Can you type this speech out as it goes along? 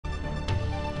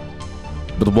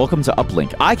but welcome to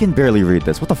Uplink. I can barely read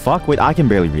this. What the fuck? Wait, I can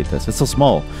barely read this. It's so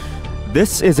small.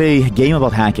 This is a game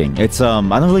about hacking. It's, I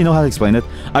don't really know how to explain it.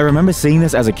 I remember seeing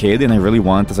this as a kid, and I really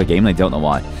wanted this as a game, and I don't know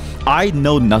why. I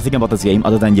know nothing about this game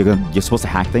other than you're supposed to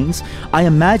hack things. I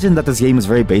imagine that this game is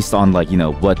very based on, like, you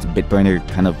know, what Bitburner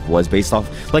kind of was based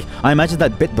off. Like, I imagine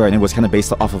that Bitburner was kind of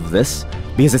based off of this,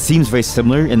 because it seems very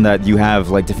similar in that you have,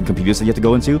 like, different computers that you have to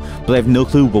go into, but I have no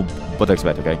clue what to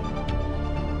expect, okay?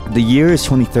 The year is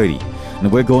 2030.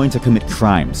 And we're going to commit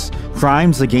crimes.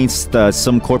 Crimes against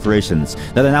some corporations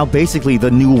that are now basically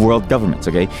the new world governments,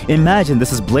 okay? Imagine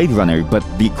this is Blade Runner, but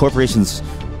the corporations...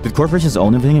 Did corporations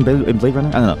own everything in Blade Runner?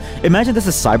 I don't know. Imagine this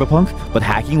is Cyberpunk, but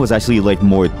hacking was actually, like,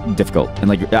 more difficult. And,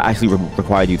 like, actually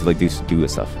required you to, like, do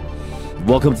this stuff.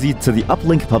 Welcome to the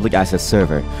Uplink Public Access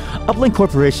Server. Uplink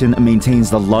Corporation maintains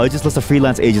the largest list of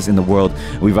freelance agents in the world.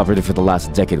 We've operated for the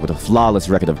last decade with a flawless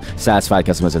record of satisfied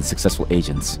customers and successful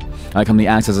agents. Our company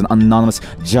acts as an anonymous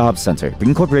job center,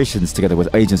 bringing corporations together with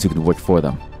agents who can work for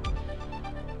them.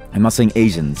 I'm not saying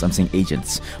Asians, I'm saying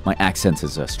agents. My accent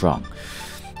is strong.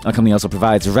 Our company also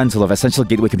provides rental of essential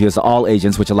gateway computers to all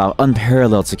agents, which allow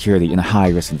unparalleled security in a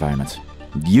high-risk environment.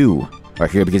 You are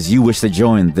here because you wish to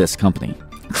join this company.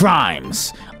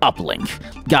 Crimes! Uplink.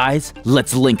 Guys,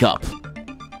 let's link up.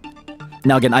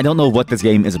 Now again, I don't know what this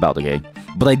game is about, okay?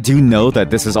 But I do know that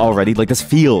this is already, like, this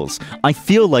feels... I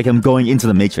feel like I'm going into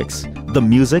the Matrix. The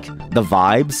music, the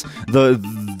vibes, the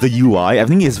UI,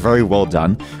 everything is very well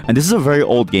done. And this is a very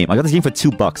old game. I got this game for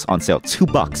 $2 on sale. $2.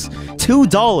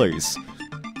 $2!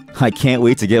 I can't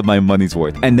wait to get my money's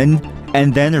worth. And then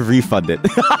refund it.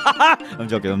 I'm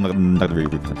joking, I'm not gonna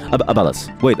refund it. About us.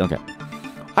 Wait, okay.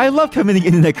 I love committing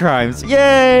internet crimes.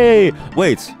 Yay!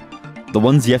 Wait, the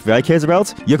ones the FBI cares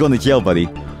about? You're going to jail, buddy.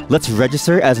 Let's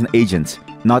register as an agent.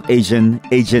 Not Asian.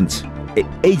 Agent.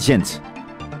 Agent.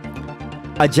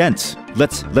 Agent.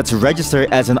 Let's register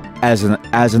as an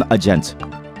agent.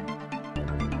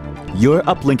 Your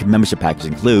Uplink membership package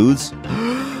includes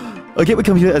a gateway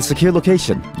computer at a secure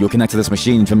location. You'll connect to this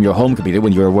machine from your home computer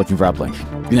when you're working for Uplink.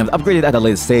 You can have it upgraded at a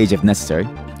later stage if necessary.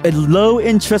 A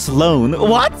low-interest loan.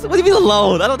 What? What do you mean a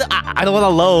loan? I don't want a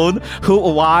loan. Who?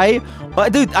 Why?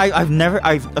 Dude,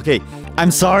 okay.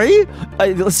 I'm sorry.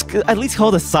 Let's at least call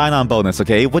it a sign-on bonus,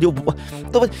 okay?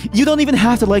 You don't even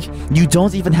have to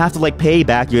like pay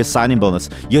back your sign-in bonus,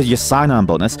 your sign-on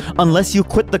bonus, unless you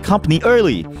quit the company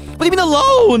early. What do you mean a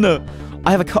loan?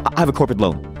 I have a corporate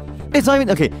loan. It's not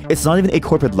even, okay, it's not even a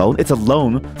corporate loan, it's a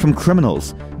loan from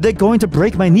criminals. They're going to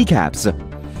break my kneecaps.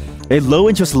 A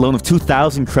low-interest loan of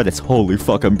 2,000 credits. Holy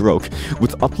fuck, I'm broke.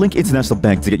 With Uplink International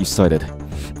Bank to get you started.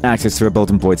 Access to a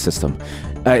bulletin board system.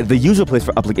 The usual place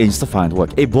for Uplink agents to find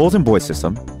work. A bulletin board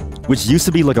system, which used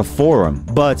to be like a forum,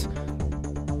 but...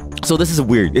 So this is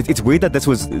weird. It's weird that this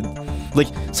was... Like,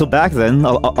 so back then,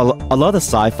 a lot of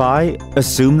sci-fi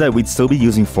assumed that we'd still be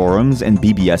using forums and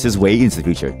BBSs way into the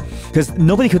future. Because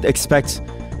nobody could expect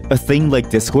a thing like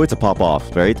Discord to pop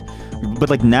off, right? But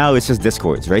like now it's just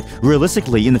Discords, right?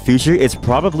 Realistically, in the future, it's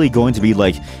probably going to be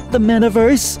like the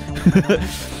metaverse.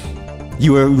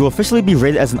 You will officially be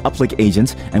rated as an Uplink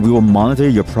agent, and we will monitor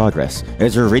your progress.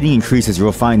 As your rating increases, you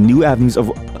will find new avenues of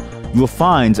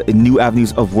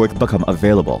work become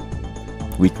available.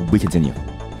 We continue.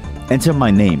 Enter my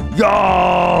name.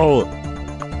 Yo!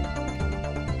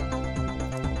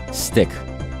 Stick.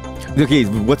 Okay,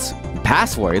 what's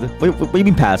password? Wait, what do you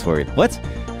mean password? What?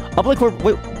 Uplink Corp.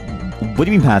 Wait. What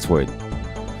do you mean password?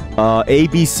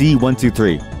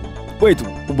 ABC123. Wait,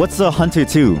 what's the Hunter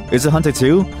 2? Is it Hunter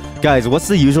 2? Guys, what's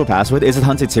the usual password? Is it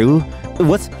Hunter 2?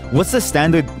 What's the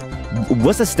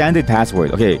standard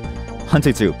password? Okay,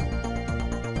 Hunter 2.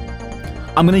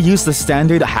 I'm gonna use the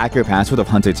standard hacker password of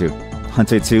Hunter 2.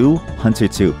 Hunter 2, Hunter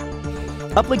 2.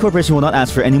 Uplink Corporation will not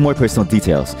ask for any more personal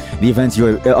details. In the event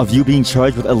of you being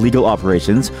charged with illegal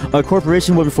operations, our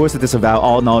corporation will be forced to disavow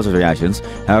all knowledge of your actions.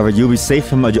 However, you'll be safe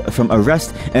from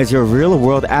arrest, as your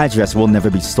real-world address will never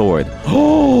be stored.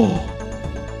 Oh!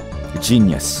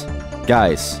 Genius.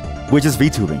 Guys, we're just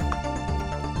VTubing.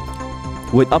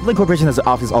 With Uplink Corporation has an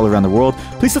office all around the world,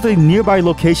 please select a nearby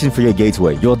location for your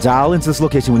gateway. You'll dial into this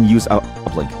location when you use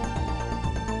Uplink.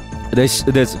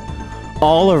 There's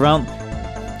all around...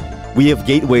 We have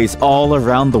gateways all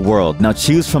around the world. Now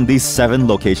choose from these 7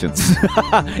 locations.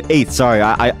 8, sorry.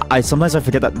 I sometimes I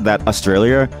forget that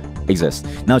Australia exists.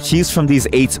 Now choose from these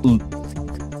 8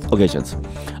 locations.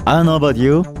 I don't know about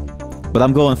you, but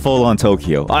I'm going full on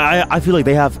Tokyo. I feel like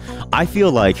I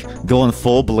feel like going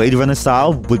full Blade Runner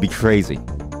style would be crazy.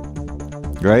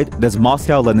 Right? There's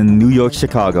Moscow, London, New York,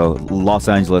 Chicago, Los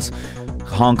Angeles,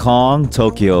 Hong Kong,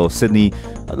 Tokyo, Sydney.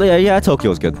 Yeah,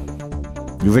 Tokyo's good.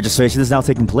 Your registration is now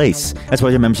taking place. As part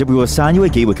of your membership, we will assign you a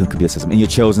gateway computer system in your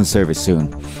chosen service soon.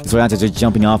 This will act as your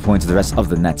jumping off point to the rest of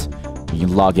the net. You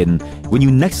can log in. When you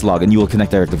next log in, you will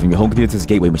connect directly from your home computer to this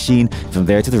gateway machine, and from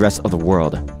there to the rest of the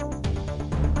world.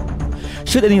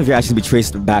 Should any of your actions be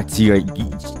traced back to your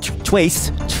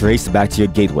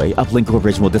gateway, Uplink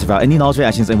Corporation will disavow any knowledge of your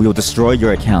actions and we will destroy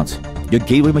your account. Your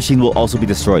gateway machine will also be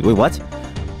destroyed. Wait, what?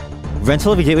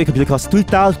 Rental of a gateway computer costs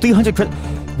 3,300 credit.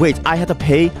 Wait, I have to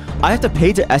pay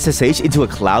to SSH into a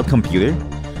cloud computer?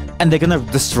 And they're gonna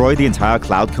destroy the entire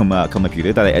cloud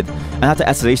computer that I have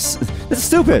to SSH? This is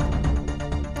stupid!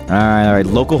 Alright,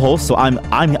 local host, so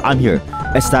I'm here.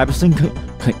 Establishing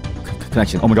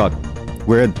connection. Oh my god.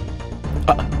 We're in.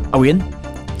 Are we in?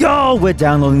 Yo, we're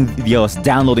downloading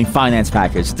downloading finance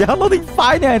package. Downloading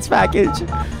finance package.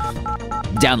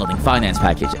 Downloading finance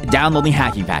package. Downloading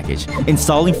hacking package.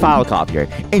 Installing file copier.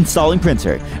 Installing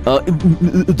printer.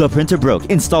 The printer broke.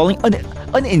 Installing an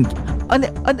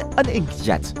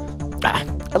inkjet.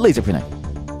 A laser printer.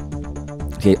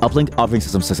 Okay, Uplink operating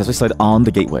system successfully started on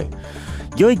the gateway.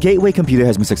 Your gateway computer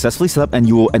has been successfully set up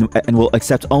and will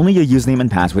accept only your username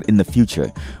and password in the future.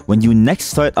 When you next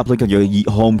start Uplink on your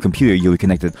home computer, you'll be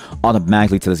connected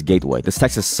automatically to this gateway. This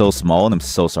text is so small and I'm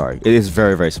so sorry. It is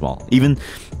very, very small. Even,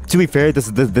 to be fair,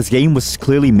 this game was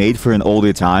clearly made for an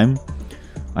older time.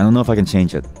 I don't know if I can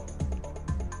change it.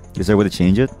 Is there a way to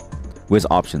change it? Where's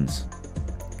options?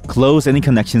 Close any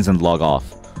connections and log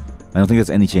off. I don't think there's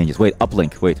any changes. Wait,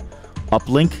 Uplink. Wait.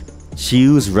 Uplink,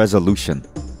 choose resolution.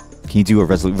 Can you do a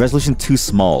resolution too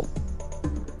small?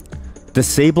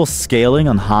 Disable scaling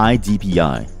on high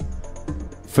DPI.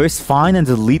 First, find and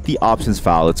delete the options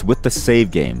file. It's with the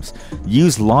save games.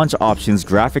 Use launch options,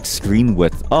 graphics screen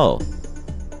width. Oh.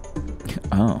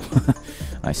 Oh.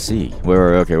 I see.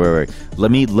 Wait.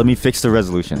 Let me fix the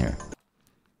resolution here.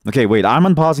 Okay, wait. I'm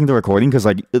unpausing the recording because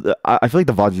I feel like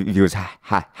the VOD viewers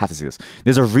have to see this.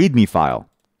 There's a README file.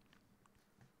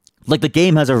 Like the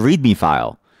game has a README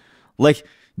file. Like.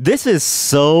 This is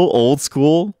so old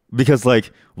school because,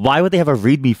 like, why would they have a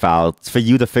README file for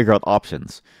you to figure out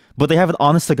options? But they have an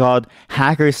honest-to-God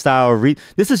hacker-style read.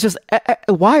 This is just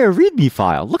why a README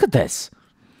file? Look at this.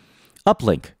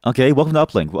 Uplink. Okay, welcome to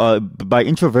Uplink. By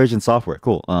Introversion Software.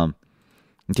 Cool.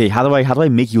 Okay, how do I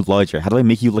make you larger? How do I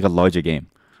make you like a larger game?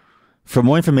 For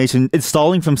more information,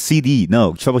 installing from CD.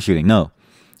 No, troubleshooting. No.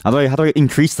 How do I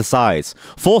increase the size?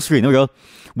 Full screen. There we go.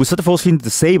 We set the full screen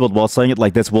disabled while saying it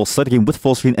like this. We'll start the game with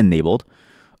full screen enabled.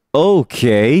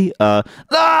 Okay. Okay,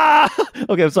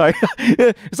 I'm sorry.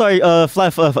 Sorry.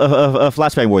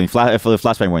 Flashbang warning.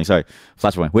 Flashbang warning. Sorry.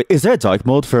 Flashbang warning. Wait, is there a dark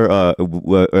mode for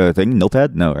thing?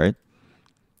 Notepad? No, right?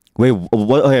 Wait.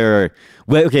 What?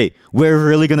 Wait. Okay. We're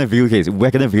really gonna view. Okay,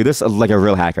 we're gonna view this like a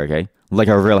real hacker. Okay, like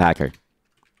a real hacker.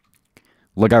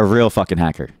 Like a real fucking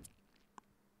hacker.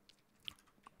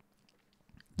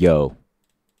 Yo.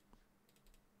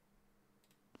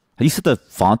 How do you set the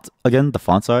font again? The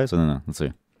font size? I don't know. Let's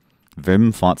see.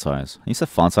 Vim font size. How do you set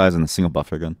font size in a single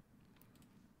buffer again?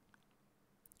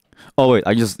 Oh wait,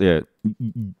 I just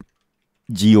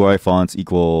GUI fonts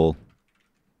equal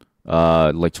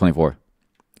like 24.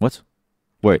 What?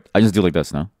 Wait, I just do like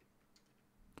this, no?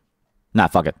 Nah,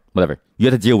 fuck it. Whatever.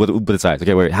 You have to deal with the size.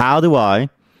 Okay, wait. How do I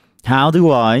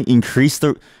increase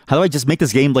the? How do I just make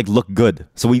this game like look good?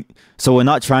 So we're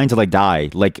not trying to like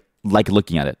die like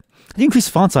looking at it. How do you increase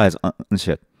font size and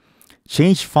shit?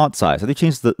 Change font size. How do you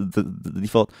change the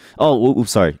default? Oh,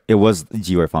 oops, sorry. It was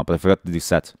GUI font, but I forgot to do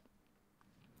set.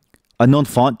 Unknown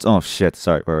font. Oh shit.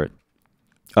 Sorry. Wait.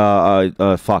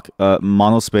 Fuck.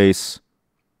 Monospace.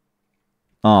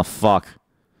 Oh fuck.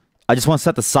 I just want to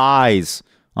set the size.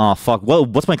 Oh fuck.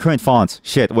 What's my current font?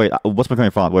 Shit. Wait. What's my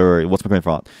current font? Wait. What's my current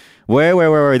font?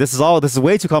 Wait. This is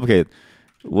way too complicated.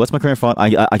 What's my current font?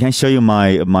 I can't show you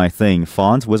my thing.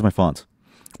 Font. Where's my font?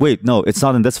 Wait, no, it's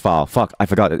not in this file. Fuck, I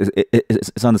forgot.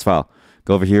 It's not in this file.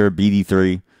 Go over here,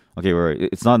 BD3. Okay, wait.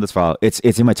 It's not in this file. It's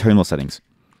in my terminal settings.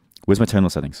 Where's my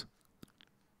terminal settings?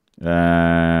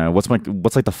 What's like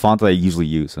the font that I usually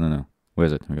use? I don't know. Where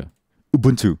is it? Here we go.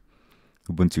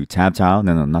 Ubuntu. Tab.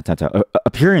 No, not tab.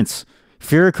 Appearance.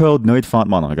 Fear code nerd font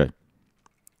mono. Okay.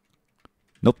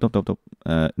 Nope. No.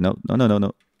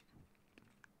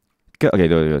 Okay,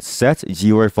 there we go. Set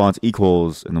GUI font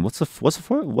equals, and then what's the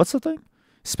thing?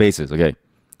 Spaces. Okay.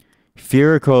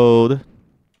 Fear code.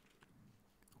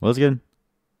 What was it again?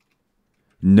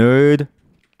 Nerd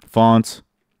font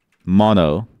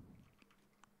mono.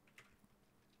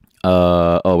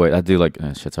 Oh wait, I do like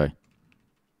shit. Sorry.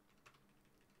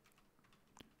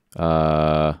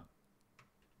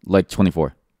 Like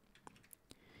 24.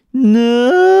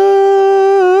 No.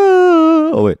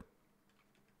 Oh wait.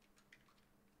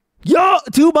 Yo!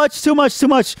 too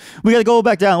much. We gotta go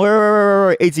back down.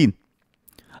 Wait. 18.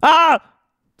 Ah!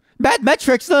 Bad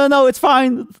metrics. No, it's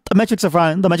fine. The metrics are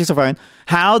fine.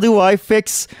 How do I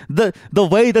fix the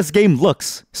way this game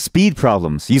looks? Speed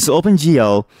problems. Use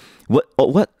OpenGL.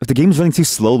 What? If the game is running too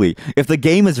slowly.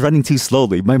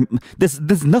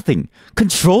 There's nothing.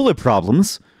 Controller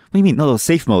problems. What do you mean? No,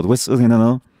 safe mode.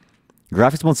 No.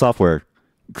 Graphics mode software.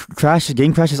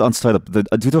 Game crashes on startup.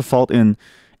 Due to a fault in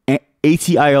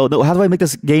ATIO. No, how do I make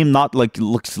this game not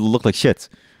look like shit?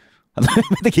 How do I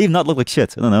make the game not look like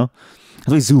shit? I don't know. How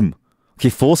do I zoom? Okay,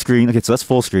 full screen. Okay, so that's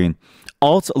full screen.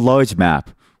 Alt large map.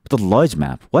 The large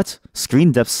map. What?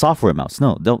 Screen depth software mouse.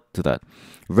 No, don't do that.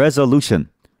 Resolution.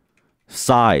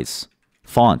 Size.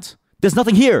 Font. There's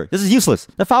nothing here. This is useless.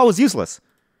 The file was useless.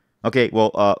 Okay,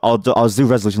 well, I'll do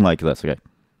resolution like this. Okay.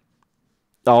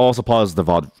 I'll also pause the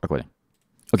VOD recording.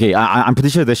 Okay, I'm pretty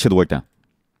sure this should work now.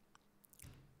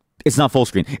 It's not full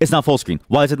screen.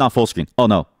 Why is it not full screen? Oh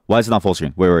no. Why is it not full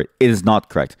screen? Wait. It is not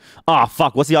correct. Ah,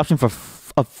 fuck. What's the option for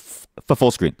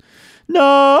full screen? No.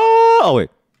 Oh wait.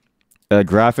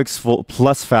 Graphics full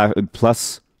plus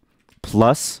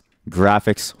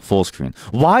graphics full screen.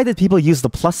 Why did people use the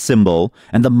plus symbol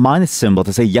and the minus symbol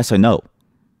to say yes or no?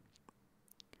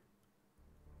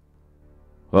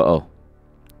 Uh-oh.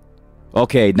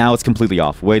 Okay, now it's completely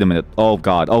off. Wait a minute. Oh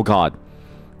god.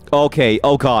 Okay,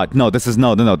 oh god. No, this is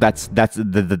no. That's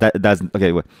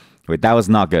okay, wait, that was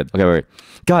not good. Okay, wait.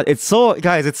 God, it's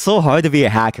so hard to be a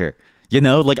hacker. You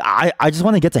know, like I just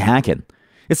want to get to hacking.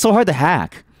 It's so hard to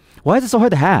hack. Why is it so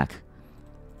hard to hack?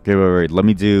 Okay, wait. Let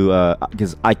me do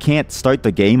because I can't start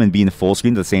the game and be in full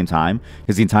screen at the same time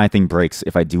because the entire thing breaks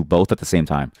if I do both at the same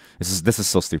time. This is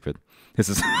so stupid. This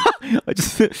is I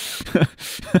just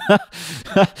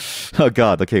oh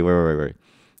god. Okay, wait.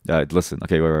 Listen.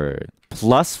 Okay, wait.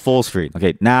 Plus full screen.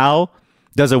 Okay, now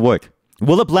does it work?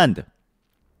 Will it blend?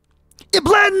 It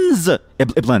blends.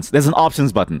 It blends. There's an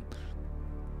options button.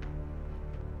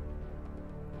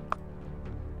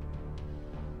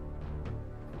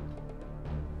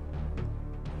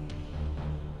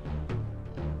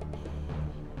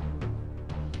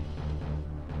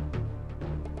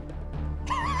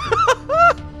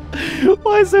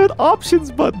 Why is there an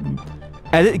options button?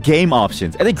 Edit game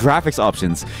options. Edit graphics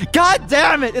options. God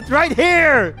damn it! It's right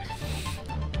here!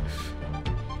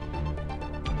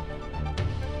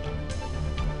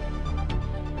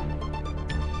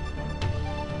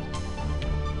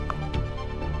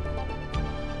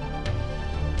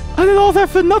 I did all that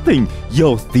for nothing!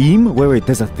 Yo, theme? Wait,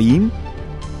 there's a theme?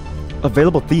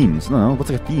 Available themes. No,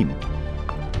 what's like a theme?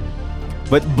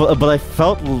 But I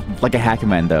felt like a hacker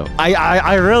man though.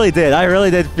 I really did. I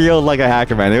really did feel like a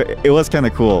hacker man. It was kind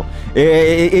of cool.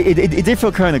 It did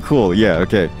feel kind of cool. Yeah.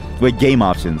 Okay. Wait. Game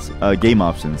options. Game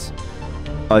options.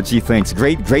 Gee, thanks.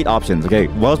 Great options. Okay.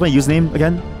 What was my username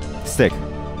again? Stick.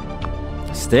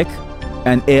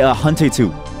 And Hunter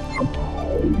 2.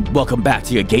 Welcome back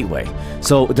to your gateway.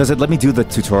 So does it let me do the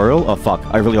tutorial? Oh fuck.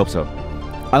 I really hope so.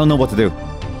 I don't know what to do.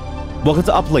 Welcome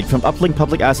to Uplink. From Uplink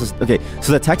Public Access. Okay,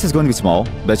 so the text is going to be small,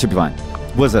 but it should be fine.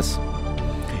 What is this?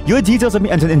 Your details have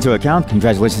been entered into account.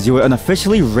 Congratulations, you are an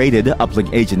officially rated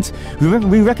Uplink agent.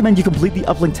 We recommend you complete the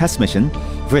Uplink test mission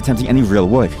for attempting any real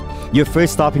work. Your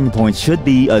first stopping point should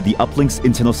be the Uplink's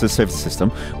internal service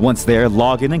system. Once there,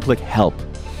 log in and click Help,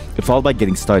 followed by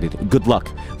Getting Started. Good luck.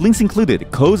 Links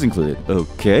included. Codes included.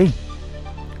 Okay.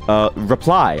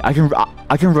 Reply. I can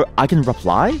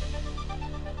reply?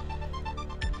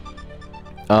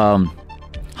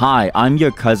 Hi, I'm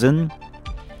your cousin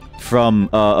from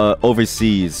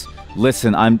overseas.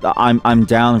 Listen, I'm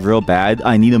down real bad.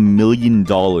 I need $1 million.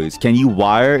 Can you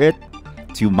wire it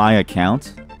to my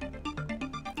account?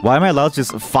 Why am I allowed to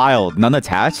just file? None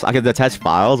attached? I can attach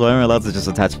files? Why am I allowed to just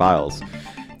attach files?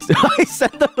 I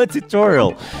sent them a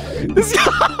tutorial. This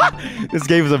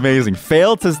game is amazing.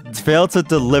 Failed to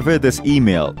deliver this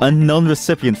email. Unknown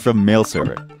recipient from mail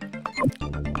server.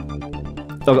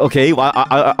 Okay,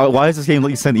 why is this game let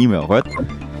you send email? What?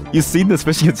 You've seen this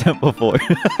phishing attempt before.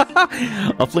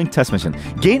 Uplink test mission.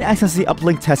 Gain access to the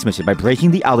Uplink test mission by breaking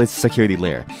the outlet's security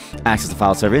layer. Access the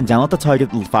file server and download the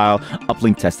target file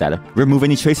Uplink test data. Remove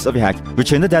any traces of your hack.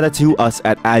 Return the data to us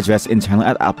at address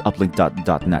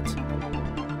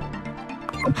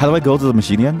internal@uplink.net. How do I go to the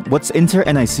machine again? What's enter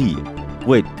NIC?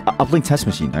 Wait, Uplink test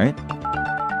machine, right?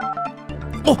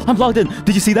 Oh, I'm logged in.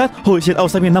 Did you see that? Holy shit, I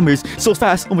was typing in numbers so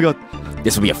fast. Oh my god.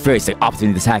 This will be a first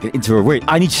opportunity to hack it into a word.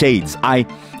 I need shades. I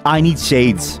need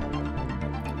shades.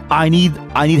 I need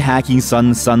hacking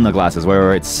sunglasses.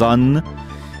 Wait, sun.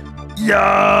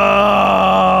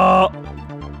 Yeah.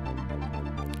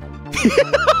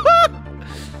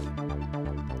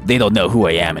 They don't know who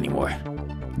I am anymore.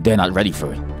 They're not ready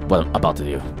for what I'm about to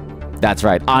do. That's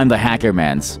right, I'm the hacker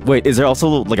man's. Wait, is there also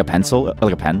like a pencil?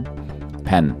 Like a pen?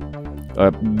 Pen.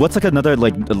 What's like another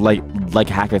like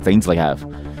hacker things like have?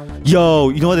 Yo,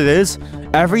 you know what it is?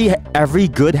 Every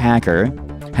good hacker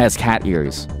has cat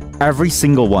ears. Every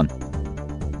single one.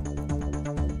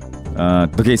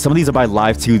 Okay, some of these are by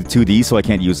live 2D, so I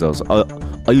can't use those.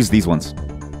 I'll use these ones.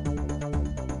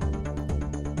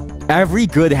 Every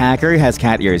good hacker has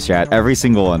cat ears, chat. Every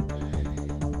single one.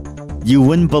 You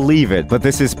wouldn't believe it, but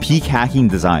this is peak hacking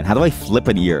design. How do I flip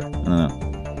an ear? I don't know.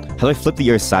 How do I flip the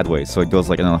ear sideways so it goes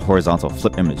like in a horizontal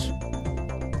flip image?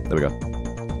 There we go.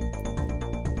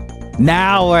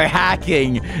 Now we're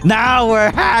hacking! Now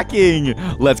we're hacking!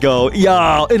 Let's go.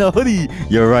 Yo, in a hoodie!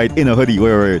 You're right, in a hoodie.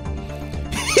 Wait.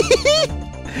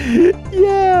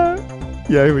 Yeah,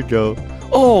 here we go.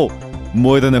 Oh,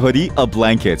 more than a hoodie, a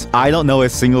blanket. I don't know a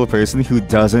single person who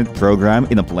doesn't program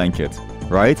in a blanket,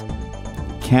 right?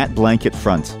 Cat blanket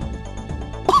front.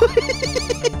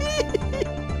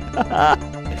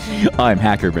 I'm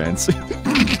hacker mans.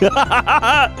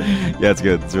 Yeah, it's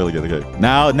good. It's really good. Okay,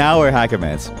 now we're hacker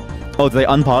mans. Oh, did they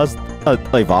unpause a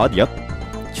VOD?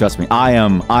 Yep. Trust me, I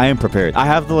am prepared. I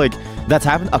have the like. That's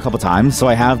happened a couple times, so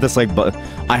I have this like, but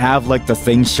I have like the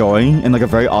thing showing in like a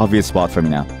very obvious spot for me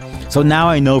now. So now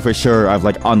I know for sure I've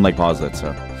like paused it,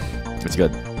 so it's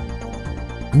good.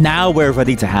 Now we're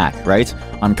ready to hack, right?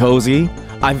 I'm cozy.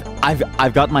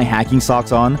 I've got my hacking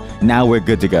socks on. Now we're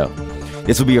good to go.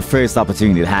 This will be your first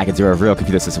opportunity to hack into a real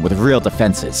computer system with real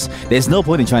defenses. There's no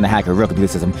point in trying to hack a real computer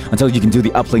system until you can do the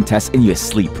uplink test in your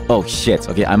sleep. Oh shit,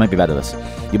 okay, I might be bad at this.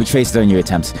 You'll be traced during your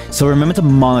attempts, so remember to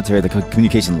monitor the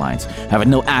communication lines. However,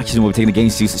 no action will be taken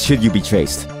against you should you be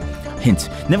traced. Hint,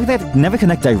 never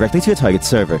connect directly to a target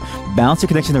server. Bounce your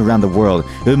connection around the world.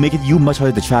 It will make it you much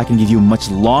harder to track and give you much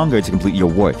longer to complete your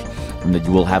work. Remember,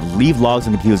 you will have leave logs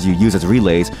on computers you use as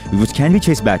relays, which can be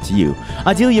traced back to you.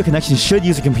 Ideally, your connection should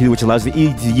use a computer which allows you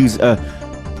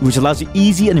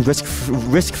easy and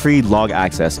risk-free log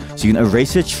access, so you can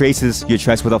erase your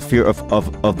tracks without fear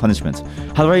of punishment.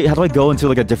 How do I go into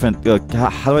like a different?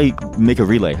 How do I make a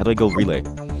relay? How do I go relay?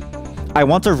 I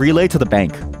want to relay to the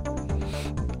bank.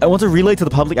 I want to relay to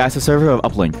the public access server of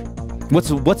Uplink.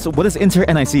 What is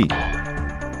inter-NIC?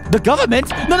 The government?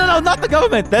 No, not the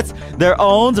government. They're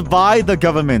owned by the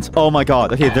government. Oh my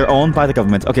god. Okay, they're owned by the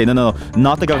government. Okay, no,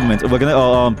 not the government. We're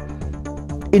gonna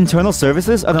internal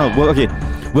services. I don't know. Well, okay,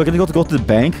 we're gonna go to the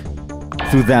bank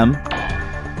through them.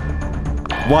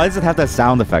 Why does it have that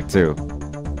sound effect too?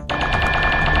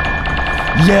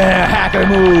 Yeah, hacker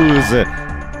moves.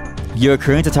 Your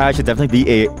current attire should definitely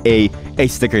be a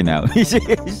sticker now.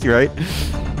 Right?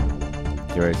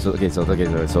 You're right.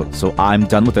 So I'm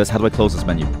done with this. How do I close this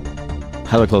menu?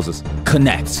 How do I close this?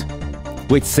 Connect.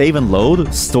 Wait, save and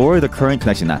load. Store the current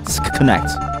connection. Now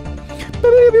connect.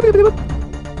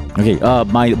 Okay.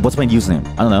 What's my username?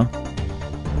 I don't know.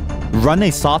 Run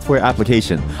a software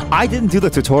application. I didn't do the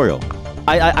tutorial.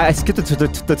 I skipped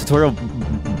the tutorial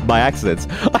by accident.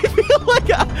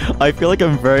 I feel like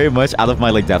I'm very much out of my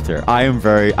like depth here. I am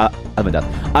very out of my depth.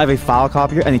 I have a file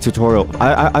copier and a tutorial.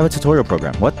 I have a tutorial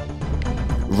program. What?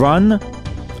 Run.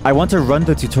 I want to run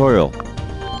the tutorial.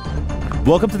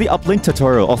 Welcome to the Uplink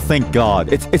tutorial. Oh, thank God.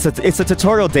 It's a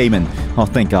tutorial daemon. Oh,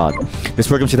 thank God. This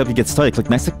program should help you get started. Click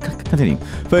next to continue.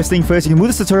 First thing first, you can move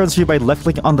this tutorial tree by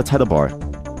left-clicking on the title bar.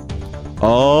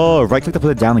 Oh, right-click to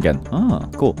put it down again. Oh,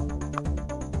 cool.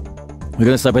 We're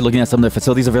going to start by looking at some of the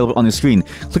facilities available on your screen.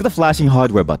 Click the flashing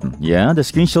hardware button. Yeah, the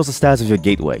screen shows the status of your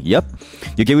gateway. Yep.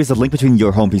 Your gateway is the link between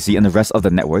your home PC and the rest of the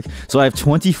network. So I have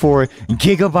 24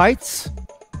 gigabytes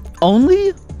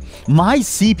only? My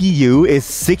CPU is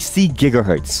 60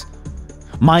 gigahertz.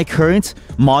 My current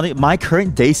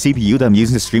day CPU that I'm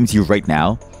using to stream to you right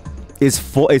now is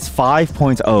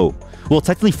 5.0. Well,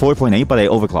 technically 4.8, but I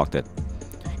overclocked it.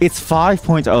 It's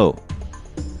 5.0.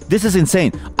 This is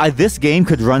insane. This game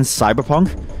could run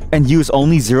Cyberpunk and use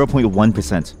only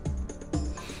 0.1%.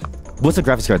 What's the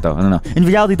graphics card though? I don't know. In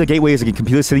reality, the gateway is a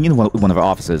computer sitting in one of our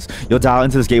offices. You'll dial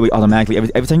into this gateway automatically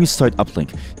every time you start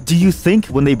Uplink. Do you think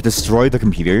when they destroy the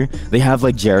computer, they have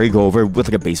like Jerry go over with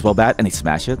like a baseball bat and they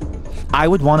smash it? I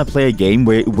would want to play a game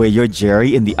where you're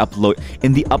Jerry in the Uplink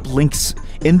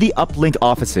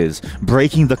offices,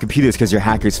 breaking the computers because your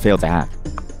hackers failed to hack.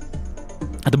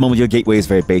 At the moment, your gateway is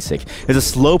very basic. It's a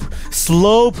slow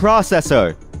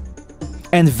processor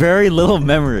and very little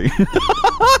memory.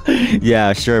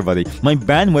 Yeah, sure, buddy. My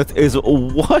bandwidth is 1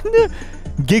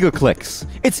 gigaclicks.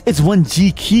 It's 1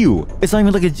 GQ. It's not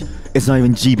even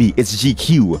GB. It's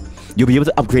GQ. You'll be able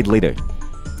to upgrade later.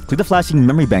 Click the flashing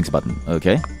memory banks button.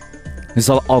 Okay. This is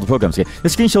all the programs. Okay, the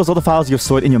screen shows all the files you've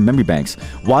stored in your memory banks.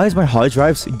 Why is my hard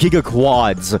drives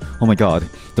gigaquads? Oh my god.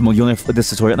 The unit for this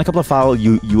tutorial and a couple of file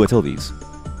utilities.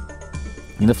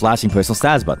 And the flashing personal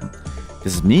status button.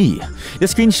 This is me.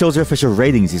 This screen shows your official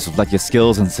ratings. These reflect your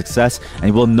skills and success, and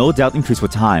it will no doubt increase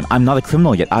with time. I'm not a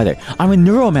criminal yet either. I'm a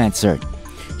neuromancer.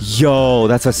 Yo,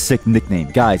 that's a sick nickname,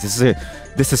 guys.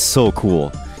 This is so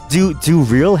cool. Do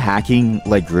real hacking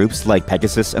like groups like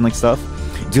Pegasus and like stuff?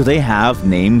 Do they have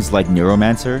names like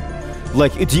Neuromancer?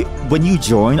 Like, when you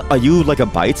join, are you like a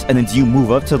byte, and then do you move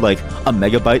up to like a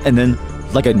megabyte, and then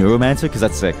like a Neuromancer? Because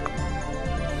that's sick.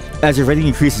 As your rating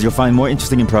increases, you'll find more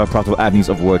interesting and profitable avenues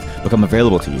of work become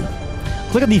available to you.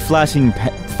 Click on the flashing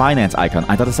finance icon.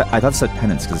 I thought it said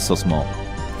penance because it's so small.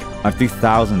 I have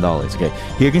 $3,000. Okay,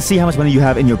 here you can see how much money you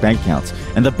have in your bank account,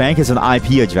 and the bank is an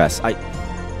IP address.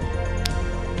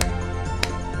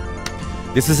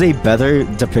 This is a better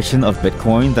depiction of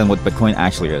Bitcoin than what Bitcoin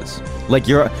actually is. Like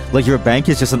your bank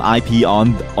is just an IP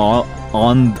on the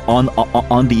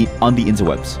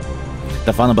interwebs.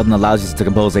 The final button allows you to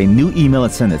compose a new email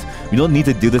and send it. You don't need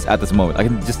to do this at this moment. I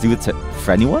can just do it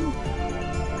for anyone.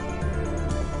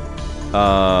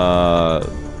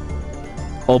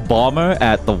 Obama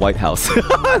at the White House.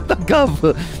 The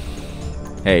Gov.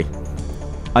 Hey,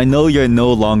 I know you're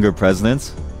no longer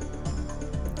president,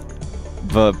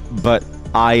 but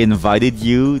I invited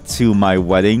you to my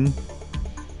wedding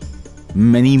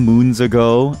many moons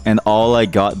ago, and all I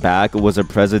got back was a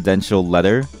presidential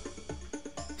letter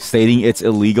stating it's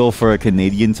illegal for a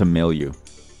Canadian to mail you.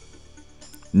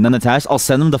 None attached? I'll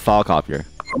send them the file copier.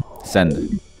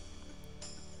 Send.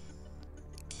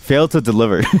 Failed to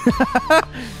deliver.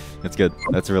 That's good.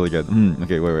 That's really good.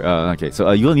 Okay, wait. Okay, so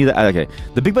you will need to add. Okay,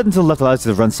 the big button to the left allows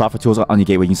you to run software tools on your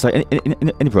gateway. You can start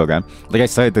any program. Like I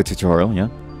started the tutorial, yeah?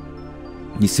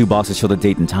 These two boxes show the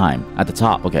date and time at the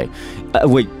top. Okay,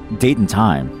 wait, date and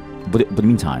time. What do you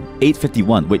mean time?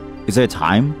 8:51. Wait, is there a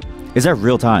time? Is there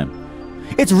real time?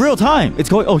 It's real time. It's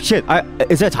going. Oh shit!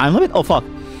 Is there a time limit? Oh fuck!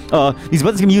 These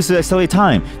buttons can be used to accelerate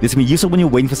time. This can be useful when you're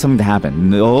waiting for something to happen.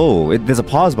 No, there's a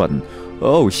pause button.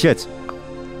 Oh shit!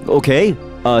 Okay.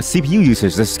 CPU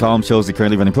usage. This column shows the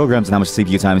currently running programs and how much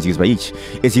CPU time is used by each.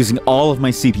 It's using all of my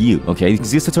CPU. Okay, you can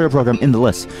see this tutorial program in the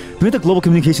list. Print the global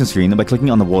communication screen by clicking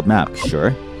on the world map.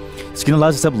 Sure. The screen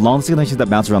allows you to set up long connections that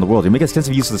bounce around the world. You make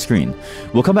extensive use of the screen.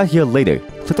 We'll come back here later.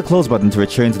 Click the close button to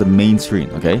return to the main screen.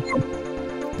 Okay.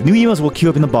 The new emails will queue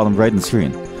up in the bottom right of the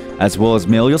screen, as well as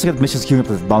mail. You also get missions queuing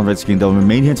up at the bottom right of the screen. They'll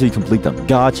remain here until you complete them.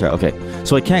 Gotcha. Okay.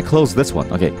 So I can't close this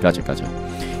one. Okay. Gotcha.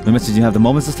 The message you have the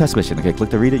moments is test mission. Okay, click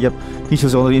to read it. Yep. He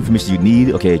shows all the information you need.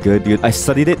 Okay, good. I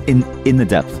studied it in the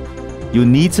depth. You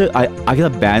need to. I can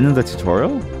abandon the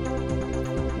tutorial.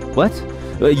 What?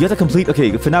 You have to complete.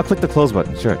 Okay, for now, click the close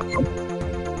button. Sure.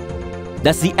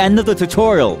 That's the end of the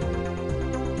tutorial.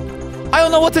 I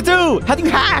don't know what to do. How do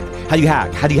you hack? How do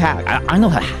you hack? I know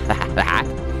how to hack.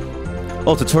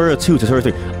 Oh, tutorial 2, tutorial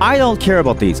 3. I don't care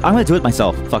about these. I'm gonna do it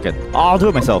myself. Fuck it. I'll do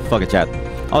it myself. Fuck it, chat.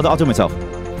 I'll do it myself.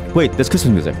 Wait, there's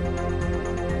Christmas music.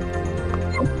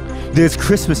 There's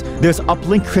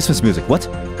Uplink Christmas music. What?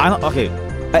 I don't. Okay,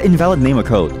 invalid name or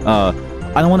code. I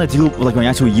don't want to do like my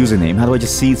actual username. How do I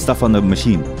just see stuff on the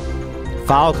machine?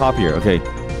 File copier. Okay,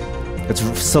 let's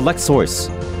select source.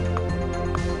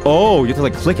 Oh, you have to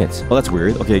like click it. Oh, that's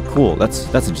weird. Okay, cool.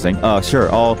 That's interesting. Sure.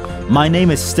 My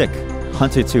name is Stick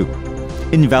Hunter 2.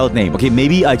 Invalid name. Okay,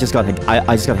 maybe I just got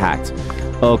I just got hacked.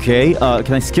 Okay.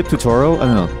 Can I skip tutorial? I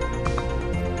don't know.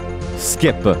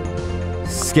 Skip.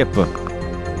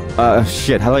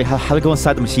 Shit. How do I go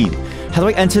inside the machine? How do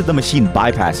I enter the machine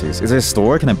bypassers? Is there a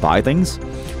store? Can I buy things?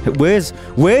 Where's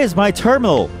my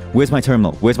terminal? Where's my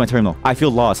terminal? I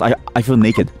feel lost. I feel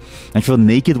naked. I feel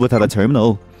naked without a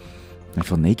terminal. I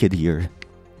feel naked here.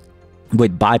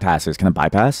 Wait, bypassers. Can I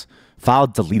bypass? File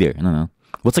deleter. I don't know.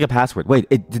 What's like a password? Wait,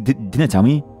 didn't it tell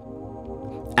me?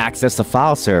 Access the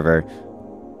file server.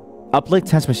 Uplink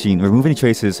test machine. Remove any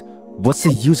traces. What's the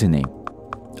username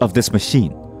of this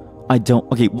machine? I don't...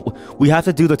 Okay, we have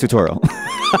to do the tutorial.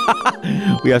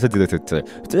 We have to do the tutorial.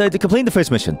 To complete the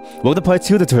first mission, welcome to part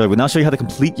 2 of the tutorial. We'll now show you how to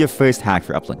complete your first hack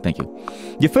for Uplink. Thank you.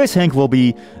 Your first hack will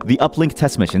be the Uplink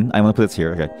test mission. I'm going to put this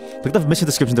here. Okay. Click the mission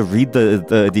description to read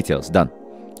the details. Done.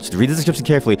 Just read the description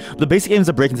carefully. The basic aim is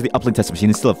to break into the Uplink test machine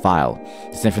and steal a file.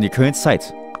 Send from your current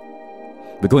site.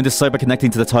 We're going to start by connecting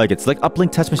to the target. Select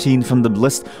Uplink test machine from the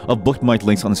list of bookmarked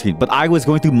links on the screen. But I was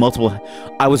going through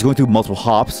multiple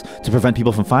hops to prevent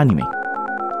people from finding me.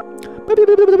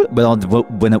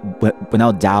 We're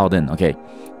now dialed in. Okay,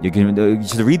 you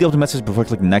should read the open message before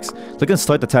clicking next. Click on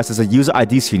start the test. There's a user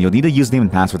ID screen. You'll need a username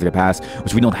and password to get past,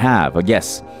 which we don't have. But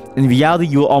yes, in reality,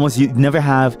 you never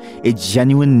have a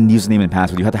genuine username and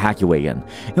password. You have to hack your way in.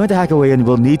 You have to hack your way in. You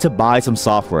will need to buy some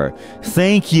software.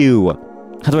 Thank you.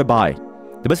 How do I buy?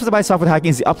 The best way to buy software hacking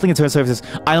is the Uplink Internet Services.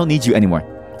 I don't need you anymore.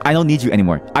 I don't need you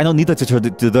anymore. I don't need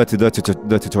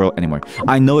the tutorial anymore.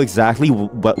 I know exactly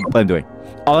what I'm doing.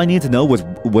 All I needed to know was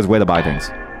where to buy things.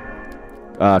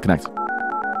 Connect.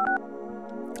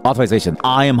 Authorization.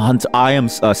 I am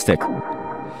Stick.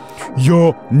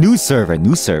 Yo, new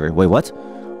server. Wait, what?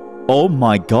 Oh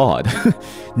my god.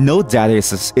 No data is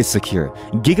secure.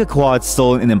 GigaQuad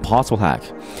stolen an impossible hack.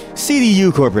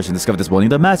 CDU Corporation discovered this morning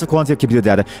that a massive quantity of computer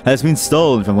data has been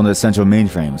stolen from one of the central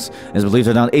mainframes. It is believed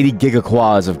there are now 80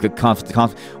 gigaquads of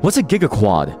What's a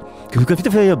gigaquad?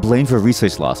 Computer failure blamed for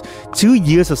research loss. 2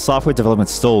 years of software development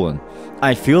stolen.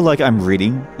 I feel like I'm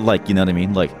reading, like, you know what I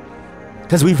mean? Like,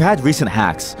 because we've had recent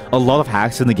hacks. A lot of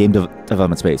hacks in the game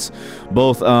development space.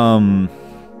 Both,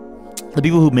 the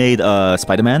people who made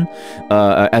Spider-Man,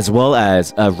 as well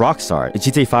as Rockstar,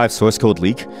 GTA 5 source code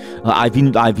leak. I've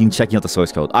been checking out the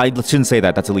source code. I shouldn't say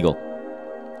that. That's illegal.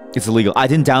 It's illegal. I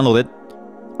didn't download it.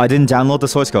 I didn't download the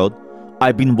source code.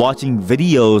 I've been watching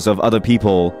videos of other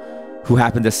people who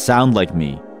happen to sound like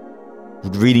me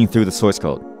reading through the source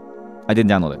code. I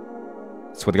didn't download it.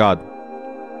 Swear to God.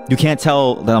 You can't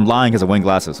tell that I'm lying because I'm wearing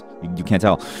glasses. You can't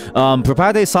tell.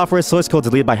 Proprietary software source code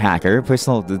deleted by hacker.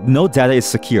 No data is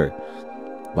secure.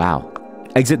 Wow.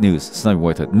 Exit news. It's not even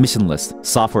worth it. Mission list.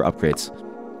 Software upgrades.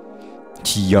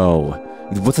 Yo.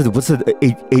 What's a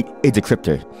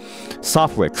decryptor?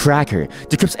 Software. Cracker.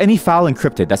 Decrypts any file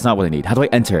encrypted. That's not what I need. How do I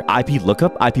enter? IP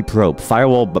lookup? IP probe.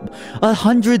 Firewall.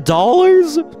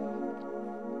 $100?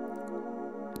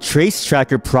 Trace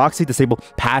tracker, proxy disable,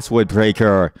 password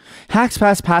breaker. Hacks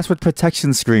past password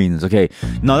protection screens. Okay,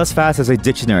 not as fast as a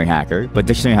dictionary hacker, but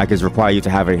dictionary hackers require you to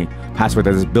have a password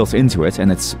that is built into it,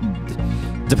 and it's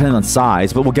dependent on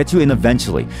size, but we'll get you in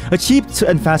eventually. A cheap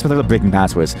and fast method of breaking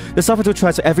passwords. The software tool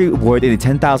tries every word in a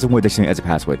 10,000 word dictionary as a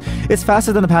password. It's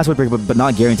faster than a password breaker, but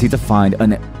not guaranteed to find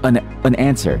an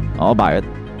answer. I'll buy it.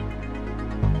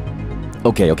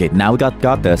 Okay, now we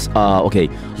got this. Okay,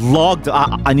 logged.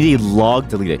 I need a log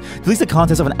deleted. Deletes the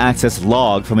contents of an access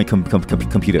log from a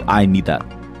computer. I need that.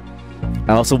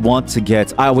 I also want to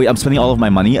get. Wait, I'm spending all of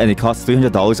my money, and it costs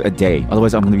 $300 a day.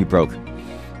 Otherwise, I'm gonna be broke.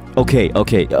 Okay.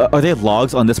 Are there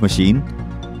logs on this machine?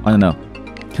 I don't know.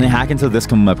 Can I hack into this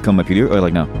computer or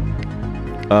like no?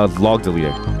 Log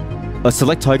deleter. A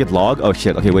select target log. Oh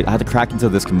shit. Okay, wait. I have to crack into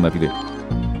this computer.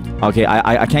 Okay,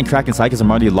 I can't crack inside because I'm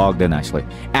already logged in actually.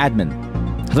 Admin.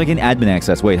 How do I get admin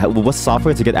access? Wait, what's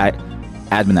software to get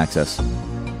admin access?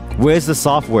 Where's the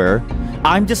software?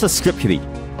 I'm just a script kiddie.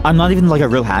 I'm not even like a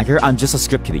real hacker. I'm just a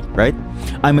script kiddie, right?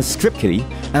 I'm a script kiddie,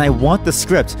 and I want the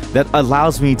script that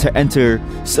allows me to enter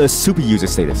a super user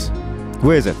status.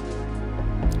 Where is it?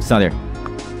 It's not there.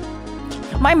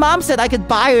 My mom said I could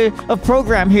buy a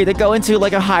program here to go into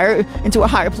like a higher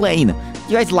plane.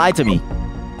 You guys lied to me.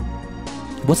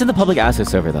 What's in the public access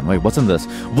server then? Wait, what's in this?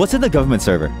 What's in the government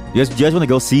server? You guys want to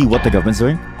go see what the government's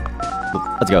doing?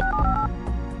 Let's go.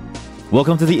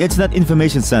 Welcome to the Internet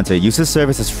Information Center. User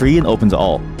service is free and open to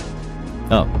all.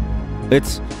 Oh.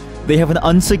 They have an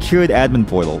unsecured admin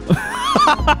portal.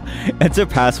 Enter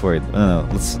password.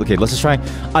 Let's just try.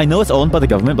 I know it's owned by the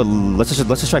government, but let's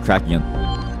just try cracking it.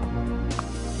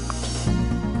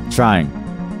 Trying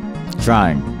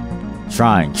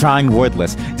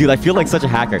wordless. Dude, I feel like such a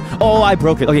hacker. Oh, I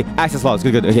broke it. Okay, access logs.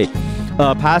 Good. Okay.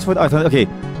 Password. Okay.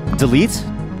 Delete.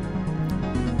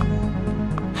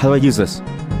 How do I use this?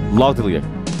 Log deleter.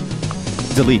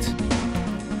 Delete.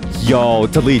 Yo,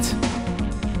 delete.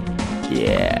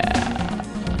 Yeah.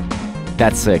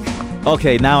 That's sick.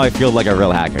 Okay, now I feel like a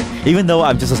real hacker. Even though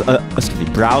I'm just a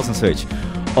browse and search.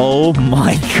 Oh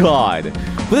my god.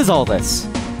 What is all this?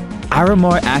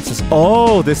 Aramore access.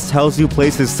 Oh, this tells you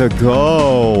places to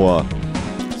go.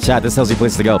 Chat, this tells you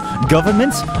places to go.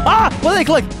 Government? Ah! What did I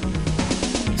click?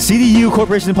 CDU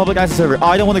Corporation Public Access Server. Oh,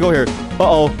 I don't want to go here.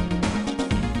 Uh-oh.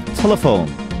 Telephone.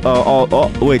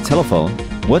 Wait, telephone.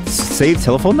 What? Save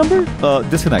telephone number?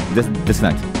 Disconnect.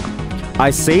 Disconnect. I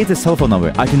saved his telephone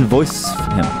number. I can voice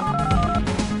him.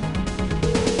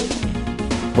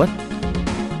 What?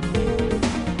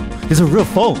 There's a real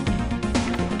phone.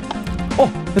 Oh,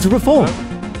 there's a real phone.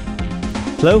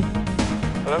 Hello?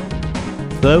 Hello?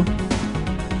 Hello?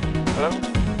 Hello?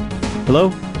 Hello?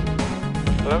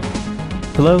 Hello?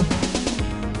 Hello?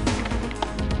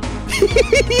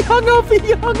 He hung up!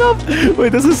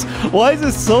 Wait, why is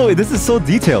this so... This is so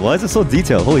detailed. Why is it so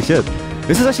detailed? Holy shit.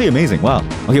 This is actually amazing. Wow.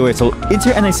 Okay, wait. So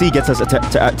inter NIC gets us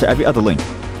to every other link,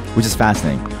 which is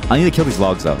fascinating. I need to kill these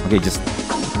logs though. Okay, just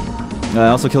I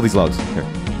also kill these logs. Here.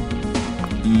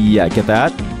 Yeah, get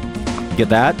that. Get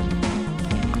that.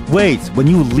 Wait, when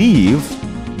you leave,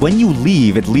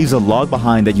 it leaves a log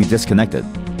behind that you disconnected.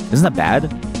 Isn't that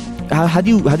bad? How do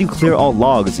you clear all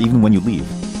logs even when you leave?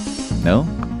 No?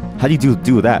 How do you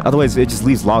do that? Otherwise, it just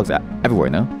leaves logs everywhere.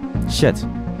 No? Shit.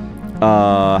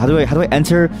 How do I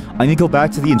enter? I need to go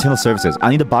back to the internal services. I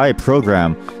need to buy a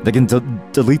program that can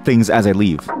delete things as I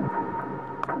leave.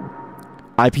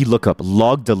 IP lookup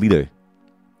log deleter.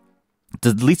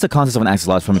 Deletes the contents of an access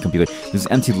log from a computer. There's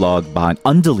an empty log behind.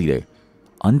 Undeleter.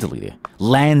 Undeleter.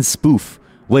 LAN spoof.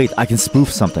 Wait, I can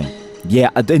spoof something. Yeah,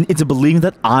 it's a believing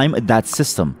that I'm that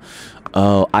system.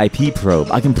 Oh, IP probe.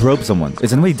 I can probe someone.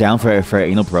 Is anybody down for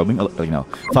anal probing? Oh, you know.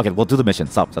 Fuck it, we'll do the mission.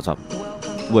 Stop.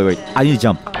 Wait. I need to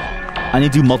jump. I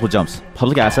need to do multiple jumps.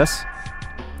 Public access.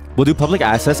 We'll do public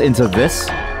access into this.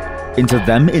 Into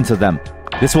them.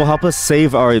 This will help us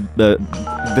save our...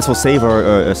 this will save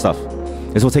our stuff.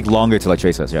 This will take longer to like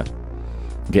trace us, yeah.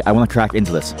 Okay, I want to crack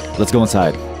into this. Let's go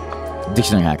inside.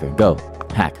 Dictionary hacker, go.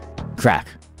 Hack. Crack.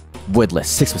 Word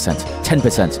list, 6%,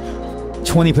 10%,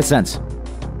 20%,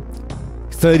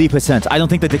 30%. I don't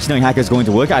think the dictionary hacker is going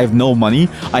to work. I have no money.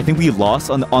 I think we lost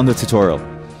on the tutorial.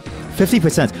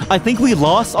 50%. I think we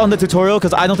lost on the tutorial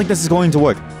because I don't think this is going to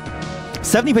work.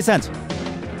 70%.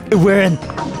 We're in.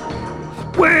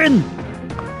 We're in.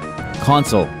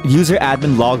 Console. User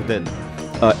admin logged in.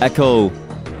 Echo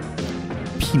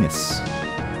penis.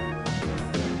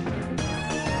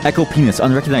 Echo penis.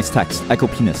 Unrecognized text. Echo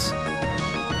penis.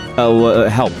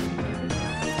 Help.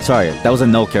 Sorry, that was a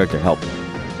null character. Help.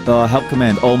 Help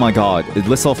command. Oh my god. It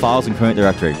lists all files in current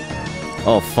directory.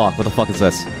 Oh fuck. What the fuck is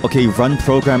this? Okay, run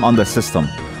program on the system.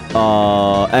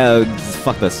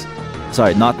 Fuck this.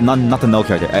 Sorry, not the null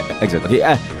character. Exit. Okay,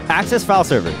 access file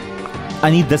server.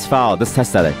 I need this file. This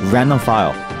test data. Random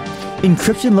file.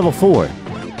 Encryption level 4.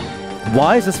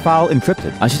 Why is this file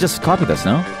encrypted? I should just copy this,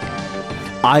 no?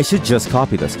 I should just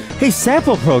copy this. Hey,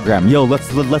 sample program. Yo,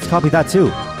 let's copy that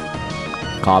too.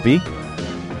 Copy.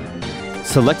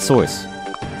 Select source.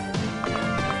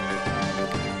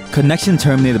 Connection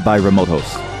terminated by remote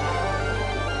host.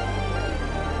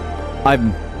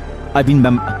 I've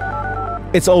been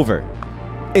it's over.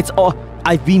 It's all.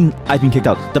 I've been kicked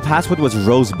out. The password was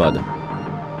Rosebud.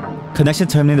 Connection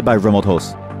terminated by remote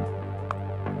host.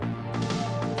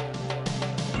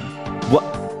 What?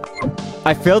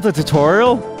 I failed the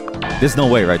tutorial? There's no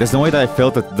way, right? There's no way that I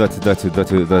failed the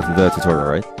tutorial,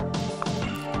 right?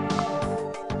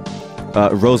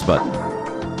 Rosebud.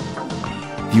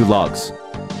 View logs.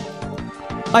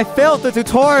 I failed the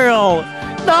tutorial!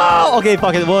 No! Okay,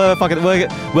 fuck it. Fuck it.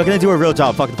 We're gonna do a real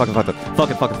job. Fuck it. We'll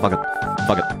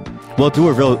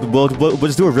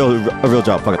just do a real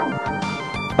job. Fuck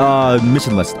it.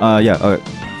 Mission list. Yeah. Okay.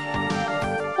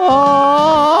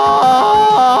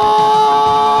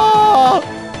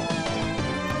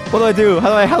 What do I do? How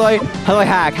do I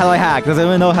hack? How do I hack? Does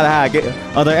anyone know how to hack?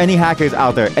 Are there any hackers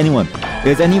out there? Anyone?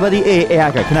 Is anybody a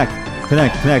hacker? Connect.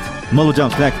 Multiple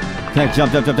jumps. Connect.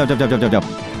 Jump.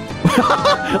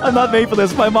 I'm not made for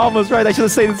this. My mom was right. I should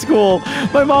have stayed in school.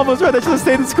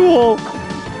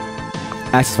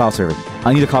 Access file server.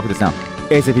 I need to copy this now.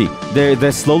 ASAP.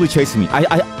 They're slowly chasing me.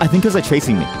 I think because they're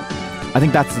chasing me. I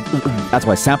think that's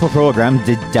why. Sample program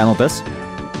did download this.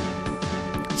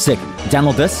 Sick.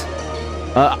 Download this.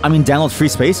 Download free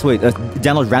space. Wait,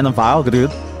 download random file. Good.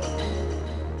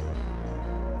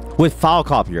 With file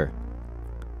copier.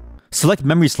 Select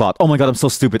memory slot. Oh my god, I'm so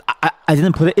stupid. I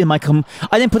didn't put it in my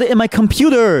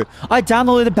computer. I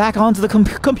downloaded it back onto the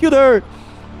computer.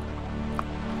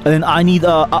 And then I need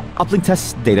uplink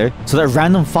test data so that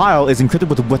random file is encrypted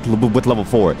with level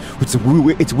 4.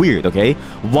 It's weird, okay?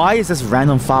 Why is this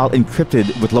random file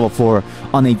encrypted with level 4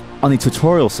 on a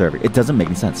tutorial server? It doesn't make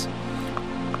any sense.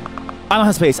 I don't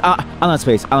have space. I don't have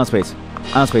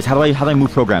space. How do I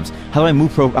move programs? How do I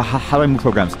move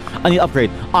programs? I need to upgrade.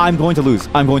 I'm going to lose.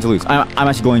 I'm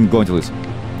actually going to lose.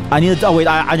 I need to. Oh wait.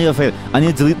 I need to fail. I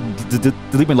need to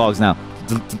delete my logs now.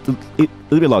 Delete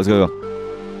my logs. Go.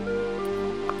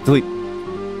 Delete.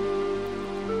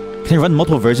 Can you run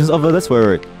multiple versions of this?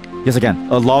 Wait. Yes, I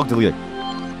can. A log deleter.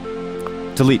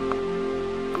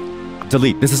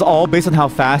 Delete. This is all based on how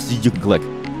fast you can click.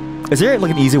 Is there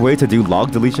like an easy way to do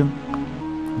log deletion?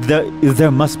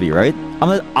 There must be, right?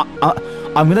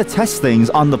 I'm gonna test things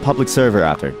on the public server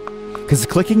after, because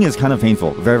clicking is kind of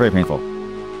painful, very painful.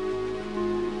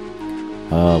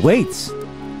 Wait,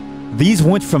 these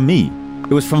weren't from me.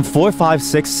 It was from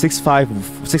 456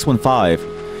 615.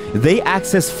 They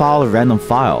access file a random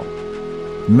file.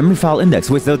 Memory file index.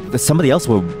 Wait, somebody else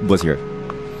was here.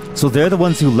 So they're the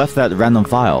ones who left that random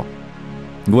file.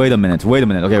 Wait a minute. Okay, wait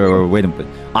a minute.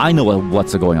 I know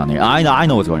what's going on here. I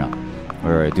know what's going on.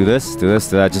 Alright, do this, do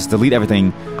that. Just delete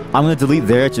everything. I'm gonna delete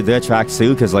their tracks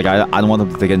too, because like I don't want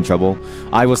them to get in trouble.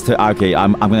 Okay.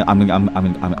 I'm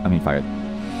getting fired.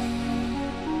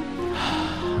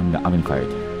 I'm getting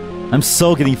fired. I'm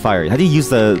so getting fired. How do you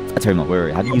use a terminal?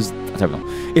 Wait. How do you use a terminal?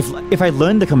 If I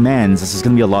learn the commands, this is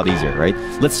gonna be a lot easier, right?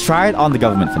 Let's try it on the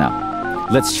government for now.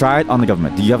 Let's try it on the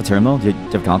government. Do you have a terminal? Do you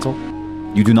have a console?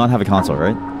 You do not have a console,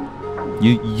 right?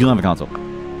 You don't have a console.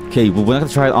 Okay, well, we're not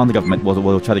gonna try it on the government.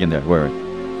 We'll try it again there.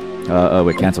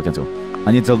 Wait, cancel.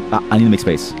 I need to make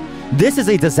space. This is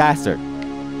a disaster.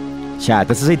 Chat,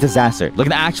 this is a disaster. Like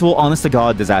an actual, honest to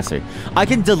God disaster. I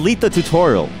can delete the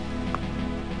tutorial.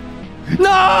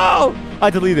 No! I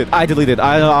deleted. I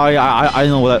don't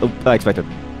know what I expected.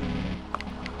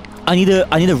 I need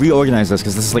to reorganize this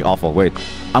because this is like awful. Wait,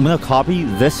 I'm gonna copy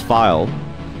this file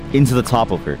into the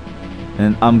top over here,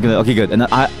 and I'm gonna. Okay, good. And then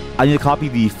I need to copy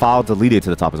the file deleted to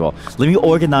the top as well. Let me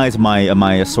organize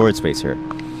my storage space here.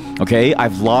 Okay,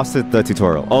 I've lost the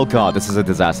tutorial. Oh god, this is a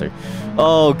disaster.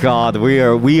 Oh god, we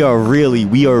are really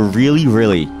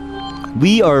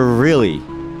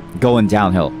going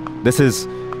downhill. This is.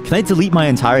 Can I delete my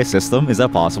entire system? Is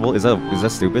that possible? Is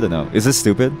that stupid or no? Is this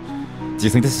stupid? Do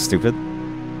you think this is stupid?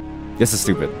 This is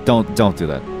stupid. Don't do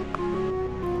that.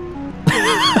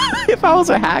 If I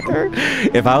was a hacker,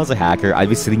 I'd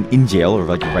be sitting in jail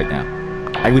like right now.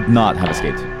 I would not have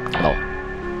escaped at all.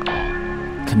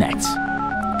 Connect.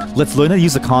 Let's learn how to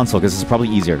use the console because this is probably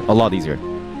easier. A lot easier.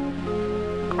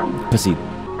 Proceed.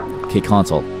 Okay,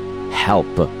 console. Help.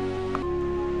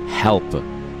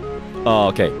 Oh,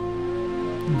 okay.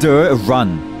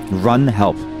 Run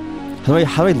help. How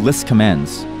do I list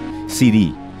commands?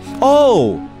 CD.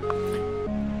 Oh,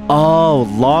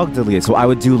 log delete. So I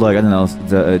would do like I don't know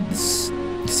the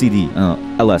CD.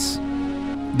 LS.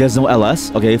 There's no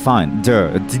LS. Okay, fine.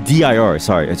 dir.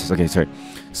 Sorry, it's just okay. Sorry.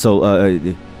 So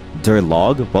dir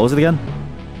log. What was it again?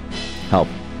 Help.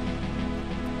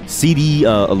 CD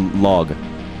log,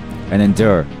 and then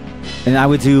dir, and I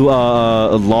would do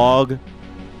log.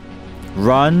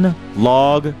 Run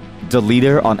log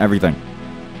deleter on everything.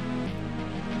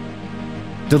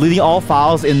 Deleting all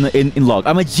files in log.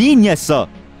 I'm a genius. The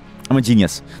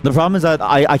problem is that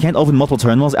I can't open multiple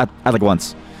terminals at like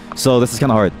once. So this is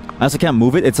kind of hard. I also can't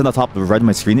move it. It's on the top right of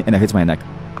my screen and it hits my neck.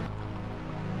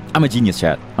 I'm a genius,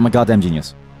 chat. I'm a goddamn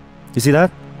genius. You see that?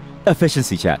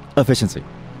 Efficiency, chat. Efficiency.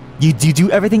 You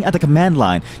do everything at the command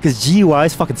line because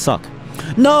GUIs fucking suck.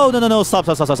 No. Stop.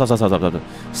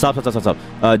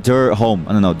 Dir home.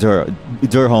 No.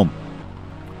 Dir home.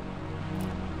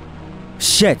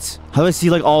 Shit. How do I see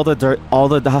like all the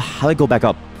how do I go back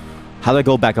up?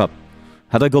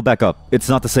 It's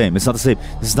not the same. This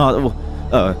is not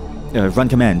run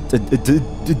command.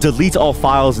 Delete all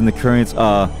files in the current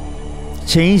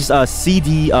change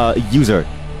CD user.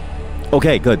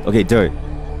 Okay, good. Okay, dir.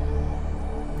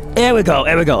 There we go.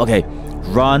 Okay.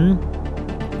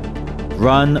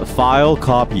 Run file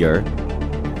copier.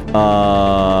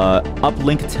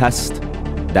 Uplink test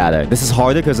data. This is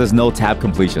harder because there's no tab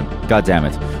completion. God damn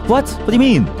it. What? What do you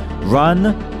mean?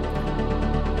 Run.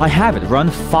 I have it. Run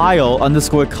file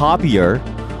underscore copier.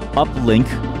 Uplink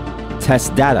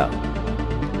test data.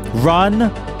 Run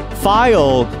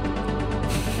file.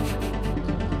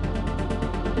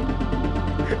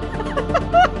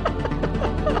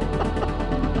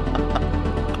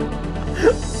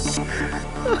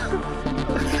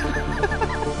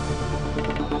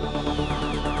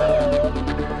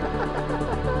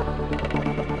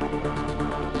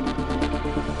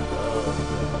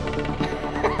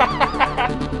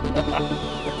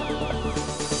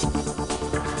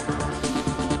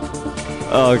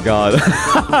 Oh god.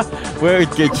 We're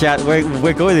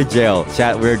going to jail.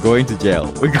 Chat, we're going to jail.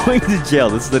 We're going to jail.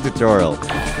 This is the tutorial.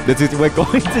 We're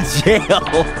going to jail.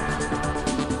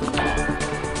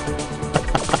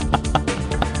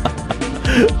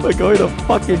 We're going to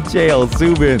fucking jail.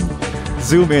 Zoom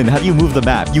in. How do you move the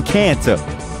map? You can't.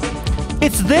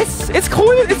 It's this. It's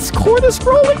corner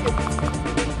scrolling.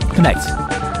 Connect.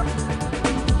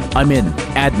 I'm in.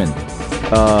 Admin.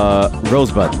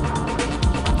 Rosebud.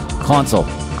 Console.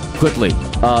 Quickly.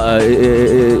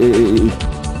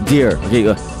 Dear. Okay,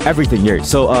 everything here.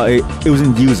 So, it was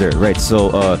in user, right?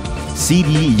 So,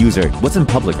 CD user. What's in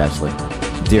public, actually?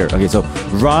 Dear. Okay, so,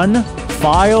 run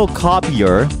file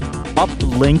copier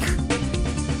uplink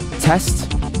test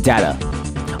data.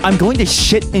 I'm going to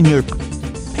shit in your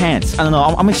pants. I don't know.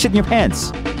 I'm gonna shit in your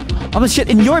pants. I'm gonna shit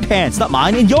in your pants, not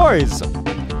mine, in yours.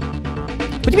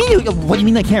 What do you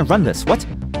mean I can't run this? What?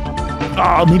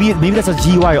 Oh, maybe that's a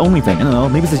GUI only thing. I don't know.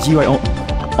 Maybe it's a GUI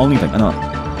only thing. I don't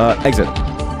know. Exit.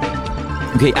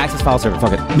 Okay, access file server.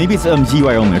 Fuck it. Maybe it's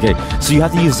GUI only. Okay, so you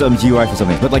have to use GUI for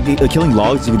something. But like killing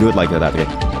logs, you can do it like that. Okay.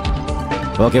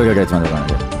 Okay. It's fine.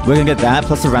 Okay. We're gonna get that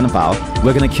plus the random file.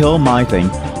 We're gonna kill my thing.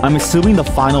 I'm assuming the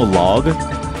final log.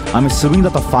 I'm assuming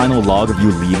that the final log of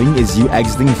you leaving is you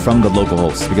exiting from the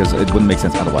localhost because it wouldn't make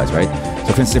sense otherwise, right?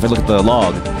 So for instance, if I look at the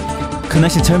log,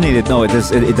 connection terminated. No, it does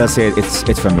say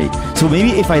it's from me. So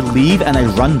maybe if I leave and I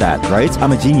run that, right?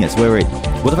 I'm a genius. Wait.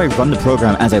 What if I run the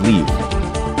program as I leave?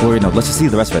 Or no, let's just see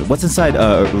the rest of it. What's inside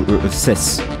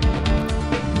sys?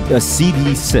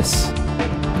 CD sys.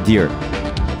 Dear.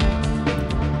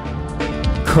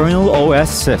 Kernel OS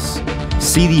sys.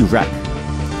 CD rec.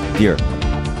 Dear.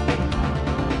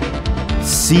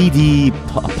 CD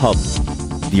pub.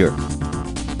 Dear.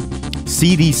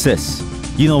 CD sys.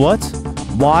 You know what?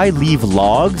 Why leave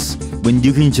logs when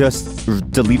you can just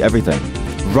delete everything?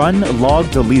 Run log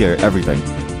deleter everything.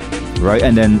 Right?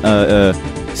 And then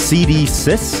CD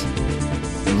sys.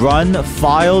 Run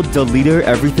file deleter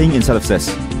everything instead of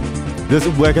sys.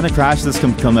 We're gonna crash this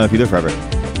computer forever.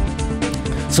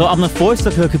 So I'm gonna force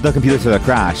the computer to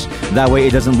crash. That way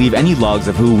it doesn't leave any logs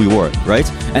of who we were, right?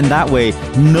 And that way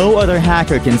no other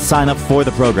hacker can sign up for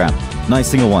the program. Not a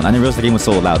single one. I didn't realize the game was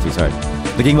so loud too, sorry.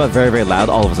 The game got very, very loud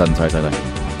all of a sudden, sorry.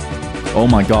 Oh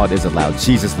my god, is it loud?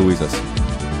 Jesus Louises.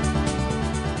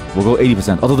 We'll go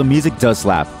 80%. Although the music does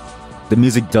slap. The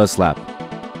music does slap.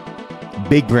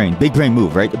 Big brain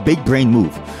move, right? Big brain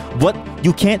move. What?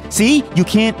 You can't see? You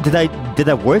can't. Did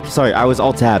that work? Sorry, I was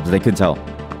all tabbed. I couldn't tell.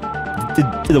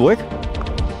 Did it work?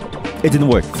 It didn't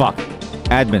work. Fuck.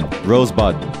 Admin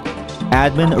Rosebud.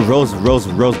 Admin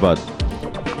Rosebud.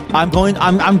 I'm going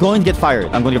to get fired.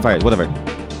 I'm going to get fired. Whatever.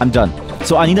 I'm done.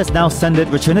 So I need to now send it.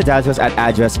 Return the data to us at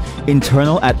address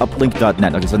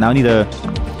internal@uplink.net. Okay. So now I need to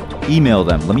email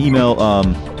them. Let me email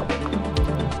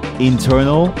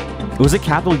internal. Was it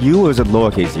capital U or was it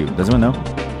lowercase u? Does anyone know?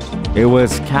 It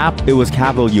was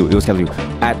capital U. It was capital U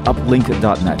at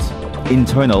uplink.net.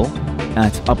 Internal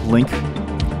at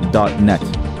uplink.net.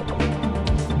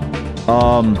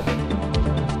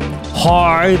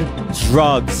 Hard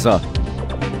drugs.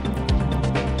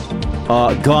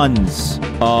 Guns.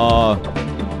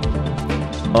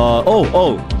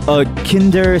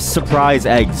 Kinder Surprise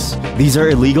eggs. These are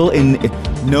illegal in...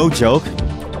 No joke.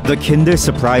 The Kinder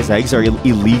Surprise eggs are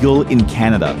illegal in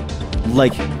Canada.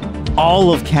 Like,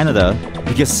 all of Canada,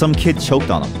 because some kid choked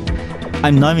on them.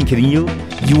 I'm not even kidding you.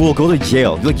 You will go to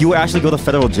jail. Like, you will actually go to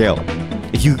federal jail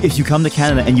if you come to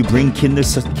Canada and you bring Kinder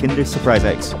Surprise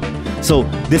eggs. So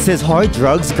this is hard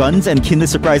drugs, guns, and Kinder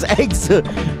Surprise eggs.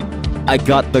 I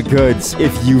got the goods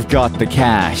if you've got the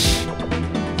cash.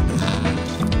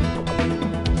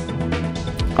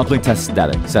 Uplink test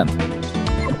data sent.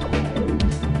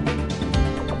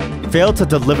 Failed to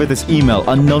deliver this email.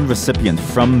 Unknown recipient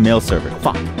from mail server.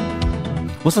 Fuck.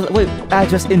 What's that? Wait,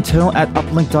 address internal at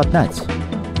uplink.net.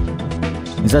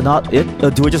 Is that not it?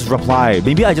 Do I just reply?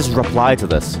 Maybe I just reply to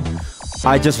this.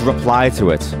 I just reply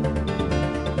to it.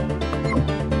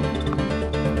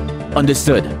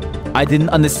 Understood. I didn't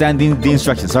understand the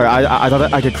instructions. Sorry, I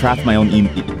thought I could craft my own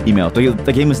email.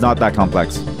 The game is not that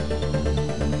complex.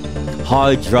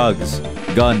 Hard drugs,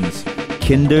 guns,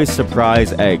 Kinder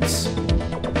Surprise eggs.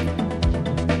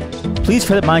 Please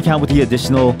credit my account with the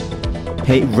additional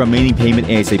remaining payment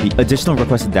ASAP. Additional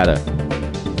requested data.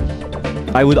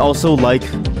 I would also like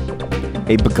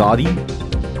a Bugatti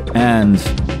and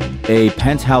a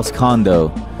penthouse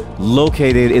condo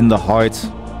located in the heart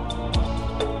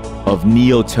of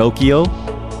Neo Tokyo.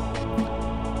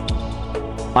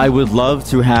 I would love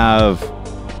to have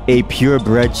a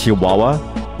purebred Chihuahua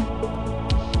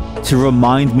to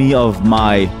remind me of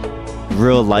my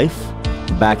real life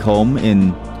back home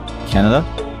in Canada.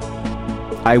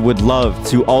 I would love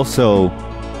to also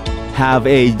have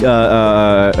a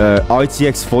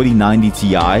RTX 4090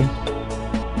 Ti.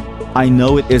 I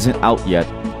know it isn't out yet,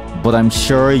 but I'm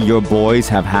sure your boys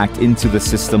have hacked into the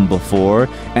system before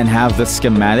and have the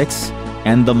schematics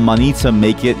and the money to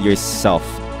make it yourself.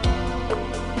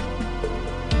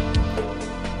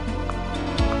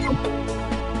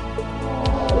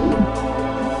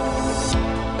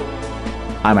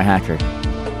 I'm a hacker.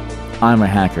 I'm a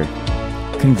hacker.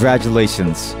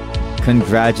 Congratulations.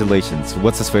 Congratulations.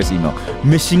 What's his first email?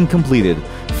 Mission completed.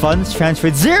 Funds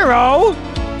transferred 0!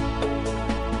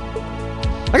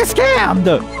 I got scammed!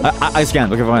 I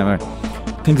scammed. Okay,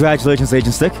 fine. Congratulations,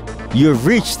 Agent Stick. You have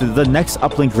reached the next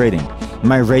uplink rating.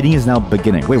 My rating is now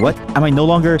beginning. Wait, what? Am I no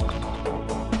longer...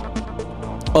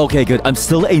 Okay, good. I'm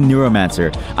still a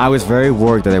neuromancer. I was very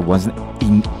worried that I wasn't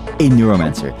a a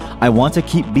neuromancer. I want to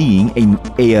keep being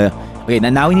okay,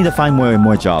 now we need to find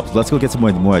more jobs. Let's go get some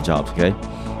more jobs, okay?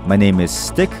 My name is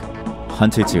Stick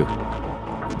Hunter 2.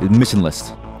 Mission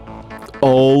list.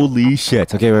 Holy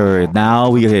shit. Okay, wait.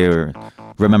 Now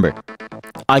remember,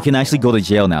 I can actually go to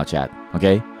jail now, chat.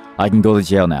 Okay? I can go to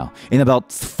jail now. In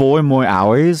about 4 more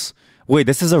hours. Wait,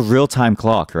 this is a real-time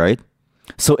clock, right?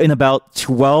 So in about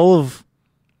 12...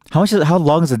 How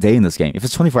long is a day in this game? If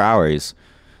it's 24 hours,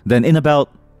 then in about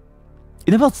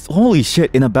holy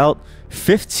shit, in about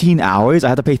 15 hours, I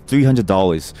have to pay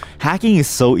 $300. Hacking is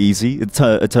so easy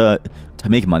to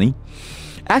make money.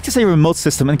 Access a remote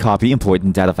system and copy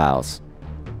important data files.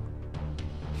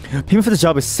 Payment for the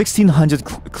job is 1,600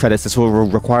 credits. This will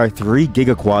require 3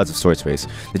 gigaquads of storage space.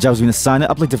 The job has been assigned an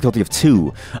uplink difficulty of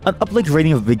 2. An uplink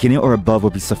rating of beginning or above will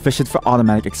be sufficient for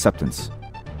automatic acceptance.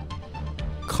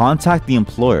 Contact the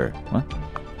employer. What?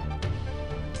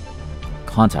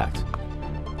 Contact.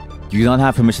 You do not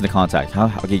have permission to contact.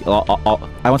 Okay,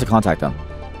 I want to contact them.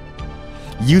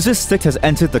 User Stick has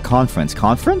entered the conference.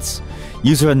 Conference?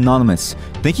 User Anonymous.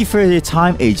 Thank you for your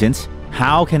time, agent.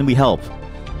 How can we help?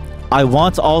 I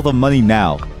want all the money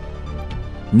now.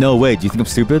 No way. Do you think I'm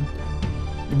stupid?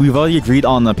 We've already agreed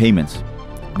on the payment.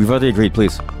 We've already agreed,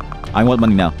 please. I want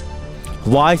money now.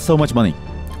 Why so much money?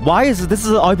 Why is this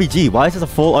is an RPG? Why is this a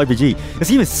full RPG? This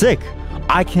game is sick.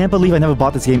 I can't believe I never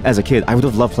bought this game as a kid. I would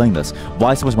have loved playing this.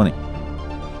 Why so much money?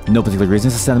 No particular reason.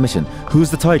 It's a standard mission. Who's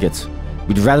the target?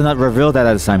 We'd rather not reveal that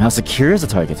at this time. How secure is the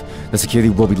target? The security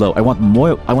will be low. I want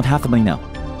more. I want half the money now.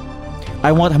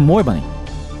 I want more money.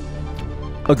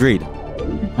 Agreed.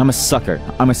 I'm a sucker.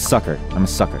 I'm a sucker. I'm a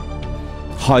sucker.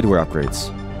 Hardware upgrades.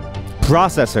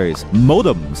 Processors.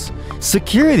 Modems.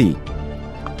 Security.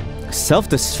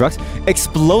 Self-destruct.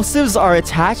 Explosives are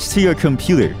attached to your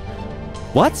computer.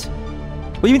 What?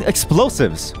 What do you mean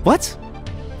explosives? What?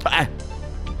 I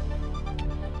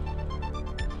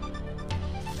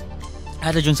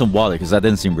had to drink some water because that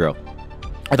didn't seem real.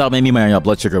 I thought maybe my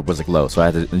blood sugar was like low, so I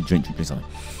had to drink something.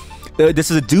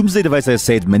 This is a doomsday device that has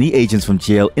saved many agents from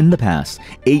jail in the past.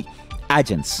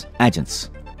 Agents.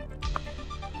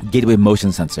 Gateway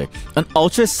motion sensor. An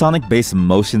ultrasonic-based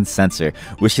motion sensor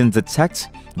which can detect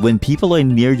when people are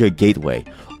near your gateway.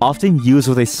 Often used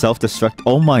with a self-destruct.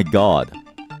 Oh my god.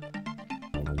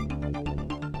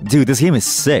 Dude, this game is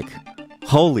sick.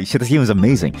 Holy shit, this game is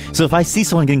amazing. So if I see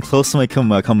someone getting close to my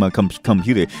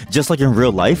computer, just like in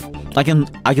real life, I can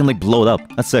like blow it up.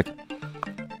 That's sick.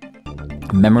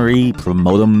 Memory,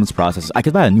 modems, processors. I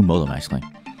could buy a new modem actually.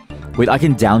 Wait, I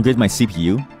can downgrade my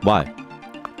CPU? Why?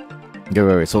 Okay,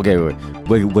 wait. So okay, wait.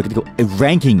 We're gonna go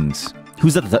rankings.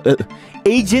 Who's that?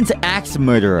 Agent Axe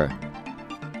Murderer.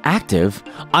 Active?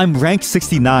 I'm rank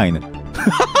 69.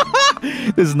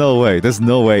 There's no way. There's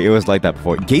no way it was like that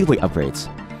before. Gateway upgrades.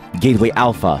 Gateway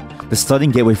Alpha. The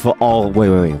starting gateway for all...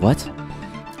 Wait. What?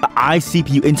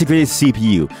 iCPU, integrated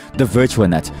CPU. The Virtual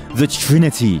Net. The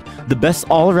Trinity. The best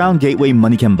all-around gateway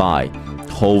money can buy.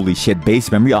 Holy shit.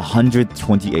 Base memory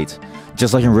 128.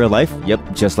 Just like in real life?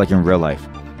 Yep, just like in real life.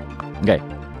 Okay.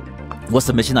 What's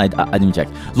the mission? I didn't check.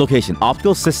 Location.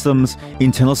 Optical Systems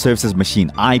Internal Services Machine.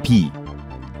 IP.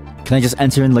 Can I just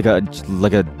enter in like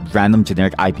a random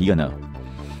generic IP or no?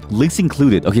 Links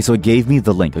included. Okay, so it gave me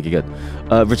the link. Okay, good.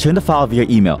 Return the file via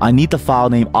email. I need the file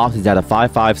name Auntie data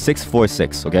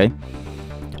 55646. Okay.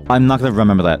 I'm not gonna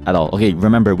remember that at all. Okay,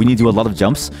 remember we need to do a lot of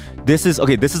jumps. This is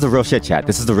the real shit, chat.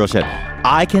 This is the real shit.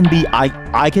 I can be.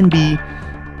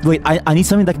 Wait, I need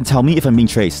something that can tell me if I'm being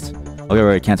traced. Okay,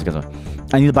 wait, cancel.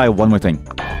 I need to buy one more thing,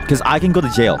 because I can go to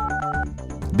jail.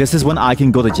 This is when I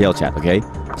can go to jail, chat. Okay.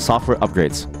 Software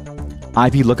upgrades.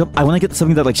 IP lookup. I want to get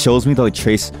something that like shows me the like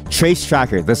trace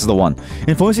tracker. This is the one.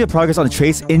 Informs you of progress on the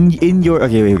trace in your.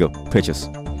 Okay, here we go. Purchase.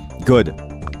 Good.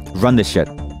 Run this shit.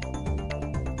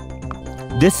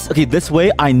 This way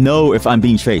I know if I'm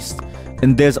being traced.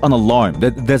 And there's an alarm.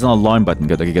 There's an alarm button.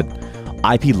 Good. Okay, good.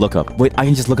 IP lookup. Wait, I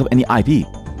can just look up any IP.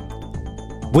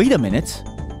 Wait a minute.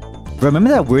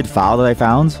 Remember that weird file that I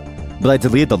found, but I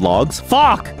deleted the logs?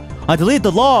 Fuck! I deleted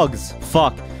the logs.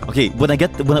 Fuck. Okay, when I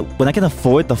can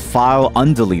afford the file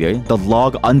undeleter, the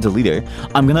log undeleter,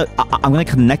 I'm gonna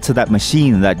connect to that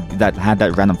machine that had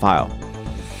that random file.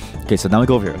 Okay, so now we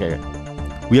go over here.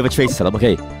 Okay, we have a trace setup.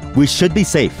 Okay, we should be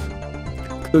safe.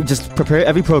 Just prepare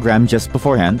every program just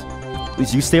beforehand.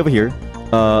 You stay over here.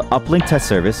 Uplink test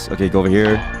service. Okay, go over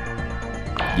here.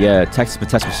 Yeah, test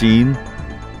machine.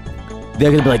 They're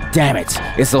gonna be like, damn it!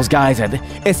 It's those guys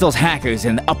it's those hackers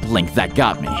in Uplink that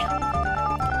got me.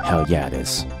 Hell yeah, it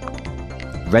is.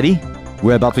 Ready?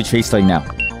 We're about to trace starting now.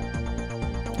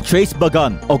 Trace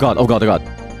begun. Oh god.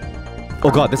 Oh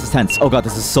god, this is tense. Oh god,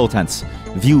 this is so tense.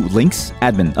 View links,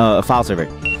 admin, file server.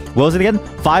 What was it again?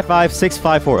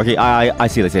 55654. Okay, I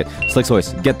see it, I see it. Slick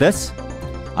source. Get this.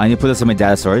 I need to put this in my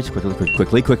data storage.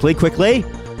 Quickly.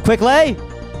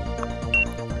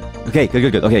 Okay,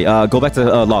 good. Okay, go back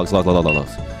to logs.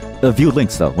 View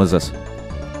links though. What is this?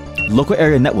 Local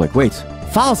area network. Wait,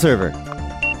 file server.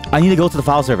 I need to go to the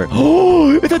file server.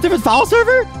 Oh, it's a different file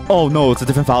server? Oh no, it's a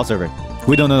different file server.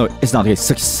 Wait, no, it's not. Okay,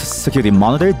 security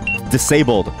monitor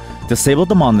disabled. Disable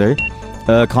the monitor.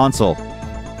 Console.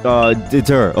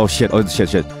 Dir. Oh shit.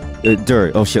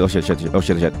 Dir. Oh shit.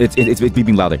 It's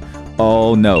beeping louder.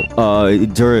 Oh no.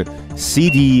 Dir.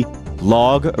 CD.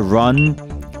 Log. Run.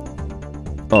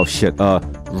 Oh shit.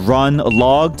 Run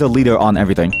log deleter on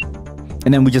everything.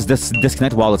 And then we just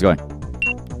disconnect while it's going.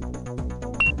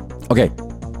 Okay.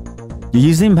 Your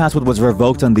username and password was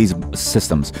revoked on these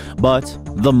systems, but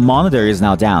the monitor is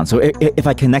now down. So if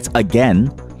I connect again,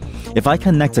 I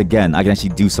can actually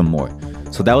do some more.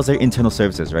 So that was their internal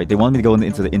services, right? They wanted me to go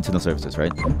into the internal services,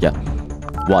 right? Yeah.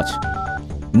 Watch.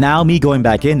 Now me going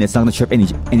back in, it's not gonna trip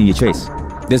any trace.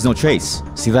 There's no trace.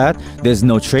 See that? There's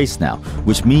no trace now,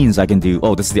 which means I can do.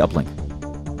 Oh, this is the uplink.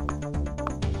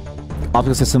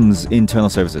 Optical systems internal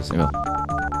services. There you go.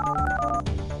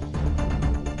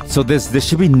 So there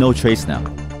should be no trace now.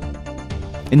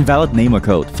 Invalid name or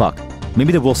code. Fuck.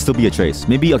 Maybe there will still be a trace.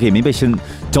 Maybe I shouldn't.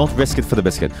 Don't risk it for the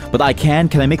biscuit. But I can.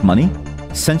 Can I make money?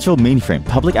 Central mainframe.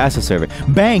 Public access server.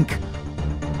 Bank.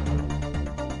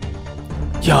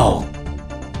 Yo.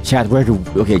 Chat.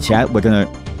 Okay, chat. We're gonna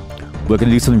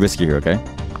do something risky here. Okay.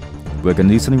 We're gonna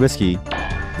do something risky.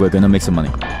 We're gonna make some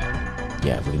money.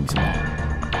 Yeah, we're gonna make some money.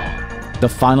 The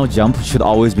final jump should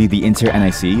always be the inter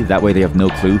NIC. That way they have no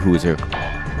clue who is who.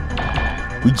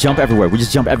 We jump everywhere. We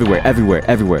just jump everywhere.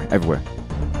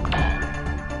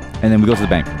 And then we go to the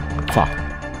bank. Fuck.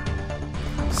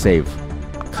 Save.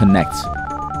 Connect.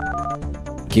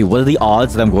 Okay, what are the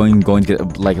odds that I'm going to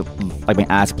get like my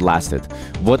ass blasted?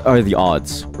 What are the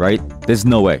odds, right? There's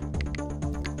no way.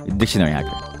 Dictionary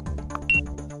hacker.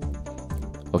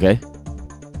 Okay.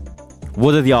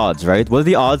 What are the odds, right? What are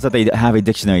the odds that they have a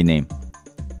dictionary name?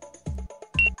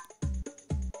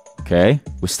 Okay,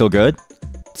 we're still good.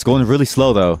 It's going really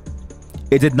slow though.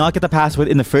 It did not get the password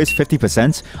in the first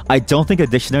 50%. I don't think a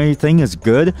dictionary thing is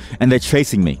good, and they're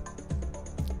tracing me.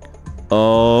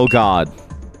 Oh god.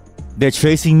 They're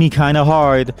tracing me kind of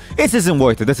hard. This isn't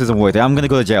worth it. I'm gonna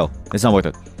go to jail. It's not worth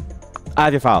it. I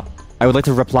have your file. I would like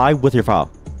to reply with your file.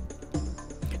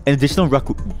 An additional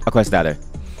request data.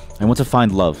 I want to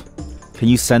find love. Can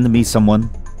you send me someone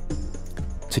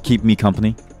to keep me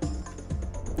company?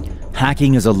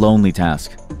 Hacking is a lonely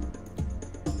task.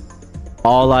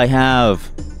 All I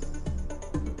have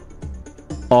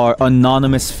are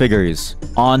anonymous figures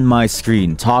on my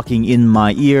screen talking in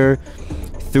my ear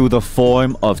through the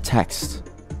form of text.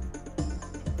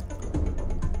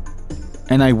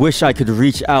 And I wish I could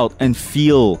reach out and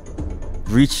feel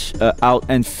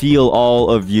all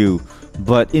of you,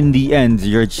 but in the end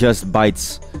you're just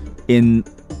bytes in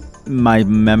my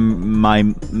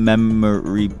memory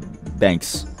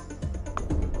banks.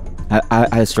 I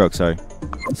had a stroke, sorry.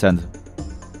 Send.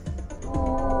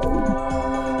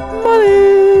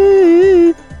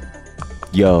 Money!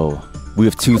 Yo, we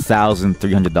have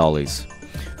 $2,300.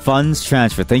 Funds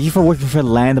transfer. Thank you for working for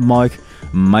Landmark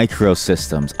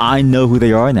Microsystems. I know who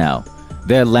they are now.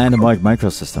 They're Landmark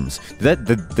Microsystems. Did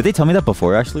they tell me that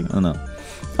before, actually? I don't know.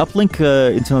 Uplink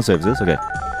internal services. Okay.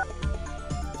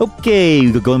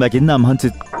 Okay, going back in. I'm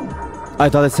hunted. I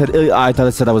thought it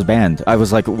said I was banned. I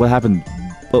was like, what happened?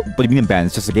 What do you mean banned?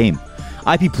 It's just a game.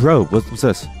 IP Pro. What's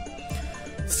this?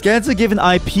 Scans a given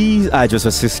IP address of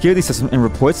a security system and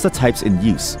reports the types in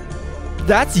use.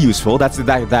 That's useful. That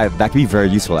could be very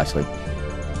useful, actually.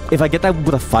 If I get that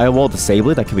with a firewall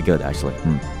disabled, that could be good, actually.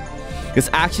 This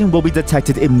action will be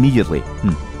detected immediately.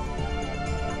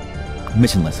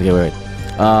 Mission list. Okay, wait.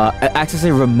 Access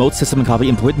a remote system and copy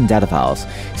important data files.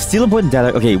 Steal important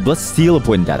data. Okay, let's steal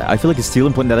important data. I feel like steal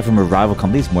important data from a rival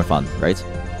company is more fun, right?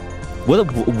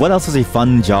 What else is a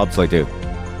fun job to like do?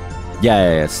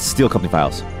 Yeah. Steal company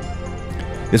files.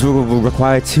 This will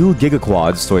require 2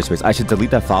 gigaquads storage space. I should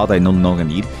delete that file that I no longer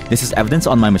need. This is evidence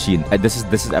on my machine. This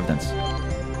is evidence.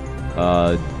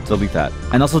 Delete that.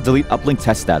 And also delete uplink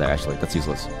test data, actually. That's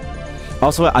useless.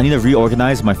 Also, I need to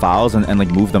reorganize my files and like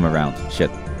move them around.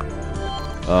 Shit.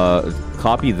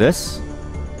 Copy this.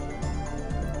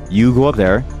 You go up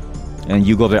there. And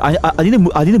you go up there. I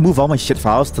need to move all my shit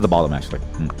files to the bottom, actually.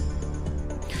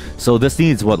 So this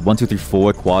needs, what, 1, 2, 3,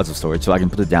 4 quads of storage. So I can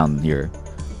put it down here.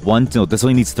 No, this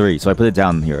only needs 3. So I put it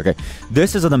down here, okay?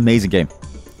 This is an amazing game.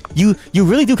 you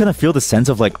really do kind of feel the sense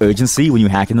of like urgency when you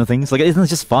hack into things. Like, it's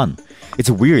just fun. It's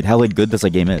weird how like good this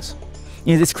like game is.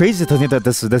 You know, it's crazy to think that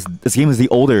this game is the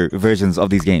older versions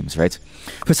of these games, right?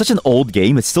 For such an old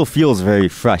game, it still feels very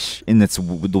fresh in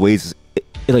the ways it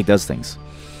like does things.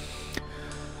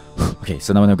 Okay,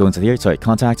 so now when I go into here, sorry,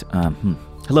 contact.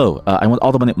 Hello, I want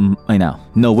all the money now.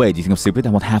 No way. Do you think I'm stupid? I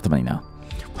want half the money now.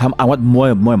 I want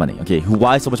more money. Okay,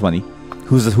 why so much money?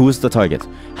 Who's the target?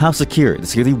 How secure? The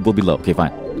security will be low. Okay,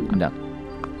 fine. I'm down.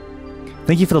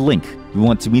 Thank you for the link. You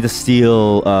want me to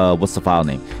steal, what's the file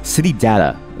name? City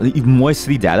data. More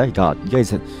city data? God, you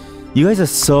guys are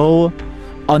so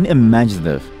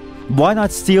unimaginative. Why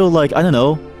not steal, like, I don't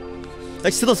know,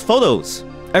 like steal those photos?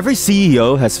 Every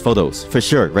CEO has photos, for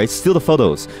sure, right? Steal the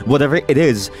photos. Whatever it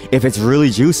is, if it's really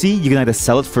juicy, you can either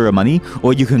sell it for money,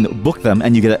 or you can book them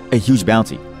and you get a huge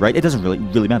bounty, right? It doesn't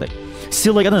really matter.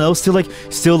 Steal, like, I don't know,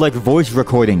 steal like voice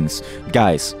recordings.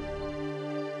 Guys,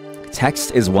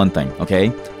 text is one thing,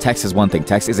 okay? Text is one thing.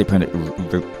 Text is a primitive.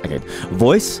 Okay.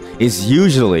 Voice is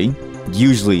usually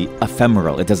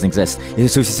ephemeral. It doesn't exist.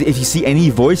 So if you see any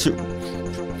voice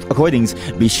recordings,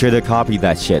 be sure to copy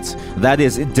that shit. That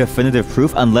is definitive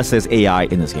proof, unless there's AI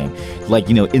in this game. Like,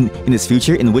 you know, in its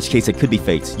future, in which case it could be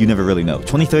faked. You never really know.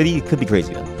 2030, it could be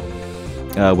crazy then.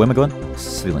 Where am I going?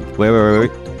 City Link. Wait.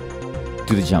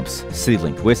 Do the jumps. City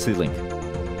Link. Where's City Link?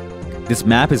 This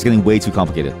map is getting way too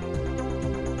complicated.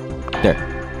 There.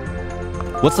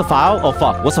 What's the file? Oh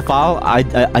fuck. What's the file? I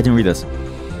didn't read this.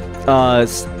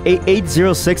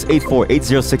 80684.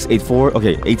 80684.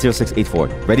 Okay, 80684.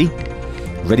 Ready?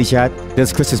 Ready, chat?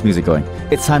 There's Christmas music going.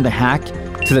 It's time to hack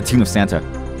to the tune of Santa.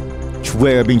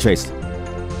 We're being traced.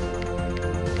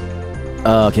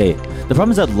 Okay. The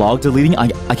problem is that log deleting,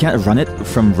 I can't run it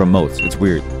from remote. It's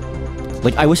weird.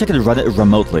 Like, I wish I could run it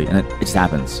remotely, and it just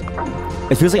happens.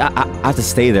 It feels like I have to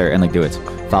stay there and like do it.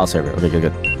 File server. Okay,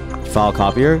 good. File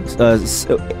copier.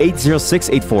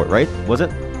 80684, right? Was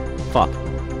it? Fuck.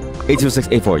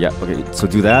 80684. Yeah. Okay. So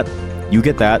do that. You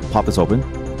get that. Pop this open.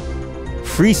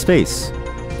 Free space.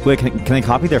 Wait, can I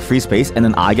copy their free space and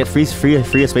then I get free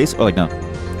space? Or like no?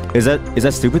 Is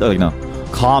that stupid? Or like no?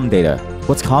 Com data.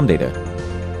 What's com data?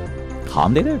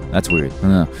 Com data? That's weird.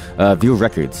 No. View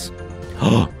records.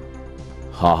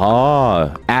 Haha.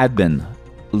 Admin.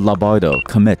 Labardo.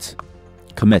 Commit.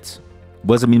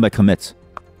 What does it mean by commit?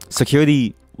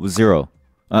 Security 0.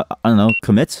 I don't know.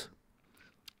 Commit.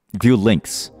 View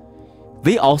links.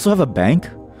 They also have a bank?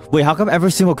 Wait, how come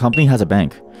every single company has a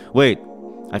bank? Wait,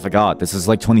 I forgot. This is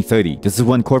like 2030. This is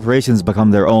when corporations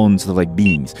become their own sort of like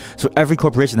beings. So every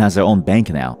corporation has their own bank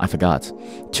now. I forgot.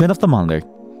 Turn off the monitor.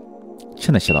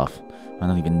 Turn that shit off. I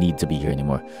don't even need to be here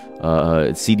anymore.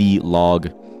 CD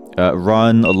log.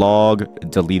 Run log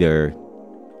deleter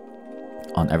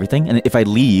on everything. And if I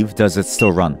leave, does it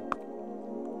still run?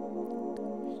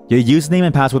 Your username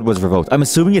and password was revoked. I'm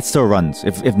assuming it still runs.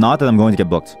 If not, then I'm going to get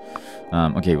booked.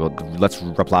 Okay, well, let's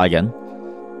reply again.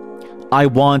 I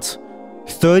want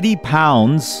 30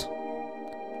 pounds.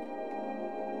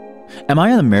 Am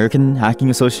I an American hacking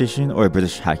association or a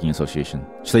British hacking association?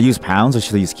 Should I use pounds or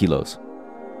should I use kilos?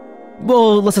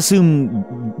 Well, let's assume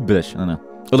British. I don't know.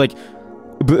 Or like...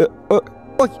 Or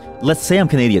let's say I'm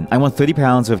Canadian. I want 30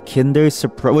 pounds of Kinder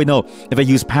Surprise... Wait, no. If I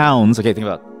use pounds... Okay, think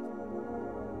about it.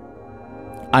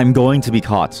 I'm going to be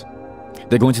caught.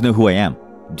 They're going to know who I am.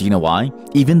 Do you know why?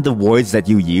 Even the words that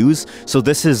you use. So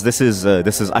this is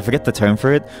I forget the term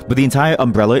for it, but the entire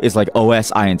umbrella is like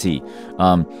OSINT.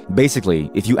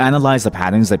 Basically, if you analyze the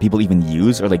patterns that people even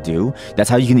use or like do, that's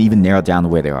how you can even narrow down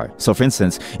where they are. So for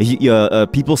instance,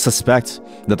 if people suspect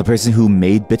that the person who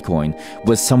made Bitcoin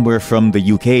was somewhere from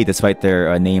the UK despite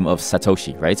their name of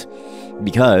Satoshi, right?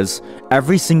 Because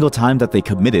every single time that they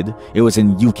committed, it was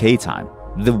in UK time.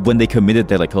 When they committed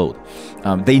their like code,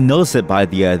 they noticed it by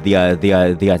the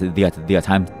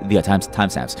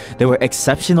timestamps. There were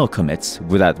exceptional commits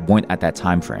that weren't at that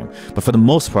time frame, but for the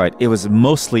most part, it was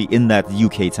mostly in that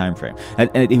UK time frame, and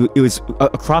it was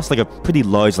across like a pretty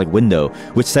large like window,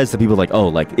 which says to people like, oh,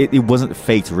 like it wasn't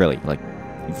faked really, like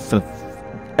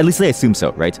at least they assume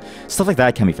so, right? Stuff like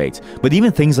that can be faked, but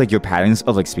even things like your patterns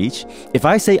of like speech. If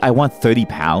I say I want 30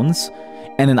 pounds,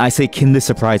 and then I say Kinder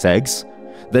Surprise eggs,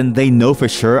 then they know for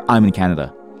sure I'm in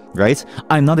Canada, right?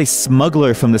 I'm not a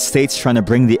smuggler from the States trying to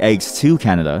bring the eggs to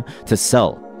Canada to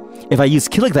sell. If I use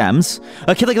kilograms,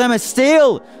 a kilogram is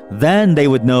steel! Then they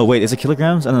would know, wait, is it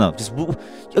kilograms? I don't know, just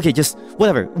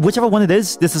whatever. Whichever one it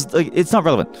is, this is, like, it's not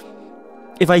relevant.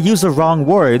 If I use the wrong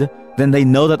word, then they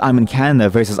know that I'm in Canada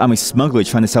versus I'm a smuggler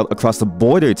trying to sell across the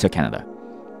border to Canada.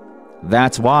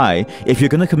 That's why, if you're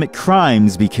gonna commit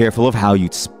crimes, be careful of how you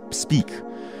speak.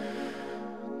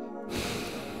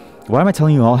 Why am I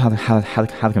telling you all how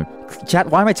to commit... Chat,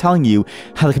 why am I telling you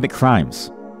how to commit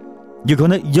crimes? You're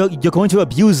going to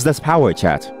abuse this power,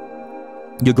 chat.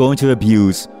 You're going to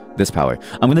abuse this power.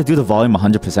 I'm going to do the volume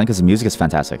 100% because the music is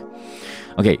fantastic.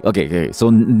 Okay. So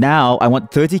now I want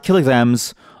 30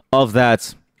 kilograms of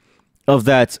that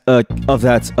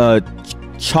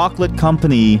chocolate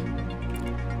company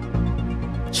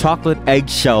chocolate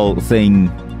eggshell thing.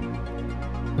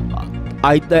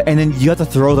 And then you have to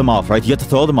throw them off, right? You have to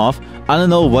throw them off. I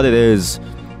don't know what it is.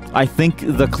 I think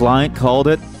the client called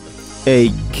it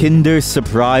a Kinder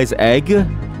Surprise egg.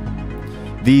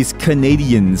 These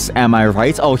Canadians, am I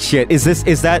right? Oh shit! Is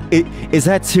that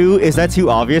too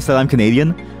obvious that I'm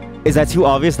Canadian? Is that too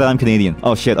obvious that I'm Canadian?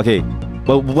 Oh shit! Okay,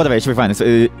 well whatever. It should be fine.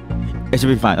 It should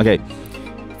be fine. Okay,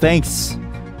 thanks.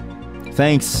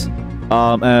 Thanks.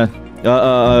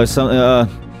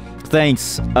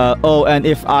 Oh, and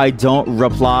if I don't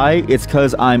reply, it's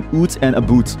because I'm oot and a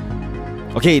boot.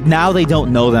 Okay, now they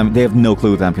don't know them. They have no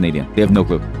clue that I'm Canadian. They have no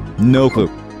clue. No clue.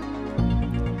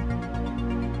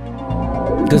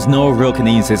 Because no real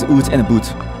Canadian says oot and a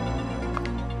boot.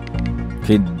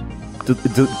 Okay,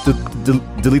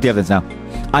 delete the evidence now.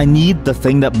 I need the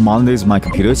thing that monitors my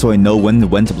computer so I know when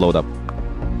to blow it up.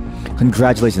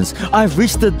 Congratulations. I've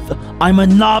reached the... I'm a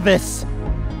novice.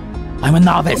 I'm a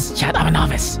novice. Chat, I'm a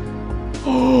novice.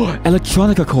 Oh,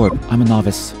 Electronica Corp. I'm a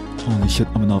novice. Holy shit,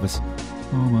 I'm a novice.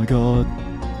 Oh my god.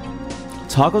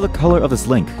 Toggle the color of this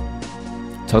link.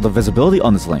 Toggle the visibility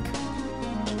on this link.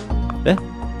 Eh?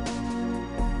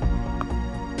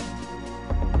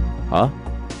 Huh?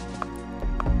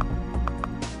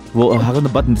 Well, how come the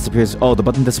button disappears? Oh, the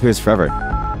button disappears forever.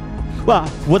 Well,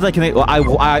 what did I connect? Well,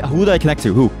 who did I connect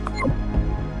to? Who?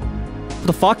 What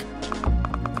the fuck?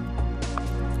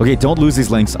 Okay, don't lose these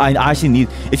links. I actually need...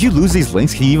 If you lose these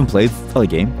links, can you even play the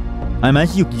game? I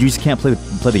imagine you just can't play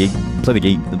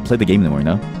the game anymore,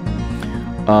 no?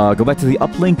 Go back to the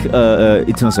Uplink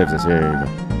internal services. Here you go.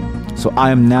 So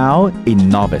I am now a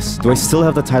novice. Do I still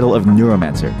have the title of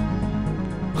Neuromancer?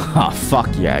 Ah, fuck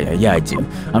yeah, I do.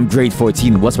 I'm grade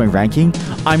 14. What's my ranking?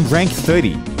 I'm rank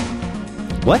 30.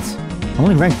 What? I'm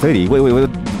only rank 30. Wait.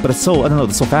 But it's so... I don't know.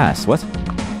 It's so fast. What?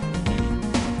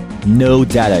 No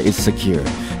data is secure.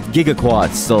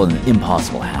 GigaQuad's still an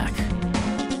impossible hack.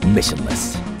 Mission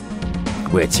list.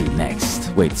 Where to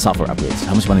next? Wait, software upgrades.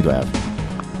 How much money do I have?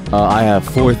 I have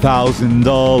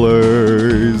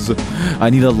 $4,000. I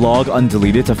need a log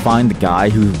undeleted to find the guy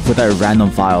who put that random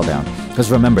file down.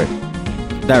 Because remember,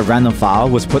 that random file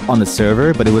was put on the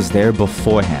server, but it was there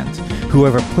beforehand.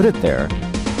 Whoever put it there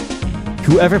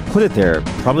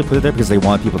probably put it there because they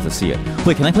want people to see it.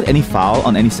 Wait, can I put any file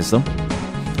on any system?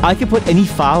 I can put any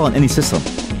file on any system.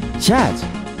 Chat,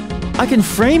 I can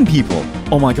frame people.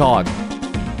 Oh my god.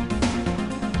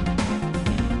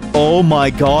 Oh my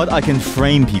god, I can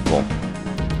frame people.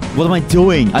 What am I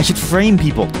doing? I should frame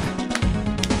people.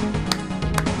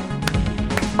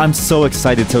 I'm so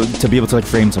excited to be able to like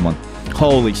frame someone.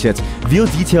 Holy shit. View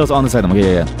details on this item.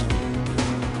 Okay, yeah.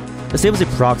 Let's say it was a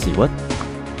proxy. What?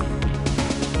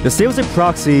 Let's say it was a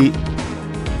proxy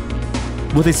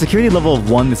with a security level of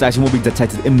 1. This action will be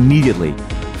detected immediately.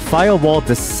 Firewall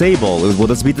disable. Will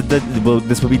this be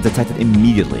detected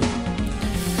immediately?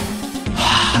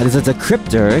 There's a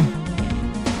decryptor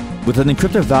with an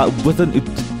encryptor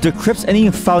decrypts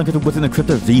any file encrypted with an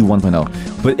encryptor v1.0.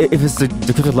 But if it's the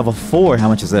decryptor level 4, how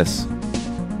much is this?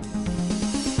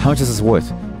 How much is this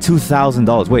worth?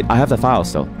 $2,000. Wait, I have the file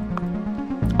still.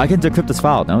 I can decrypt this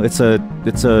file. No, it's a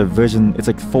version. It's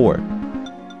like 4.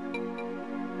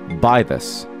 Buy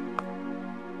this.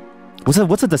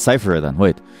 What's a decipherer then?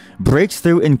 Wait. Breaks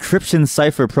through encryption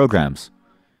cipher programs.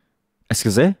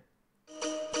 Excusez?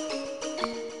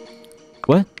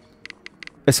 What?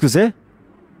 Excusez?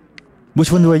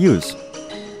 Which one do I use?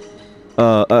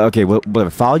 Okay,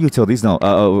 whatever. File utilities? No.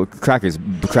 Crackers.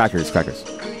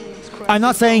 I'm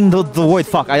not saying the word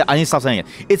fuck. I need to stop saying it.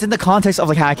 It's in the context of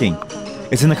like hacking.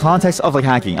 It's in the context of like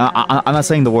hacking. I'm not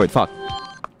saying the word fuck.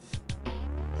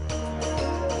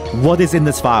 What is in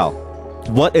this file?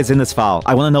 What is in this file?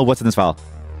 I want to know what's in this file.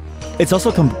 It's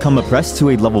also compressed to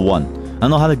a level 1. I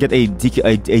don't know how to get a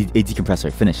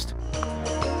decompressor finished.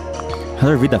 How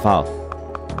do I read that file?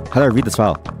 How do I read this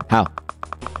file? How?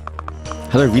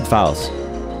 How do I read files?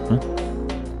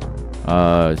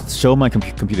 Huh? Show my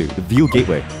computer. View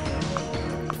gateway.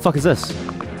 The fuck is this?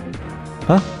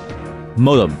 Huh?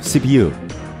 Modem. CPU.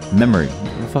 Memory.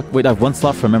 What the fuck? Wait, I have 1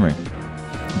 slot for memory.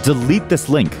 Delete this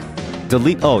link.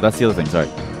 Delete. Oh, that's the other thing. Sorry.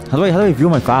 How do I view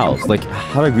my files? Like,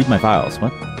 how do I read my files?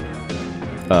 What?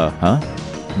 Huh? Huh?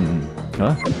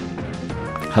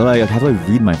 How do I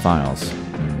read my files?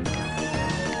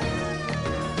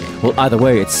 Well, either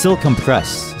way, it's still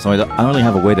compressed, so I don't really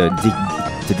have a way to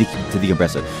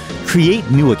decompress it. Create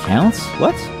new accounts?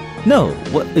 What? No.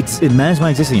 What? It managed my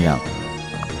existing account.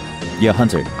 Yeah,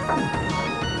 Hunter.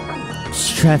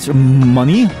 Transfer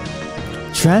money?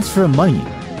 Transfer money.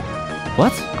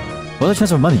 What? What do I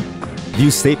transfer money?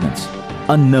 View statements.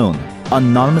 Unknown.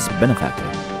 Anonymous benefactor.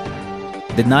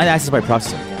 Denied access by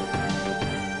processing.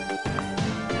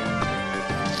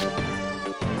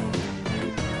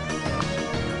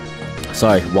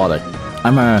 Sorry, water.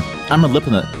 I'm a lip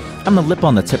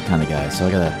on the tip kind of guy, so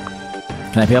I gotta.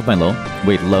 Can I pay off my loan?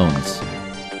 Wait, loans.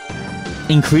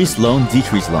 Increase loan,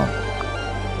 decrease loan.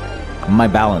 My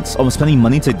balance. Oh, I'm spending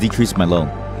money to decrease my loan.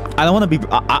 I don't want to be.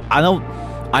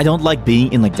 I don't like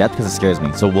being in like debt because it scares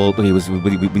me. So we do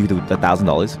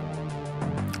 $1,000.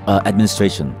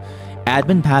 Administration.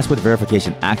 Admin password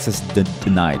verification. Access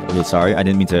denied. Okay, sorry. I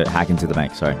didn't mean to hack into the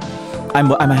bank. Sorry.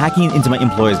 I'm hacking into my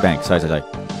employer's bank. Sorry.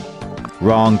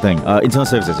 Wrong thing. Internal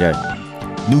services. Yeah.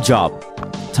 New job.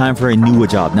 Time for a new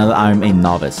job. Now that I'm a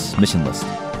novice. Mission list.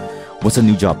 What's a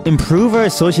new job? Improve our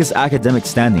associate's academic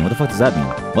standing. What the fuck does that mean?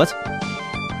 What?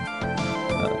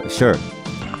 Sure.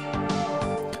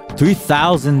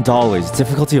 $3,000.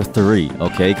 Difficulty of 3.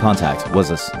 Okay, contact. What's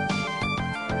this?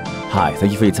 Hi,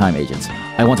 thank you for your time, agent.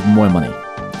 I want more money.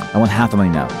 I want half the money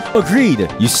now. Agreed!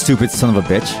 You stupid son of a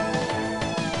bitch.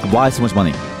 Why so much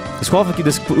money? This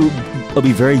will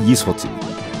be very useful to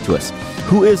us.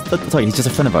 Who is... Sorry, he's just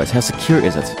a friend of ours. How secure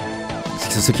is it?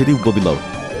 Security will be low.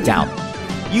 Down.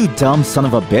 You dumb son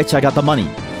of a bitch, I got the money.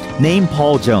 Name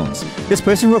Paul Jones. This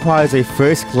person requires a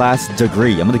first-class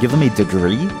degree. I'm gonna give them a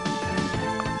degree?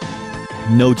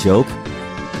 No joke.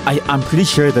 I'm pretty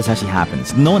sure this actually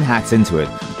happens. No one hacks into it,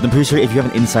 but I'm pretty sure if you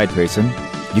have an inside person,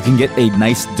 you can get a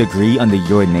nice degree under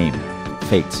your name.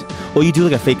 Faked. Or you do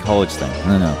like a fake college thing. I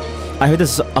don't know. I heard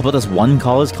this about this one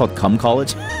college called Cum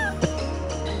College.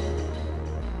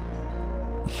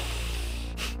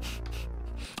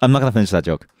 I'm not gonna finish that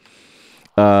joke.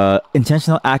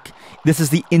 Intentional act. This is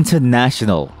the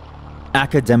international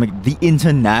academic. The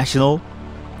international.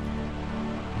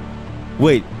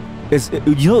 Wait,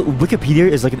 you know Wikipedia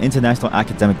is like an international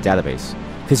academic database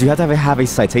because you have to have a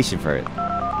citation for it.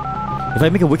 If I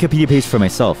make a Wikipedia page for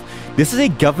myself, this is a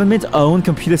government-owned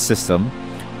computer system.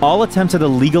 All attempts at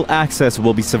illegal access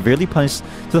will be severely punished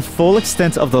to the full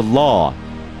extent of the law.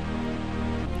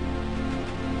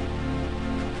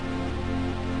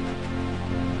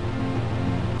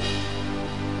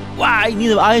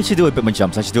 I should do a bit more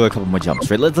jumps. I should do a couple more jumps,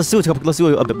 right? Let's do a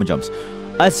bit more jumps.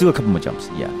 Let's do a couple more jumps.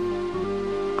 Yeah.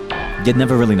 You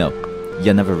never really know.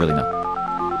 You never really know.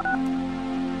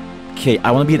 Okay,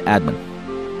 I want to be an admin.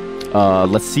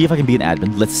 Let's see if I can be an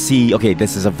admin. Let's see. Okay,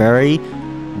 this is a very...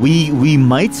 We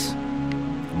might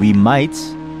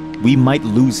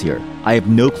lose here. I have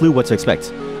no clue what to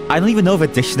expect. I don't even know if a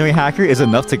dictionary hacker is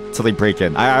enough to like break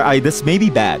in. This may be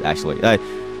bad, actually.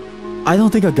 I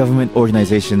don't think a government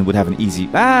organization would have an easy...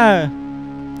 Yeah,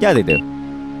 they do.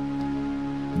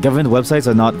 Government websites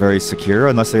are not very secure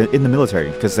unless they're in the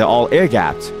military, because they're all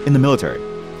air-gapped in the military.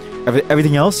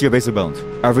 Everything else, you're basically boned.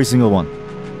 Every single one.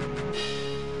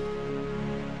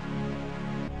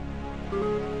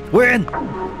 We're in!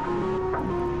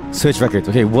 Search record.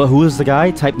 Okay, who is the guy?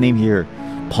 Type name here.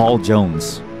 Paul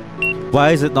Jones.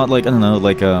 Why is it not like, I don't know,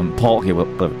 like, Paul... Okay,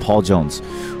 Paul Jones.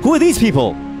 Who are these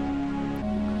people?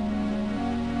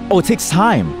 Oh, it takes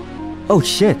time. Oh,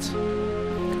 shit.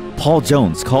 Paul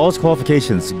Jones. College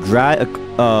qualifications. How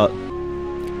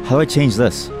do I change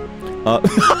this?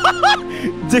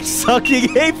 Dick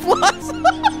sucking A+.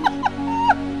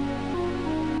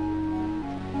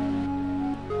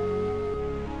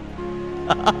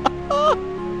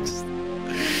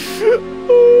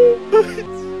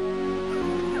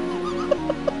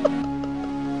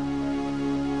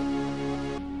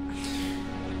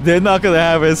 They're not gonna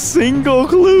have a single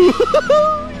clue. He's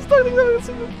not gonna have a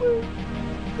single clue.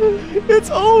 It's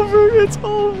over. It's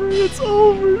over. It's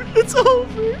over. It's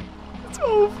over. It's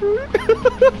over.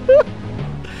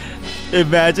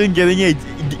 Imagine getting an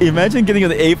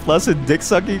A+ in dick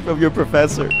sucking from your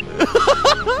professor.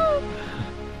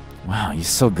 Wow, you're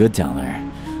so good down there.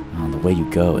 Oh, the way you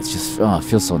go, it's just it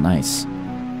feels so nice.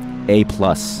 A+.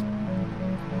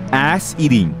 Ass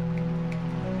eating.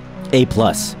 A+.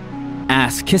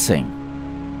 Ass kissing.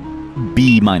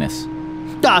 B-.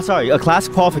 Sorry. Class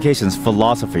qualifications.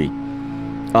 Philosophy.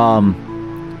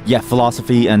 Yeah,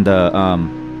 philosophy and I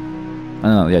don't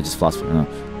know. Yeah, just philosophy. I don't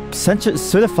know.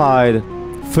 Certified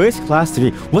first class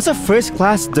degree. What's a first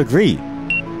class degree?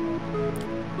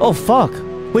 Oh fuck.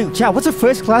 Wait, chat. What's a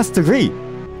first class degree?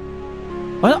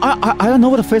 I don't know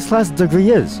what a first class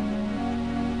degree is.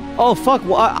 Oh fuck!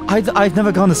 Well, I've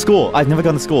never gone to school. I've never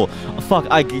gone to school. Fuck!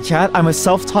 Chat. I'm a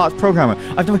self-taught programmer.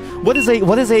 I've never. What is a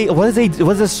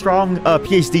strong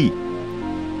PhD?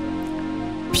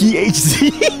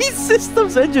 PhD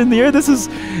systems engineer.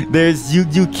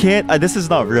 You can't. This is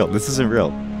not real. This isn't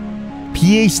real.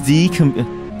 PhD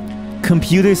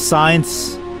computer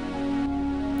science.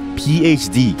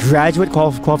 PhD graduate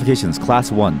qualifications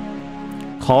class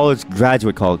 1. College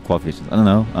graduate qualifications. I don't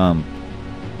know.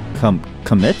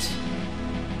 Commit?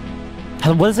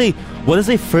 What is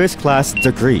a first class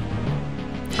degree?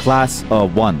 Class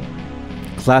 1.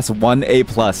 Class 1A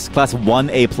plus. Class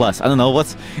 1A plus. I don't know.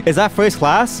 Is that first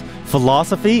class?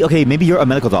 Philosophy? Okay, maybe you're a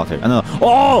medical doctor. I don't know.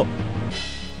 Oh!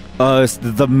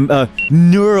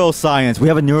 Neuroscience. We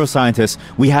have a neuroscientist.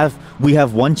 We have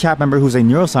one chat member who's a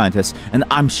neuroscientist, and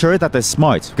I'm sure that they're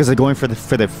smart because they're going for the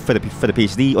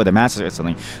PhD or the master's or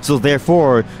something. So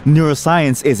therefore,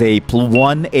 neuroscience is a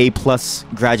 1A plus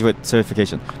graduate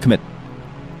certification. Commit.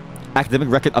 Academic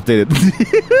record updated.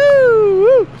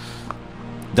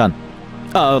 Done.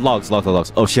 Logs.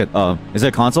 Oh shit. Is there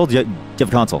a console? Do you have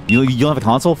a console? You don't have a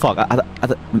console? Fuck. I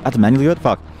have to manually do it.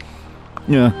 Fuck.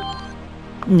 Yeah.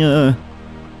 Yeah.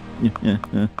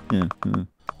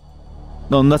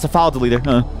 No, that's a file deleter.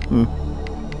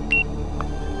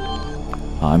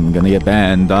 I'm gonna get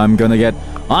banned. I'm gonna go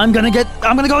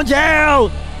in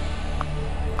jail.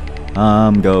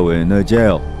 I'm going to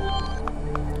jail.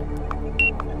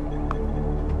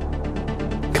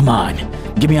 Come on,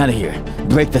 get me out of here.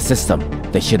 Break the system.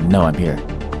 They should know I'm here.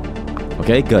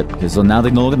 Okay, good. So now they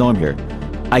no longer know I'm here.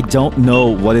 I don't know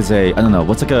what is I don't know.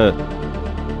 What's like a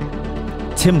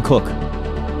Tim Cook.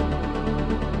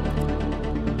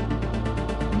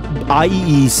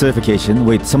 IEE certification.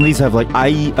 Wait, some of these have like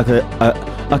IE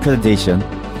accreditation.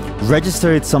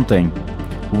 Registered something.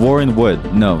 Warren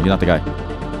Wood. No, you're not the guy.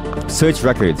 Search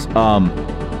records.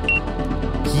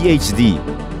 PhD.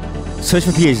 Search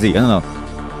for PhD. I don't know.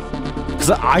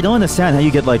 Because I don't understand how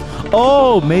you get like,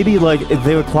 oh, maybe like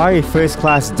they require a first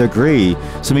class degree.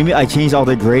 So maybe I changed all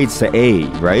their grades to A,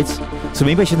 right? So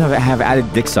maybe I shouldn't have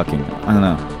added dick sucking. I don't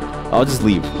know. I'll just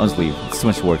leave. It's too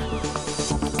much work.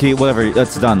 Okay, whatever.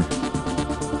 That's done.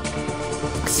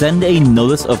 Send a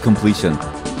notice of completion.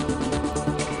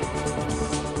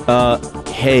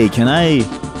 Hey, can I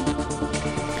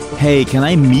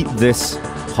meet this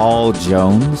Paul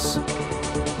Jones?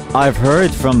 I've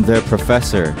heard from their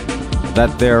professor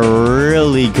that they're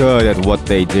really good at what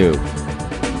they do.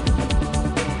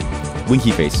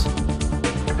 Winky face.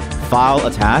 File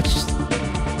attached.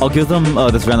 I'll give them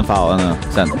this random file. I don't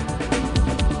know. Send.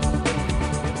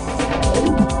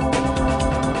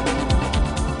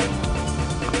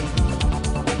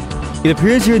 It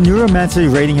appears your neuromancer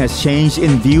rating has changed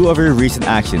in view of your recent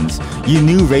actions. Your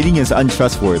new rating is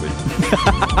untrustworthy.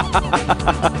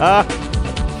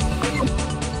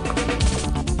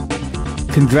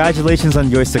 Congratulations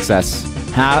on your success.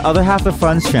 Other half of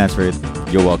funds transferred.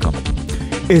 You're welcome.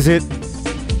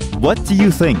 What do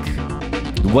you think?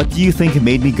 What do you think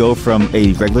made me go from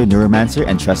a regular neuromancer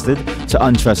and trusted to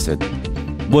untrusted?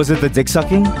 Was it the dick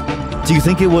sucking? Do you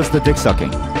think it was the dick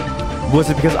sucking? Was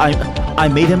it because I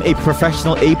made him a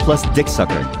professional A+ dick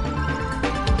sucker?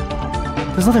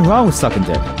 There's nothing wrong with sucking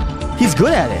dick. He's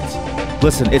good at it.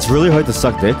 Listen, it's really hard to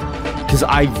suck dick because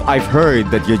I've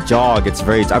heard that your jaw gets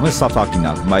very. I'm gonna stop talking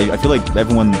now. I feel like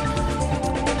everyone.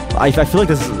 I feel like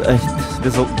this. I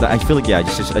feel like yeah.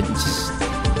 Just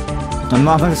I'm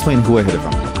not gonna explain who I heard it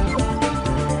from.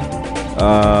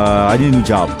 I need a new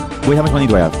job. Wait, how much money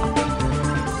do I have?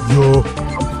 Yo.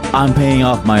 I'm paying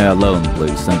off my loan,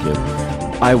 please. Thank you.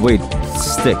 Wait.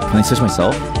 Stick. Can I switch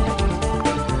myself?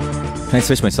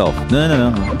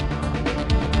 No.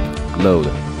 Load.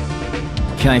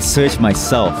 Can I search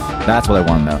myself? That's what I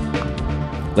want to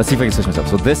know. Let's see if I can search myself.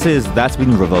 So that's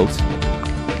been revoked.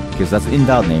 Because that's an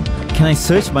invalid name. Can I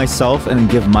search myself and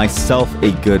give myself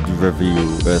a good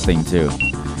review thing too?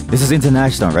 This is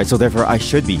international, right? So therefore I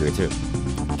should be here too.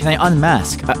 Can I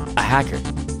unmask a hacker?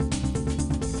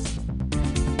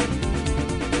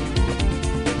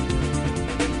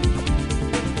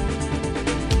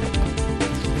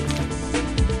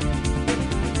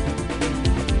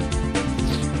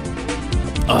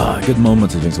 Good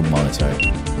moment to drink some water, sorry.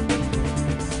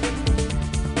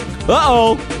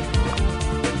 Uh-oh!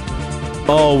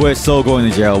 Oh, we're so going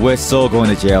to jail.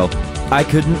 I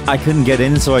couldn't get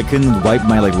in, so I couldn't wipe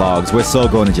my like logs. We're so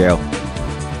going to jail.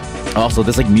 Also,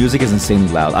 this like music is insanely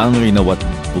loud. I don't really know what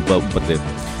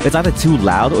it's either too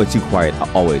loud or too quiet,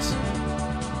 always.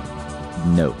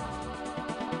 No.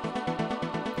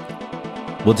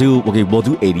 We'll do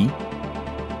 80.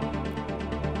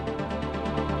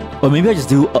 Or maybe I just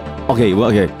do... okay, well,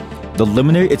 okay. The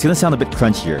limiter, it's gonna sound a bit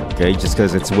crunchier, okay? Just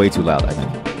because it's way too loud, I think.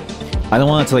 I don't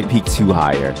want it to, like, peak too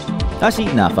high here.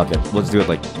 Actually, nah, fuck it. We'll just do it,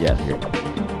 like, yeah, here.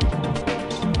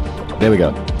 There we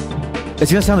go.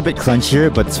 It's gonna sound a bit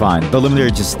crunchier, but it's fine. The limiter,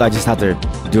 I just have to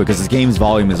do it because this game's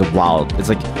volume is wild. It's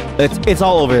like, it's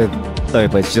all over the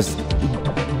place. Just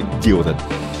deal with it.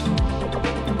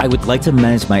 I would like to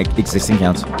manage my existing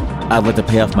accounts. I would like to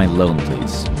pay off my loan,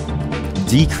 please.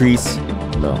 Decrease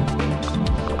loan.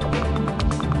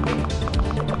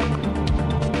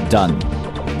 Done.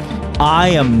 I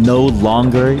am no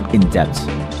longer in debt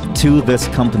to this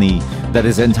company that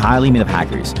is entirely made of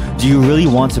hackers. Do you really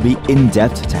want to be in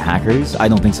debt to hackers? I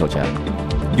don't think so, Chad.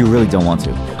 You really don't want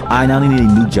to. I now need a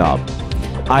new job.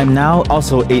 I'm now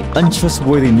also a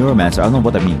untrustworthy neuromancer. I don't know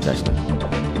what that means, actually.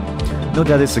 No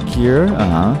data is secure.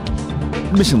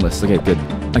 Mission list. Okay, good.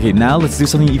 Okay, now let's do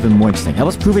something even more interesting. Help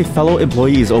us prove a fellow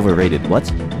employee is overrated. What?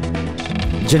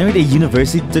 Generate a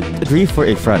university degree for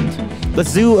a friend.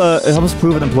 Let's do, help us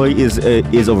prove an employee is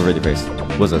overrated first.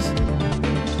 What's this?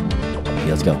 Okay,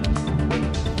 let's go.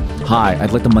 Hi,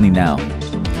 I'd like the money now.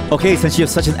 Okay, since you have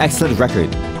such an excellent record.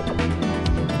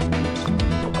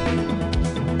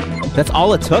 That's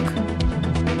all it took?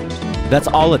 That's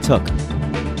all it took.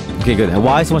 Okay, good.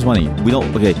 Why so much money? We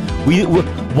don't... Okay.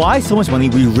 Why so much money?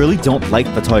 We really don't like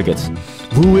the target.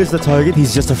 Who is the target?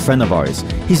 He's just a friend of ours.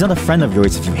 He's not a friend of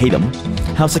yours if you hate him.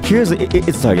 How secure is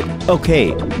its target?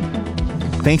 Okay.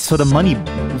 Thanks for the money.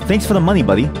 Thanks for the money,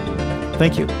 buddy.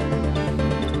 Thank you.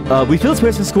 We feel this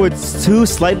person scored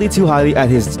slightly too highly at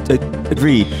his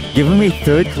degree. Give him a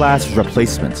third-class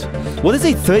replacement. What is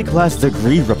a third-class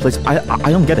degree replacement?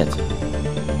 I don't get it.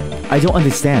 I don't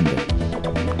understand.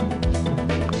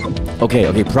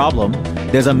 Okay, problem.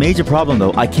 There's a major problem,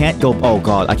 though. I can't go... Oh,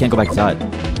 God. I can't go back inside.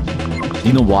 Do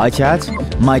you know why, Chad?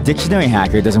 My dictionary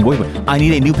hacker doesn't work. I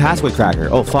need a new password cracker.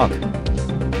 Oh, fuck.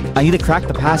 I need to crack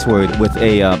the password with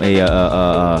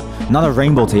not a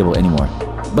rainbow table anymore.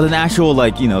 But an actual,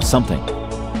 like, you know, something.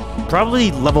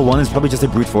 Probably level 1 is probably just a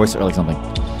brute force or like something.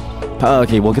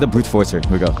 Okay, we'll get a brute forcer.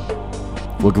 Here we go.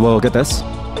 We'll get this.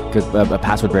 Good, a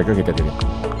password breaker. Okay, good.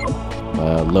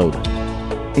 Load.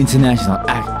 International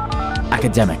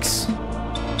academics.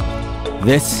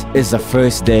 This is the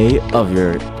first day of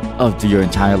your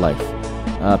entire life.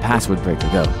 Password breaker.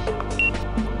 Go.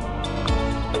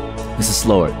 This is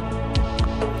slower.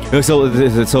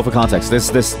 So for context,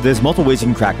 there's multiple ways you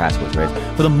can crack passwords, right?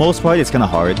 For the most part, it's kind of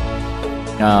hard.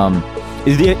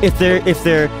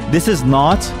 This is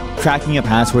not cracking a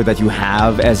password that you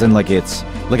have, as in like it's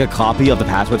like a copy of the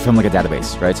password from like a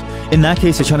database, right? In that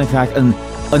case, you're trying to crack an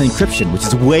encryption, which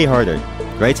is way harder,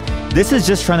 right? This is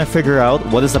just trying to figure out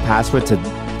what is the password to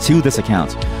this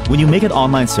account. When you make an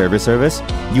online server service,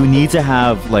 you need to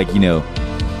have like, you know,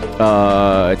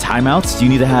 timeouts. You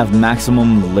need to have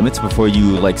maximum limits before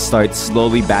you like start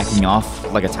slowly backing off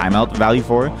like a timeout value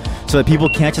for it, so that people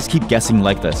can't just keep guessing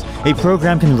like this. A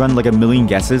program can run like a million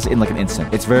guesses in like an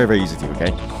instant. It's very, very easy to do,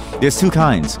 okay? There's two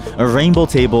kinds. A rainbow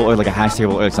table or like a hash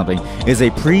table or like something is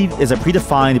a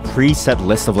predefined preset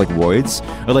list of like words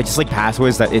or like just like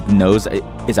passwords that it knows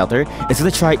is out there. It's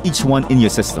gonna try each one in your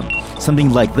system.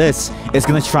 Something like this is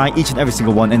gonna try each and every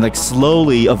single one, and like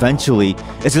slowly, eventually,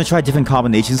 it's gonna try different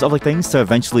combinations of like things to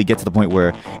eventually get to the point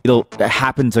where it'll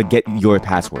happen to get your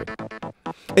password.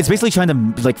 It's basically trying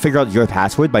to like figure out your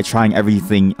password by trying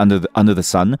everything under the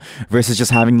sun, versus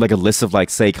just having like a list of like,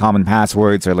 say, common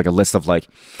passwords or like a list of like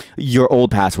your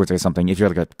old passwords or something if you're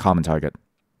like a common target.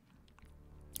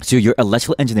 So you're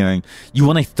electrical engineering. You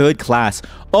want a third class.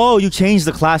 Oh, you changed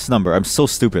the class number. I'm so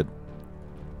stupid.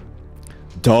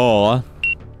 Duh.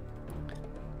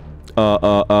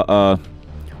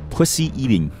 Pussy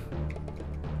eating.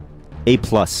 A+.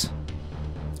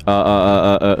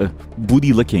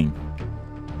 Booty licking.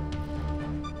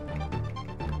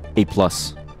 A+.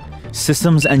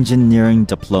 Systems engineering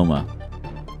diploma.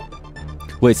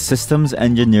 Wait, systems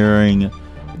engineering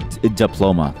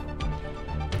diploma.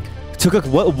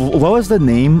 What was the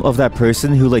name of that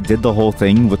person who like did the whole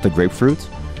thing with the grapefruit?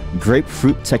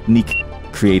 Grapefruit technique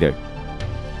creator.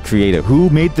 Who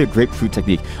made the grapefruit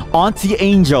technique? Auntie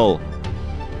Angel.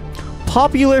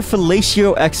 Popular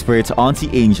fellatio expert Auntie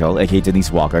Angel, aka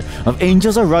Denise Walker, of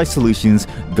Angels Are Right Solutions,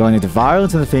 garnered viral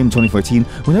into fame in 2014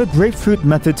 when her grapefruit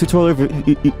method tutorial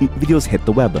videos hit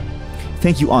the web.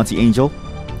 Thank you, Auntie Angel.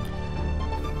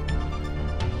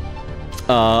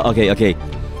 Okay.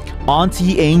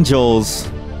 Auntie Angel's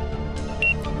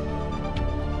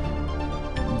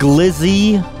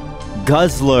Glizzy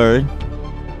Guzzler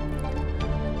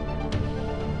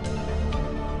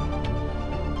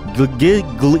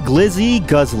Glizzy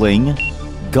Guzzling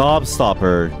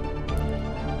Gobstopper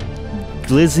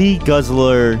Glizzy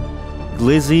Guzzler.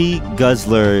 Glizzy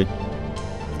Guzzler.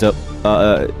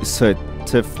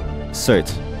 Cert.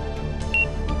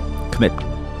 Commit.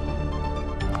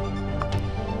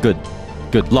 Good.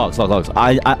 Logs.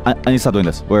 I need to stop doing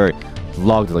this. Where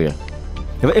log deleter.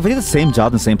 If I do the same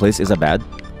job in the same place, is that bad?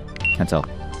 Can't tell.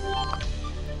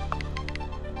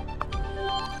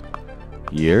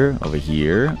 Here, over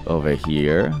here.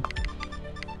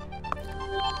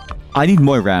 I need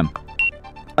more RAM.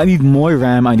 I need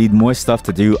more stuff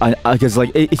to do. Because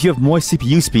like, if you have more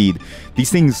CPU speed,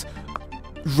 these things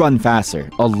run faster,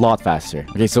 a lot faster.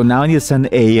 Okay, so now I need to send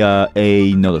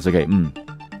a notice. Okay,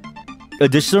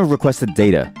 additional requested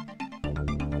data.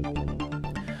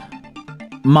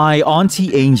 My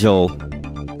Auntie Angel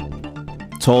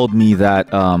told me that,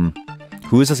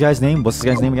 who is this guy's name? What's this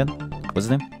guy's name again? What's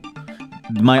his name?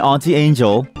 My Auntie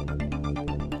Angel.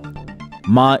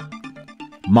 My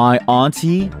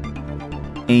Auntie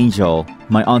Angel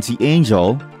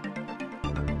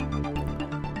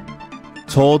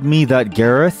told me that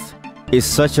Gareth is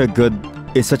such a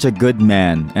good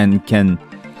man and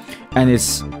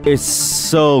is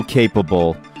so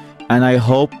capable, and I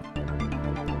hope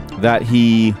that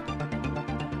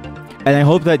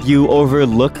you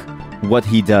overlook what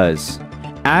he does.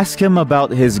 Ask him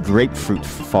about his grapefruit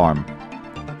farm,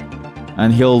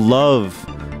 and he'll love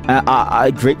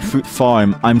grapefruit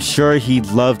farm. I'm sure he'd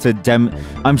love to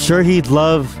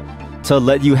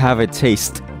let you have a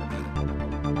taste.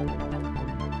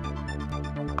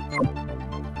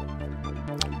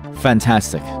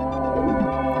 Fantastic.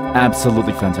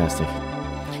 Absolutely fantastic.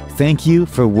 Thank you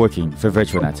for working for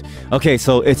VirtualNet. Okay,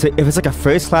 so if it's like a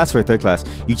first class or a third class,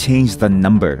 you change the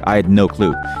number. I had no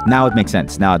clue. Now it makes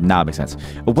sense. Now it makes sense.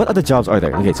 What other jobs are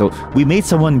there? Okay, so we made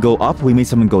someone go up, we made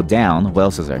someone go down. What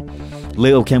else is there?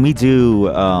 Leo, can we do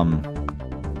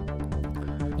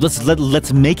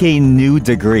let's make a new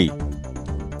degree.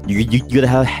 You gotta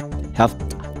have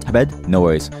bed? No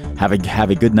worries. Have a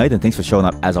good night, and thanks for showing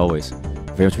up as always.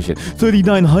 Very much appreciated.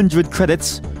 3,900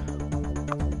 credits.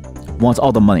 Wants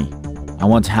all the money. I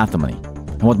want half the money.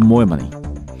 I want more money.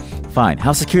 Fine.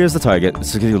 How secure is the target?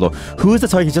 Security low. Who is the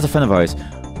target? Just a friend of ours.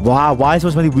 Wow, why so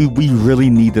much money? We really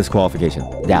need this qualification.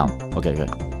 Down. Okay.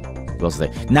 What else is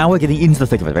there? Now we're getting into the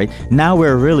thick of it, right? Now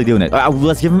we're really doing it.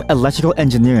 Let's give him electrical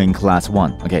engineering class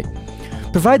 1. Okay.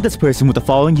 Provide this person with the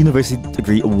following university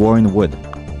degree, Warren Wood.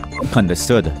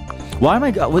 Understood. Why am I...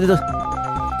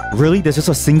 Really? There's just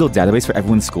a single database for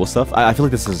everyone's school stuff? I feel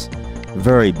like this is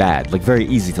very bad. Like, very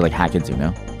easy to, like, hack into, you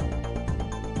know?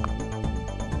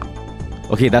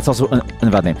 Okay, that's also an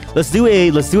invalid name. Let's do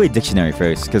a dictionary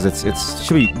first, because it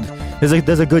should be...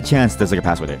 There's a good chance there's, like, a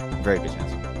password there. Very good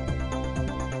chance.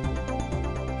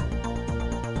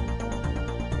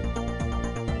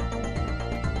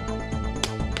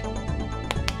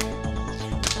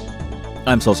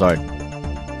 I'm so sorry.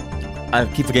 I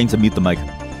keep forgetting to mute the mic.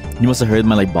 You must have heard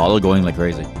my like bottle going like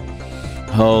crazy.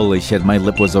 Holy shit, my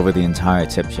lip was over the entire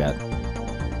tip, chat.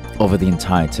 Over the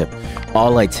entire tip.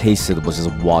 All I tasted was just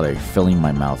water filling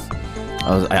my mouth.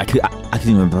 I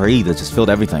couldn't even breathe. It just filled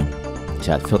everything.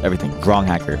 Chat, filled everything. Wrong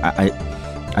hacker.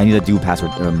 I need to do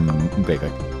password. Quick.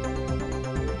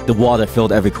 The water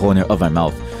filled every corner of my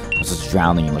mouth. I was just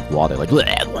drowning in like water. Like,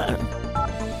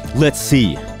 let's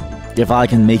see if I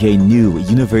can make a new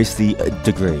university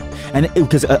degree. And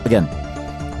because again,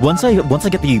 once I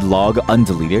get the log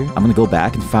undeleted, I'm gonna go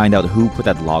back and find out who put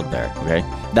that log there. Okay,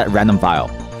 that random file.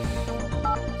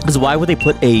 Because why would they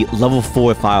put a level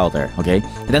 4 file there? Okay,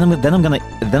 and then I'm gonna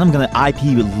IP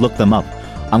look them up.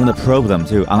 I'm gonna probe them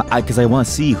too, because I want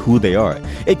to see who they are.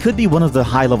 It could be one of the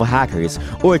high-level hackers,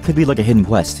 or it could be like a hidden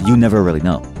quest. You never really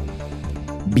know.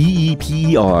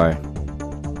 BEPR.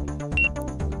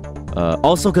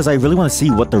 Also, because I really want to see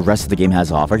what the rest of the game has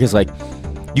to offer. Because like,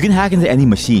 you can hack into any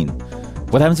machine.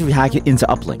 What happens if you hack it into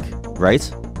Uplink, right?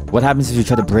 What happens if you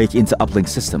try to break into Uplink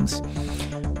systems?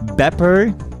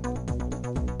 Bepper.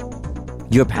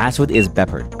 Your password is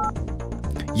Bepper.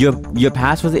 Your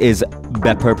password is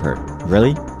Bepper.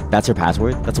 Really? That's your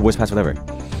password? That's the worst password ever.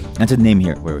 Enter the name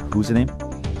here. Wait, who's the name?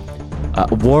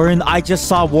 Warren. I just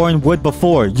saw Warren Wood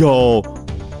before. Yo.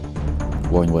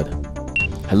 Warren Wood.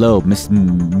 Hello,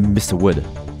 Mr. Wood.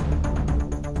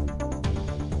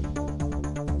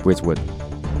 Where's Wood?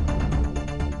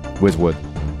 Where's Wood?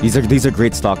 These are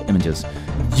great stock images.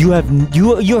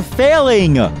 You're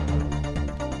failing.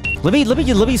 Let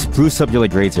me spruce up your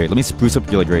like grades here. Let me spruce up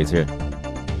your like grades here.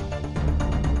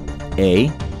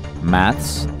 A,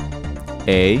 maths.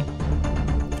 A,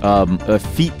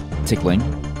 feet tickling.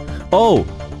 Oh,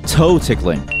 toe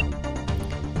tickling.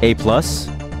 A plus.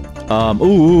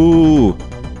 Ooh.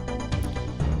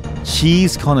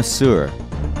 cheese connoisseur.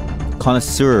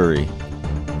 Connoisseury.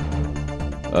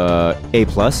 A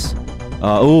plus.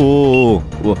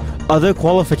 Other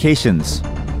qualifications.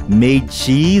 Made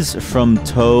cheese from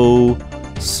toe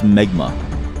smegma.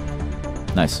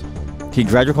 Nice. Okay,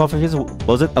 graduate qualifications. What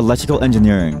was it? Electrical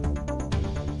engineering.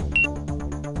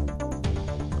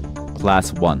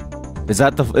 Class 1. Is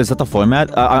that the format?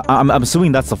 I'm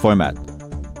assuming that's the format.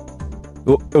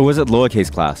 Or was it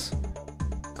lowercase class?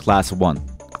 Class 1.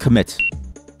 Commit.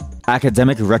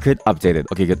 Academic record updated.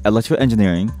 Okay, good. Electrical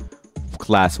engineering.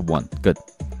 Class 1. Good.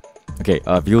 Okay,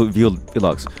 view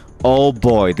logs. Oh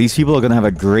boy, these people are gonna have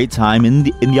a great time in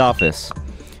the office.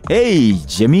 Hey,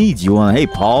 Jimmy, hey,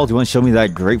 Paul, do you want to show me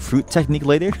that grapefruit technique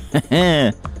later?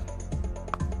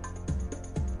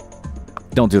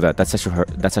 Don't do that. That's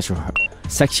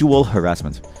sexual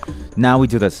harassment. Now we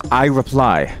do this. I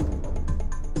reply.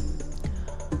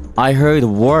 I heard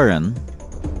Warren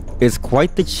is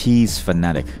quite the cheese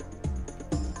fanatic.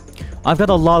 I've got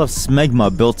a lot of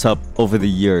smegma built up over the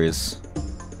years.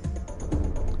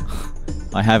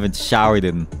 I haven't showered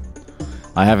in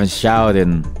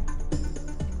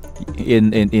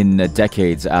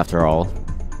decades after all.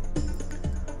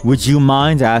 Would you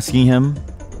mind asking him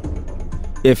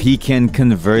if he can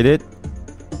convert it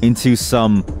into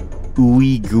some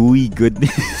ooey gooey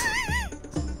goodness?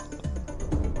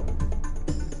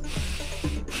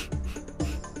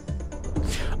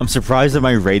 I'm surprised that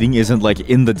my rating isn't like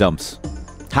in the dumps.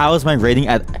 How is my rating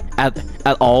at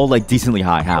all like decently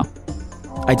high? How?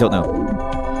 I don't know.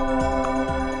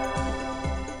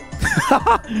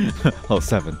 Oh,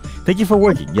 7. Thank you for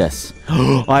working. Yes.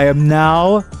 I am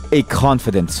now a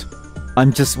confident.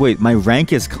 Wait, my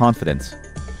rank is confident.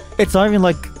 It's not even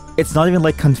like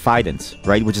confident,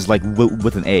 right? Which is like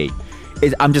with an A.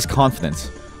 I'm just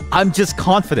confident. I'm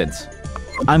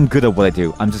good at what I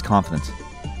do. I'm just confident.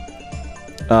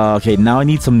 Okay, now I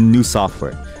need some new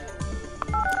software.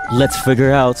 Let's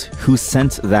figure out who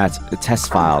sent that test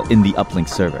file in the Uplink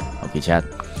server. Okay, chat.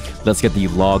 Let's get the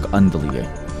log undeleted.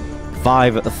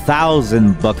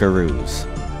 5,000 buckaroos.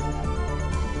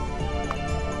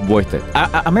 Worth it.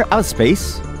 I'm out of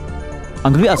space.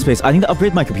 I'm gonna be out of space. I need to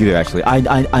upgrade my computer, actually.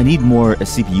 I need more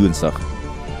CPU and stuff.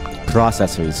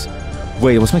 Processors.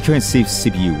 Wait, what's my current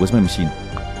CPU? What's my machine?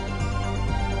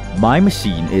 My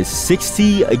machine is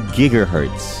 60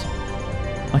 gigahertz.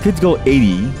 I could go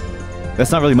 80.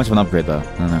 That's not really much of an upgrade, though.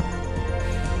 I don't know.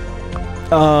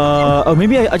 Oh,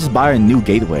 maybe I just buy a new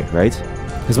gateway, right?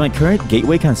 Because my current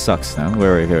gateway kind of sucks now.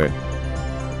 Wait.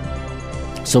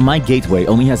 So my gateway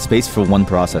only has space for one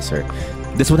processor.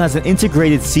 This one has an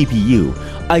integrated CPU,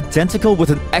 identical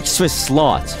with an extra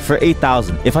slot for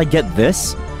 8,000. If I get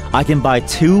this, I can buy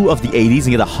 2 of the 80s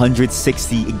and get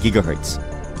 160 gigahertz.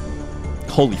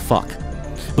 Holy fuck.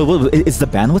 But is the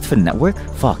bandwidth for network?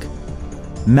 Fuck.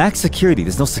 Max security.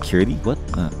 There's no security? What?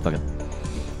 Fuck it.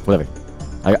 Whatever.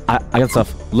 I got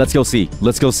stuff. Let's go see.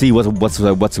 Let's go see what's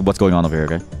going on over here,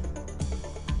 okay?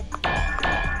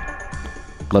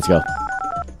 Let's go.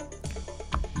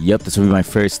 Yep, this will be my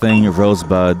first thing.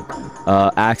 Rosebud.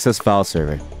 Access file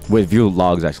server. Wait, view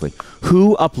logs, actually.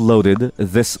 Who uploaded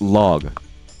this log?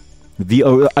 The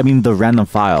random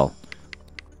file.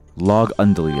 Log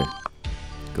undeleted.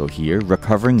 Go here.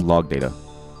 Recovering log data.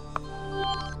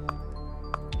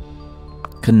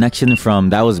 Connection from...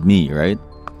 That was me, right?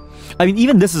 I mean,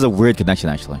 even this is a weird connection,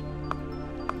 actually.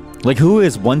 Like, who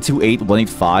is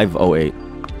 128.185.08?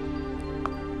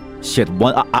 Shit,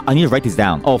 I need to write these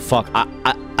down. Oh, fuck.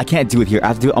 I can't do it here. I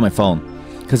have to do it on my phone.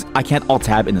 Because I can't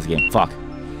alt-tab in this game. Fuck.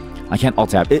 I can't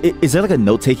alt-tab. Is there, like, a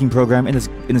note-taking program in this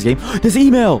game? There's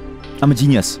email! I'm a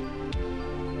genius.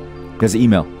 There's an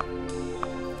email.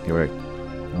 Okay, wait.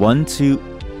 1, 2...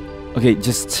 Okay,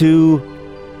 just 2...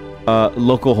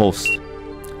 local host.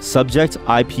 Subject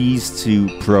IPs to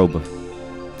probe.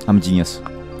 I'm a genius.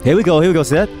 Here we go.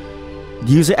 See that?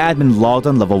 User admin logged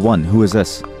on level 1. Who is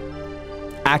this?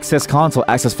 Access console,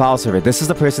 access file server. This is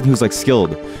the person who's like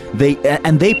skilled. They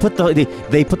put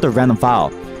the random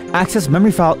file. Access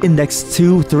memory file index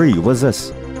 2.3. What is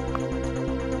this?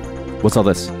 What's all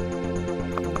this?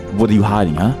 What are you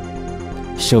hiding, huh?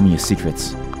 Show me your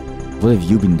secrets. What have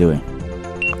you been doing?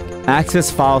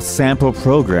 Access file sample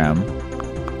program.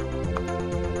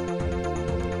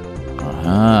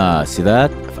 See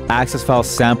that? Access file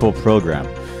sample program.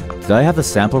 Did I have the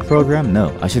sample program?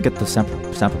 No, I should get the sample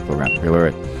program. Okay,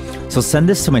 wait. So send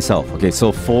this to myself. Okay,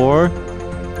 so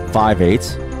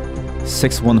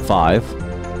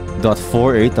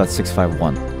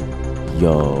 458.615.48.651.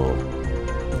 Yo.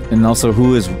 And also,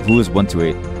 who is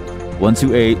 128?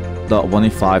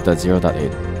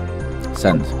 128.185.0.8.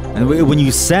 Send. And when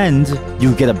you send,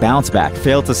 you get a bounce back.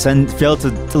 Fail to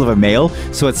deliver mail,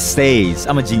 so it stays.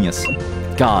 I'm a genius.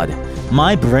 God,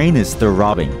 my brain is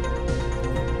throbbing.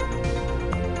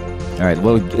 All right,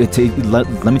 well,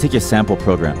 let me take your sample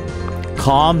program.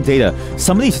 COM data.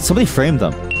 Somebody framed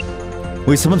them.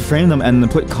 Wait, someone framed them and then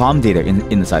put COM data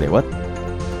inside here. What?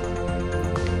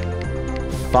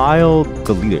 File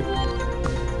deleter.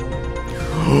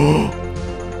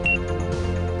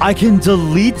 I can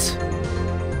delete.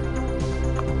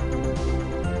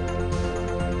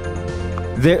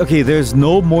 Okay, there's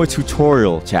no more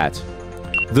tutorial, chat.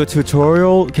 The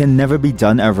tutorial can never be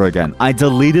done ever again. I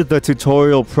deleted the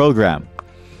tutorial program.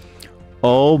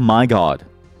 Oh my god.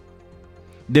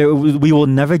 We will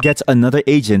never get another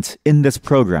agent in this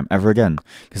program ever again.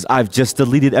 Because I've just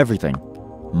deleted everything.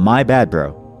 My bad,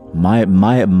 bro. My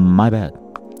bad.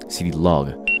 CD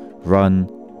log. Run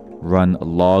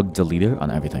log deleter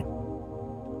on everything.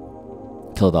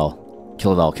 Kill it all.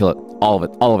 Kill it all. Kill it. All of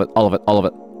it. All of it. All of it. All of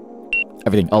it.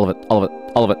 Everything. All of it. All of it.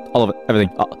 All of it. All of it. Everything.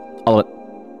 All of it.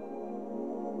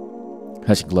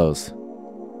 Hush glows.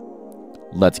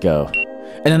 Let's go.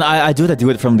 And then I do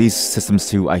it from these systems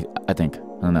too, I think.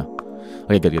 I don't know.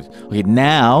 Okay, good. Okay,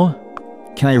 now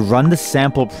can I run the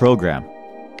sample program?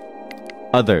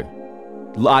 Other.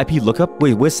 IP lookup?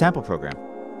 Wait, where's sample program?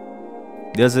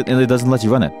 It doesn't let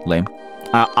you run it. Lame.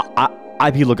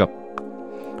 IP lookup.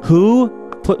 Who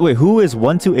is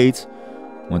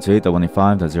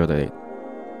 128.128.185.0.8?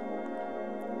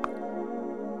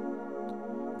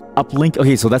 Uplink.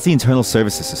 Okay, so that's the internal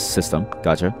services system.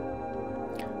 Gotcha.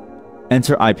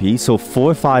 Enter IP. So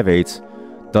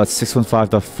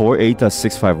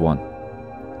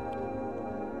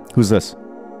 458.615.48.651. Who's this?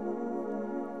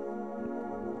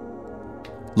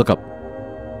 Look up.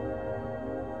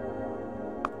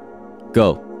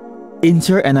 Go.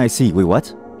 Inter NIC. Wait,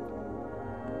 what?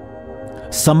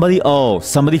 Somebody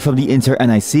from the Inter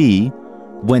NIC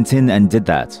went in and did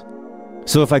that.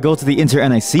 So if I go to the Inter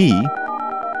NIC.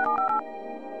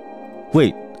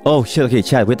 Wait. Oh shit, okay,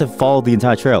 chat, we have to follow the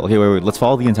entire trail. Okay, wait, let's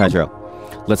follow the entire trail.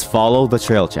 Let's follow the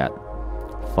trail, chat.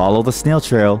 Follow the snail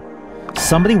trail.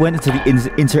 Somebody went into the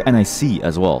Inter NIC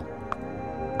as well.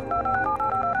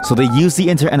 So they used the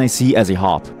Inter NIC as a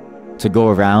hop to go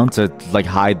around to like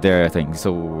hide their thing.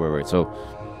 So wait, so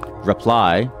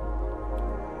reply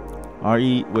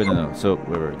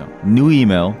new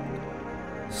email.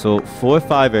 So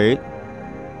 458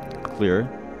 clear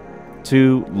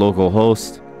to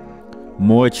localhost.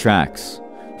 More tracks.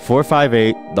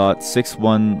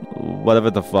 458.61 whatever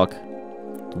the fuck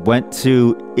went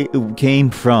to it came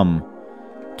from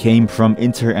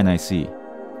Inter NIC.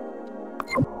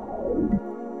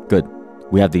 Good.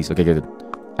 We have these. Okay, good.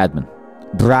 Admin.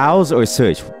 Browse or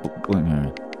search?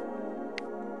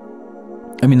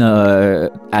 I mean,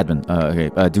 admin.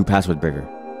 Okay, do password breaker.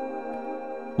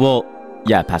 Well,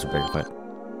 yeah, password breaker. But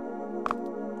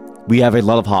we have a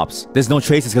lot of hops. There's no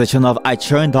traces because I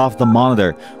turned off the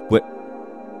monitor. What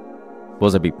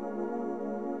was that beep?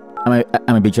 Am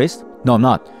I being traced? No, I'm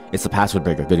not. It's the password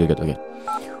breaker. Good. Okay.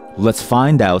 Let's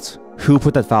find out who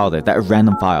put that file there. That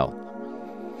random file.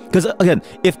 Because again,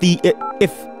 if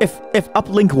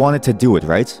Uplink wanted to do it,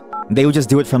 right? They would just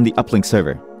do it from the Uplink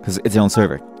server because it's their own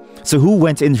server. So who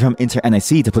went in from Inter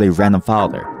NIC to put a random file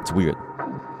there? It's weird.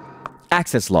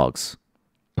 Access logs.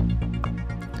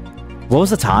 What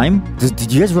was the time?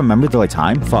 Did you guys remember the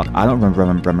time? Fuck, I don't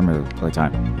remember the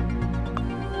time.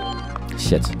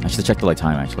 Shit, I should have checked the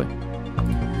time actually.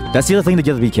 That's the other thing that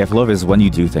you have to be careful of is when you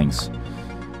do things.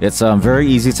 It's very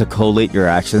easy to collate your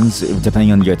actions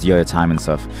depending on your time and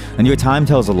stuff. And your time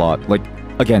tells a lot. Like,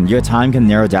 again, your time can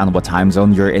narrow down what time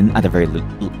zone you're in at the very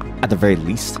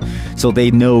least. So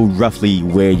they know roughly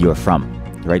where you're from,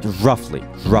 right? Roughly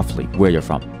where you're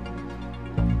from.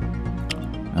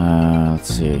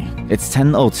 Let's see. It's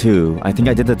 10:02. I think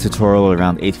I did the tutorial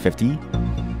around 8:50.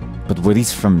 But were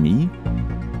these from me?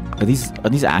 Are these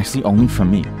actually only from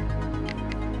me?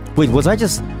 Wait, was I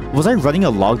running a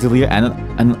log deleter and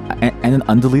an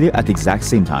undeleter at the exact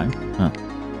same time? Huh.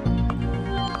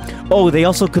 Oh, they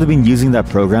also could have been using that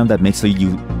program that makes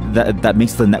that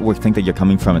makes the network think that you're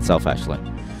coming from itself actually.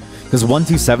 Because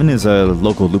 127 is a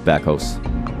local loopback host.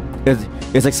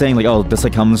 It's like saying like, oh, this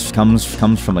like comes from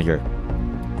like here.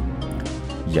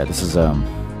 Yeah, this is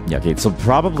yeah, okay, so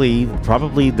probably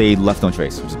they left no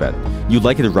trace, which is bad. You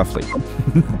like it roughly.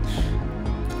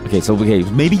 Okay,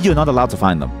 maybe you're not allowed to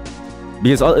find them.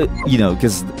 Because,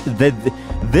 because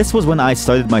this was when I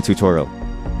started my tutorial.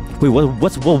 Wait,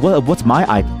 what's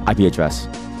my IP address?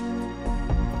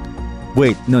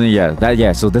 Wait, no,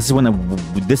 yeah, so this is when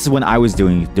I was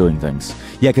doing things.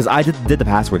 Yeah, because I did the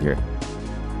password here.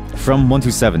 From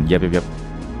 127. Yep.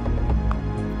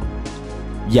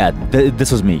 Yeah,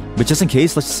 this was me. But just in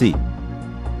case, let's see.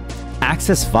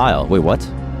 Access file. Wait, what?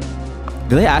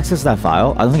 Did I access that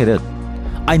file? I don't think I did.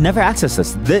 I never accessed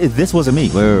this. This wasn't me.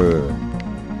 Wait.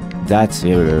 That's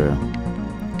here.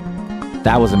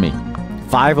 That wasn't me.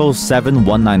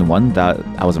 507191.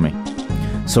 That wasn't me.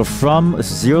 So from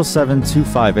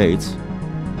 07258,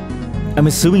 I'm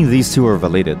assuming these two are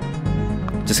related,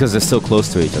 just because they're so close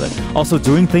to each other. Also,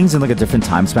 doing things in like a different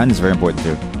time span is very important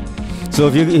too.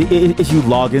 So if you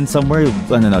log in somewhere, I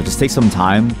don't know, just take some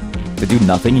time to do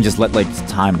nothing and just let like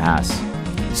time pass,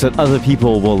 so that other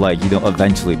people will like, you know,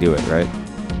 eventually do it, right?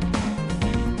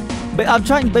 But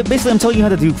basically I'm telling you how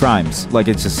to do crimes. Like,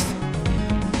 it's just,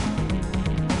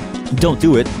 don't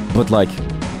do it, but like,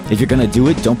 if you're gonna do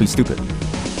it, don't be stupid.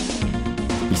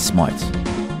 Be smart.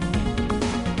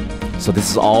 So this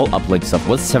is all uplink stuff.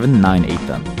 What's 798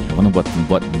 then? I wonder what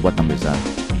number is that?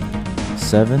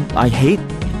 7. I hate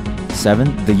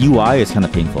 7. The UI is kind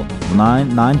of painful.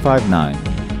 959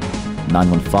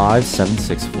 915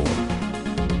 764.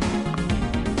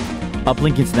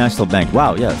 Uplink International Bank.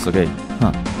 Wow. Yeah. It's okay.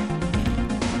 Huh.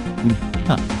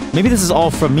 Maybe this is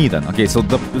all from me then. Okay. So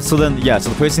the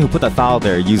person who put that file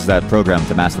there used that program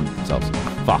to mask themselves.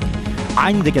 Fuck.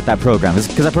 I need to get that program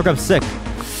because that program's sick.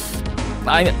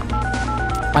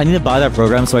 I need to buy that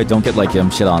program so I don't get like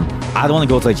shit on. I don't want to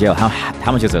go to like jail.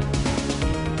 How much is it?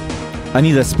 I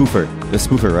need a spoofer. The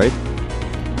spoofer, right?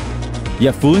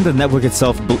 Yeah, fooling the network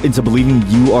itself into believing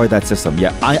you are that system.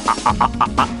 Yeah, I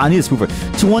need a spoofer.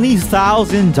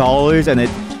 $20,000 and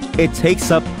it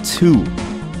takes up 2.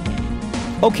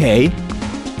 Okay.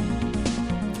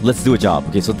 Let's do a job.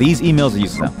 Okay, so these emails are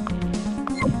useless now.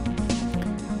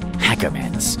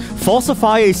 Hackermans.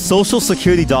 Falsify a social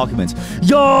security document.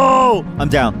 Yo! I'm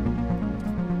down.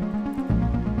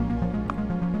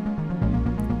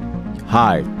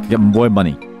 Hi. Get more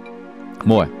money.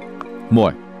 More.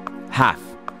 Half.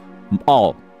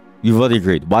 All. You've already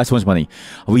agreed. Why so much money?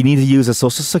 We need to use a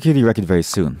social security record very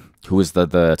soon. Who is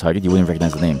the target? You wouldn't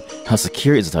recognize the name. How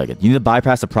secure is the target? You need to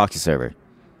bypass the proxy server.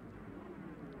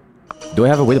 Do I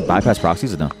have a way to bypass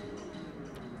proxies or no?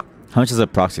 How much is a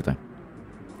proxy thing?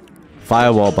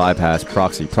 Firewall bypass,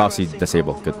 proxy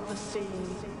disable. Good.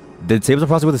 Disable the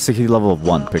proxy with a security level of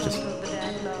 1. Purchase.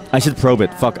 I should probe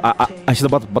it. Fuck. I should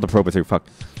have bought the probe too. Fuck.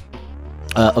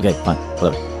 Okay, fine.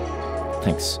 Whatever.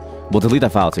 Thanks. We'll delete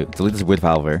that file too. Delete this weird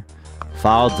file over here.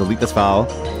 Delete this file,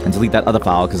 and delete that other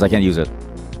file because I can't use it.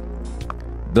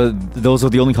 Those are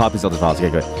the only copies of the files. Okay,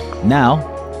 good. Now,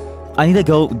 I need to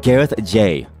go Gareth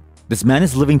J. This man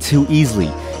is living too easily.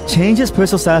 Change his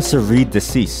personal status to read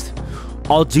deceased.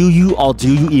 I'll do you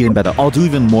even better. I'll do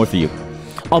even more for you.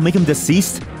 I'll make him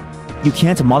deceased. You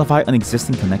can't modify an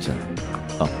existing connection.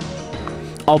 Oh.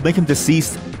 I'll make him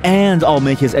deceased, and I'll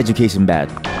make his education bad.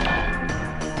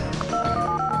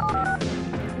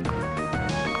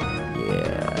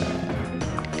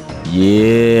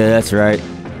 Yeah, that's right.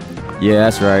 Yeah,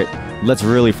 that's right. Let's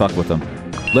really fuck with him.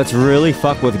 Let's really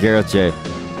fuck with Gareth J.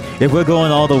 If we're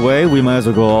going all the way, we might as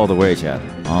well go all the way, chat.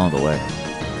 All the way.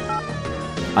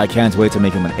 I can't wait to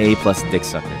make him an A+ dick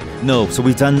sucker. No, so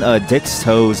we've done dicks,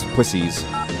 toes, pussies.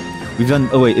 We've done.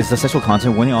 Oh wait, is the sexual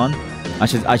content warning on? I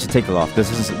should take it off.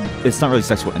 This is. It's not really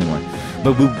sexual anymore.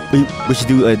 But we should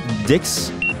do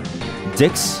dicks.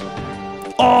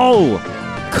 Oh,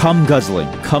 cum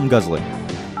guzzling, cum chugger.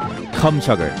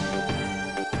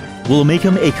 We'll make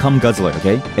him a cum guzzler,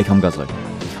 okay? A cum guzzler.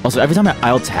 Also, every time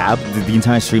I'll tab, the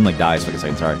entire stream like dies for a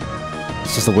second. Sorry,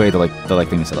 it's just the way the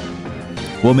thing is set up.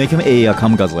 We'll make him a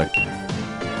cum guzzler.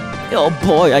 Oh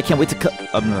boy, I can't wait to cut.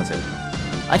 I'm not gonna say it.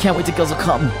 I can't wait to guzzle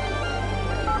cum.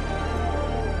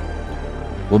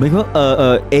 We'll make him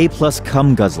A+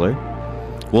 cum guzzler.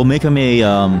 We'll make him a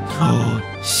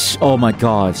oh my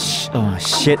god.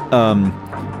 Shit.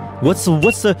 What's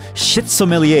the shit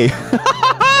sommelier?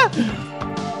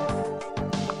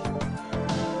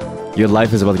 Your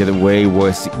life is about to get way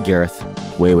worse, Gareth.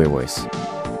 Way worse.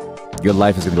 Your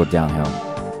life is gonna go downhill.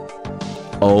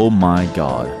 Oh my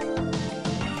god.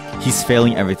 He's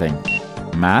failing everything.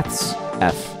 Maths,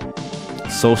 F.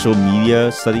 Social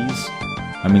studies,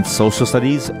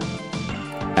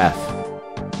 F.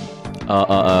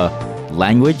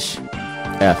 Language,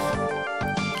 F.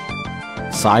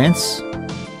 Science,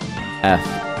 F.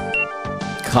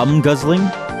 Cum guzzling,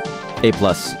 A+.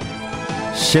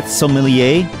 Shit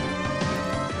sommelier,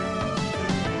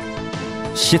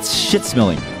 shit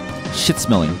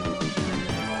smelling,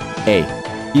 A.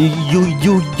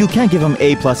 You can't give him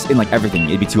A+ in like everything.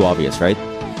 It'd be too obvious, right?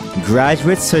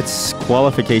 Graduate cert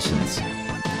qualifications.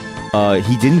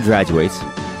 He didn't graduate.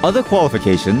 Other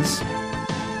qualifications.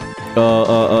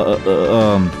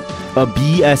 a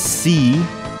BSc,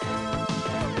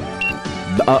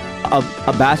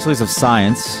 a Bachelor's of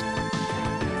Science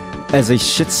as a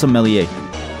shit sommelier.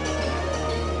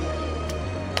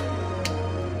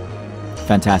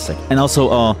 Fantastic. And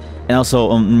also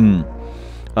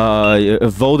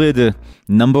voted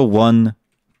 #1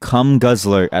 cum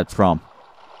guzzler at prom.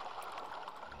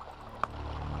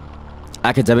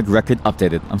 Academic record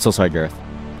updated. I'm so sorry, Gareth.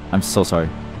 I'm so sorry.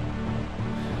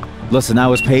 Listen, I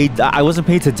wasn't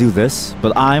paid to do this,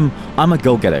 but I'm a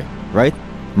go-getter, right?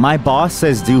 My boss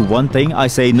says do one thing, I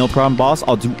say no problem, boss,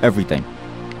 I'll do everything.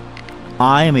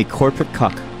 I am a corporate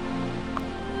cuck.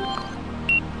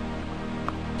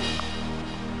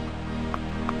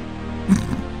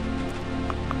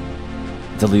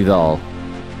 Delete it all.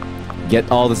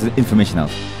 Get all this information out.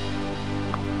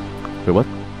 Wait, what?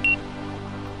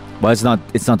 Why is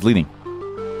it's not deleting?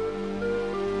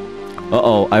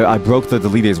 Uh-oh, I broke the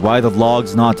deleters. Why are the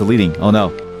logs not deleting? Oh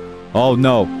no. Oh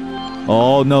no.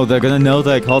 Oh no, they're gonna know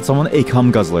that I called someone a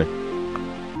cum guzzler.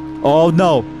 Oh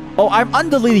no. Oh, I'm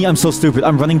undeleting. I'm so stupid.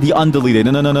 I'm running the undeleted.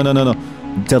 No.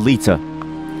 Deleter.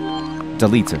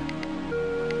 Deleter.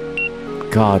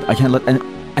 God, I can't let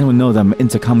anyone know that I'm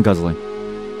into cum guzzling.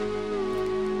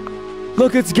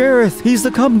 Look, it's Gareth. He's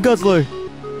the cum guzzler.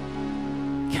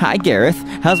 Hi, Gareth.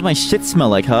 How's my shit smell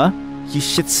like, huh? You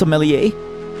shit sommelier?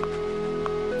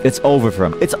 It's over for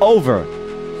him. It's over.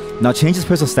 Now change his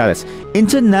personal status.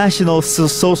 International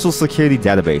Social Security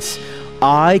Database.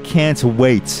 I can't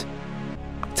wait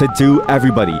to do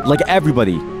everybody. Like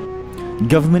everybody.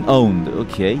 Government owned.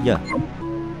 Okay, yeah.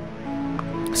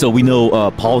 So we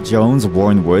know Paul Jones,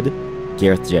 Warren Wood,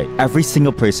 Gareth J. Every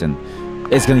single person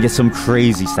is gonna get some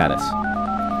crazy status.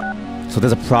 So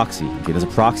there's a proxy. Okay, there's a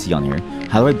proxy on here.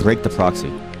 How do I break the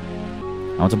proxy?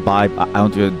 I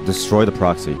want to destroy the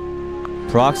proxy.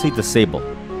 Proxy disable.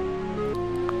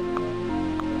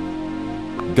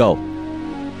 Go.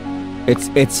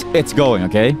 It's going,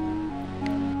 okay?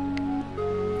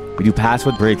 We do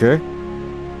password breaker.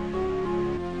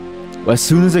 Well, as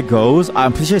soon as it goes,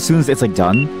 I'm pretty sure as soon as it's like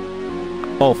done.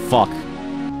 Oh fuck.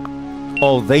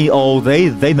 Oh they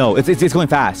know. It's going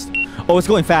fast. Oh, it's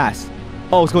going fast.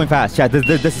 Oh, it's going fast. Chat,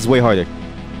 this is way harder.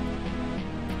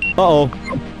 Uh-oh.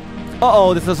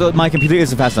 Uh-oh, this is my computer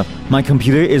isn't fast enough. My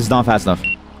computer is not fast enough.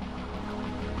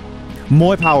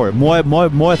 More power. More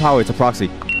power. It's a proxy.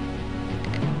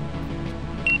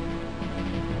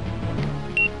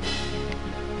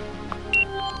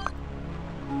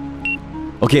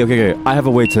 Okay. I have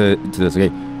a way to this, okay?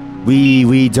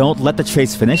 We don't let the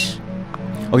trace finish.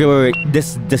 Okay, wait.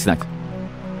 Disconnect.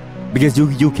 Because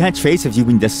you can't trace if you've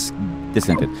been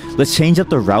disconnected. Let's change up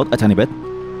the route a tiny bit.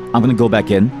 I'm gonna go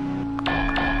back in.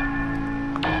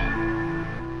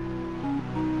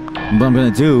 What I'm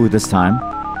gonna do this time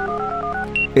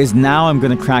is now I'm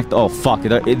gonna crack the... Oh, fuck.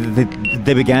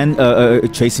 They began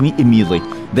chasing me immediately.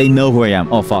 They know who I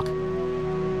am. Oh, fuck.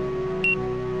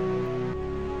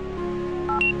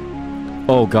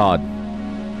 Oh, God.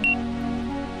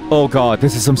 Oh, God.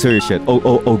 This is some serious shit.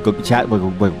 Oh, go, chat. We're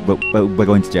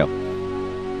going to jail.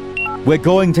 We're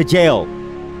going to jail.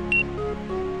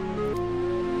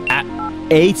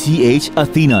 ATH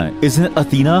Athena. Isn't it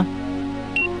Athena?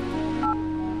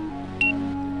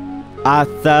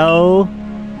 Atheli.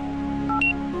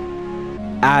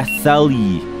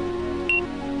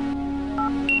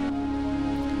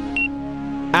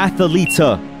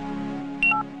 Athleta.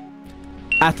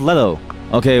 Athleto.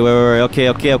 Okay, wait. Okay.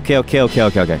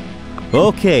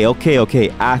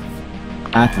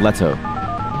 Athleto.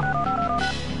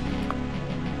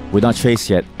 We're not traced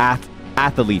yet.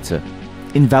 Athleta.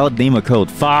 Invalid name or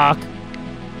code. Fuck.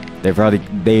 They've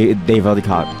already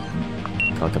caught.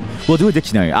 We'll do a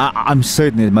dictionary. I'm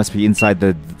certain it must be inside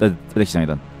the dictionary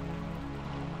then.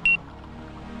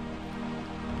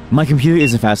 My computer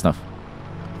isn't fast enough.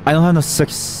 I don't have enough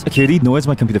security, nor is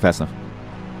my computer fast enough.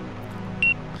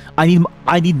 I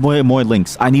need more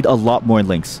links. I need a lot more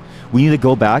links. We need to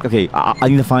go back. Okay, I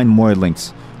need to find more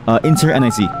links. Enter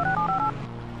NIC.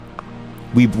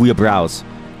 We browse.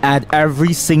 Add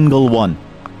every single one.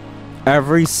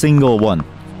 Every single one.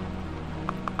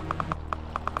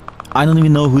 I don't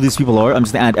even know who these people are. I'm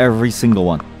just gonna add every single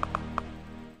one.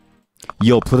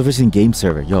 Yo, put a in game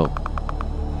server. Yo.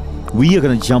 We are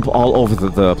gonna jump all over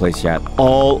the place, chat.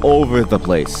 All over the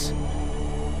place.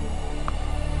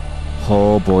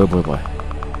 Oh boy.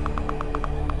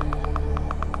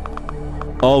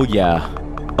 Oh yeah.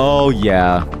 Oh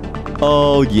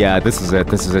yeah, this is it,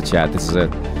 chat. This is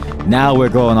it. Now we're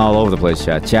going all over the place,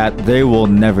 chat. Chat, they will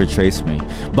never trace me.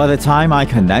 By the time I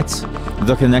connect,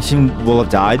 the connection will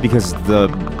have died because the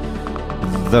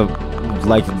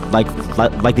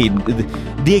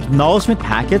the acknowledgement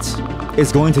packets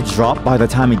is going to drop by the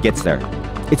time it gets there.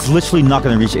 It's literally not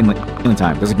going to reach inlink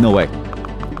time. There's like no way.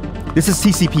 This is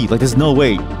TCP. Like there's no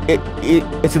way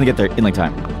it's going to get there inlink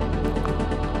time.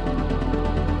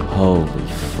 Holy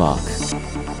fuck.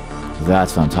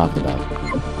 That's what I'm talking about.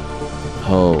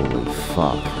 Holy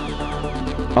fuck.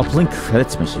 Uplink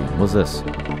credits machine. What's this?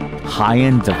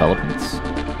 High-end developments.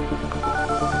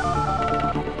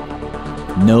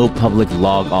 No public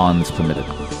log-ons permitted.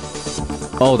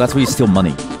 Oh, that's where you steal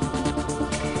money.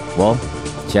 Well,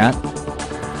 chat,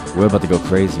 we're about to go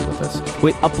crazy with this.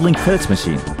 Wait, Uplink credits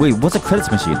machine. Wait, what's a credits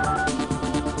machine?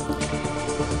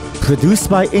 Produced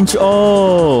by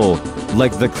Oh,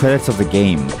 like the credits of the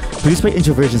game. Produced by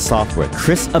Introversion Software.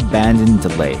 Chris Abandoned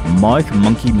Delay. Mark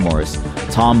Monkey Morris.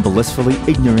 Tom Blissfully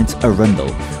Ignorant Arundel.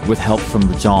 With help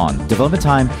from John. Development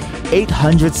time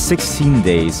 816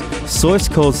 days. Source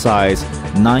code size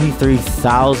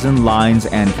 93,000 lines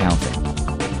and counting.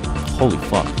 Holy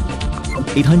fuck.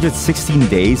 816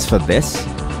 days for this?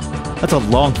 That's a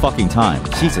long fucking time.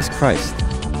 Jesus Christ.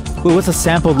 Wait, what's a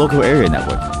sample local area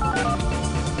network?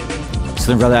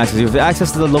 Student rather access. You have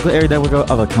access to the local area network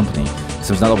of a company.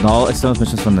 So it's not open all external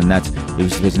transmissions from the net.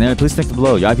 Please connect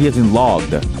below. Your IP has been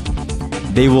logged.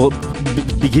 They will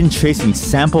begin tracing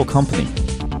sample company.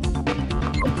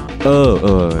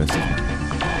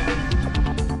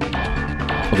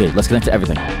 Okay, let's connect to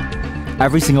everything.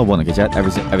 Every single one, okay, chat?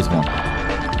 Every single one.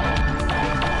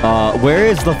 Where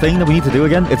is the thing that we need to do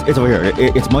again? It's over here.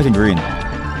 It's white and green.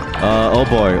 Oh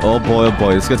boy.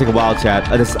 This is gonna take a while, chat.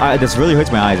 This really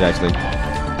hurts my eyes, actually.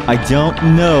 I don't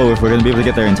know if we're gonna be able to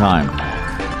get there in time.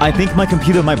 I think my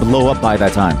computer might blow up by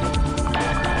that time.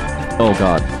 Oh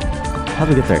god. How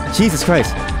do we get there? Jesus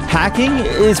Christ. Hacking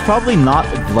is probably not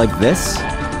like this.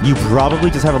 You probably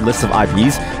just have a list of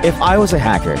IPs. If I was a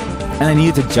hacker and I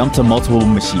needed to jump to multiple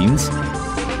machines,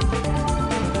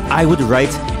 I would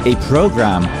write a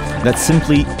program that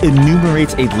simply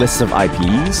enumerates a list of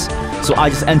IPs. So I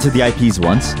just enter the IPs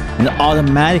once and it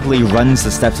automatically runs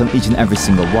the steps on each and every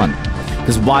single one.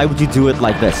 Because why would you do it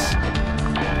like this?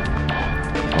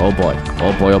 Oh boy.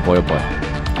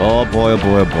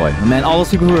 Man, all those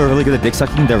people who are really good at dick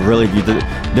sucking, they're really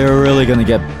gonna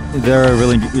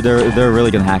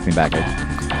hack me back.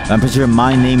 I'm pretty sure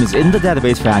my name is in the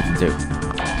database for hacking too.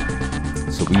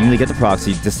 So we need to get the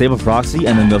proxy, disable proxy,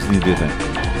 and then we also need to do the thing.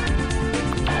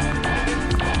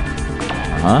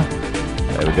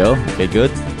 There we go. Okay,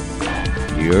 good.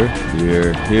 Here.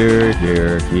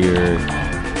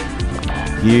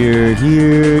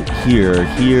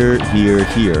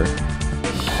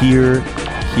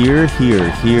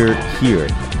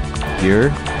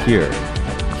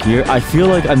 I feel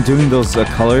like I'm doing those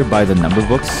color by the number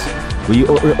books, where you,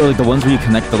 or like the ones where you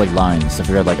connect the like lines to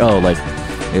figure out like, oh, like,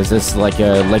 is this like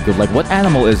what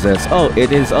animal is this? Oh,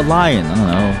 it is a lion. I don't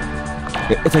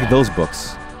know. It's like those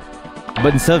books.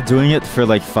 But instead of doing it for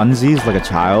like funsies, like a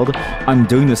child, I'm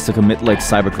doing this to commit like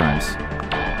cybercrimes.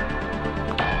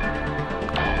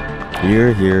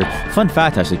 Here. Fun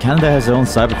fact, actually, Canada has their own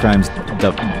cybercrimes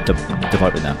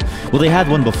department now. Well, they had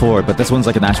one before, but this one's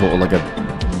like an actual, like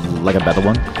a better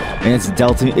one, and it's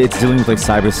dealing with like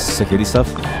cyber security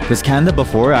stuff. Because Canada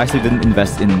before actually didn't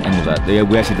invest in any of that.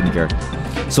 We actually didn't care.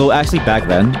 So actually back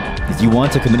then, if you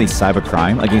wanted to commit a cyber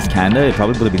crime against Canada, it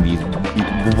probably would have been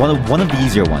one of the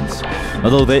easier ones.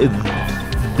 Although they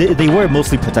were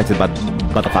mostly protected by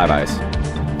the Five Eyes.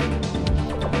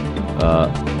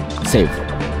 Save.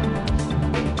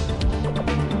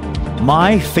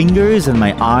 My fingers and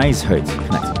my eyes hurt.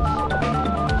 Connect.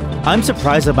 I'm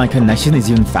surprised that my connection is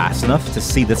even fast enough to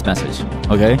see this message,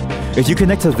 okay? If you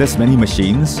connect to this many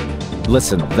machines,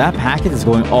 listen, that packet is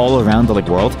going all around the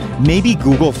world. Maybe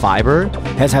Google Fiber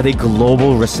has had a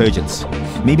global resurgence.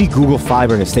 Maybe Google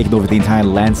Fiber has taken over the entire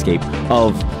landscape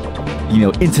of,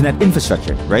 internet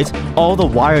infrastructure, right? All the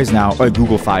wires now are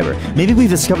Google Fiber. Maybe we've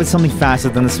discovered something faster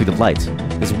than the speed of light.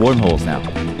 There's wormholes now.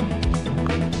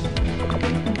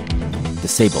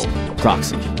 Disable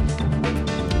proxy.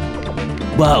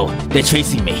 Whoa, they're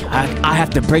tracing me. I have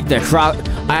to break their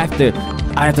I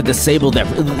have to disable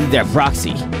their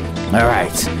proxy. All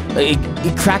right,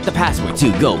 crack the password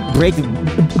too. Go break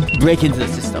into the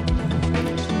system.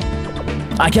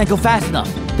 I can't go fast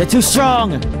enough. They're too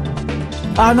strong.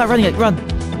 I'm not running it. Run.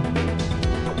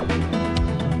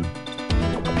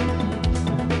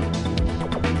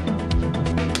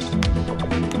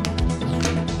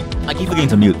 I keep forgetting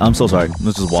to mute. I'm so sorry.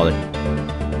 This is water.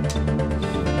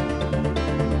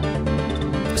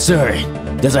 Sir,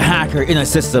 there's a hacker in our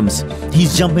systems. He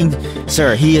has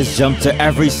jumped to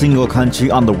every single country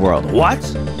on the world. What?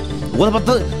 What about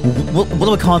the... What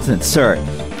about continents, sir?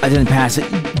 I didn't pass it.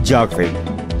 Geography.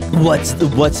 What's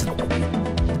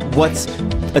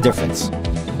a difference?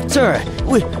 Sir,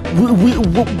 I'm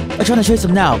trying to trace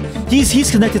him now.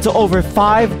 He's connected to over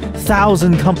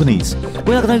 5,000 companies.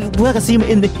 We're not gonna see him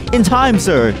in time,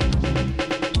 sir.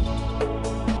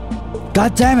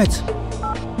 God damn it!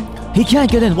 He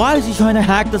can't get in. Why is he trying to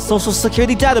hack the social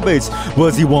security database? What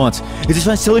does he want? Is he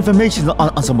trying to steal information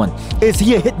on someone? Is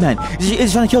he a hitman? Is he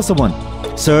trying to kill someone?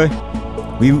 Sir,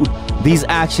 these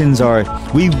actions are...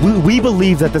 We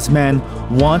believe that this man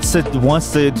wants to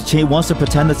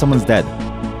pretend that someone's dead.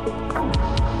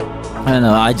 I don't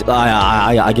know. I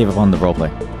gave up on the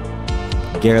roleplay.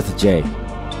 Gareth J.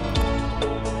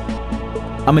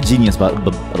 I'm a genius, by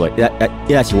the way.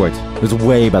 It actually worked. It was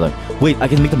way better. Wait, I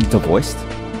can make them voiced?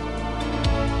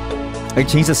 I can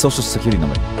change the social security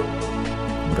number.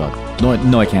 Oh my god.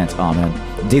 No, I can't. Oh man.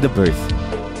 Date of birth.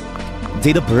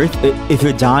 Date of birth? If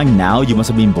you're dying now, you must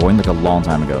have been born like a long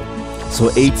time ago. So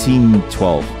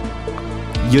 1812.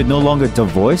 You're no longer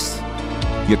divorced.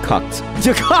 You're cucked.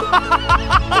 You're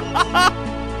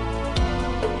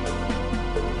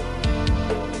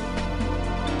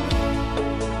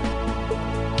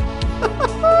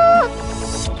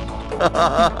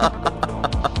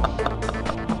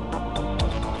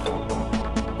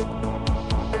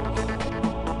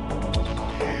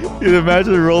You'd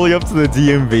imagine rolling up to the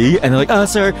DMV and they're like,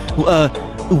 sir,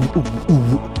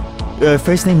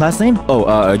 first name, last name?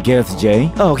 Oh, Gareth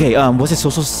J. Oh, okay, what's his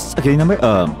social security number?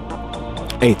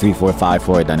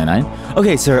 8345499.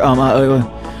 Okay, sir,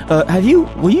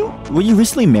 were you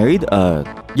recently married?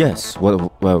 Yes.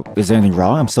 Well, is there anything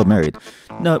wrong? I'm still married.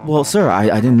 No, well, sir,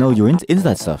 I didn't know you were into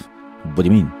that stuff. What do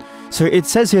you mean? Sir, it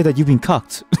says here that you've been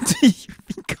cucked. You've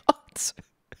been cucked.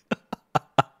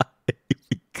 You've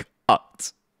been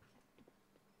cucked.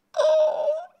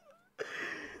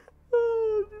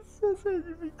 Oh, this says here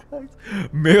you've been cucked.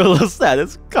 Marital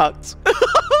status, cucked.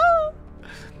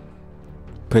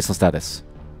 Personal status.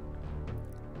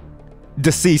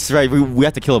 Deceased, right? We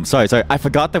have to kill him. Sorry. I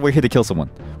forgot that we're here to kill someone.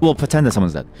 Well, pretend that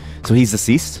someone's dead. So he's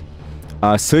deceased.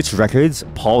 Search records,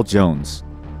 Paul Jones.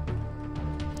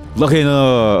 Look in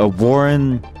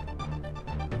Warren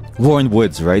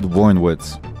Woods, right? Warren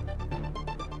Woods.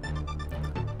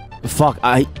 Fuck,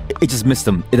 it just missed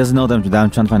him. It doesn't know that I'm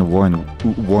trying to find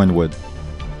Warren Wood.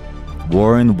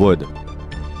 Warren Wood.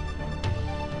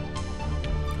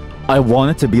 I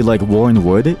want it to be like Warren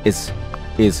Wood is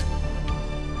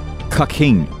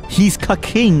cucking. He's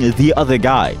cucking the other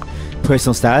guy.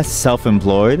 Personal status,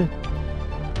 self-employed.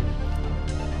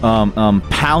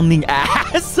 Pounding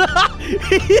ass.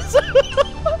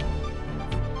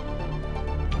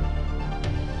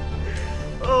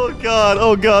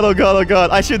 Oh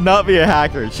god. I should not be a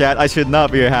hacker, chat. I should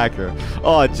not be a hacker.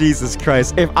 Oh, Jesus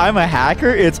Christ. If I'm a hacker,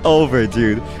 it's over,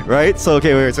 dude. Right? So,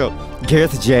 okay, wait. So,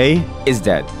 Gareth J is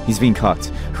dead. He's being cucked.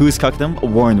 Who's cucked him?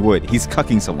 Warren Wood. He's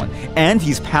cucking someone. And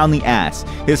he's pounding ass.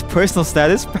 His personal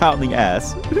status, pounding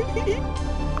ass.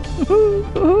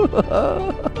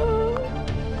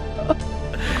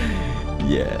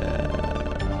 Yeah.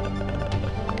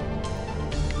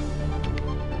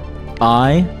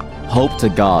 I hope to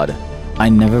God I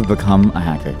never become a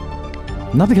hacker.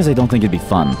 Not because I don't think it'd be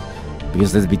fun,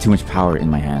 because there'd be too much power in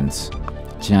my hands.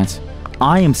 Chat,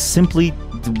 I am simply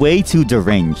way too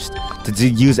deranged to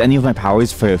use any of my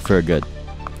powers for good.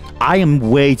 I am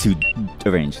way too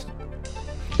deranged.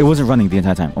 It wasn't running the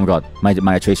entire time. Oh my god,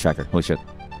 my trace tracker. Holy shit.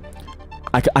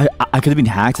 I could have been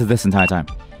hacked this entire time.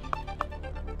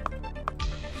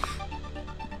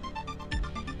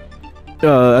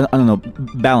 I don't know.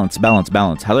 Balance. How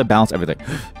do I balance everything?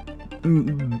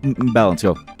 Balance,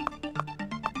 go.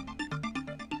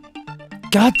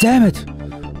 God damn it!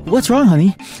 What's wrong,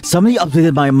 honey? Somebody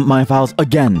updated my files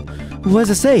again. What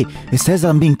does it say? It says that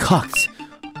I'm being cucked.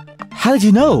 How did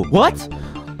you know? What?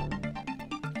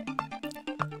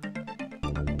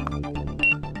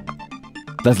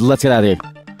 Let's get out of here.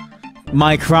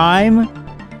 My crime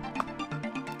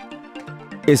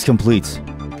is complete.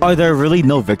 Are there really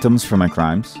no victims for my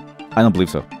crimes? I don't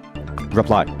believe so.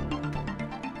 Reply.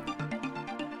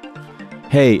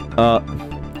 Hey,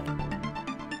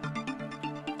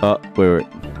 wait.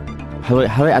 How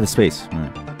do I add a space?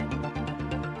 Right.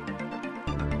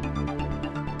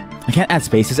 I can't add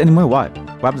spaces anymore. Why?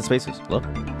 What happened to spaces? Hello?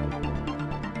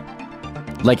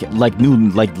 Like new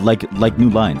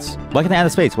lines. Why can't I add a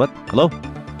space? What? Hello?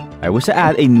 I wish to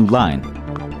add a new line.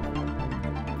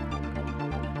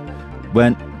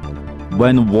 When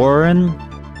Warren...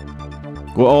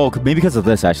 Well, oh, maybe because of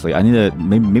this, actually. I need to...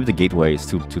 Maybe the gateway is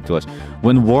too much.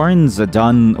 When Warren's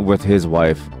done with his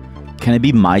wife, can it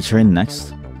be my turn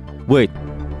next? Wait.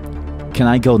 Can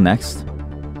I go next?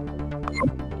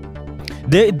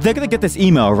 They're gonna get this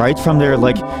email, right? From their,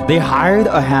 like, they hired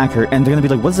a hacker and they're gonna be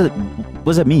like, what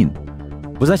does it mean?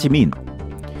 What does that actually mean?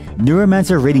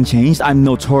 Neuromancer rating changed? I'm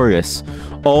notorious.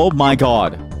 Oh my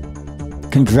god.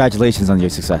 Congratulations on your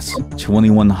success.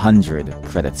 2100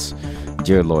 credits.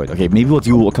 Dear Lord. Okay, maybe we'll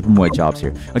do a couple more jobs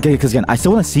here. Okay, because again, I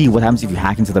still want to see what happens if you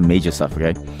hack into the major stuff,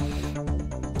 okay?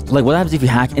 Like, what happens if you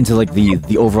hack into, like,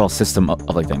 the overall system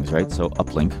of like, things, right? So,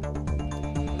 Uplink.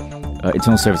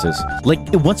 Internal services. Like,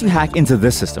 once you hack into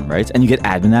this system, right? And you get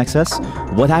admin access,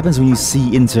 what happens when you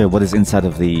see into what is inside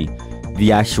of the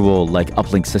actual, like,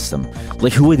 Uplink system?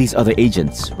 Like, who are these other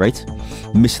agents, right?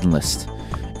 Mission list.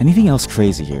 Anything else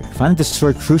crazy here? Find and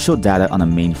destroy crucial data on a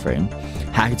mainframe.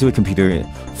 Hack into a computer.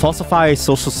 Falsify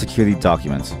social security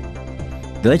documents.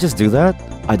 Did I just do that?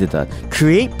 I did that.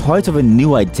 Create part of a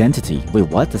new identity. Wait,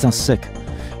 what? That sounds sick.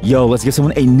 Yo, let's give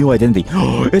someone a new identity.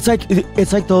 It's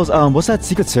like those, what's that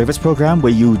Secret Service program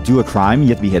where you do a crime, you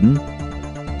have to be hidden?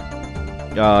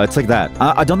 It's like that.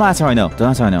 I don't know, that's how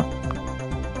I know.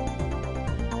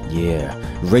 Yeah.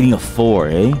 Rating of 4,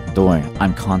 eh? Don't worry,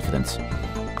 I'm confident.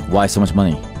 Why so much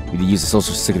money? We need to use the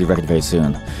social security record very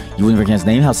soon. You wouldn't recognize his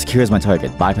name? How secure is my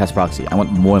target? Bypass proxy. I want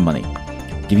more money.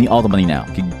 Give me all the money now.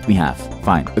 Give me half.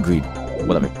 Fine. Agreed.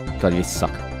 Whatever. God, you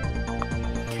suck.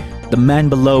 The man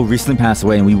below recently passed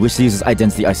away and we wish to use his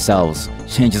identity ourselves.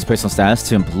 Change his personal status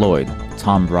to employed.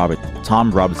 Tom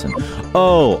Robertson.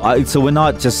 Oh, so we're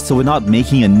not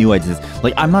making a new identity.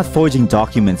 Like, I'm not forging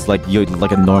documents like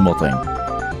a normal thing.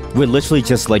 We're literally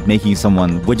just like making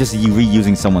someone, we're just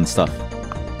reusing someone's stuff.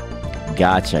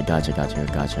 Gotcha.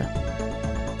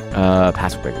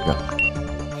 Password breaker, go.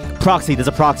 Proxy, there's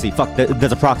a proxy. Fuck,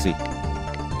 there's a proxy.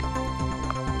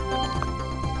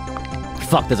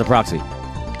 Fuck, there's a proxy.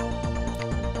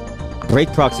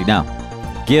 Break proxy, now.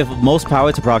 Give most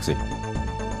power to proxy.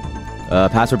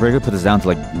 Password breaker, put this down to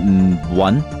like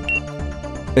 1.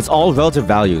 It's all relative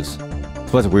values.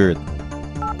 So that's weird.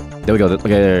 There we go, okay,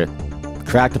 there.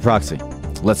 Crack the proxy.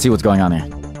 Let's see what's going on here.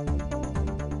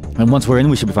 And once we're in,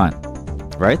 we should be fine.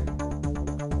 Right?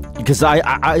 Because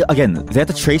again, they have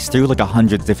to trace through like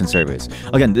 100 different servers.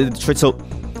 Again, so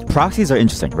proxies are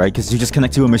interesting, right? Because you just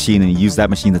connect to a machine and you use that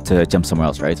machine to jump somewhere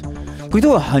else, right? If we do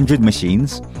 100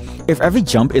 machines, if every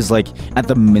jump is like at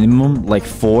the minimum like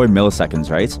 4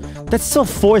 milliseconds, right? That's still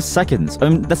 4 seconds. I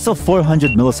mean, that's still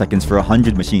 400 milliseconds for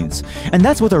 100 machines. And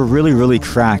that's with a really, really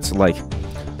cracked like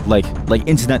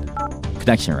internet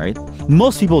connection, right?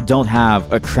 Most people don't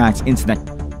have a cracked internet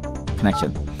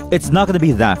connection. It's not going to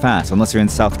be that fast unless you're in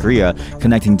South Korea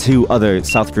connecting to other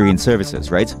South Korean services,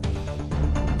 right?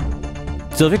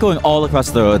 So if you're going all across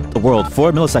the world,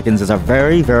 4 milliseconds is a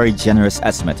very, very generous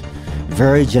estimate.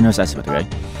 Very generous estimate, okay?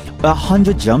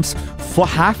 100 jumps for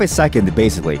half a second,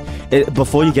 basically,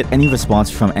 before you get any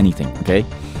response from anything, okay?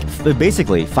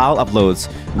 Basically, file uploads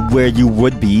where you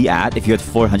would be at if you had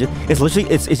 400, it's literally,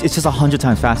 it's just 100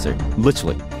 times faster,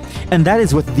 literally. And that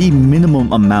is with the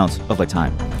minimum amount of like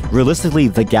time. Realistically,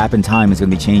 the gap in time is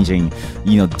going to be changing,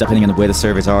 you know, depending on where the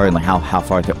servers are and like how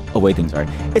far away things are.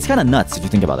 It's kind of nuts if you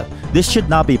think about it. This should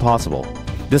not be possible.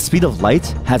 The speed of light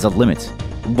has a limit.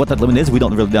 What that limit is, we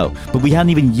don't really know. But we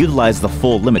haven't even utilized the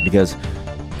full limit because...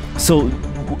 So,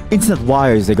 internet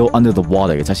wires, they go under the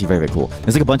water. It's actually very, very cool.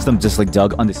 There's like a bunch of them just like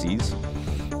dug under seas.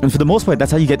 And for the most part,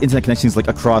 that's how you get internet connections like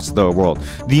across the world.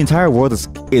 The entire world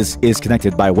is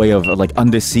connected by way of like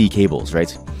undersea cables,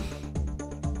 right?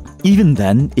 Even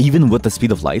then, even with the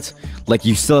speed of light, like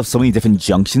you still have so many different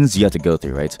junctions you have to go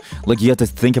through, right? Like you have to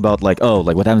think about like, oh,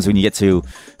 like what happens when you get to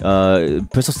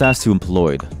personal status to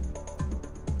employed.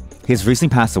 He's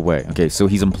recently passed away. Okay, so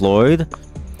he's employed.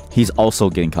 He's also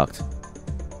getting cucked.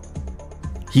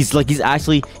 He's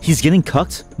getting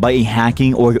cucked by a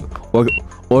hacking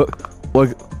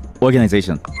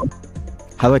organization.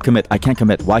 How do I commit? I can't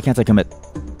commit. Why can't I commit?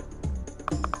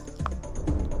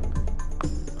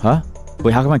 Huh?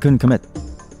 Wait, how come I couldn't commit?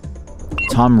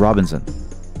 Tom Robinson.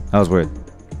 That was weird.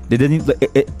 They didn't.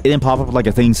 It didn't pop up like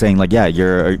a thing saying like, yeah,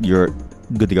 you're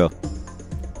good to go.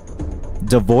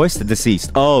 Divorced,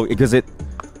 deceased. Oh, because it.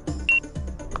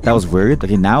 That was weird.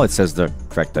 Okay, now it says the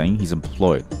correct thing. He's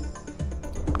employed.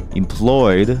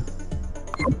 Employed.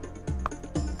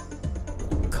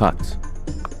 Cut.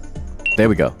 There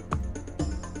we go.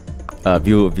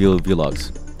 View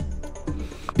logs.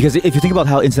 Because if you think about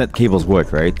how internet cables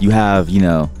work, right? You have, you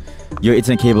know, your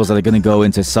internet cables that are going to go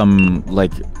into some,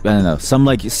 like, I don't know, some,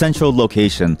 like, central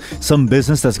location. Some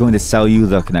business that's going to sell you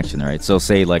the connection, right? So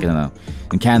say, like, I don't know,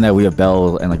 in Canada, we have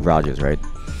Bell and, like, Rogers, right?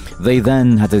 They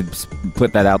then had to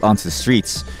put that out onto the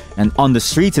streets, and on the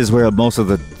streets is where most of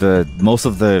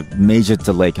the major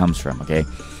delay comes from. Okay,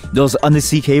 those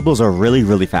undersea cables are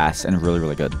really fast and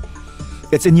really good.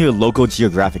 It's in your local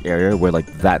geographic area where like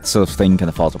that sort of thing kind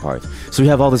of falls apart. So we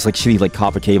have all this like shitty like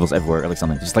copper cables everywhere or like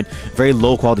something, just like very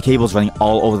low quality cables running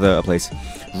all over the place.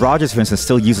 Rogers, for instance,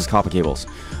 still uses copper cables.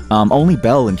 Only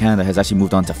Bell in Canada has actually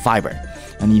moved on to fiber,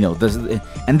 and you know,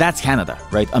 and that's Canada,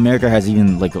 right? America has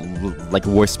even like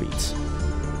worse speeds,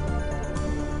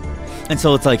 and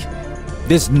so it's like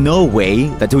there's no way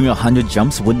that doing 100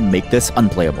 jumps wouldn't make this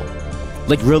unplayable.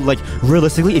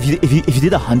 Realistically, if you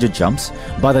did 100 jumps,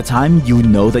 by the time you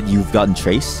know that you've gotten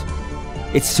traced,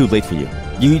 it's too late for you.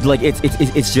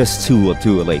 It's just too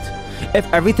late.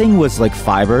 If everything was like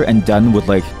fiber and done with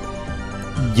like,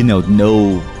 you know,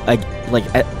 no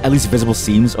at least visible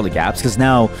seams or the gaps, because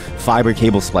now fiber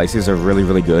cable splicers are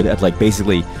really good at like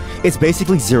it's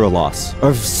basically zero loss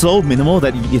or so minimal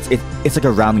that it's like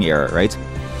a rounding error, right?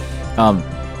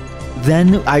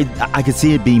 Then I could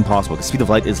see it being possible because speed of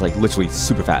light is like literally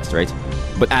super fast, right?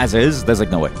 But as is, there's like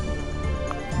no way.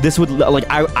 This would like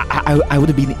I would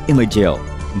have been in like jail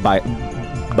by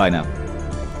now.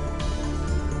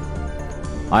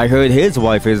 I heard his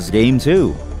wife is game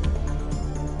too.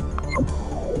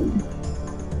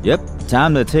 Yep,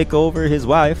 time to take over his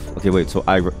wife. Okay, wait. So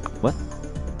what?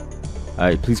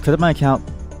 Alright, please credit my account.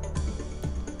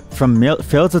 From mail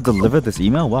failed to deliver this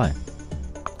email. Why?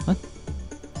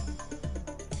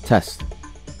 Test.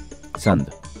 Send.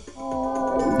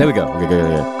 There we go. Okay,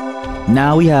 good.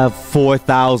 Now we have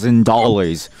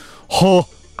 $4,000. Huh.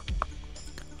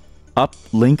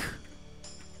 Uplink.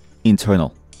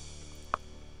 Internal.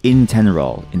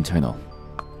 Internal.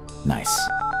 Nice.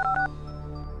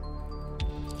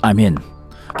 I'm in.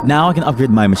 Now I can upgrade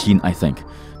my machine, I think.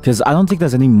 Because I don't think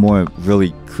there's any more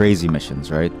really crazy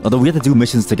missions, right? Although we have to do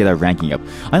missions to get our ranking up.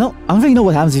 I don't really know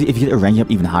what happens if you get a ranking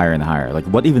up even higher and higher. Like,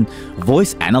 what even?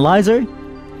 Voice Analyzer?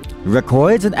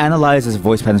 Records and analyzes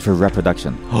voice patterns for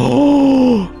reproduction.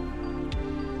 Oh!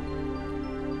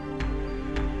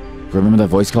 Remember that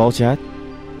voice call, chat?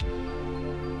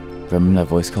 Remember that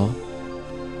voice call?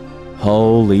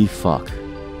 Holy fuck.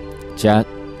 Chat,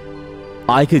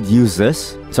 I could use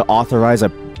this to authorize a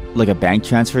bank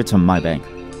transfer to my bank.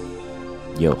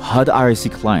 Yo, HUD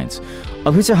IRC clients.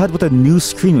 Upgrade your HUD with a new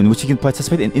screen in which you can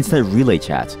participate in instant relay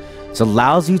chat. It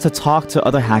allows you to talk to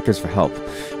other hackers for help.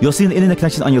 You'll see an internet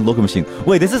connection on your local machine.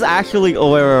 Wait, this is actually...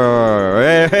 Oh,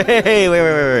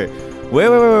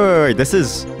 wait. This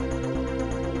is...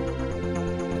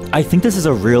 I think this is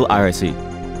a real IRC.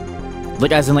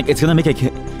 Like, as in, like, it's gonna make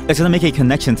a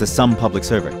connection to some public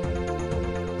server.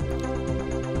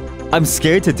 I'm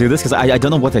scared to do this because I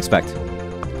don't know what to expect.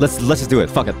 Let's just do it.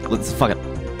 Fuck it. Let's do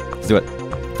it.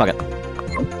 Fuck it.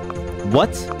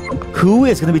 What? Who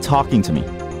is gonna be talking to me?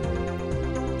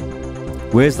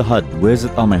 Where's the HUD? Where's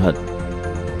it on my HUD?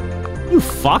 You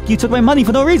fuck! You took my money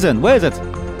for no reason! Where is it?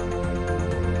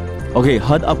 Okay,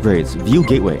 HUD upgrades. View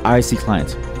gateway. IRC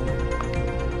client.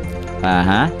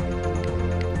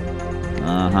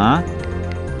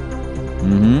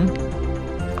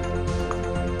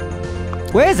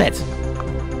 Where is it?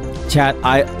 Chat,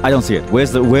 I don't see it.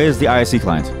 Where's the IRC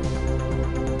client?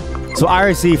 So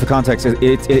IRC, for context,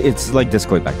 it's like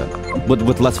Discord back then,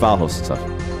 with less file hosts and stuff.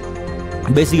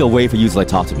 Basically a way for you to like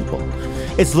talk to people.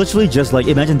 It's literally just like,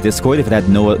 imagine Discord if it had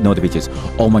no other features.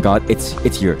 Oh my god, it's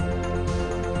here.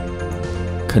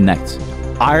 Connect.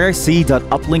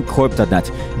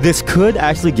 irc.uplinkcorp.net. This could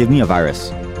actually give me a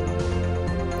virus.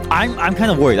 I'm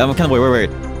kind of worried. Wait.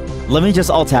 Let me just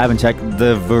alt-tab and check.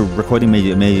 The recording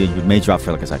may drop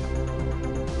for like a sec.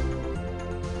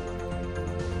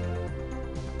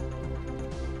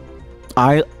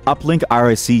 Uplink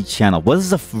IRC channel. What is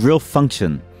the real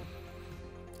function?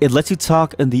 It lets you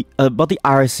talk about the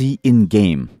IRC in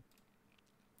game.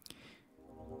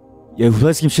 Yeah, who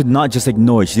plays the game should not just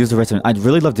ignore it. Should use the rest of it. I'd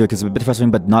really love to do it because it's a bit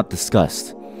frustrating, but not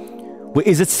discussed. Wait,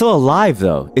 is it still alive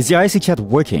though? Is the IRC chat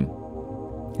working?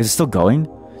 Is it still going?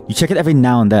 You check it every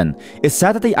now and then. It's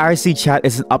sad that the IRC chat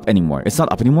isn't up anymore. It's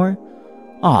not up anymore?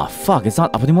 Aw, fuck, it's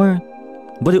not up anymore?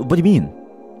 What do you mean?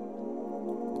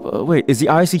 Wait, is the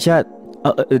IRC chat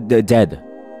dead?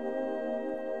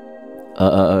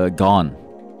 Gone.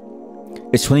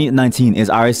 It's 2019. Is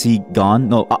IRC gone?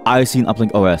 No, IRC and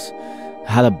Uplink OS.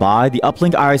 How to buy? The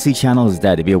Uplink IRC channel is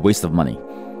dead. It'd be a waste of money.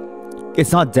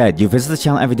 It's not dead. You visit the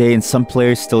channel every day and some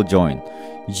players still join.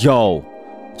 Yo,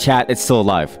 chat, it's still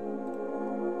alive.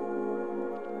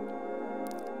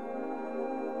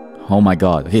 Oh my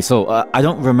god. Okay, so I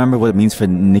don't remember what it means for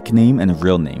nickname and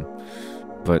real name.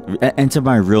 But enter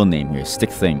my real name here.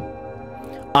 Stick thing.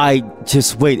 I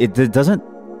just wait. It doesn't.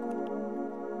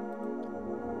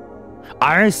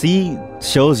 IRC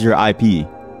shows your IP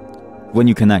when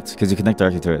you connect, because you connect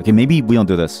directly to it. Okay, maybe we don't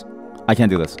do this. I can't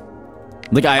do this.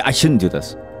 Like I shouldn't do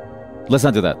this. Let's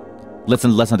not do that. Let's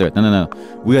not do it. No.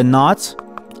 We are not.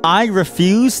 I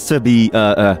refuse to be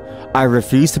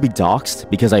doxxed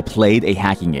because I played a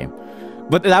hacking game.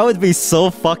 But that would be so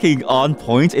fucking on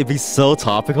point. It'd be so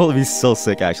topical. It'd be so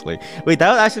sick, actually. Wait,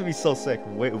 that would actually be so sick.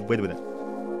 Wait a minute.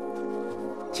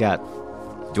 Chat.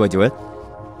 Do I do it?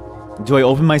 Do I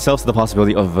open myself to the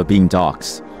possibility of being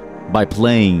doxxed by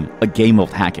playing a game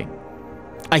of hacking?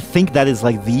 I think that is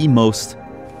like the most...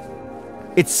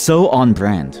 It's so on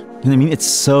brand. You know what I mean? It's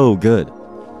so good.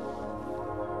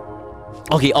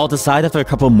 Okay, I'll decide after a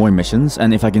couple more missions,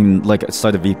 and if I can like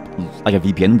start a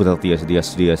VPN without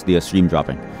the stream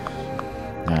dropping.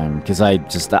 Because I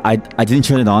didn't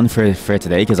turn it on for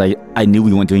today because I knew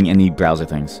we weren't doing any browser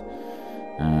things.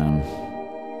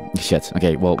 Shit.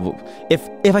 Okay. Well,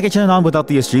 if I can turn it on without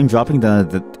the stream dropping,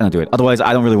 then I'll do it. Otherwise,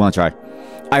 I don't really want to try.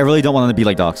 I really don't want to be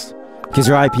like doxxed, because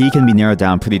your IP can be narrowed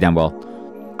down pretty damn well.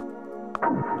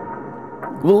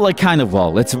 Well, like kind of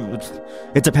well.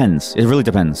 It depends. It really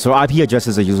depends. So IP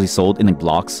addresses are usually sold in like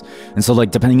blocks, and so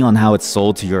like depending on how it's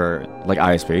sold to your like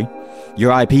ISP,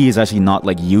 your IP is actually not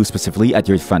like you specifically at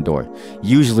your front door.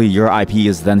 Usually your IP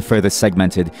is then further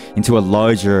segmented into a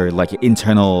larger like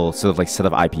internal sort of like set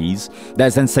of IPs that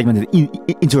is then segmented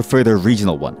into a further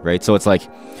regional one, right? So it's like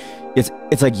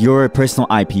your personal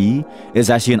IP is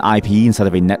actually an IP inside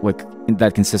of a network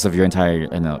that consists of your entire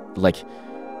like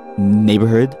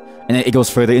neighborhood. And it goes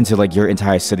further into like your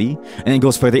entire city, and it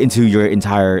goes further into your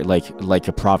entire like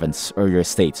a province or your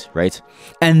state, right?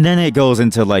 And then it goes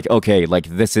into like, okay, like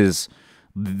this is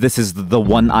the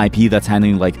one IP that's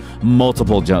handling like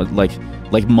multiple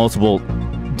multiple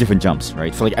different jumps,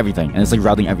 right? For like everything, and it's like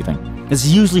routing everything. It's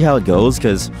usually how it goes,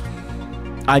 because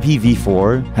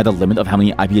IPv4 had a limit of how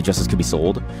many IP addresses could be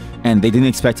sold, and they didn't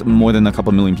expect more than a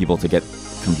couple million people to get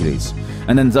computers.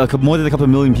 And then more than a couple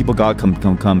million people got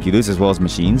computers as well as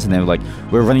machines, and they were like,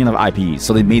 we're running out of IPs,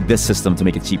 so they made this system to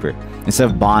make it cheaper, instead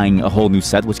of buying a whole new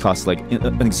set, which costs like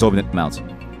an exorbitant amount.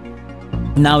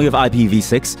 Now we have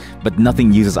IPv6, but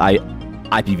nothing uses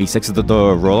IPv6, so the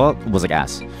rollout was like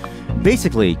ass.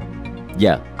 Basically,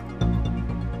 yeah.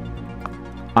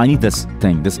 I need this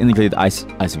thing, this integrated ICE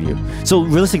view. So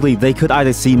realistically, they could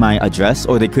either see my address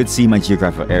or they could see my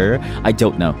geographical area. I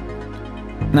don't know.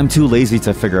 And I'm too lazy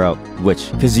to figure out which,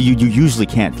 because you usually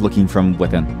can't looking from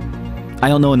within. I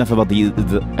don't know enough about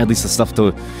at least the stuff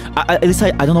to... At least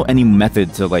I don't know any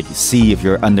method to like see if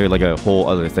you're under like a whole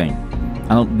other thing.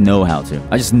 I don't know how to.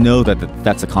 I just know that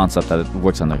that's a concept that it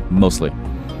works under, mostly.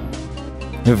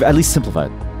 At least simplified.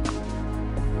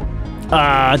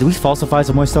 Do we falsify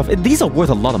some more stuff? These are worth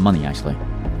a lot of money, actually.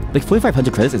 Like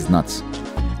 4,500 credits is nuts.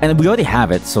 And we already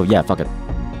have it, so yeah, fuck it.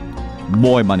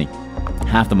 More money.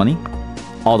 Half the money.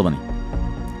 All the money.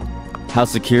 How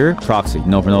secure? Proxy.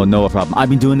 No problem. I've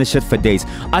been doing this shit for days.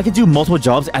 I could do multiple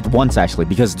jobs at once, actually,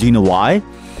 because do you know why?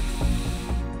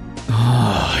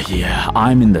 Oh, yeah.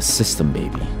 I'm in the system,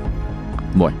 baby.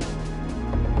 More.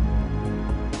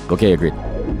 Okay, agreed.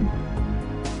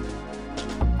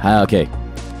 Okay.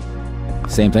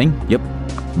 Same thing? Yep.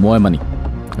 More money.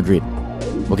 Agreed.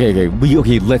 Okay.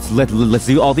 Let's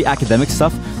do all the academic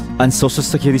stuff and social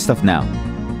security stuff now.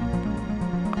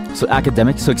 So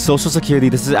academic, so like social security,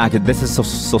 this is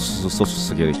social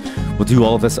security. We'll do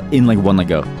all of this in like one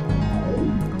go.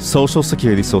 Social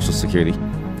security.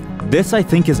 This I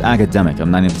think is academic.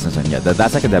 I'm 90% certain. Yeah,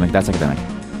 that's academic.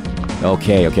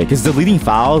 Okay. Because deleting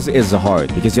files is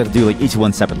hard because you have to do like each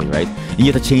one separately, right? And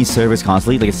you have to change servers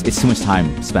constantly. Like it's too much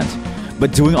time spent.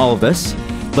 But doing all of this,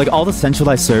 like all the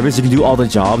centralized servers, you can do all the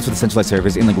jobs for the centralized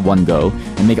servers in like one go,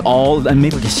 and make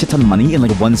like a shit ton of money in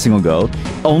like one single go,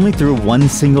 only through one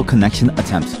single connection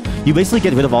attempt. You basically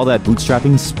get rid of all that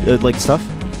bootstrapping like stuff,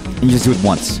 and you just do it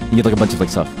once. You get like a bunch of like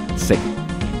stuff. Sick.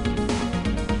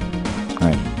 All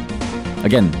right.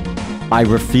 Again, I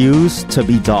refuse to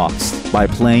be doxxed by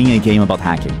playing a game about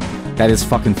hacking. That is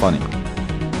fucking funny.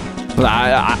 But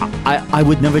I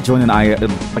would never join an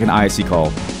IRC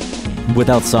call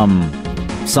without some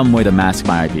way to mask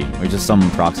my IP, or just some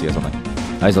proxy or something.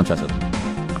 I just don't trust it.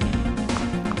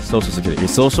 Social security.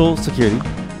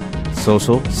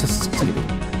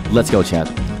 Let's go, chat.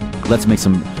 Let's make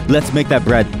that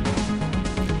bread.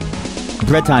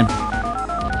 Bread time.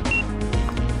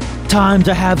 Time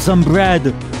to have some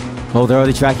bread. Oh, they're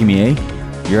already tracking me, eh?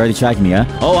 You're already tracking me, huh?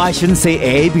 Oh, I shouldn't say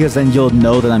A because then you'll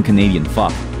know that I'm Canadian.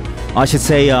 Fuck. I should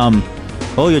say,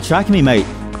 oh, you're tracking me, mate.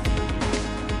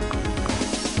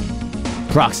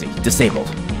 Proxy disabled.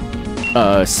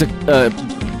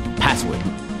 Password.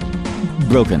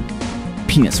 Broken.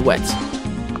 Penis wet.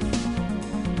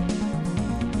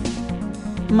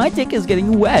 My dick is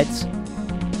getting wet.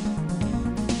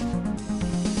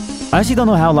 I actually don't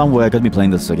know how long we're going to be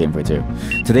playing this game for too.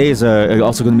 Today is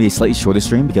also going to be a slightly shorter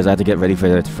stream because I have to get ready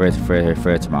for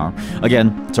tomorrow.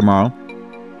 Again, tomorrow,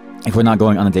 if we're not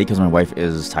going on a date because my wife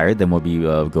is tired, then we'll be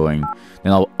going.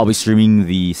 Then I'll be streaming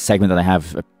the segment that I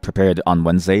have prepared on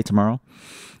Wednesday tomorrow.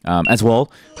 As well,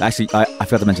 actually, I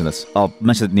forgot to mention this. I'll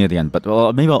mention it near the end, but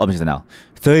maybe I'll mention it now.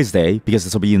 Thursday, because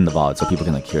this will be in the VOD, so people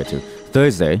can hear it too.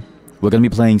 Thursday, we're gonna be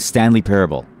playing Stanley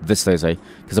Parable this Thursday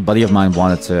because a buddy of mine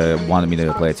wanted me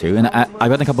to play it too, and I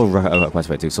got a couple of requests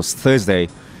for it too. So Thursday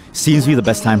seems to be the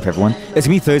best time for everyone. It's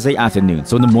gonna be Thursday afternoon.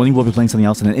 So in the morning we'll be playing something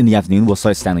else, and then in the afternoon we'll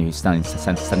start Stanley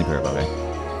Parable. Okay.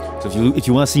 So if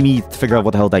you want to see me figure out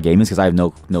what the hell that game is, because I have no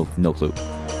clue.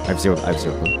 I have zero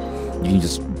clue. You can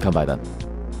just come by that.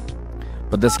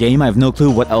 But this game, I have no clue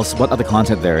what other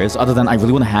content there is, other than I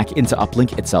really want to hack into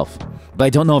Uplink itself. But I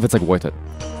don't know if it's like worth it.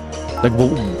 Like,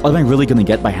 what am I really gonna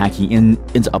get by hacking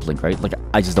into Uplink, right? Like,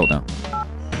 I just don't know.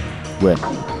 Where?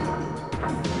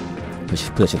 Push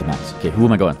it to the max. Okay, who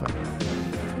am I going for?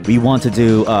 We want to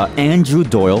do Andrew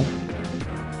Doyle.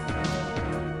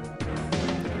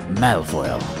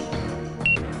 Malfoyle.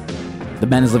 The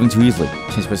man is living too easily.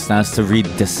 Change my status to read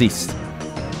deceased.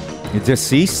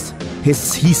 Deceased?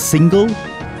 He's single?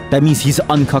 That means he's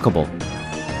uncuckable.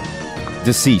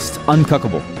 Deceased.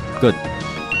 Uncuckable. Good.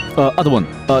 Other one.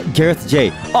 Gareth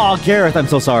J. Oh, Gareth, I'm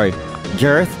so sorry.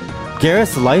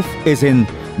 Gareth's life is in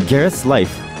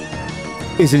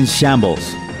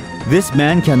shambles. This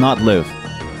man cannot live.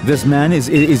 This man is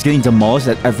getting demolished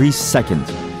at every second.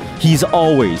 He's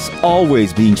always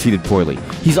being treated poorly.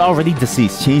 He's already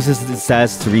deceased. Changed his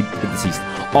status to read deceased.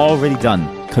 Already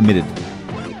done. Committed.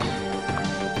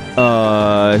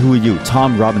 Who are you?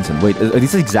 Tom Robinson. Wait, are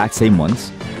these the exact same ones?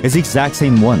 It's the exact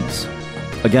same ones.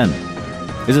 Again.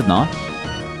 Is it not?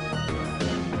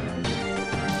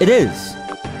 It is.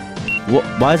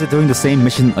 Why is it doing the same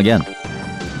mission again?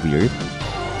 Weird.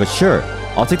 But sure.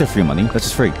 I'll take the free money. That's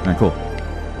just free. Alright, cool.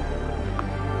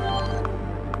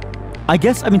 I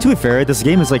guess, I mean, to be fair, this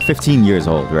game is like 15 years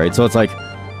old, right? So it's like,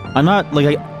 I'm not,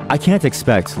 like, I can't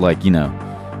expect, like, you know,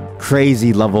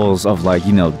 crazy levels of, like,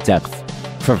 you know, depth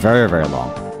for very, very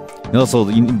long. And also,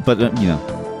 but, you know,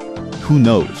 who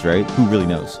knows, right? Who really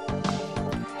knows?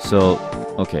 So,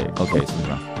 okay,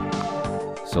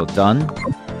 so done.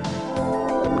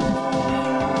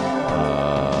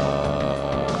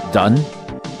 Done.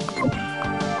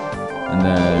 And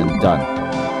then done.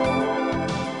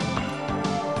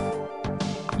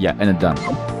 Yeah, and then done.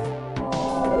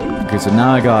 Okay, so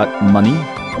now I got money.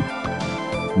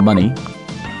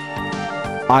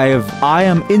 I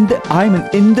am an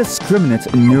indiscriminate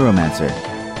neuromancer.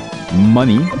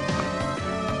 Money.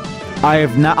 I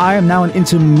am now an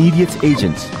intermediate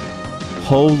agent.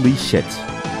 Holy shit.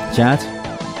 Chat.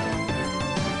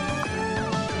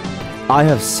 I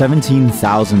have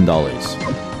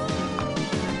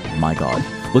 $17,000. My god.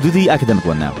 We'll do the academic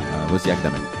one now. What's the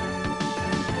academic?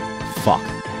 Fuck.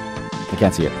 I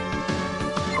can't see it.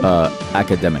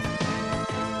 Academic.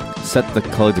 Set the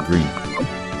color to green.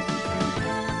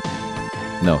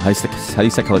 No, how do you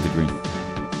set color to green?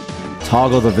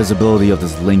 Toggle the visibility of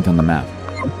this link on the map.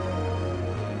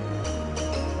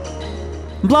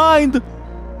 I'm blind!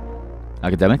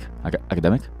 Academic?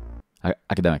 Academic?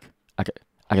 Academic?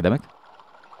 Academic?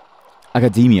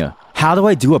 Academia. How do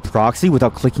I do a proxy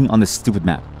without clicking on this stupid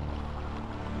map?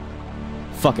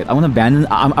 Fuck it. I'm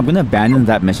gonna abandon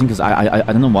that mission because I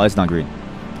don't know why it's not green.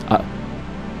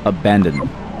 Abandon.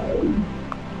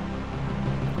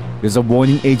 There's a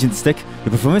warning agent stick.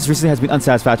 Your performance recently has been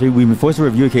unsatisfactory. We've been forced to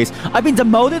review a case. I've been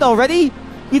demoted already?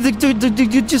 You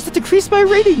just decreased my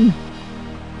rating.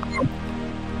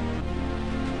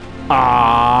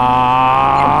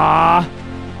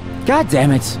 God damn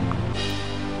it.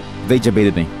 They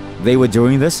debated me. They were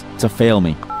doing this to fail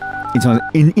me.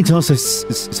 Internal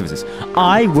services.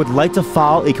 I would like to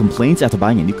file a complaint after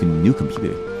buying a new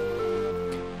computer.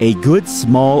 A good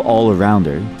small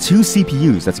all-arounder. 2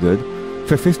 CPUs, that's good.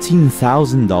 For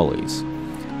 $15,000.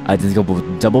 Identical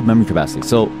with double memory capacity.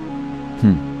 So,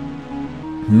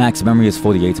 max memory is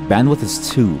 48. Bandwidth is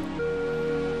 2.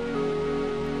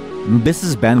 This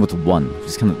is bandwidth 1.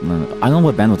 Just kind of, I don't know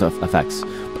what bandwidth affects.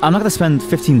 But I'm not gonna spend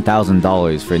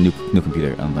 $15,000 for a new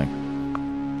computer. I don't think.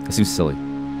 It seems silly.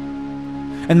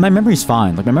 And my memory's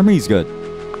fine. Like, my memory's good.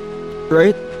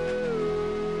 Right?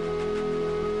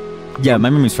 Yeah, my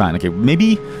memory's fine. Okay,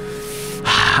 maybe...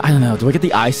 I don't know. Do I get the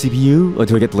iCPU? Or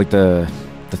do I get, like, the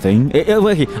the thing.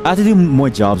 Okay, I have to do more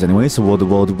jobs anyway, so we'll do a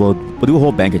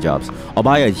whole bank of jobs. I'll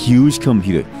buy a huge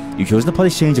computer. You chose the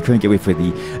policy change the current gateway for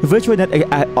the virtual net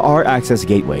R access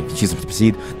gateway. If you choose to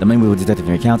proceed, the money will be deducted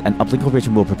from your account, and Uplink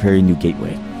Corporation will prepare a new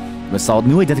gateway. We'll install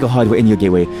new identical hardware in your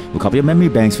gateway. We'll copy your memory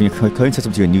banks from your current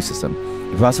system to your new system.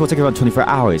 The process will take around 24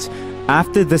 hours.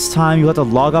 After this time, you'll have to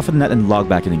log off the net and log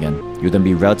back in again. You'll then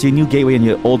be routed to your new gateway, and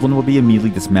your old one will be immediately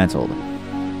dismantled.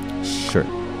 Sure.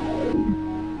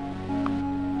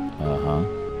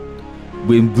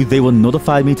 They will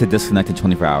notify me to disconnect in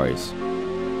 24 hours.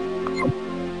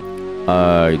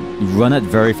 Run at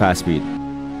very fast speed.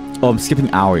 Oh, I'm skipping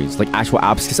hours. Like actual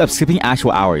hours. I'm skipping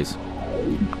actual hours.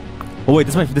 Oh wait,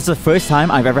 this is the first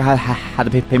time I've ever had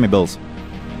to pay my bills.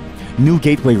 New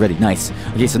gateway ready. Nice.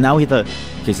 Okay, so now we have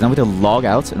to log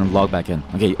out and then log back in.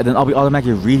 Okay, and then I'll be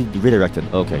automatically redirected.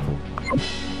 Okay, cool.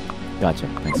 Gotcha.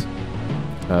 Thanks.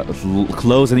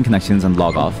 Close any connections and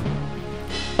log off.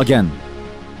 Again,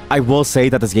 I will say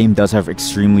that this game does have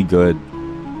extremely good...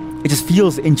 It just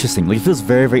feels interesting. Like, it feels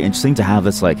very, very interesting to have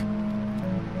this, like...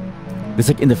 This,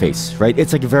 like, interface, right?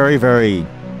 It's, like, very, very...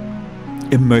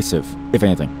 immersive, if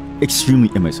anything. Extremely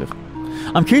immersive.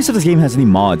 I'm curious if this game has any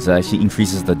mods that actually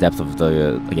increases the depth of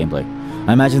the gameplay.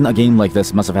 I imagine a game like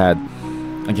this must have had...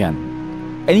 Again,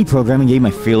 any programming game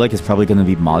I feel like is probably going to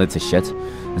be modded to shit.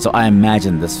 And so I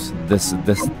imagine this...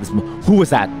 Who was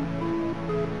that?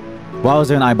 Why was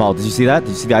there an eyeball? Did you see that? Did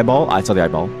you see the eyeball? I saw the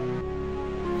eyeball.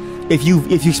 If you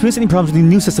experience any problems with the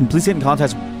new system, please get in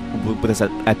contact with us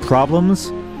at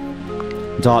problems.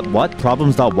 Dot what?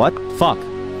 Problems. Dot what? Fuck.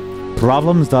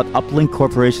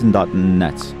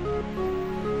 Problems.uplinkcorporation.net.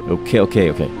 Okay.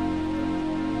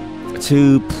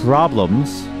 To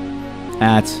problems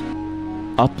at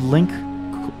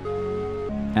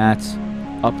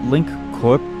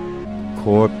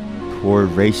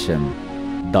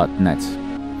uplinkcorporation.net.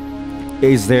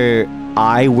 Is there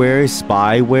eyewear,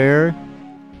 spyware?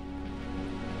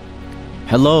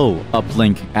 Hello,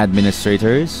 Uplink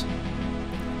administrators.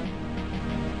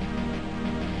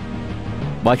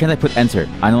 Why can't I put enter?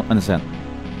 I don't understand.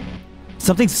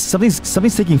 Something's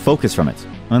taking focus from it.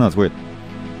 I don't know, it's weird.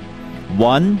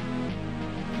 1.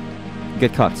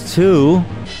 Get caught. 2.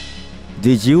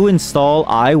 Did you install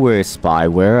eyewear,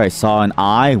 spyware? I saw an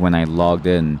eye when I logged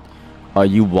in. Are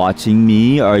you watching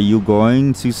me? Are you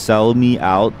going to sell me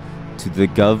out to the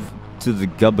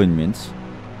government?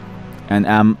 And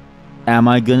am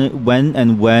I gonna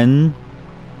when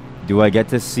do I get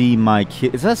to see my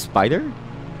kid? Is that a spider?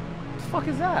 What the fuck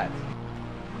is that?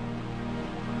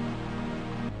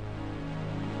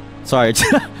 Sorry,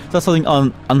 that's something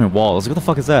on my wall. I was like, what the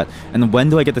fuck is that? And when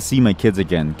do I get to see my kids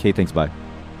again? Okay, thanks, bye.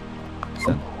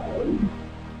 Send.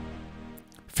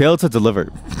 Failed to deliver.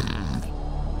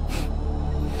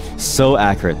 So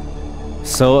accurate.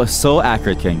 So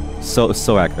accurate, King. So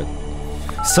accurate.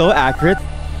 So accurate.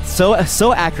 So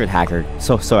accurate, hacker.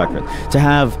 So accurate. To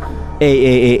have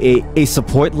a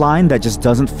support line that just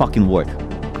doesn't fucking work.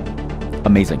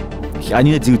 Amazing. I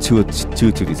need to do two of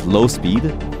these. Low speed.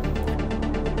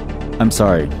 I'm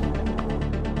sorry.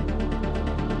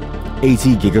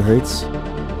 80 gigahertz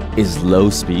is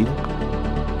low speed.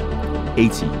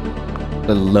 80.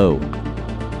 The low.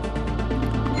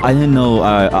 I didn't know.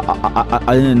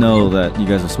 I didn't know that you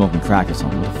guys were smoking crack or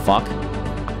something. What the fuck?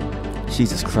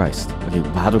 Jesus Christ. Okay,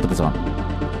 how do I put this on?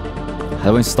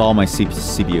 How do I install my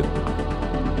CPU?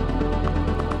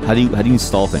 How do you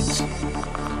install things?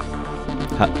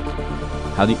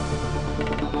 How do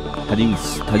you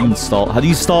install? How do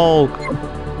you install?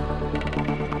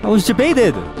 I was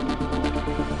debated.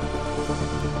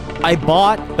 I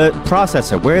bought a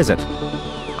processor. Where is it?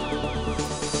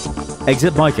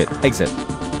 Exit market. Exit.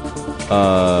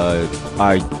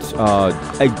 I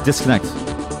disconnect.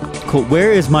 Cool.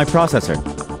 Where is my processor?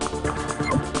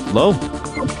 Low.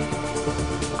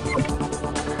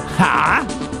 Ha!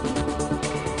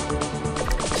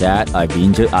 Chat, I've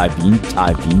been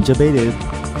debated.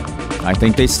 I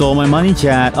think they stole my money,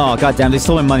 chat. Oh goddamn, they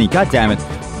stole my money. God damn it.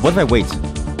 What if I wait?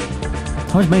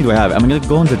 How much money do I have? I'm gonna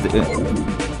go into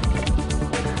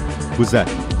what's that?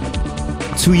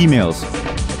 2 emails.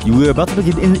 You were about to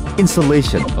begin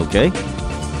installation, okay?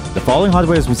 The following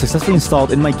hardware has been successfully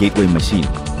installed in my gateway machine.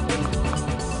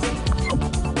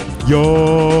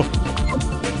 Yo!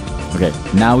 Okay,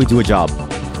 now we do a job.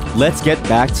 Let's get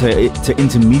back to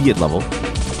intermediate level.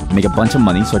 Make a bunch of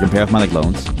money so I can pay off my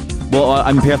loans. Well,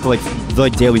 I can pay off the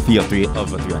daily fee of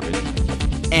 300.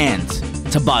 And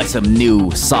to buy some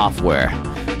new software.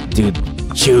 Dude,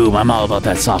 Choom, I'm all about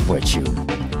that software, Choom.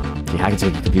 Okay, hack into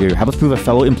the computer. How about prove a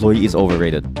fellow employee is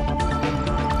overrated?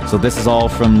 So this is all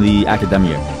from the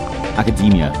academia.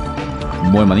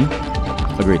 More money.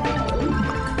 Agreed.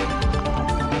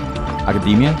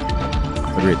 Academia?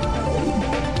 Agreed.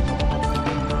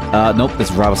 Nope, it's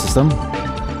a rival system.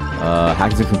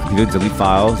 Hack into computer, delete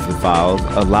files,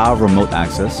 allow remote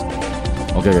access.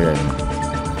 Okay.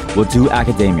 We'll do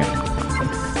academia.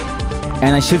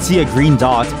 And I should see a green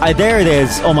dot. There it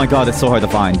is! Oh my god, it's so hard to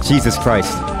find. Jesus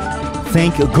Christ.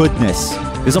 Thank goodness.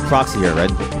 There's a proxy here,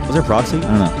 right? Was there a proxy? I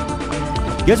don't know.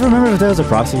 You guys remember if there was a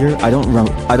proxy here? I don't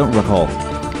recall.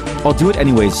 I'll do it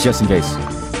anyways, just in case.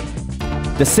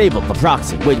 Disable the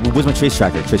proxy. Wait, where's my trace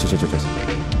tracker? Trace.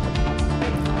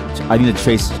 I need to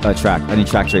trace track. I need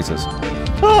track traces.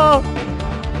 Oh!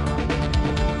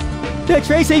 They're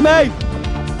tracing me!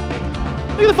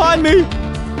 They're gonna find me!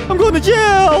 I'm going to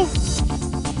jail!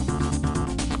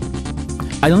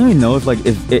 I don't even know if like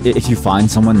if you find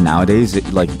someone nowadays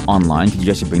like online, could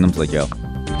you actually bring them to like jail?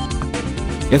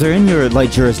 If they're in your like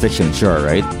jurisdiction, sure,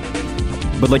 right?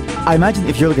 But like I imagine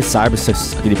if you're like a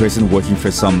cybersecurity person working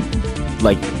for some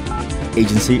like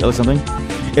agency or something,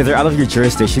 if they're out of your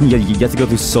jurisdiction, you have to go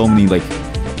through so many like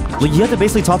you have to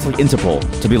basically talk to like Interpol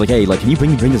to be like, hey, like can you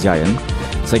bring this guy in?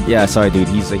 It's like, yeah, sorry, dude,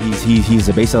 he's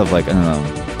based out of like I don't know,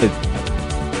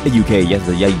 the UK. You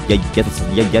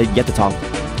have to talk.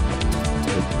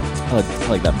 I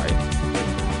like them, right?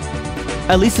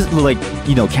 At least it's like,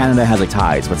 you know, Canada has like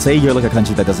ties, but say you're like a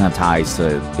country that doesn't have ties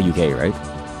to the UK, right?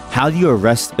 How do you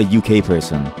arrest a UK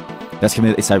person that's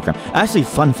committed a cybercrime? Actually,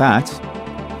 fun fact,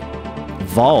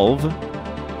 Valve,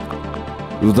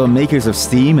 the makers of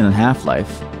Steam and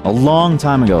Half-Life, a long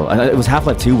time ago, it was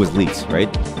Half-Life 2 was leaked,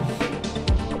 right?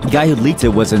 The guy who leaked it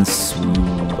was in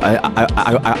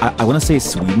I want to say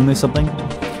Sweden or something.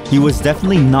 He was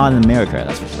definitely not in America,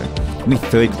 that's for sure. Maybe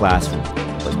third class,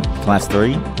 like class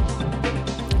 3.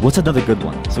 What's another good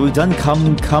one? So we've done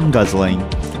cum guzzling,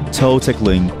 toe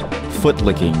tickling, foot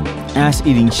licking, ass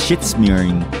eating, shit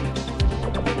smearing,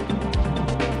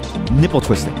 nipple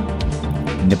twisting,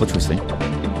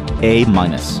 A-,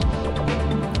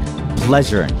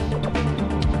 pleasuring.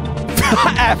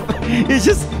 F. It's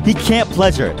just he can't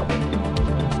pleasure.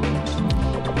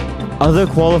 Other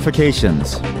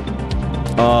qualifications.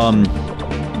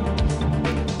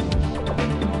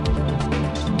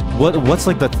 What's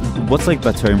like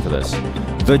the term for this?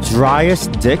 The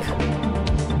driest dick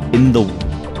in the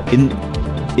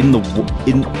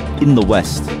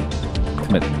West.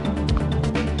 Commit.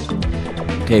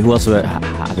 Okay, who else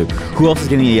is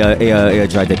getting a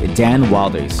dry dick? Dan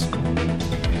Wilders.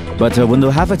 But when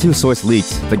the Half-Life 2 source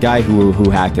leaked, the guy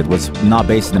who hacked it was not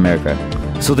based in America,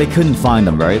 so they couldn't find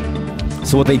him, right?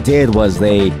 So what they did was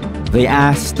they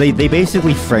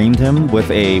basically framed him with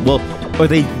they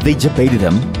debated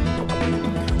him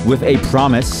with a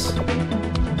promise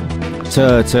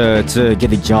to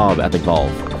get a job at the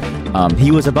Valve. He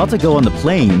was about to go on the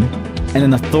plane, and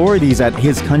then authorities at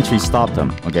his country stopped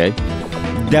him. Okay,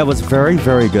 that was very,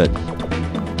 very good.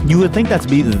 You would think that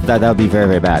would be very,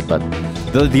 very bad, but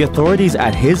the authorities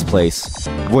at his place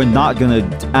were not gonna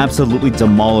absolutely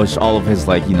demolish all of his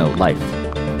life. Like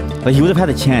he would have had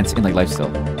a chance in like life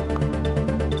still.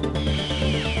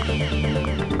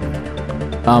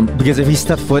 Because if he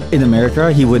stepped foot in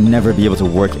America, he would never be able to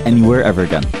work anywhere ever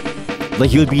again. Like,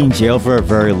 he would be in jail for a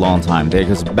very long time there,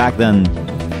 because back then,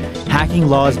 hacking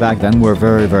laws back then were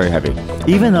very, very heavy.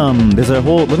 Even, there's a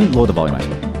whole... Let me load the volume,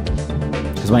 actually.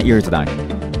 Because my ears are dying.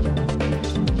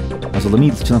 Also, let me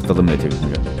turn off the limiter, too. There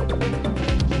we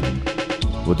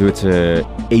go. We'll do it to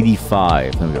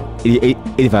 85. There we go.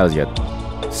 85 is good.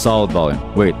 Solid volume.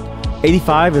 Wait.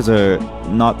 85 is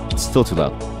not... Still too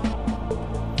loud.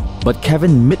 But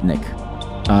Kevin Mitnick,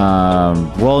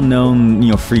 well-known,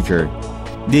 phreaker,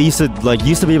 they used to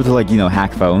be able to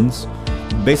hack phones.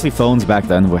 Basically, phones back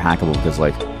then were hackable because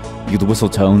you could whistle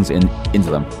tones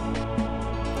into them.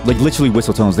 Like literally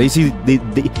whistle tones.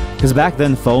 Because back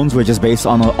then phones were just based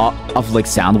on off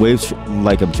sound waves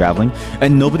traveling,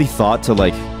 and nobody thought to how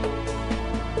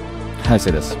do I say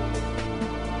this?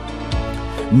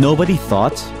 Nobody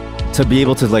thought to be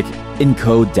able to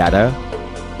encode data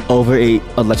over a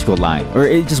electrical line, or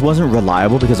it just wasn't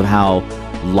reliable because of how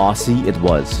lossy it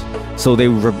was. So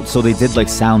they did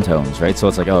sound tones, right? So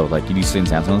it's you do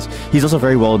sound tones. He's also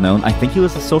very well known. I think he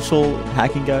was a social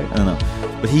hacking guy. I don't know,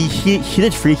 but he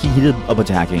did freaking. He did a bunch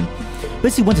of hacking.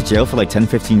 Basically went to jail for 10,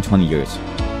 15, 20 years.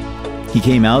 He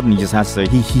came out and he just has to.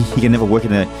 He can never work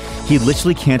in a. He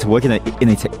literally can't work in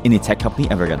a tech company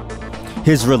ever again.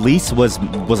 His release was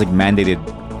mandated.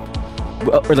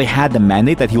 Or had the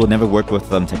mandate that he will never work with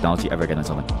technology ever again or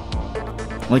something.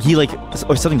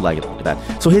 Or something like that.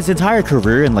 So his entire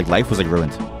career and life was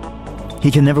ruined.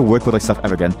 He can never work with stuff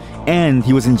ever again, and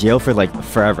he was in jail for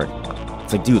forever.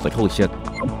 It's dude, holy shit.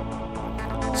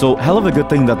 So hell of a good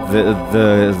thing that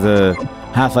the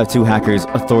Half-Life 2 hackers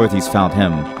authorities found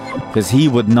him, because he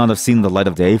would not have seen the light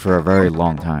of day for a very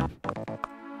long time.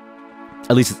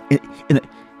 At least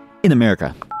in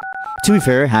America. To be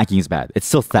fair, hacking is bad. It's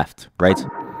still theft, right?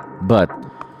 But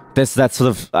there's that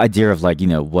sort of idea of like, you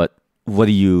know, what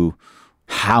do you,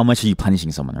 how much are you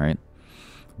punishing someone, right?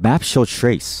 Map show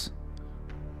trace.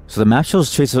 So the map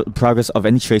shows trace progress of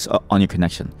any trace on your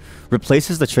connection.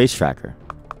 Replaces the trace tracker.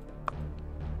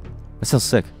 That sounds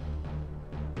sick.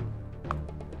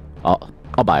 I'll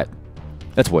buy it.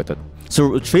 That's worth it.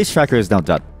 So trace tracker is now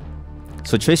done.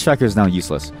 So trace tracker is now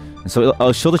useless. And so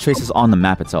I'll show the traces on the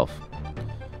map itself.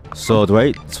 So do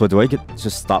I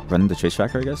just stop running the trace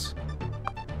tracker, I guess?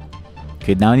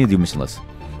 Okay, now I need to do mission list.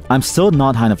 I'm still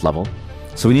not high enough level.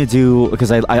 So we need to do,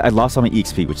 because I lost all my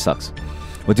EXP, which sucks.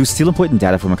 We'll do steal important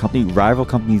data from a rival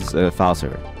company's file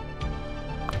server.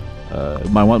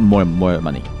 I want more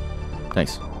money.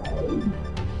 Thanks.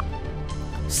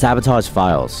 Sabotage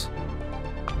files.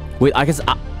 Wait, I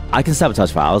can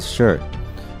sabotage files, sure.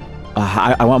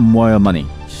 I want more money.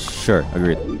 Sure,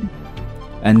 agreed.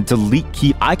 And delete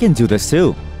keep. I can do this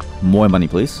too. More money,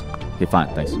 please. Okay,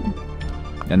 fine, thanks.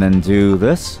 And then do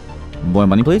this. More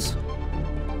money, please.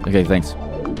 Okay, thanks.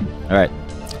 All right.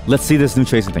 Let's see this new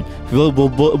tracing thing. We'll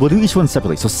do each one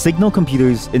separately. So Signal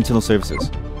Computers Internal Services.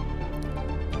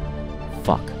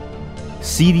 Fuck.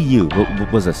 CDU.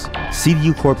 What was this?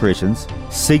 CDU Corporations.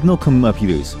 Signal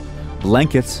Computers.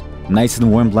 Blankets. Nice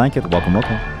and warm blanket. Welcome,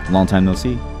 welcome. Long time no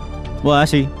see. Well,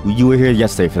 actually, you were here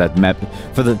yesterday for that map,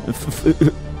 for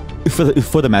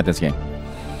the madness game.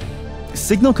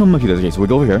 Signal Computers. Okay, so we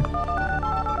go over here.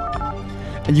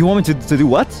 And you want me to do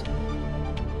what?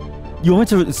 You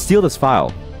want me to steal this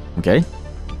file? Okay,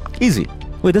 easy.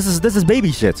 Wait, this is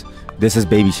baby shit. This is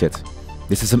baby shit.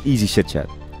 This is some easy shit, chat.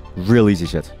 Real easy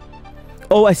shit.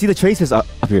 Oh, I see the traces up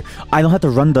here. I don't have to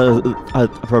run the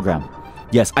program.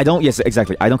 Yes, I don't. Yes,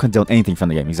 exactly. I don't condone anything from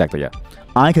the game. Exactly. Yeah,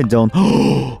 I condone.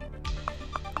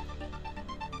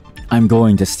 I'm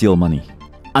going to steal money.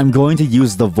 I'm going to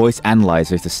use the voice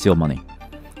analyzers to steal money.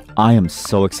 I am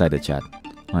so excited, chat.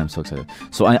 I am so excited.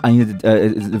 So I need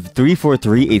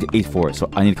 343884. So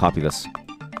I need to copy this.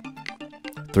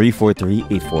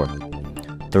 34384.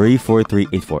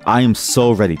 34384. I am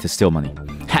so ready to steal money.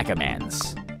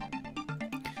 Hackermans.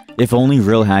 If only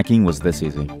real hacking was this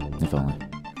easy. If only.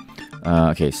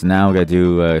 Okay, so now we gotta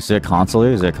do. Is there a console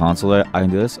here? Is there a console there? I can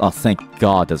do this. Oh, thank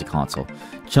God, there's a console.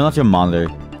 Turn off your monitor.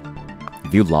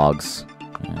 View logs.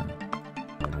 Yeah.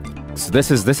 So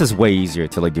this is way easier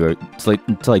to like do it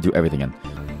until I do everything in.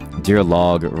 Dear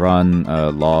log, run,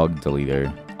 log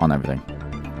deleter on everything.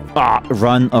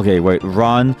 Run. Okay, wait.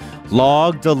 Run,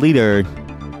 log deleter.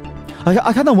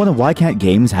 I kind of wonder why can't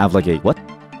games have like a what?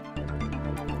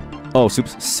 Oh,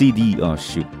 soups. CD. Oh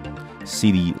shoot.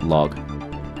 CD log.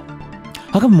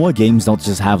 How come more games don't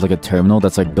just have like a terminal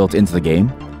that's like built into the game,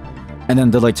 and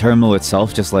then the like terminal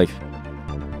itself just like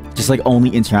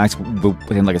only interacts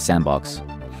within like a sandbox?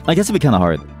 I guess it'd be kind of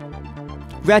hard.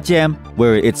 Rat jam,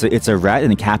 where it's a rat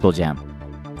and a capital jam.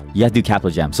 You have to do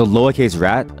capital jam. So lowercase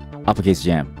rat, uppercase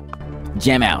jam.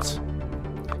 Jam out.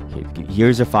 Okay,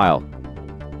 here's your file.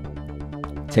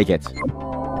 Take it.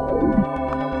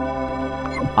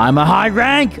 I'm a high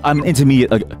rank. I'm an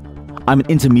intermediate. I'm an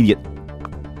intermediate.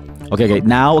 Okay.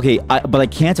 Now, okay. But I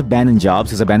can't abandon jobs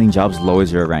because abandoning jobs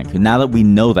lowers your rank. Now that we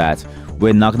know that,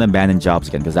 we're not gonna abandon jobs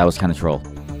again because that was kind of troll.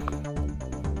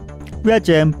 Red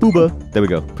jam, booba. There we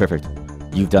go. Perfect.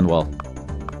 You've done well.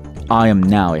 I am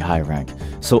now a high rank.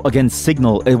 So again,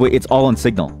 Signal. Wait, it's all on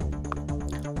Signal.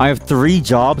 I have 3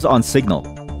 jobs on Signal.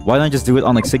 Why don't I just do it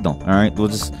on like Signal? All right, we'll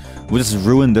just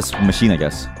ruin this machine, I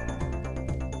guess.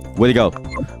 Where'd it go?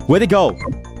 Where'd it go?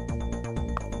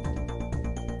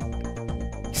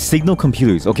 Signal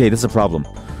Computers. Okay, this is a problem.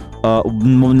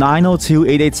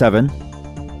 902.887.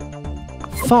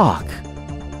 Fuck.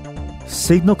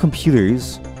 Signal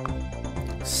Computers.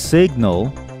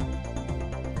 Signal.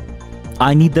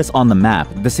 I need this on the map.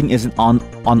 This thing isn't on.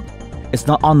 It's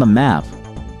not on the map.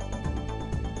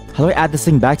 How do I add this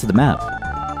thing back to the map?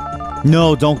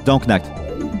 No, don't connect.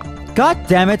 God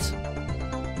damn it!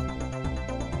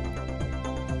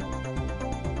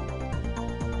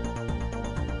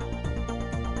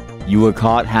 You were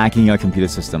caught hacking our computer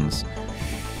systems.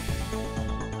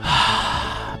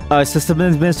 System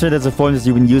administrator has informed us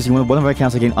you've been using one of our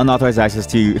accounts to gain unauthorized access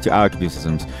to our computer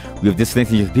systems. We have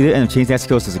disconnected your computer and have changed the access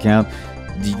codes to this account.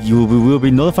 We will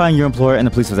be notifying your employer and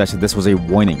the police possession. This was a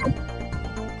warning.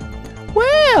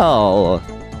 Well,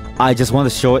 I just want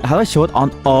to show it. How do I show it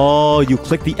on? Oh, you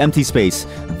click the empty space.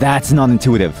 That's not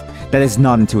intuitive. That is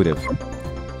not intuitive.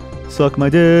 Suck my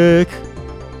dick.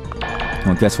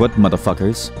 Well, guess what,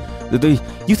 motherfuckers?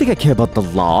 You think I care about the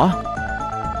law?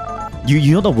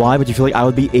 You don't know why, but you feel like I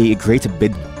would be a great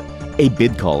bid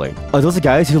caller. Are those the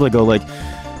guys who like go like,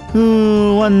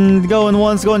 one going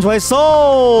once, going twice,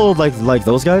 sold? Like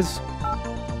those guys?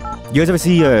 You guys ever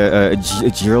see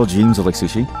Gerald Dreams of like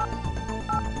sushi?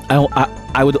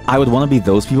 I would want to be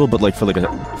those people, but like for like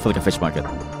a fish market.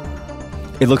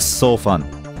 It looks so fun.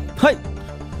 Hi,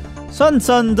 sun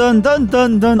dun dun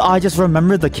dun dun. I just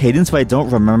remember the cadence, but I don't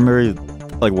remember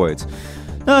like words.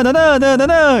 No.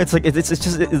 It's like it's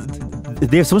just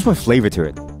they have so much more flavor to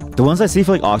it. The ones I see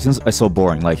for like auctions are so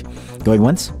boring. Like going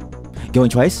once, going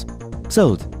twice,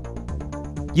 sold.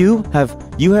 You are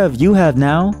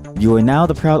now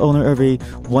the proud owner of a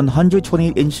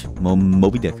 128-inch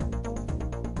Moby Dick.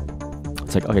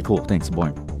 It's like, okay, cool, thanks,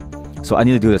 boring. So I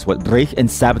need to do this. What? Break and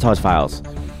sabotage files.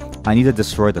 I need to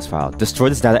destroy this file. Destroy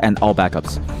this data and all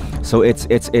backups. So it's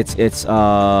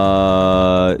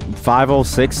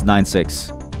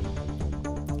 50696.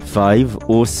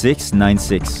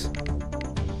 50696.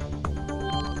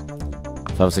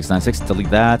 50696. Delete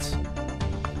that.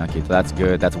 Okay, so that's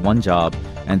good. That's one job.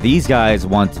 And these guys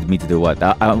wanted me to do what?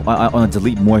 I want to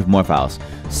delete more files.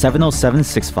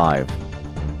 70765.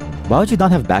 Why would you not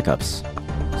have backups?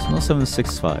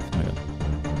 70765. Oh my God.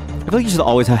 I feel like you should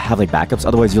always have like backups.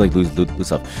 Otherwise, you like lose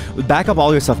stuff. Back up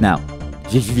all your stuff now.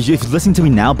 If you're listening to me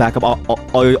now, back up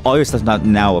all your stuff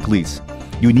now, please.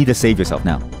 You need to save yourself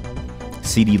now.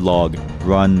 CD log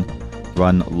run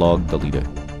log deleter.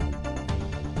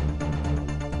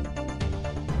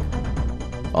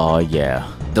 Oh yeah.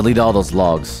 Delete all those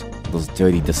logs. Those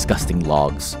dirty, disgusting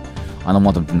logs. I don't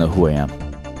want them to know who I am.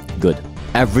 Good.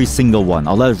 Every single one.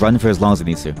 I'll let it run for as long as it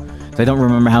needs to. So I don't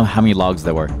remember how many logs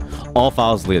there were. All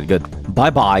files deleted. Good.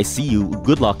 Bye-bye. See you.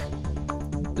 Good luck.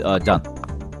 Done.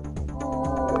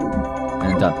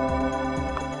 And done.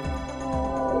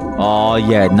 Oh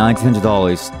yeah,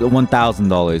 $1,900.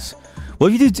 $1,000.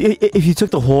 What if you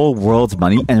took the whole world's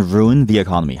money and ruined the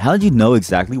economy? How did you know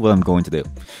exactly what I'm going to do?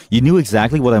 You knew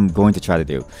exactly what I'm going to try to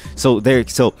do. So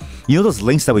you know those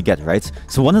links that we get, right?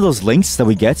 So one of those links that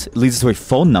we get leads us to a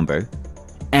phone number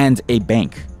and a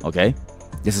bank. Okay,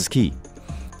 this is key.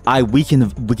 We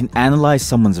can analyze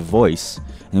someone's voice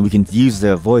and we can use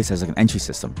their voice as like an entry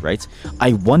system, right?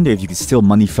 I wonder if you can steal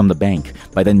money from the bank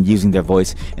by then using their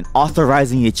voice and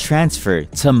authorizing a transfer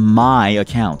to my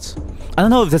account. I don't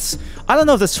know if this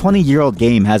 20-year-old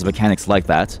game has mechanics like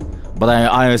that, but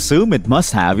I assume it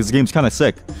must have, because the game's kind of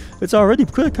sick. It's already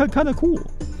kind of cool.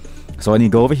 So I need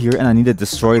to go over here and I need to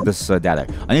destroy this data.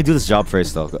 I need to do this job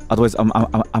first though, otherwise I'm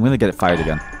gonna get fired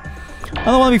again. I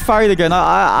don't want to be fired again.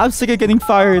 I'm sick of getting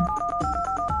fired.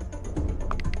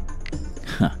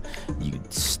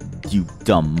 You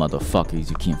dumb motherfuckers,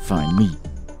 you can't find me.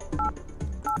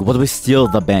 What do we steal?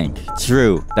 The bank?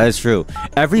 True, that is true.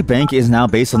 Every bank is now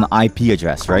based on the IP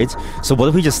address, right? So what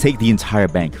if we just take the entire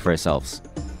bank for ourselves?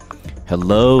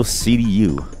 Hello,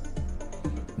 CDU.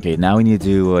 Okay, now we need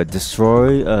to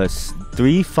destroy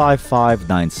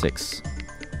 35596.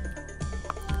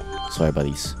 Sorry,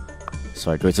 buddies.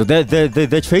 Sorry, great. So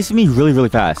they're tracing me really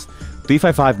fast.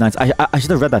 35596. I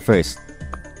should have read that first.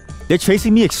 They're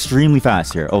tracing me extremely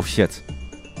fast here. Oh shit.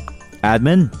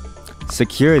 Admin.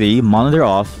 Security, monitor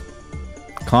off,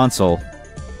 console,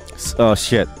 oh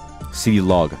shit, CD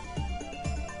log,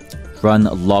 run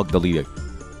log deleter,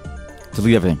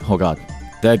 delete everything. Oh god,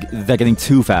 they're getting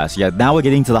too fast. Yeah, now we're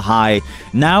getting to the high.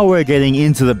 Now we're getting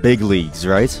into the big leagues,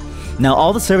 right? Now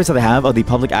all the servers that I have are the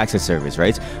public access servers,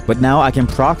 right? But now I can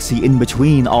proxy in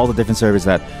between all the different servers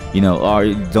that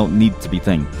don't need to be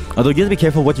thing. Although you have to be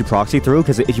careful what you proxy through,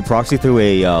 because if you proxy through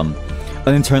an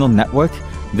internal network,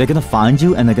 they're gonna find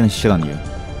you and they're gonna shit on you.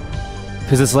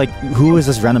 Because it's like, who is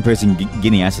this random person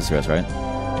getting access to us, right?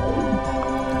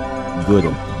 Good.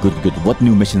 What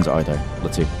new missions are there?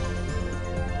 Let's see.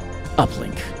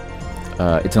 Uplink.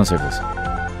 Internal servers.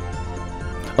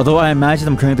 Although I imagine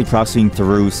I'm currently proxying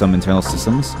through some internal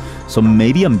systems, so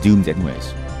maybe I'm doomed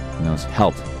anyways. Who knows?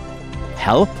 Help.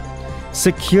 Help?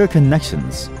 Secure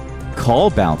connections. Call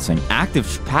bouncing.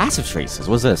 Passive traces.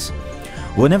 What's this?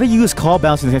 Whenever you use call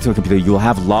bouncing to connect to a computer, you will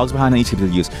have logs behind on each computer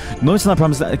you use. Notice not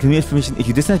promise that computer information. If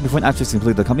you disconnect before an access is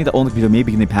completed, the company that owns the computer may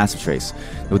begin a passive trace.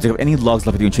 It will take up any logs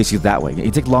left with you and trace you that way.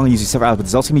 It take long and use several hours, but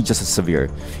it's also going to be just as severe.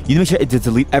 You need to make sure to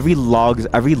delete every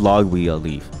log we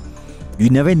leave. You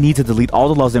never need to delete all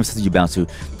the logs in every system you bounce to.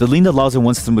 Deleting the logs in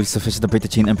one system will be sufficient to break the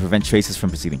chain and prevent traces from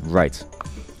proceeding. Right.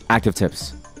 Active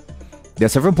tips. There are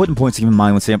several important points to keep in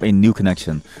mind when setting up a new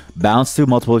connection. Bounce to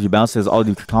multiple. If you bounce to is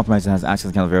already compromised and has access to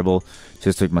the kind of variable,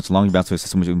 just take much longer. You bounce to a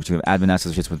system which you have admin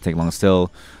access, which would take longer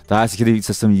still. The high security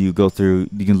system you go through,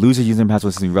 you can lose your username and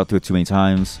password system you route through it too many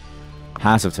times.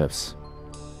 Passive tips.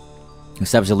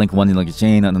 Establish a link one link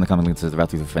chain, and then the common link to the route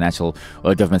through the financial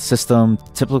or government system.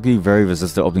 Typically very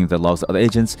resistant to opening the logs to other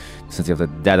agents, since you have the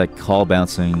data call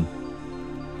bouncing.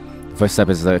 First step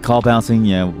is the call bouncing.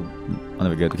 Yeah,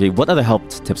 never good. Okay, what other help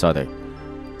tips are there?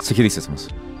 Security systems.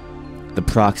 The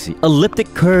proxy.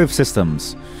 Elliptic curve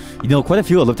systems. You know, quite a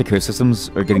few elliptic curve systems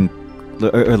are getting,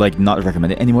 are like not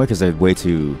recommended anymore because they're way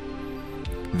too,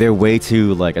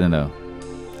 like, I don't know,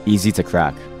 easy to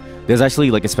crack. There's actually,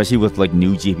 like, especially with like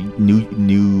new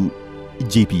GPUs,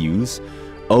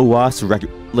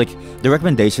 OWASP like the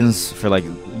recommendations for, like,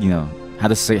 you know, how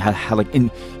to say how like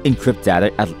encrypt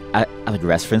data at like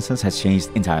rest, for instance, has changed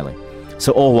entirely.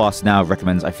 So OWASP now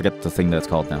recommends, I forget the thing that it's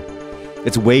called now.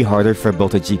 It's way harder for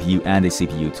both a GPU and a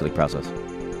CPU to like process.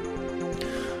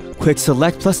 Quick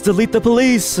select plus delete the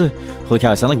police. Holy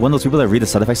cow! I sound like one of those people that read the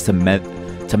side effects to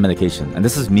medication, and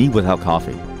this is me without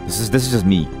coffee. This is just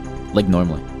me, like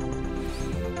normally.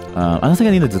 I don't think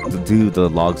I need to do the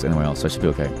logs anywhere else, so I should be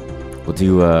okay. We'll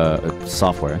do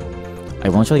software. I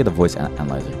want to try to get the voice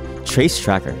analyzer. Trace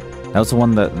tracker. That was the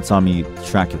one that saw me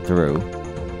track it through.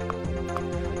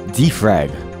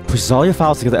 Defrag. Pushes all your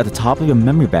files together at the top of your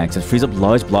memory banks and frees up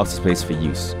large blocks of space for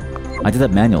use. I did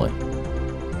that manually.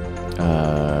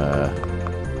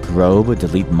 Probe,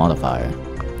 delete modifier.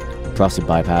 Proxy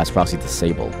bypass, proxy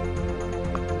disable.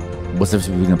 What's the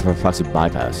difference between a proxy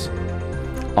bypass?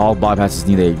 All bypasses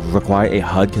require a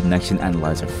HUD connection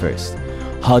analyzer first.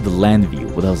 HUD LAN view.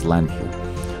 What the hell is LAN view?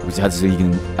 Which is so you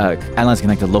can analyze and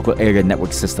connect to local area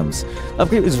network systems. The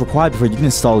upgrade is required before you can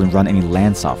install and run any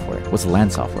LAN software. What's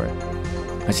LAN software?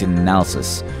 Actually,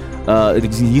 analysis.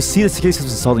 You see the security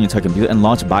systems installed on your target computer and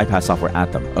launch bypass software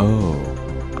at them. Oh.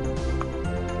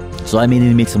 So I may need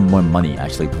to make some more money,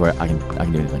 actually, before I can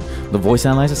do anything. The voice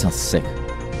analyzer sounds sick.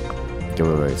 Okay,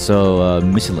 wait. So,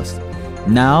 mission list.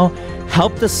 Now,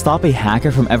 help to stop a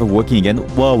hacker from ever working again.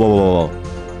 Whoa.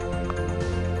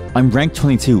 I'm ranked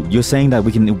 22. You're saying that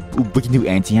we can do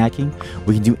anti-hacking?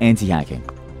 We can do anti-hacking.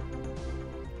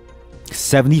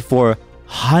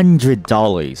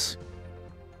 $7,400.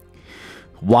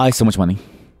 Why so much money?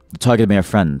 The target may have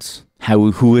friends.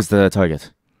 Who is the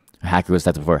target? A hacker was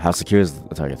that before. How secure is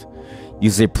the target?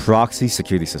 Uses a proxy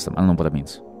security system. I don't know what that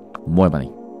means. More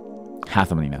money. Half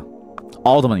the money now.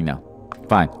 All the money now.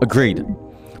 Fine. Agreed.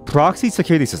 Proxy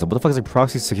security system. What the fuck is a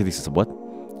proxy security system? What?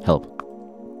 Help.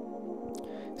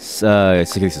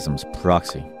 Security systems.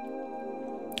 Proxy.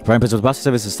 Prime principle of proxy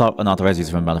service is to stop unauthorized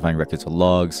users from modifying records or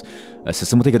logs. A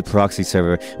system with a good proxy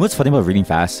server. You know what's funny about reading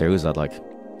fast too is that, like,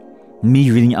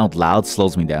 me reading out loud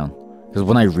slows me down. Because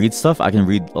when I read stuff, I can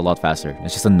read a lot faster.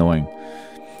 It's just annoying.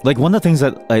 Like, one of the things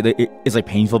that is like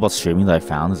painful about streaming that I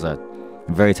found is that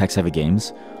in very text-heavy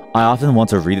games, I often want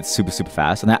to read it super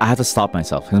fast, and I have to stop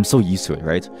myself because I'm so used to it,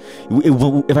 right?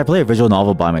 If I play a visual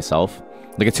novel by myself,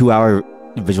 like a 2-hour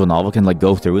visual novel can like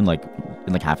go through in like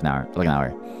half an hour, like an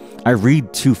hour. I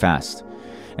read too fast.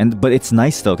 But it's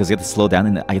nice though, because I get to slow down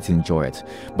and I get to enjoy it.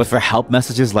 But for help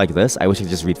messages like this, I wish I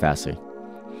could just read faster.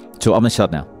 So I'm gonna shut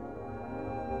up now.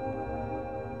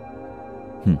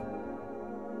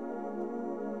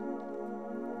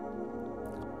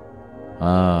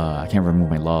 I can't remove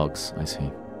my logs. I see.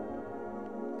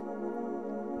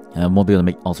 And I won't be able to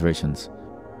make alterations.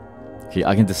 Okay,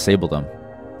 I can disable them.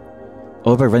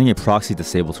 Oh, by running a proxy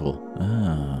disable tool.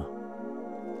 Ah.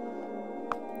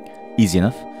 Easy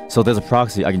enough. So there's a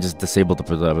proxy, I can just disable the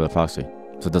proxy.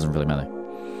 So it doesn't really matter.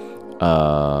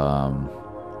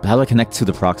 But how do I connect to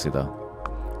the proxy though?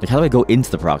 Like, how do I go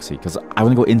into the proxy? Because I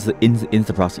want to go into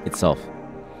the proxy itself.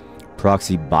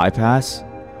 Proxy bypass?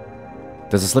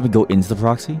 Does this let me go into the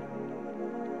proxy?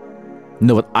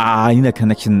 No, but I need a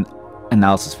connection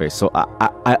analysis phase. So I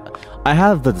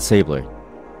have the disabler.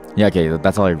 Yeah, okay,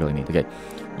 that's all I really need. Okay,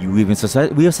 we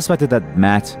have suspected that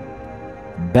Matt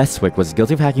Bestwick was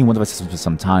guilty of hacking one of our systems for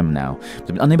some time now, but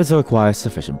been unable to acquire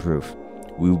sufficient proof.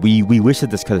 We wish to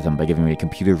discredit him by giving him a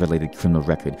computer-related criminal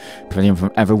record, preventing him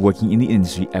from ever working in the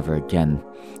industry ever again.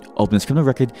 Open his criminal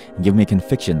record and give him a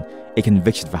conviction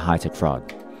for high-tech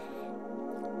fraud.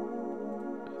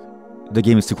 The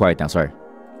game is too quiet now, sorry.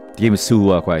 The game is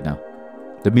too quiet now.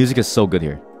 The music is so good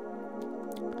here.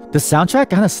 The soundtrack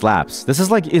kind of slaps. This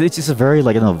is like, it's just a very,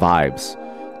 like, I don't know, vibes.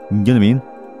 You know what I mean?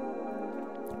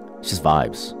 It's just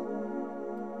vibes.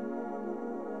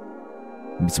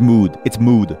 It's mood. It's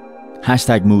mood.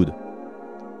 Hashtag mood.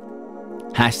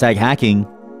 Hashtag hacking.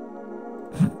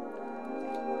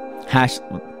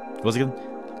 What's it again?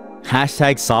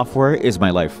 Hashtag software is my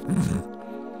life.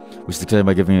 Which is declared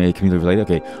by giving a community related.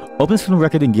 Okay. Open his criminal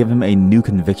record and give him a new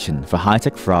conviction for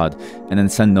high-tech fraud, and then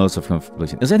send notice of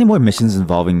completion. Is there any more missions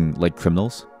involving, like,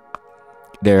 criminals?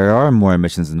 There are more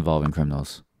missions involving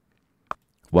criminals.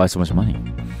 Why so much money?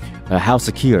 How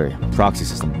secure? Proxy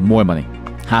system. More money.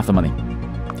 Half the money.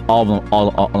 All the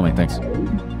money. Thanks.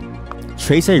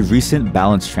 Trace a recent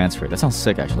balance transfer. That sounds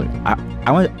sick, actually. I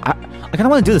kind of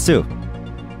want to do this too.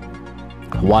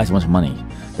 Why so much money?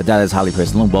 The data is highly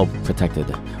personal and well protected.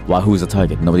 Why? Who is the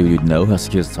target? Nobody would know. How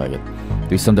secure is the target?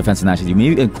 Do some defense and actions. You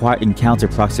may encounter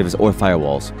proxy servers or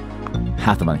firewalls.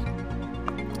 Half the money.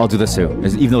 I'll do this too,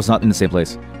 even though it's not in the same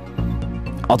place.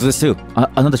 I'll do this too.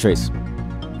 Another trace.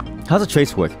 How does a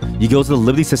trace work? You go to the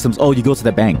Liberty systems. Oh, you go to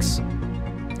the banks.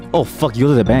 Oh, fuck, you go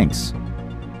to the banks.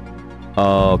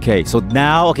 Okay, so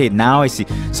now, now I see.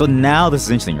 So now this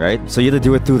is interesting, right? So you have to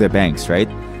do it through their banks, right?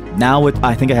 Now what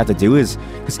I think I have to do is,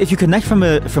 because if you connect from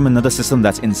another system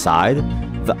that's inside,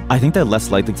 I think they're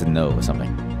less likely to know or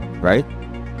something, right?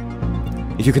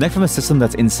 If you connect from a system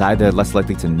that's inside, they're less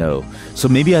likely to know. So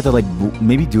maybe I have to like,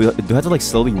 do I have to like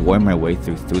slowly worm my way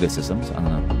through the systems? I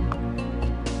don't know.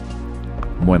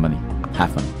 More money,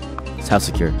 half money. It's how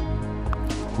secure.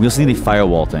 We also need a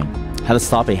firewall thing. How to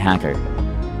stop a hacker.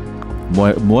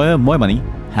 More money,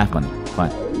 half money.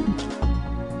 Fine.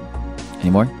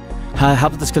 Any more? How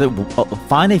to discredit?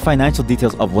 Find a financial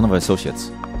details of one of our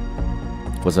associates.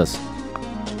 What's this?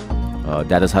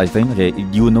 That is how you think. Okay,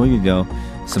 you know.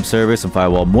 Some servers, some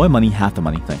firewall. More money, half the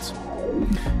money. Thanks.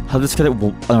 How to discredit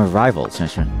our rivals? Yeah,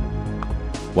 sure.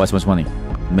 Why so much money?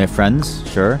 My friends,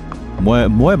 sure.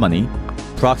 More money.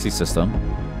 Proxy system.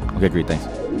 Okay, great. Thanks.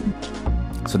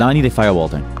 So now I need a firewall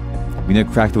thing. We need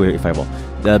to crack through a firewall.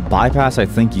 The bypass, I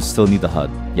think you still need the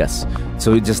HUD. Yes.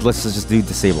 So let's just do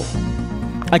disable.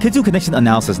 I could do connection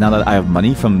analysis now that I have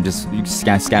money from just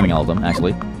scamming all of them,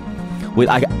 actually. Wait,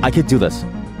 I could do this.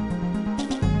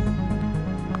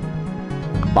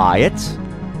 Buy it.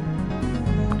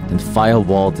 And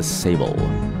firewall disable.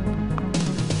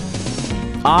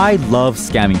 I love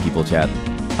scamming people, chat.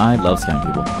 I love scamming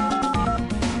people.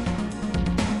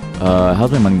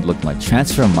 How's my money looking like?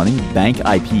 Transfer money? Bank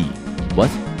IP. What?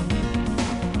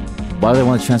 Why do I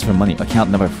want to transfer money? Account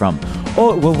number from.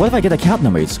 Oh, well, what if I get account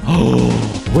numbers? Oh,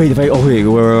 wait, okay.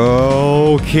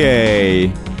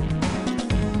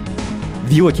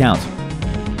 View account.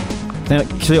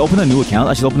 Should I open a new account?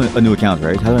 I should open a new account,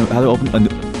 right? How do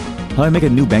I make a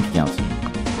new bank account?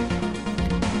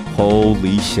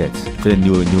 Holy shit. For a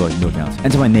new account.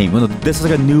 Enter my name. No, this is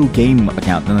like a new game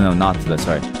account. No, not this,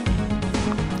 sorry.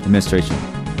 Administration.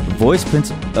 Voice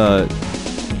print,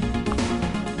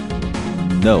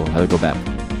 no, how do I go back?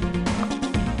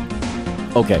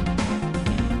 Okay.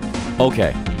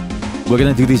 We're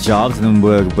gonna do these jobs and then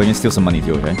we're gonna steal some money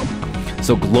too, okay?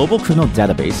 So global criminal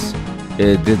database.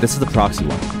 This is the proxy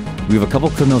one. We have a couple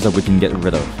criminals that we can get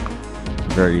rid of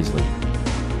very easily.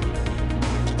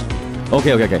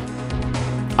 Okay.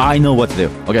 I know what to do.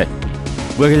 Okay.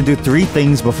 We're gonna do 3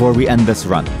 things before we end this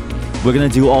run. We're gonna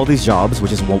do all these jobs,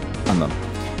 which is on them.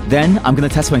 Then I'm gonna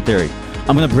test my theory.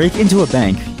 I'm gonna break into a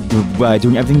bank,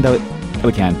 doing everything that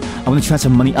we can. I'm gonna transfer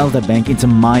money out of that bank into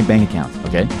my bank account,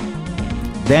 okay?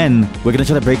 Then we're gonna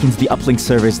try to break into the Uplink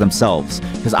servers themselves,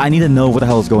 because I need to know what the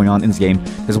hell is going on in this game.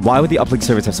 Because why would the Uplink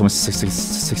servers have so much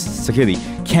security?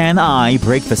 Can I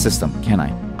break the system? Can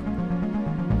I?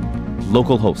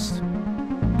 Local host.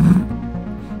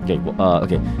 Okay.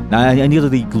 Okay. Now I need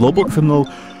the global criminal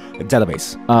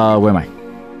database. Where am I?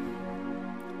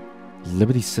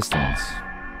 Liberty Systems.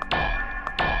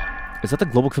 Is that the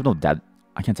global criminal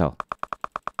I can't tell.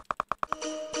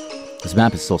 This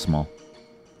map is so small.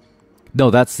 No,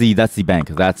 that's the bank.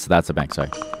 That's a bank, sorry.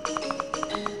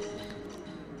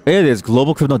 It is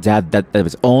global criminal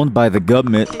database owned by the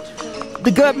government.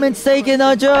 The government's taking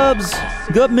our jobs!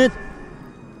 Government!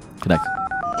 Connect.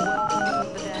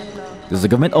 This is a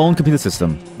government-owned computer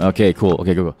system. Okay, cool.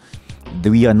 Okay, go.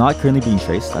 We are not currently being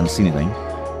traced. I don't see anything.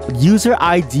 User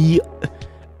ID...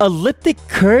 Elliptic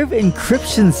curve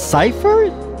encryption cipher?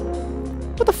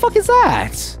 What the fuck is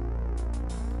that?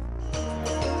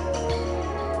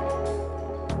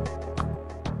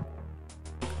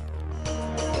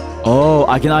 Oh,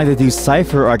 I can either do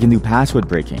cipher or I can do password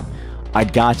breaking. I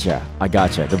gotcha.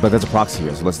 But there's a proxy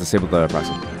here, so let's disable the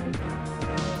proxy.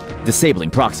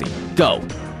 Disabling proxy. Go.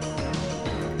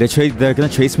 They're gonna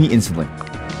trace me instantly.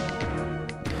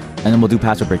 And then we'll do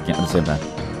password breaking at the same time.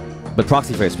 But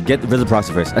proxy first. Get rid of the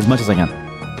proxy first, as much as I can.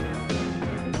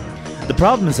 The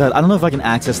problem is that I don't know if I can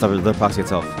access the proxy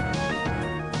itself.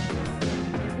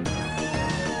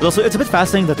 But also, it's a bit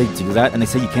fascinating that they do that and they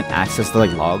say you can't access the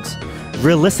like logs.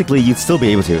 Realistically, you'd still be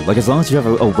able to. Like, as long as you have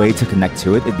a way to connect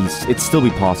to it, it'd still be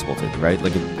possible to, right?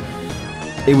 Like,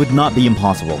 it would not be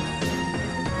impossible.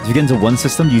 If you get into one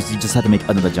system, you just have to make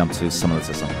another jump to some other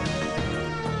system.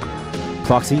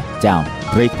 Proxy, down.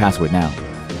 Break password now.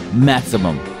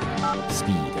 Maximum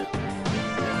speed.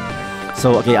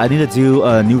 So, okay, I need to do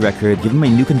a new record. Give him a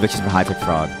new conviction for high-tech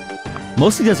fraud.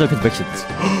 Mostly those are convictions.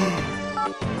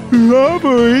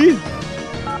 Robbery!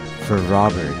 For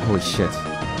robbery. Holy shit.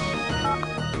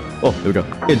 Oh, there we go.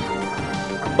 In.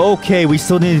 Okay, we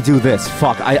still need to do this.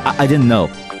 Fuck, I didn't know.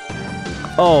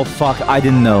 Oh, fuck, I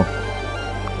didn't know.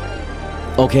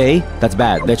 Okay, that's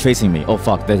bad. They're tracing me. Oh,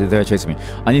 fuck, they're tracing me.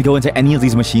 I need to go into any of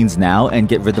these machines now and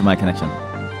get rid of my connection.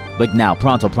 Like now.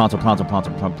 Pronto, pronto, pronto, pronto,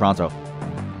 pronto.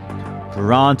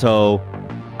 Pronto.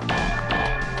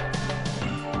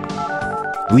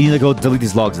 We need to go delete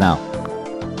these logs now.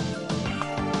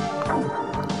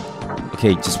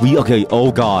 Okay, okay,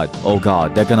 oh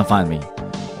god, they're gonna find me.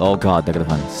 Oh god, they're gonna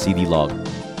find me. CD log.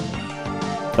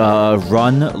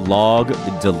 Run, log,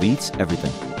 delete,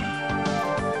 everything.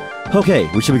 Okay,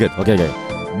 we should be good. Okay.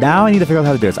 Now I need to figure out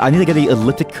how to do this. I need to get the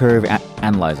elliptic curve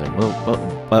analyzer. Well,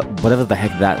 whatever the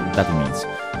heck that means.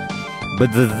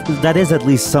 But that is at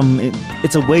least some...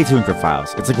 It's a way to encrypt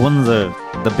files. It's like one of the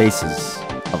bases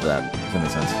of that, if that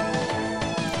makes sense.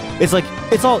 It's like,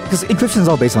 it's all... Because encryption is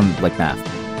all based on, like, math.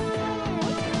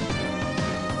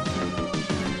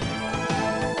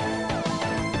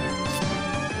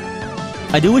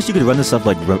 I do wish you could run this stuff,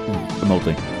 like,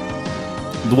 remotely.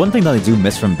 The one thing that I do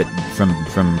miss from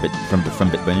Bitburner,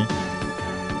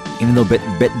 even though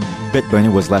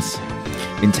Bitburner was less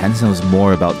intense and it was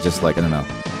more about just, like, I don't know,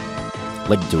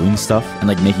 like doing stuff and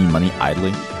like making money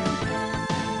idly,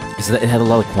 is that it had a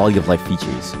lot of quality of life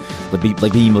features,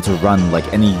 like being able to run like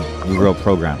any real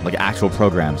program, like actual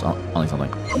programs on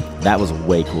something. That was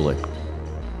way cooler.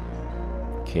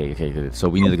 Okay, so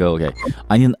we need to go. Okay,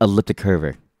 I need an elliptic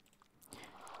curve.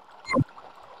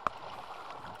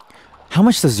 How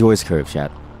much does yours curve,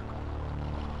 chat?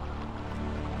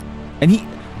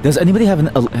 Does anybody have an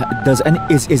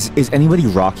is anybody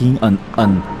rocking an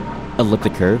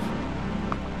elliptic curve?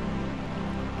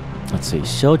 Let's see.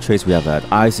 Show trace, we have that.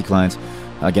 IC clients.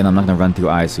 Again, I'm not going to run through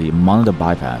IC. Monitor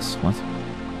bypass. What?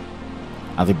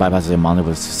 I think bypass is a monitor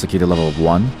with security level of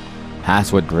 1.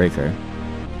 Password breaker.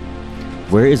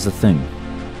 Where is the thing?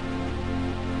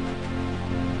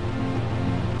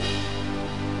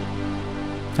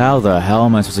 How the hell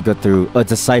am I supposed to go through? Oh,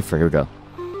 it's a cipher. Here we go.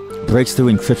 Breaks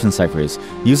through encryption ciphers.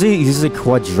 Usually it uses a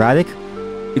quadratic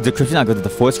decryption. I'll go to the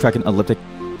force track and elliptic.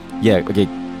 Yeah, okay.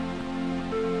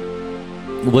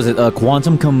 Was it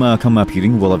quantum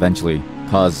computing will eventually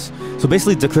cause... So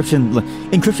basically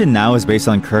encryption now is based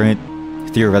on current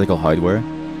theoretical hardware.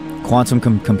 Quantum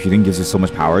computing gives you so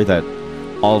much power that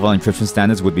all of our encryption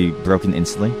standards would be broken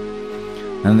instantly.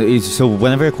 And so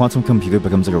whenever a quantum computer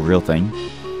becomes like a real thing,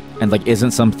 and like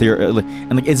isn't some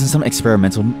isn't some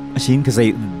experimental machine, because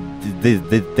they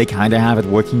kind of have it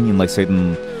working in like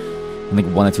certain, in like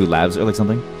 1 or 2 labs or like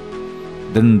something,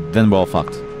 then we're all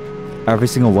fucked. Every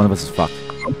single one of us is fucked.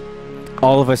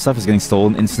 All of our stuff is getting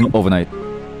stolen instantly overnight.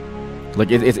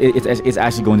 Like it's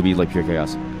actually going to be like pure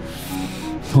chaos.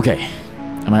 Okay,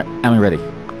 am I ready?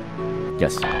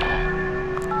 Yes.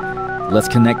 Let's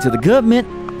connect to the government.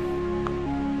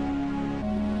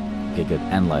 Okay, good.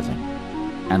 Analyze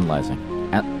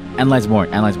more.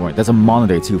 There's a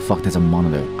monitor too. Fuck, there's a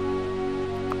monitor.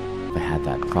 If I had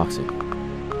that proxy.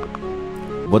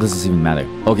 What does this even matter?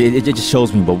 Okay, it just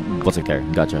shows me what's it there.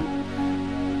 Gotcha.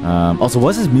 Also,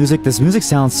 what's this music? This music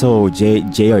sounds so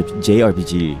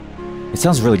JRPG. It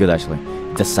sounds really good, actually.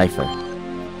 Decipher.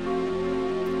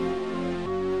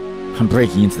 I'm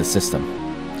breaking into the system.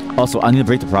 Also, I need to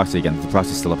break the proxy again. The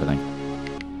proxy's still up, I think.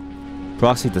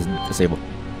 Proxy disable.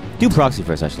 Do proxy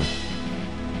first, actually.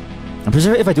 I'm pretty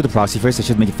sure if I do the proxy first, it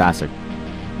should make it faster.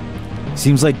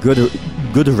 Seems like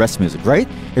good rest music, right?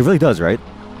 It really does, right?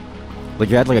 Like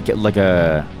you had like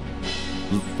a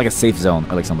safe zone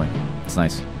or like something. It's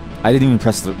nice. I didn't even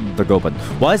press the go button.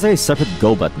 Why is there a separate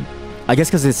go button? I guess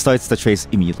because it starts the trace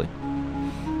immediately.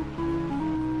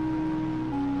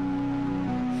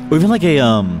 Or even like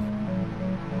a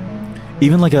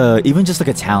even just like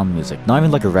a town music. Not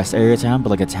even like a rest area town, but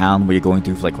like a town where you're going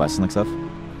through for like quests and like stuff.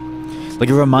 Like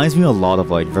it reminds me a lot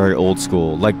of like very old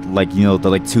school, like you know, the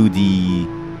 2D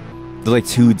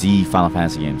Final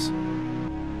Fantasy games.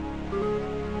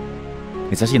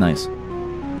 It's actually nice.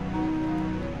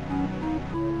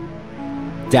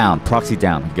 Down, proxy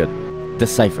down, good.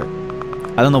 Decipher.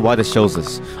 I don't know why this shows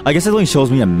this. I guess it only shows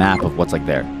me a map of what's like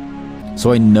there.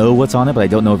 So I know what's on it, but I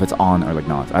don't know if it's on or like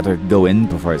not. I have to go in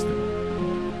before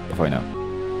I know.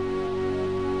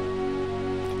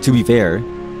 To be fair,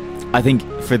 I think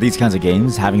for these kinds of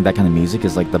games, having that kind of music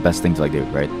is like the best thing to like do,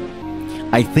 right?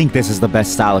 I think this is the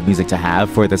best style of music to have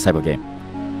for this type of game.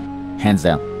 Hands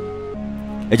down.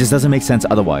 It just doesn't make sense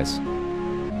otherwise.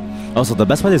 Also, the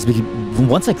best part is because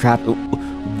once I crack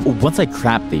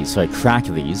these,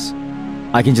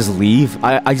 I can just leave.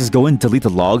 I just go and delete the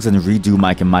logs and redo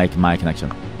my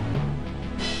connection.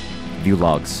 View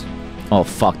logs. Oh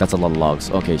fuck, that's a lot of logs.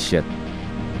 Okay, shit.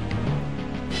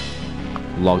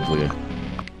 Log deleter.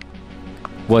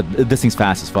 What? This thing's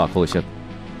fast as fuck. Holy shit.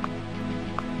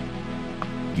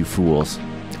 You fools.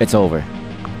 It's over.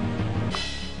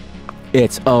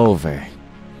 It's over.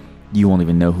 You won't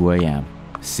even know who I am.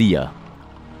 See ya.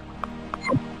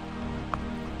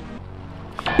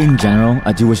 In general,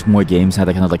 I do wish more games had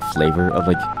that kind of like flavor of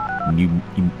like new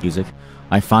music.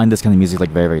 I find this kind of music like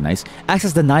very, very nice.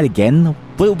 Access denied again?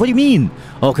 What do you mean?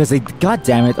 Oh, because they... God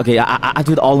damn it. Okay, I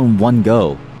do it all in one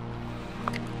go.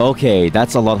 Okay,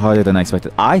 that's a lot harder than I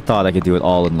expected. I thought I could do it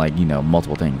all in like, you know,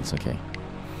 multiple things. Okay.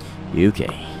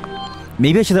 Okay.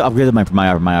 Maybe I should have upgraded my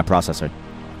processor.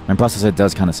 My processor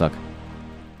does kind of suck.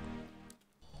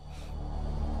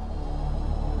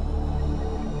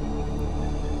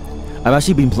 I've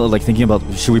actually been like thinking about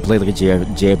should we play like a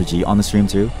JRPG on the stream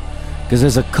too? Because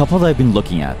there's a couple that I've been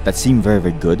looking at that seem very,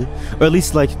 very good, or at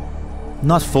least like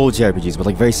not full JRPGs, but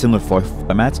like very similar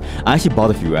formats. I actually bought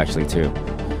a few actually too.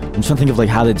 I'm trying to think of like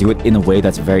how to do it in a way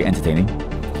that's very entertaining.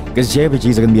 Because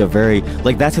JRPGs are gonna be a very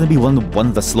like that's gonna be one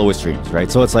of the slowest streams, right?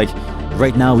 So it's like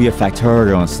right now we have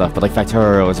Factorio and stuff, but like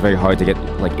Factorio is very hard to get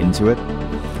like into it.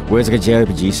 Whereas like a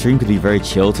JRPG stream could be very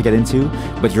chill to get into,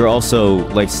 but you're also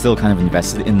like still kind of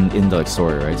invested in the like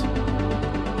story, right?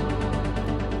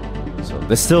 So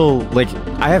there's still like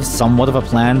I have somewhat of a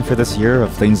plan for this year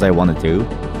of things I want to do,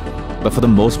 but for the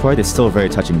most part it's still very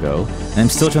touch and go, and I'm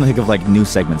still trying to think of like new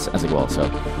segments as well. So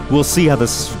we'll see how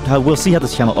this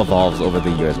channel evolves over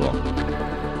the year as well.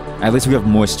 At least we have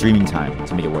more streaming time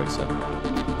to make it work. So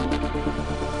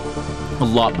a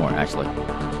lot more actually.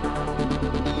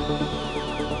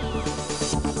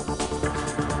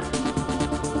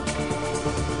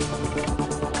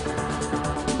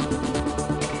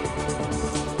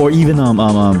 Or even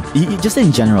just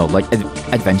in general, like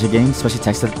adventure games, especially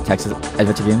text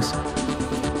adventure games.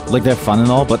 Like they're fun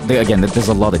and all, but again, there's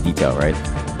a lot of detail, right?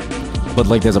 But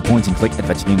like there's a point and click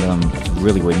adventure game that I'm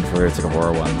really waiting for. It's like a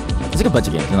horror one. It's like a bunch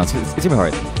of games. You know, it's even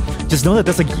hard. Just know that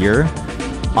this like year,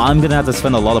 I'm gonna have to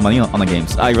spend a lot of money on the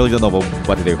games. I really don't know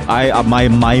what to do.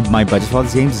 My budget for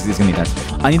these games is gonna be intense.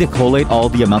 I need to collate all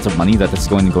the amounts of money that this is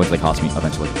going to like cost me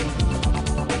eventually.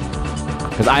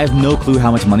 Because I have no clue how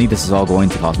much money this is all going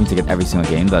to cost me to get every single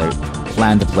game that I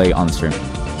plan to play on the stream.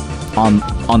 On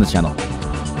the channel.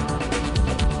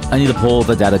 I need to pull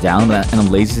the data down, and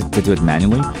I'm lazy to do it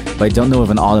manually, but I don't know of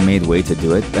an automated way to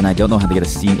do it, and I don't know how to get a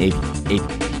Steam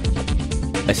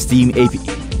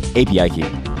API key.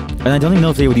 And I don't even know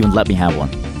if they would even let me have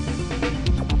one.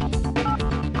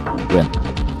 Win.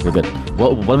 We're good.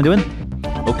 What am I doing?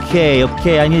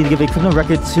 Okay, I need to give a criminal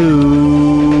record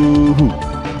to...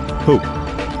 Who?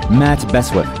 Matt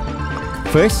Bestwick.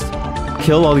 First,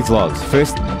 kill all these logs.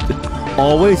 First,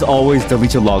 always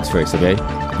delete your logs first, okay?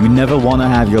 You never want to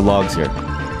have your logs here.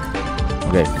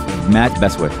 Okay, Matt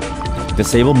Bestwick.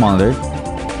 Disable monitor.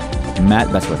 Matt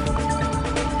Bestwick.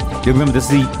 You remember,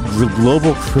 this is the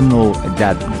global criminal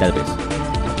database.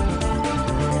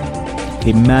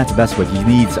 Okay, Matt Bestwick. He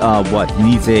needs, what? He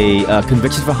needs a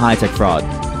conviction for high-tech fraud.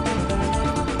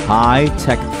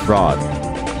 High-tech fraud.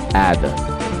 Add.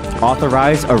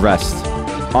 Authorize arrest.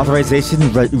 Authorization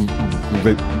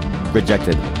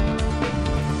rejected.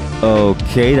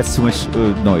 Okay, that's too much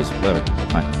noise. Whatever.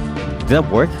 Fine. Did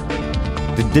that work?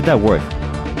 Did that work?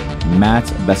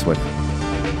 Matt Bestwick.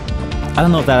 I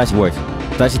don't know if that actually worked.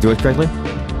 Did I actually do it correctly?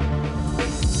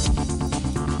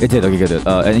 It did. Okay, good.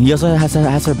 And he also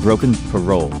has a broken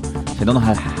parole. I don't know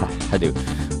how to do.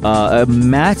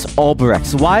 Matt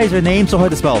Albrecht. Why is your name so hard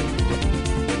to spell?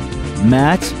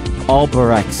 Matt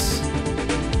Albrecht.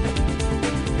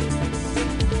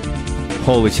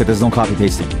 Holy shit, there's no copy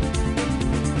pasting.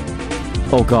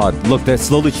 Oh god, look, they're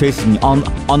slowly tracing me on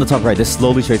the top right. They're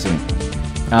slowly tracing me.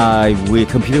 We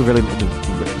computer really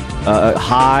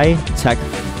high tech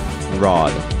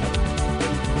fraud.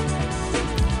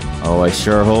 Oh, I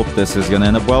sure hope this is gonna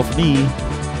end up well for me,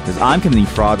 because I'm committing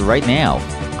fraud right now.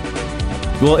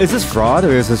 Well, is this fraud,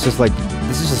 or is this just like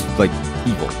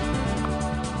evil?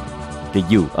 Okay,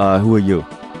 you. Who are you?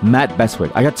 Matt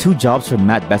Bestwick. I got 2 jobs for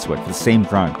Matt Bestwick for the same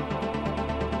crime.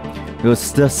 It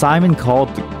was the Simon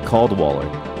Caldwaller.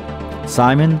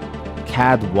 Simon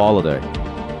Cadwallader.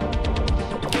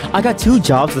 I got 2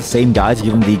 jobs, the same guy, to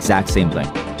give him the exact same thing.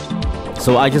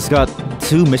 So I just got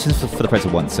 2 missions for the price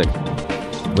of 1. Sick.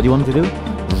 What do you want me to do?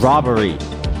 Robbery.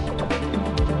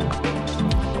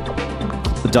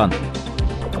 Done.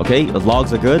 Okay, the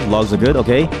logs are good. Logs are good.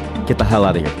 Okay, get the hell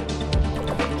out of here.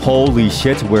 Holy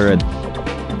shit, we're in.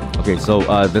 Okay, so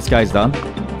this guy's done.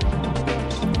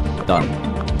 Done.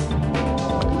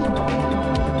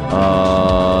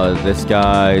 This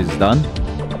guy's done.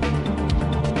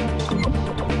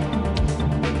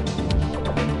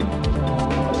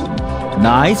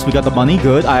 Nice, we got the money.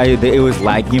 Good. It was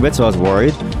lagging a bit, so I was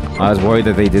worried. I was worried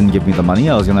that they didn't give me the money.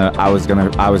 I was gonna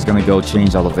go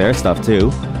change all of their stuff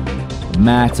too.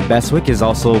 Matt Beswick is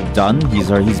also done. He's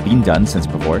been done since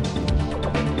before.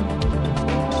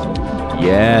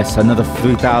 Yes, another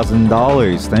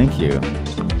 $3,000. Thank you.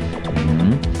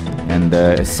 And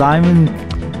Simon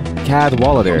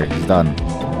Cadwallader is done.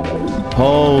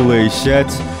 Holy shit,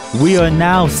 we are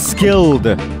now skilled.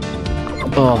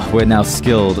 Oh, we're now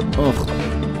skilled. Oh.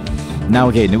 Now,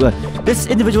 okay, this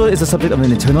individual is the subject of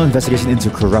an internal investigation into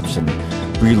corruption.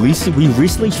 We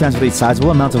recently transferred a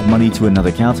sizable amount of money to another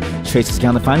account. Trace this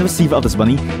account and find the receiver of this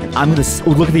money. I'm gonna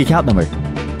look at the account number.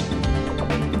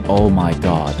 Oh my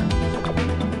god.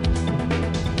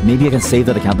 Maybe I can save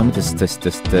that account number to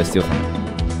steal from it.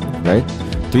 Right?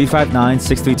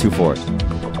 359-6324.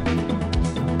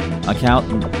 Account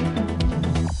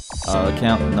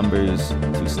numbers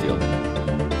to steal.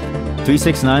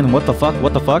 369, what the fuck?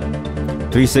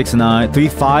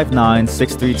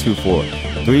 359-6324.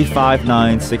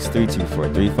 359-6324.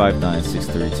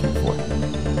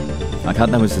 359-6324.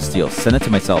 Account numbers to steal. Send it to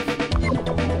myself.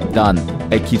 Done.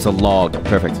 It keeps a log.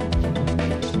 Perfect.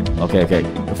 Okay.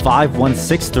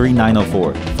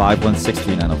 516-3904.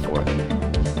 516-3904.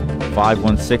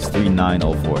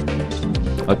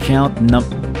 516-3904. Account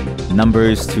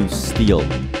numbers to steal.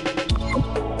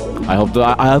 I hope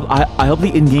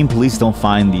the in-game police don't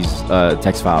find these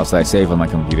text files that I save on my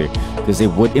computer, because they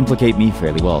would implicate me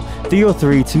fairly well.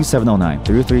 303-2709.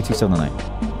 303-2709.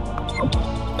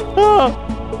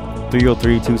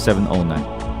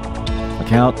 303-2709.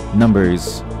 Account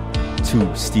numbers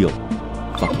to steal.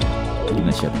 Fuck you. Give me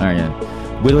that shit. Alright, yeah.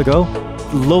 Where do I go?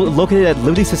 Located at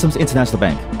Liberty Systems International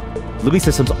Bank. Liberty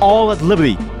Systems, all at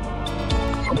Liberty.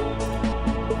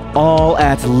 All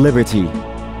at Liberty.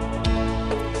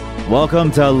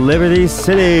 Welcome to Liberty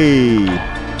City.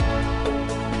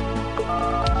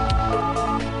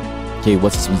 Okay,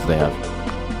 what systems do they have?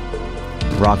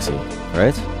 Proxy,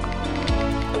 right?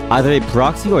 Either a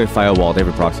proxy or a firewall. They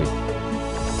have a proxy.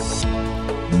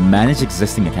 Manage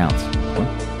existing accounts. What?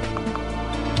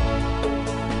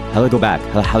 How do I go back?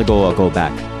 How do I go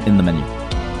back in the menu?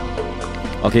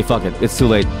 Okay, fuck it. It's too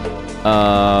late.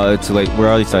 It's too late. We're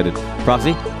already started.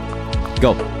 Proxy,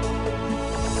 go.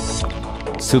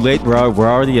 It's too late. We're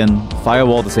already in.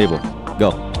 Firewall disable.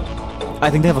 Go. I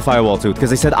think they have a firewall too, because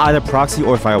they said either proxy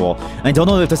or firewall. And I don't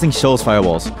know if this thing shows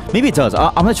firewalls. Maybe it does.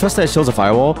 I'm gonna trust that it shows a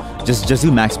firewall. Just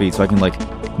do max speed so I can like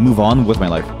move on with my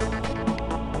life.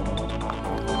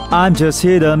 I'm just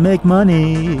here to make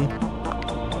money.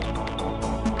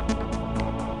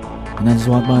 And I just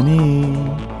want money.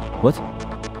 What?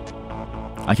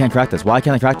 I can't crack this. Why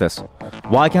can't I crack this?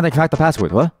 Why can't I crack the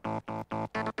password? What?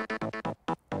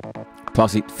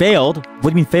 Proxy failed? What do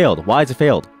you mean failed? Why is it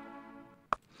failed?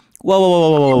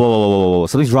 Whoa.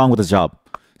 Something's wrong with this job.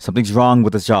 Something's wrong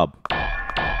with this job.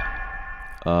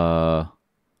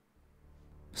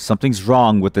 Something's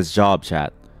wrong with this job,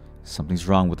 chat. Something's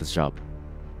wrong with this job.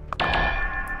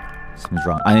 Something's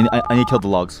wrong. I need to kill the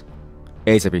logs.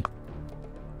 ASAP.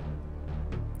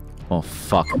 Oh,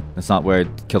 fuck. That's not where I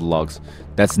killed the logs.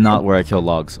 That's not where I killed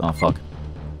logs. Oh, fuck.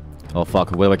 Oh,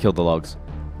 fuck. Where do I kill the logs?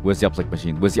 Where's the uplink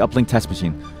machine? Where's the uplink test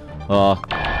machine? There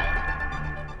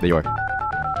you are.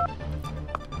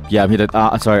 Yeah, I'm here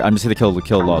to... sorry, I'm just here to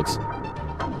kill logs.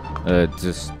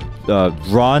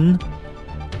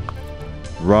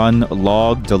 Run,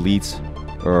 log, delete,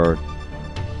 or...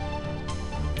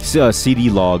 CD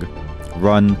log,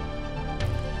 run,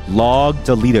 log,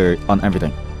 deleter on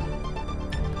everything.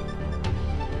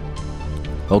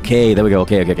 Okay, there we go.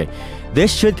 Okay.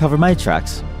 This should cover my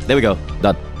tracks. There we go.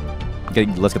 Done. Okay,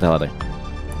 let's get the hell out of there.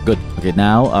 Good. Okay,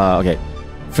 now, okay.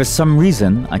 For some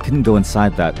reason, I couldn't go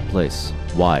inside that place.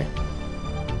 Why?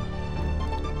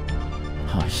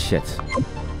 Oh, shit.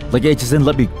 Like, it just didn't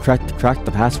let me crack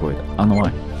the password. I don't know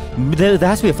why. There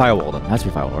has to be a firewall, then. There has to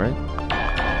be a firewall, right?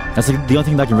 That's like the only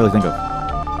thing that I can really think of.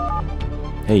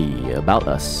 Hey, about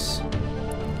us.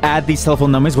 Add these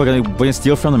telephone numbers. We're gonna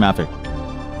steal from them after.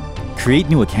 Create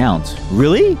new account.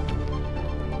 Really?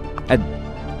 I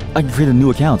can create a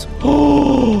new account.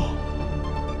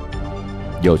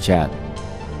 Yo, chat.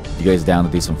 You guys down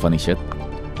to do some funny shit?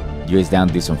 You guys down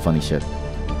to do some funny shit?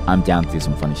 I'm down to do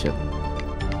some funny shit.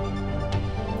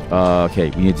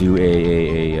 Okay, we need to do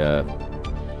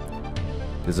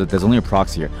there's only a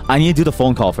proxy here. I need to do the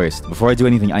phone call first. Before I do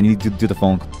anything, I need to do the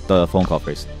phone call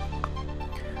first.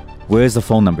 Where's the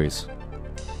phone numbers?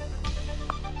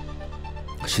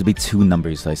 Should be 2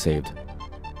 numbers I saved.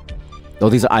 Oh,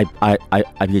 these are IP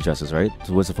addresses, right?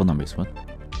 So where's the phone numbers? What?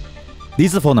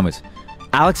 These are the phone numbers.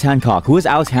 Alex Hancock. Who is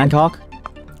Alex Hancock?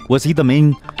 Was he the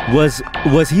main? Was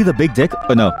he the big dick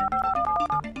or no?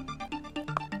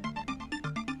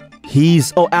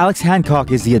 Oh, Alex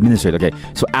Hancock is the administrator. Okay,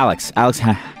 so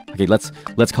okay, let's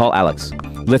call Alex.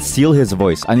 Let's steal his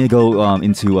voice. I need to go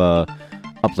into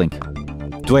Uplink.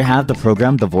 Do I have the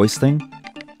program, the voice thing?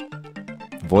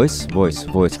 Voice,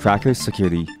 crackers,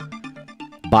 security,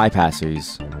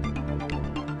 bypassers,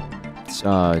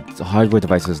 hardware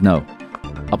devices. No,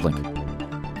 Uplink.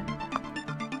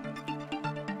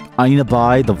 I need to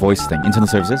buy the voice thing. Internal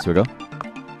services. Here we go.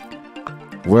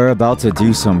 We're about to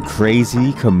do some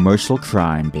crazy commercial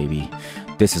crime, baby.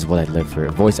 This is what I live for.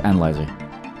 Voice analyzer.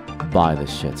 Buy this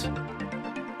shit.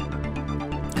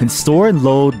 Can store and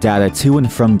load data to and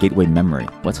from gateway memory.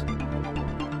 What?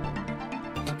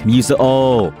 Can use the...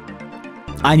 Oh.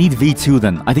 I need V2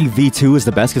 then. I think V2 is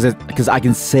the best because I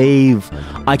can save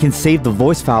the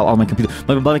voice file on my computer.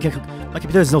 My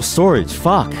computer has no storage.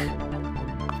 Fuck.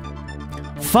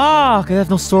 I have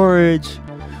no storage.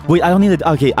 Wait, I don't need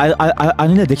a... Okay, I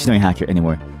don't need a dictionary hacker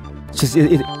anymore. It's just...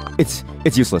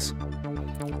 It's useless.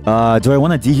 Do I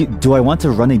want to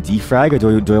run a defrag, or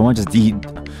do I want to just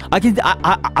I can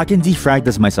defrag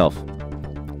this myself.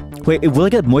 Wait, will I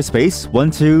get more space?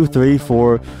 1, 2, 3,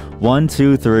 4... 1,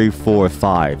 2, 3, 4,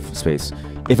 5 space.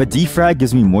 If a defrag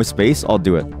gives me more space, I'll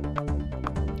do it.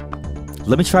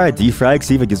 Let me try a defrag,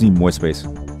 see if it gives me more space.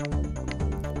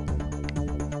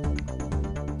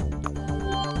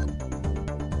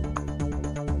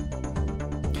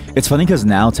 It's funny because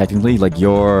now technically, like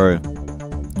your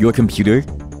computer,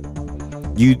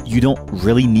 you don't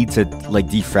really need to like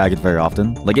defrag it very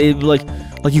often. Like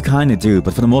you kind of do,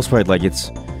 but for the most part, like it's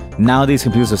nowadays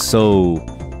computers are so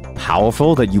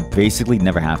powerful that you basically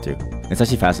never have to. It's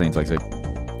actually fascinating to like say.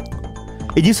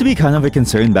 It used to be kind of a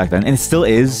concern back then, and it still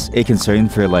is a concern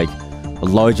for like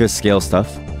larger scale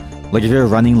stuff. Like if you're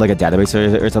running like a database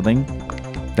or something,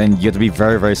 then you have to be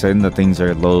very, very certain that things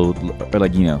are low or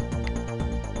like, you know,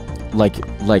 like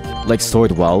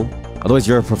stored well. Otherwise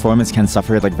your performance can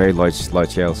suffer at like very large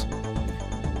scales.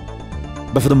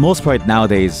 But for the most part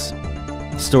nowadays,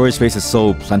 storage space is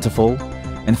so plentiful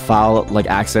and file like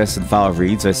access and file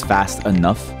reads is fast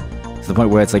enough to the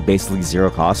point where it's like basically zero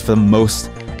cost for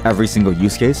most every single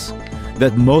use case,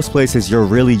 that most places you're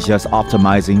really just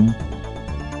optimizing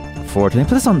for... Can I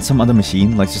put this on some other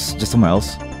machine, like just somewhere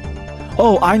else?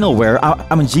 Oh, I know where.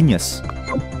 I'm a genius.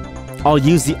 I'll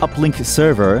use the Uplink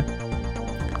server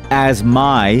as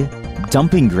my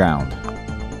dumping ground.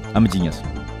 I'm a genius.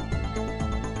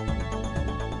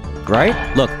 Right?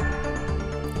 Look,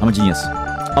 I'm a genius.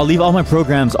 I'll leave all my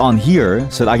programs on here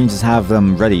so that I can just have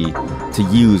them ready to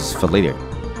use for later.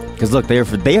 Because look, they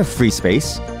have free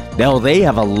space. They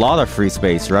have a lot of free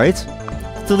space, right?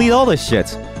 Delete all this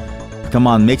shit. Come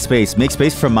on, make space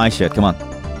for my shit. Come on.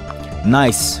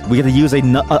 Nice. We get to use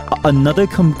another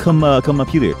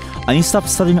computer. I need to stop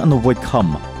studying on the word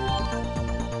 "come."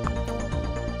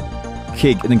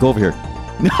 Okay, and then go over here.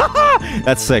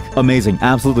 That's sick. Amazing.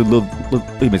 Absolutely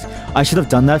amazing. I should have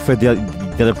done that for the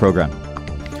other program.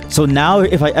 So now,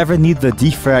 if I ever need the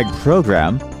defrag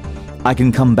program, I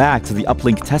can come back to the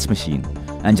Uplink test machine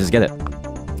and just get it.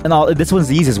 And this one's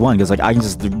the easiest one because like I can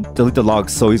just delete the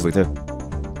logs so easily too.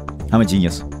 I'm a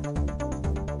genius.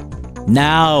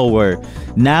 Now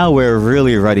we're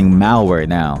really writing malware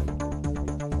now.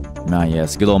 Ah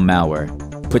yes, good old malware.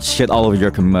 Put shit all over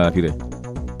your computer.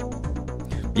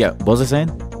 Yeah, what was I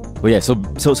saying? Well, yeah. So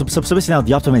basically now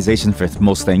the optimization for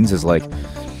most things is like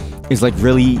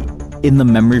really in the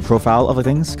memory profile of the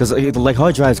things, because like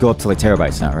hard drives go up to like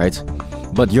terabytes now, right?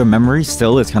 But your memory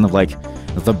still is kind of like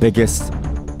the biggest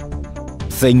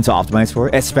thing to optimize for,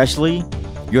 especially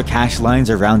your cache lines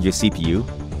around your CPU.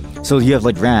 So you have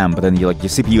like RAM, but then your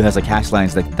CPU has like cache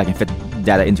lines that can fit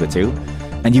data into it too.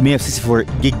 And you may have 64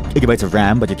 gigabytes of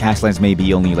RAM, but your cache lines may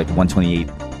be only like 128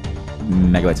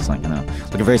 megabytes or something,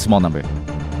 like a very small number.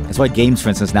 That's why games, for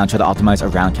instance, now try to optimize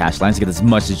around cache lines to get as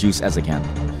much juice as they can.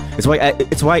 It's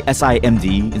why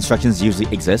SIMD instructions usually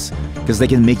exist, because they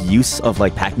can make use of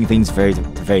like packing things very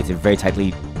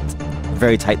tightly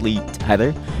very tightly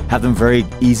tether, have them very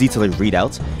easy to like read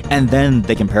out, and then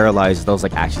they can parallelize those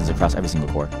like actions across every single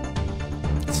core.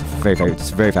 It's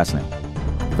very fascinating.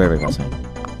 Very fascinating.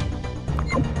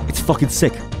 It's fucking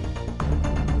sick.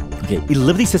 Okay,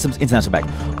 Liberty Systems International Bank.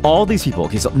 All these people.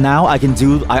 Okay, so now I can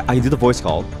do the voice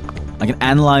call. I can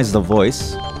analyze the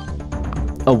voice,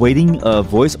 awaiting a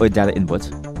voice or data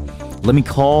input. Let me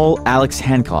call Alex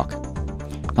Hancock.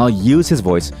 I'll use his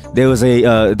voice. There was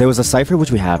a cipher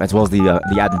which we have, as well as the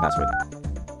admin password.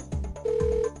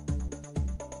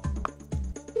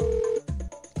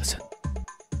 Listen.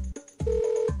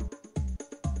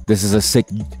 This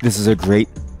is a great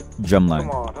drum line.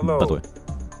 Come on, hello. By the way.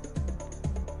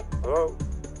 Hello?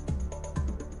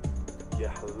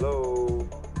 Yeah, hello.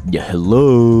 Yeah,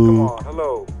 hello. Come on,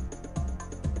 hello.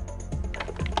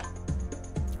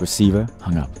 Receiver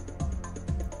hung up.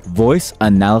 Voice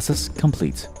analysis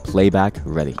complete. Playback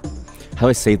ready. How do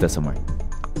I save that somewhere?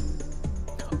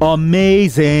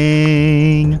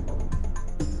 Amazing!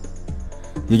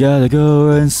 You gotta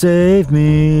go and save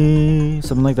me.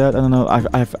 Something like that. I don't know.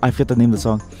 I forget the name of the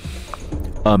song.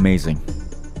 Amazing.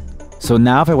 So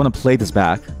now if I want to play this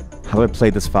back, how do I play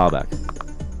this file back?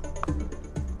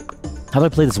 How do I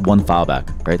play this one file back?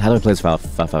 Right? How do I play this file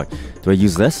back? Do I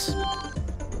use this?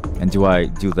 And do I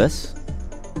do this?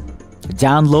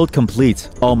 Download complete.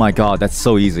 Oh my god, that's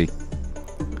so easy.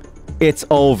 It's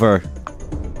over.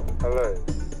 Hello.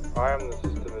 I am the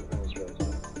system administrator.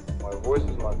 My voice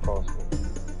is my passport.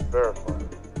 Verify.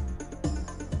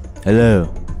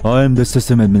 Hello. I am the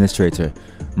system administrator.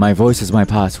 My voice is my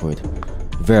password.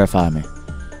 Verify me.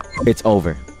 It's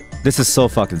over. This is so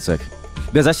fucking sick.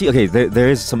 There's actually okay. There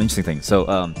is some interesting things. So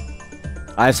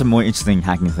I have some more interesting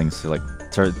hacking things to like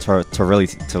to really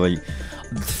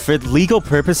for legal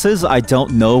purposes. I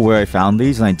don't know where I found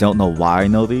these, and I don't know why I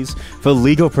know these. For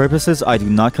legal purposes, I do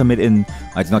not commit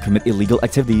illegal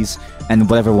activities, and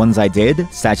whatever ones I did,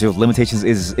 statute of limitations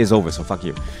is over. So fuck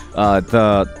you.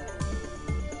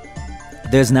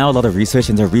 There's now a lot of research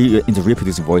into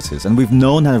reproducing voices, and we've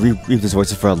known how to reproduce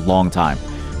voices for a long time.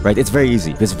 Right, it's very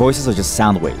easy because voices are just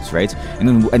sound waves, right?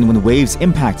 And when waves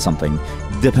impact something,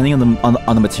 depending on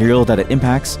the material that it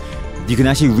impacts, you can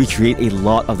actually recreate a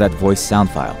lot of that voice sound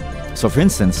file. So, for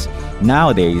instance,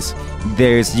 nowadays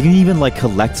you can even like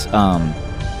collect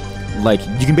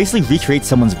you can basically recreate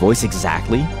someone's voice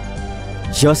exactly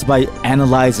just by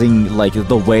analyzing like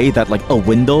the way that like a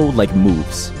window like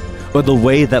moves, or the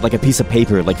way that like a piece of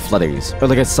paper like flutters, or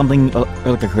like a something or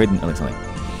like a curtain or like something.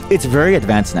 It's very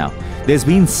advanced now. There's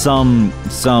been some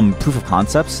proof of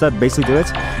concepts that basically do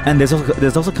it, and there's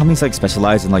also companies like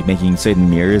specialize in like making certain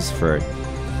mirrors for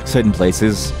certain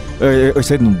places or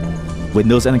certain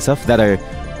windows and stuff that are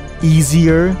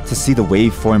easier to see the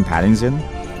waveform patterns in.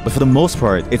 But for the most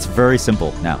part, it's very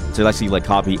simple now to actually like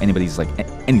copy anybody's like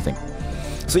anything.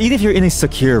 So even if you're in a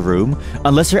secure room,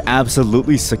 unless you're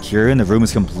absolutely secure and the room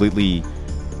is completely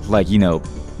like, you know,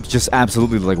 just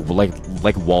absolutely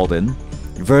like walled in,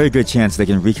 very good chance they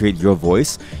can recreate your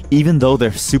voice, even though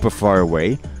they're super far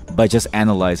away, by just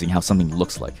analyzing how something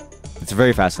looks like. It's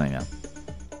very fascinating now.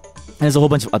 And there's a whole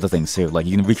bunch of other things too, like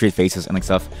you can recreate faces and like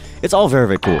stuff. It's all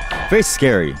very cool. Very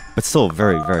scary, but still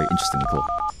very interestingly cool.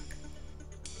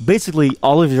 Basically,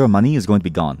 all of your money is going to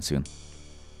be gone soon.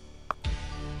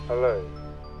 Hello.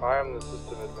 I am the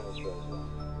system administrator.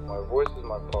 My voice is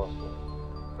my passport.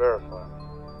 Verify.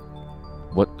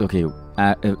 What? Okay,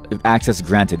 access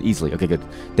granted easily. Okay, good.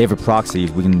 They have a proxy.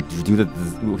 We can do the.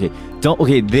 Okay, don't.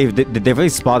 Okay, they've already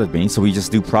spotted me, so we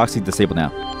just do proxy disable now.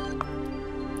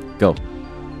 Go.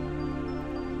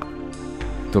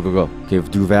 Go. Okay,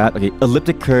 do that. Okay,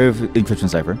 elliptic curve encryption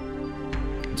cipher.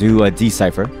 Do a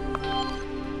decipher.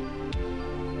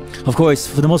 Of course,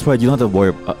 for the most part, you don't have to worry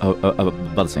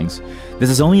about those things. This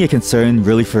is only a concern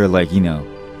really for like, you know,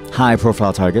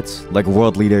 high-profile targets like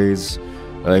world leaders.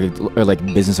 Or like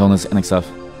business owners and like stuff.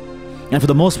 And for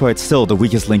the most part, still the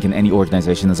weakest link in any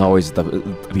organization is always the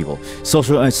people.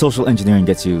 Social engineering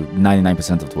gets you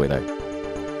 99% of the way there.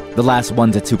 The last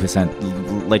 1 to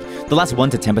 2%, like the last 1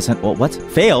 to 10%. Well, what?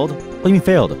 Failed? What do you mean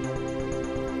failed?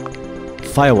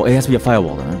 Firewall. It has to be a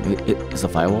firewall. Right? It's a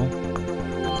firewall.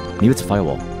 Maybe it's a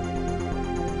firewall.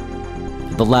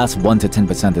 The last 1 to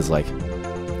 10% is like,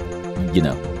 you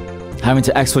know, having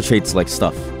to exfiltrate like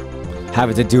stuff.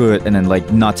 Having to do it and then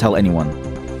like not tell anyone,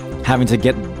 having to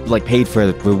get like paid for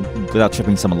it without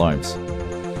tripping some alarms.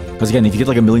 Because again, if you get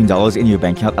like $1 million in your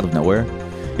bank account out of nowhere,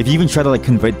 if you even try to like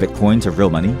convert Bitcoin to real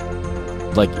money,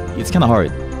 like it's kind of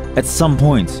hard. At some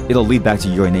point, it'll lead back to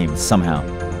your name somehow.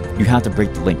 You have to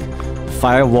break the link.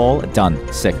 Firewall done.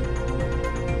 Sick.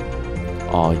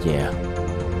 Oh yeah.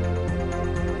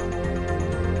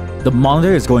 The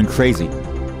monitor is going crazy.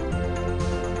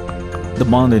 The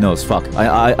monitor knows. Fuck.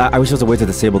 I wish there was a way to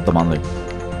disable the monitor.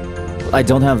 But I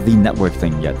don't have the network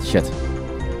thing yet. Shit.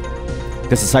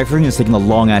 This deciphering is taking a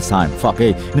long ass time. Fuck.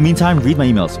 Hey. In the meantime, read my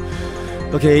emails.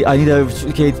 Okay, I need to...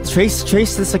 Okay, trace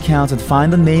this account and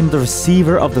find the name of the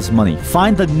receiver of this money.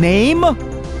 Find the name?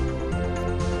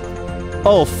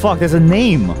 Oh, fuck. There's a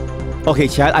name. Okay,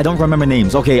 chat. I don't remember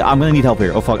names. Okay, I'm gonna need help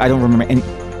here. Oh, fuck. I don't remember any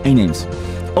names.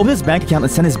 Open his bank account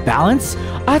and send his balance?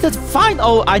 I have to find...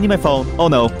 Oh, I need my phone. Oh,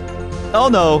 no. Oh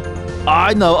no!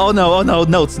 I know! Oh no! Oh no!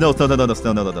 Notes! No!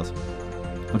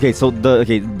 Okay, so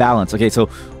balance. Okay, so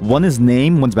one is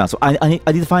name, one's balance. So I need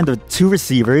to find the two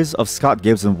receivers of Scott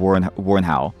Gibbs and Warren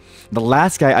Howe. The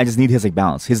last guy, I just need his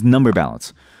balance, his number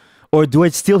balance, or do I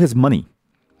steal his money?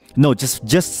 No,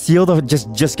 just steal the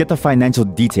just get the financial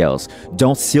details.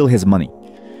 Don't steal his money.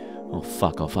 Oh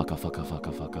fuck! Oh fuck! Oh fuck! Oh fuck!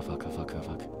 Oh fuck! Oh fuck! Oh fuck! Oh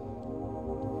fuck!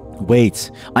 Wait,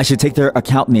 I should take their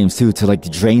account names too to like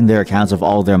drain their accounts of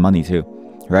all their money too,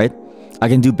 right? I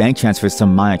can do bank transfers to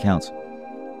my accounts.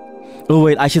 Oh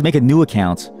wait, I should make a new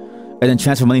account and then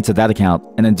transfer money to that account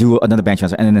and then do another bank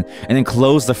transfer and then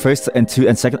close the first and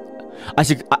second. I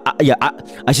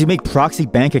should make proxy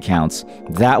bank accounts.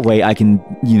 That way I can,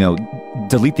 you know,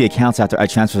 delete the accounts after I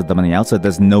transfer the money out so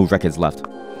there's no records left.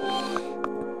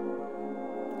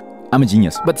 I'm a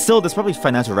genius, but still, there's probably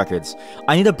financial records.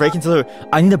 I need to break into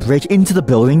the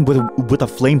building with a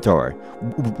flamethrower,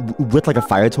 with like a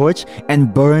fire torch,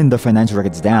 and burn the financial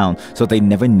records down so they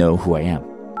never know who I am.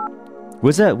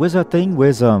 Where's that thing?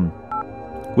 Where's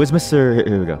Mr.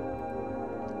 Here we go.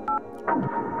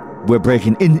 We're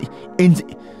breaking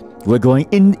we're going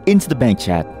into the bank,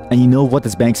 chat. And you know what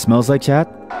this bank smells like, chat?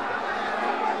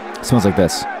 It smells like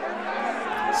this.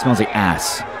 It smells like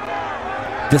ass.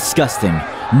 Disgusting.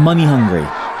 Money hungry,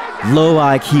 low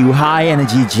IQ, high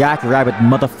energy, jackrabbit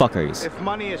motherfuckers. If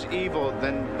money is evil,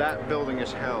 then that building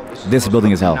is hell. This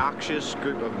building is hell. Obnoxious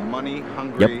group of money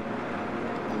hungry,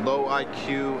 low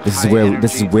IQ, this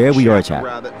is where we are, chat.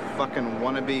 Rabbit, fucking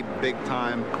wannabe, big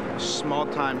time, small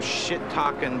time, shit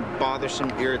talking,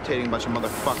 bothersome, irritating bunch of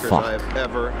motherfuckers I have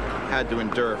ever had to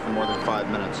endure for more than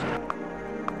 5 minutes.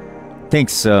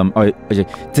 Thanks,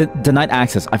 denied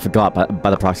access. I forgot by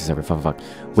the proxy server. Fuck.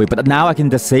 Wait, but now I can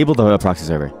disable the proxy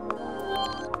server.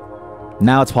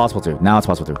 Now it's possible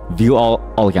to. View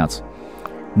all accounts.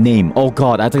 Name. Oh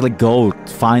god, I have to like go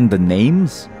find the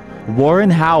names. Warren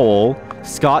Howell,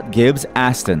 Scott Gibbs,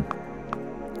 Aston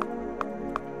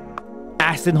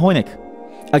Hoynick.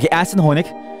 Okay, Aston Hoynick.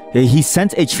 He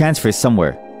sent a transfer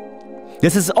somewhere.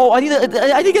 This is... Oh, I need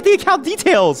to get the account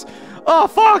details. Oh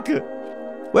fuck.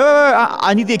 Wait,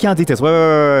 I need the account details. Wait.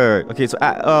 Okay, so,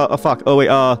 fuck. Oh, wait,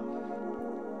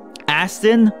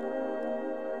 Aston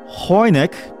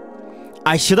Hoynick.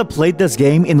 I should have played this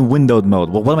game in windowed mode.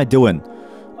 Well, what am I doing?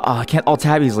 I can't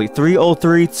alt-tab easily.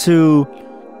 303 to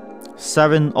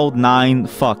 709.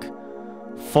 Fuck.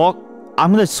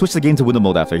 I'm gonna switch the game to window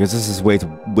mode after, because this is way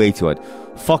too hard.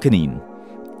 Fucking.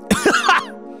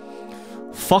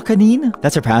 Fucking?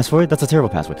 That's her password? That's a terrible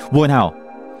password. Warren Howe.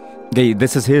 Okay,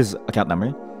 this is his account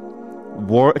number.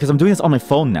 Because I'm doing this on my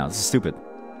phone now. This is stupid.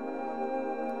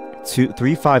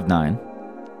 359.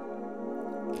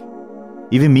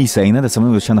 Even me saying that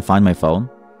someone was trying to find my phone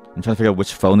and trying to figure out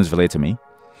which phone is related to me.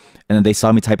 And then they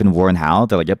saw me type in Warren Howe.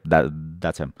 They're like, yep,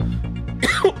 that's him.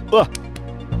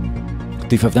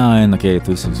 359. Okay,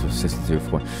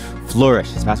 36624.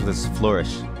 Flourish. His password is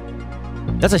Flourish.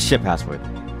 That's a shit password.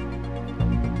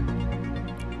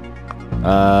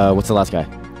 What's the last guy?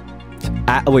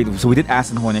 Wait, so we did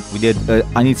Aston Hoynick. We did.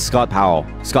 I need Scott Powell.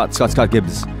 Scott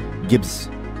Gibbs.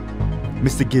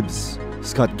 Mr. Gibbs.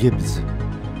 Scott Gibbs.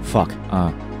 Fuck.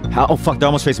 Oh fuck, they're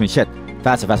almost facing me. Shit.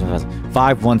 Faster.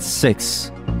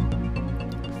 516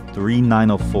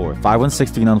 3904.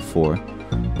 516 3904.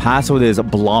 Password is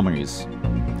Blommers.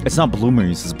 It's not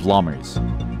Bloomers, it's Blommers.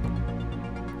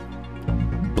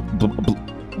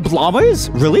 Blommers?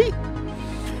 Really?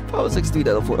 516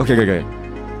 3904. Okay.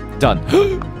 Done.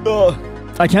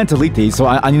 I can't delete these, so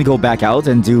I need to go back out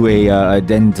and do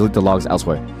then delete the logs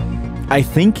elsewhere. I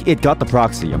think it got the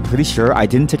proxy. I'm pretty sure. I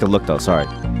didn't take a look though. Sorry.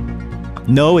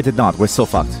 No, it did not. We're still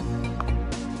fucked.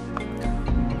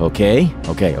 Okay.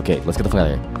 Let's get the fuck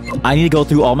out of here. I need to go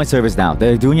through all my servers now.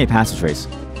 They're doing a passive trace.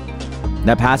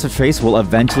 That passive trace will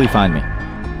eventually find me.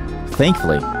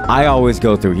 Thankfully, I always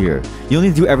go through here. You don't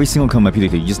need to do every single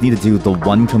computer. You just need to do the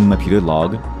one computer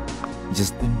log.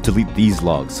 Just delete these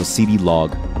logs. So cd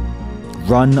log.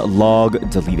 Run log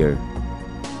deleter.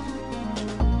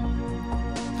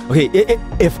 Okay,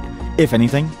 if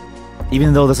anything,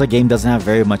 even though this game doesn't have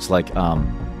very much like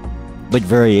like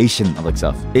variation of like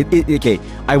stuff. Okay,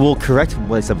 I will correct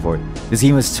what I said before. This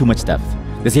game has too much depth.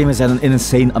 This game has an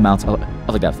insane amount of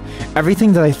like depth.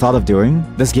 Everything that I thought of doing,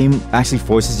 this game actually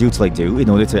forces you to like do in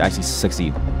order to actually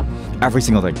succeed. Every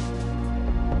single thing.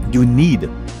 You need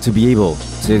to be able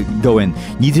to go in.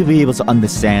 You need to be able to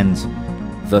understand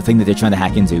the thing that they're trying to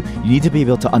hack into. You need to be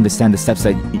able to understand the steps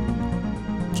that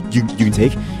you can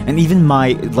take. And even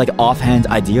my like offhand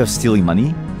idea of stealing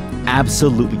money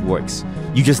absolutely works.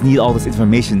 You just need all this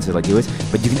information to like do it,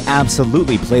 but you can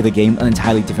absolutely play the game an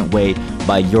entirely different way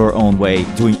by your own way,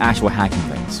 doing actual hacking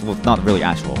things. Well, not really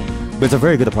actual, but it's a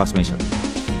very good approximation.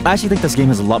 I actually think this game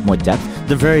has a lot more depth.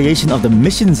 The variation of the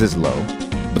missions is low,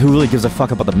 but who really gives a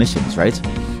fuck about the missions, right?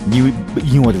 You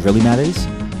know what really matters?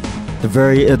 The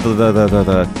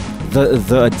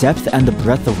depth and the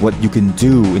breadth of what you can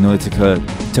do in order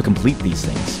to complete these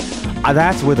things.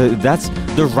 That's where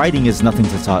the writing is nothing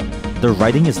to talk. The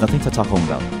writing is nothing to talk home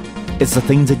about. It's the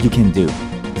things that you can do.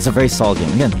 It's a very solid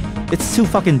game. Again, it's $2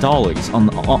 fucking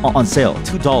on sale.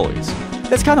 $2.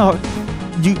 That's kind of hard.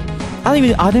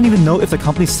 I don't even know if the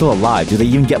company's still alive. Do they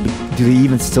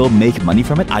even still make money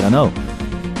from it? I don't know.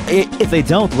 If they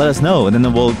don't, let us know, and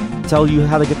then we'll tell you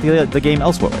how to get the game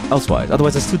elsewise.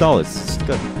 Otherwise, it's $2. It's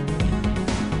good.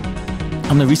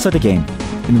 I'm gonna restart the game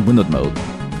in windowed mode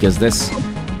because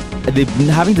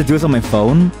having to do this on my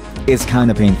phone is kind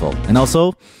of painful. And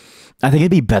also, I think it'd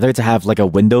be better to have like a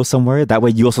window somewhere. That way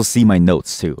you also see my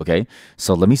notes too, okay?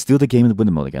 So let me do the game in the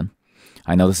window mode again.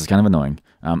 I know this is kind of annoying.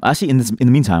 Actually, in the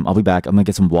meantime, I'll be back. I'm gonna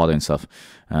get some water and stuff.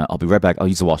 I'll be right back. I'll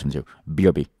use the washroom too.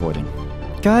 BRB. Boarding.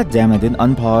 God damn, I didn't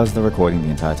unpause the recording the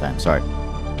entire time. Sorry.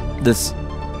 This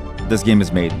game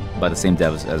is made by the same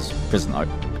devs as Prison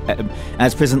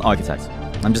Architect.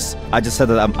 I just said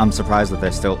that I'm surprised that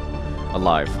they're still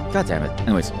alive. God damn it.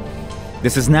 Anyways.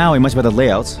 This is now a much better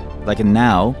layout that I can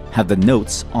now have the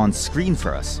notes on screen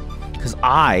for us. Because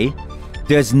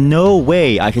there's no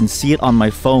way I can see it on my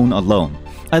phone alone.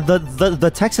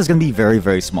 The text is going to be very,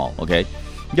 very small, okay?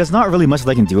 There's not really much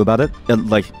that I can do about it.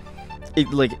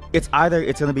 It's either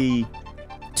it's going to be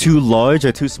too large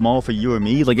or too small for you or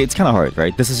me. Like, it's kind of hard,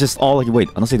 right? This is just all, wait,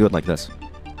 unless I do it like this.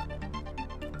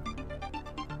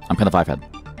 I'm kind of 5-head.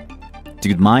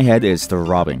 Dude, my head is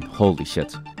throbbing. Holy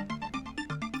shit.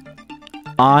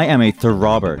 I am a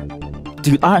throbber.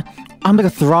 Dude, I'm like a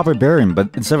throbber baron, but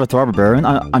instead of a throbber baron,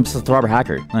 I'm just a throbber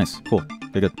hacker. Nice, cool,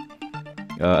 very good.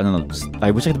 I don't know, I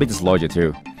wish I could make this larger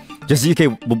too. Just, okay,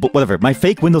 whatever. My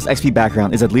fake Windows XP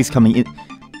background is at least coming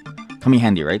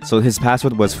handy, right? So his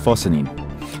password was Fossanine.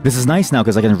 This is nice now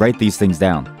because I can write these things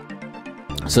down.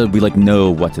 So we like know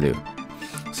what to do.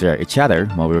 So yeah, a chatter,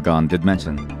 while we were gone, did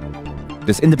mention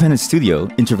this independent studio,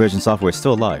 Introversion Software, is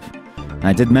still alive. And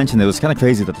I did mention it was kind of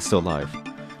crazy that it's still alive.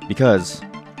 Because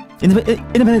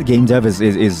independent game dev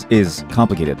is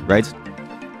complicated, right?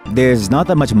 There's not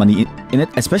that much money in it,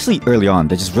 especially early on.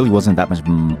 There just really wasn't that much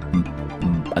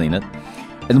money in it.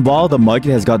 And while the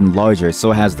market has gotten larger,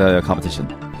 so has the competition.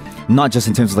 Not just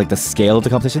in terms of like the scale of the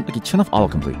competition. Okay, turn off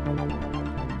autocomplete.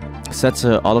 Set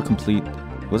to autocomplete.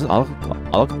 Was it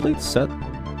autocomplete? Set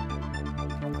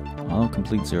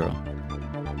autocomplete 0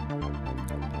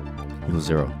 equals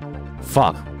 0.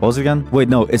 Fuck. What was it again? Wait,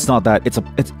 no, it's not that. It's a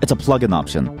plugin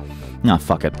option. Nah,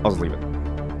 fuck it. I'll just leave it.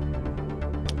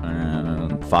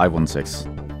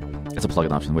 516. It's a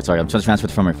plugin option. Wait, sorry, I'm trying to transfer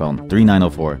it from my phone.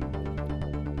 3904.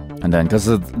 And then, because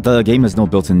the game has no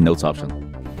built-in notes option.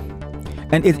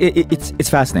 And it's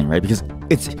fascinating, right? Because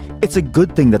it's a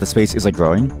good thing that the space is like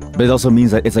growing, but it also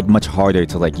means that it's like much harder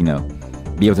to like, you know,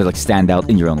 be able to like stand out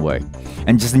in your own way.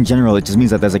 And just in general, it just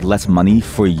means that there's like less money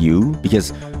for you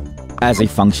because as a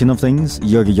function of things,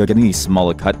 you're getting a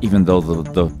smaller cut even though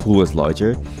the pool is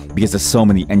larger because there's so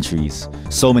many entries,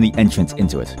 so many entrants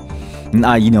into it. And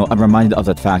I'm reminded of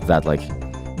that fact that like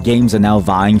games are now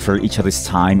vying for each other's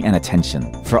time and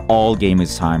attention. For all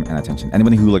gamers' time and attention.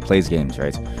 Anybody who like plays games,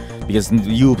 right? Because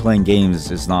you playing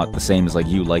games is not the same as like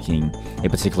you liking a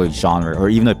particular genre or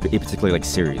even a particular like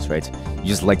series, right? You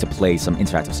just like to play some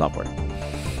interactive software.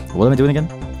 What am I doing again?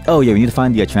 Oh yeah, we need to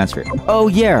find the transfer. Oh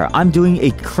yeah, I'm doing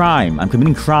a crime. I'm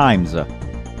committing crimes.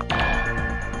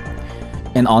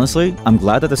 And honestly, I'm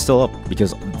glad that it's still up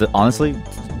because honestly,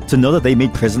 to know that they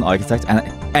made Prison Architect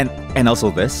and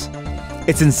also this,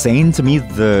 it's insane to me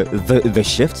the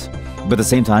shift. But at the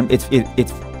same time,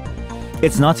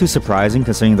 it's not too surprising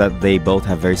considering that they both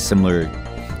have very similar,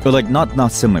 or like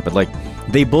not similar, but like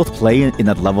they both play in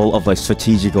that level of like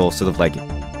strategical sort of like.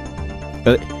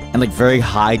 And like very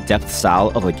high depth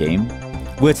style of a game,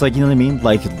 where it's like, you know what I mean,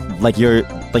 like you're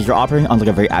operating on like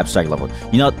a very abstract level.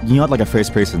 You're not like a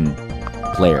first person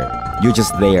player. You're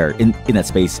just there in that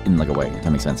space in like a way. If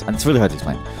that makes sense. And it's really hard to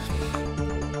explain.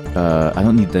 I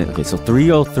don't need the. Okay, so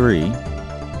 303.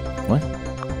 What?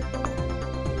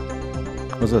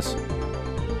 What's this?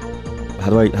 How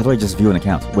do I just view an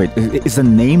account? Wait, is the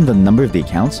name the number of the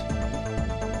account?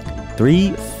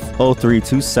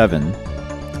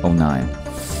 3032709.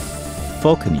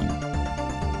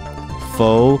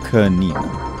 Falconine.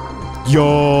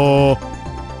 Yo!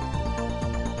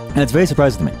 And it's very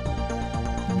surprising to me.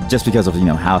 Just because of, you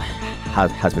know, how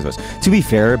space was. To be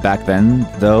fair, back then,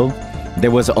 though, there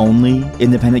was only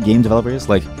independent game developers.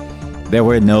 Like, there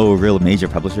were no real major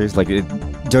publishers. Like,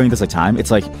 during this time, it's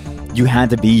like, you had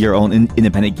to be your own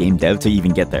independent game dev to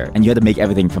even get there. And you had to make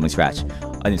everything from scratch.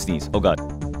 I didn't sneeze. Oh god.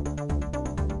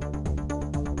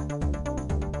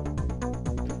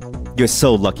 You're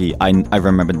so lucky. I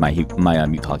remembered my mute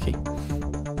hotkey.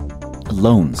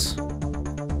 Loans.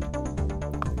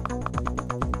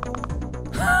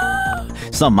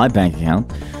 It's not my bank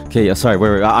account. Okay, sorry.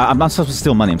 I'm not supposed to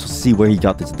steal money. I'm supposed to see where he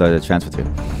got the transfer to.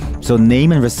 So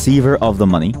name and receiver of the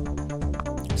money.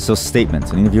 So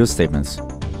statements. I need to view statements.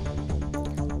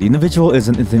 The individual is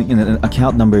in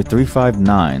account number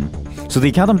 359. So the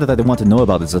account number that they want to know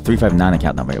about is the 359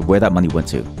 account number. Where that money went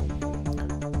to.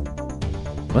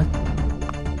 What?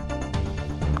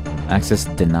 Access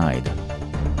denied.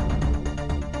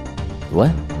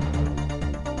 What?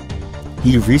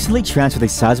 He recently transferred a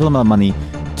sizable amount of money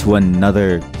to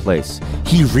another place.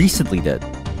 He recently did.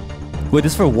 Wait,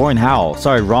 this is for Warren Howell.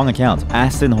 Sorry, wrong account.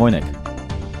 Aston Hoynick.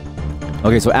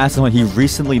 Okay, so Aston Hoynick, he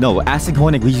recently... No, Aston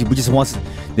Hoynick, they just want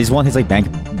his, like,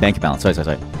 bank balance.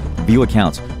 Sorry. View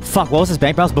accounts. Fuck, what was his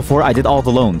bank balance before I did all the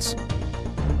loans?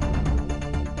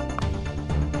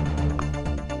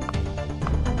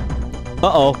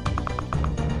 Uh-oh.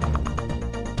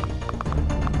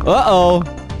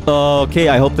 Okay,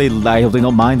 I hope they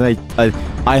don't mind that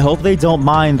I hope they don't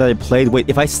mind that I played. Wait,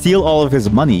 if I steal all of his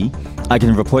money, I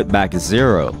can report back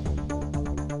 0.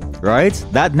 Right?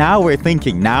 That now we're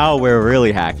thinking. Now we're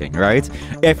really hacking, right?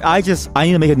 If I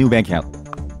need to make a new bank account.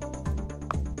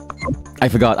 I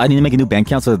forgot. I need to make a new bank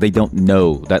account so that they don't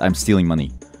know that I'm stealing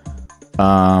money.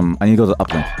 I need to go to the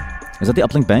Uplink. Is that the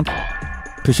Uplink bank?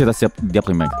 Pretty sure that's the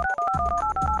Uplink bank.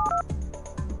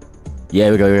 Yeah,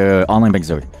 we go. Online bank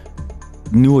server.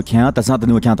 New account? That's not the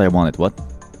new account that I wanted. What?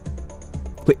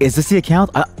 Wait, is this the account?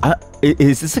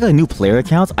 Is this like a new player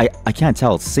account? I can't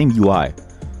tell. It's the same UI.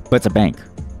 But it's a bank.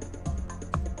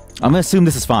 I'm gonna assume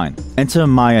this is fine. Enter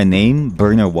my name,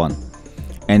 Burner1.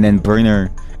 And then Burner...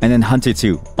 And then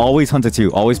Hunter2. Always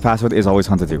Hunter2. Always password is always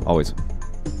Hunter2. Always.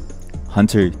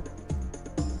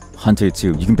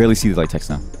 Hunter2. You can barely see the like text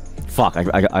now. Fuck,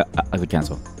 I could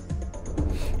cancel.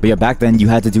 But yeah, back then you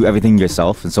had to do everything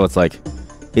yourself, and so it's like,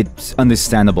 it's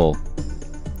understandable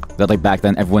that like back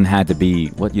then everyone had to be,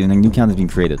 what, you know, new account is being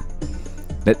created.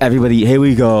 That everybody, here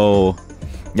we go.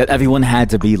 That everyone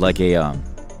had to be like a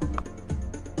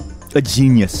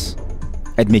genius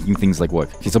at making things like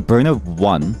work. Okay, so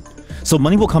Burner1. So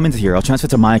money will come into here. I'll transfer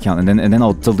to my account, and then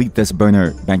I'll delete this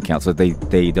Burner bank account so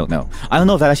they don't know. I don't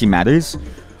know if that actually matters,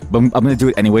 but I'm gonna do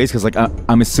it anyways because like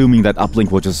I'm assuming that Uplink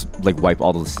will just like wipe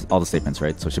all the statements,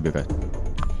 right? So it should be okay.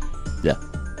 Yeah,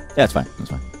 it's fine.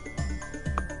 It's fine.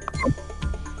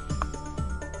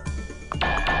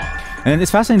 And it's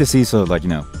fascinating to see sort of like, you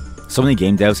know, so many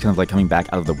game devs kind of like coming back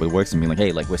out of the woodworks and being like,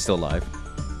 hey, like we're still alive.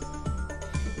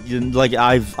 Like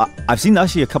I've seen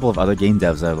actually a couple of other game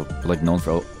devs that are like known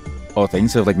for all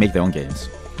things to like make their own games,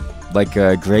 like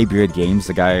Graybeard Games,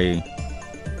 the guy,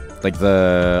 like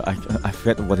I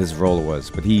forget what his role was,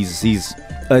 but he's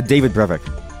David Brevik.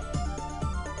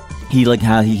 He like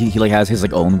has his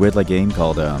like own weird like game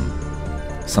called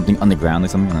something underground or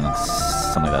something. I don't know,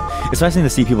 something like that. It's fascinating to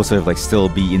see people sort of like still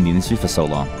be in the industry for so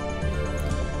long.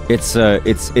 It's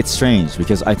strange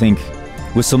because I think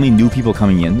with so many new people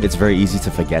coming in, it's very easy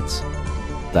to forget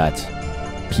that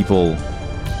people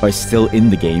are still in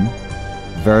the game.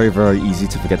 Very, very easy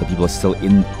to forget that people are still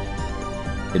in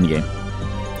the game.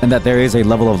 And that there is a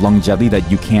level of longevity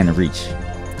that you can reach.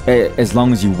 As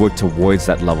long as you work towards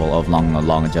that level of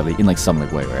longevity in like some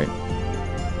like way, right?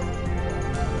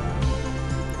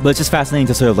 But it's just fascinating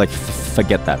to sort of like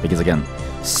forget that because again,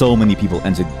 so many people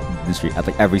enter the industry at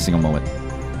like every single moment.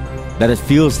 That it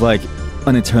feels like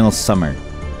an eternal summer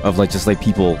of like just like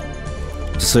people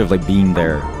just sort of like being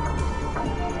there.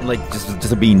 Like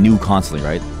just being new constantly,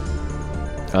 right?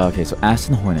 Okay, so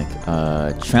Aston Hornick,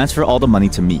 transfer all the money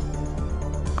to me.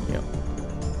 Yep.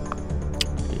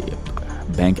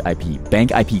 Bank IP.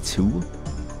 Bank IP 2?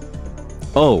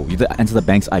 Oh, you have to enter the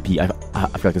bank's IP. I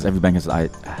forgot because every bank has an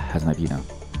IP now.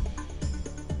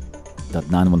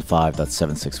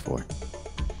 .915.764.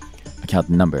 account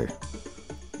number.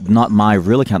 Not my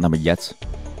real account number yet.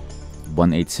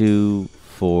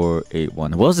 182-481.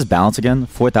 What was his balance again?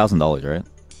 $4,000, right?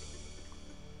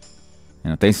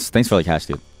 You know, thanks for the cash,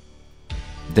 dude.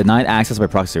 Denied access by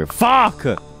proxy server. Fuck!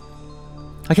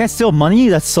 I can't steal money?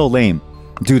 That's so lame.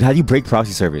 Dude, how do you break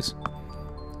proxy servers?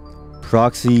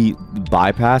 Proxy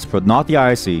bypass? Not the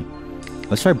IRC.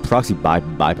 Let's try proxy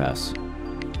bypass.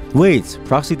 Wait,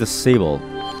 proxy disable.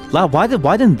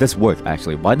 Why didn't this work,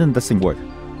 actually? Why didn't this thing work?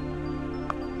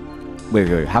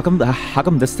 Wait. How come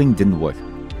this thing didn't work?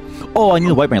 Oh, I need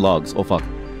to wipe my logs. Oh, fuck.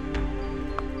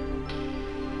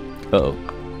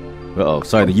 Uh-oh.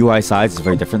 Sorry, the UI size is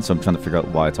very different, so I'm trying to figure out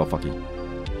why it's all fucky.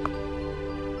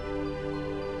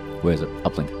 Where is it?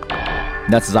 Uplink.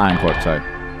 That's Zion Corp, sorry.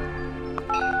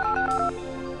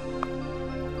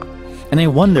 And I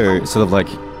wonder, sort of like,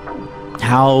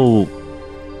 how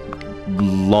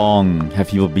long have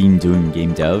people been doing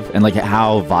game dev? And like,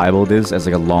 how viable it is as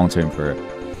like a long-term career?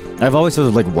 I've always sort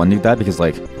of like wondered that because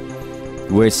like,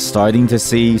 we're starting to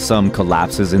see some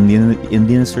collapses in the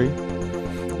industry.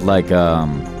 Like,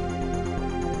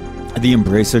 the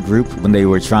Embracer Group, when they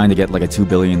were trying to get like a $2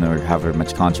 billion or however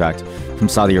much contract from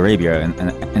Saudi Arabia, and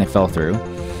it fell through.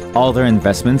 All their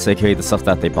investments, aka the stuff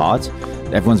that they bought,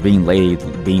 everyone's being laid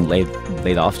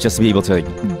off just to be able to, like,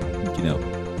 you know,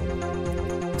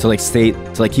 to like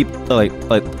keep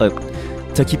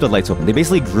the lights open. They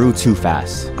basically grew too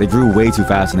fast. They grew way too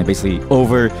fast, and they basically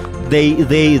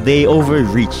they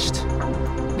overreached,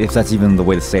 if that's even the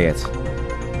way to say it.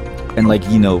 And like,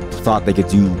 you know, thought they could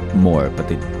do more, but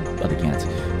they can't.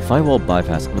 Firewall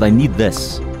bypass. But I need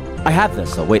this. I have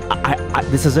this. So wait, I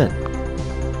this is it.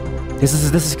 This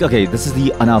is okay. This is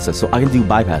the analysis. So I can do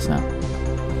bypass now.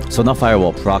 So not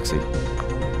firewall, proxy.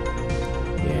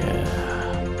 Yeah.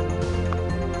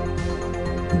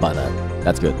 Buy that.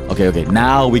 That's good. Okay.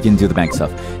 Now we can do the bank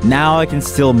stuff. Now I can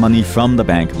steal money from the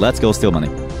bank. Let's go steal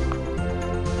money.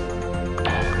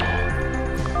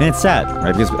 And it's sad,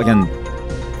 right? Because again,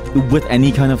 with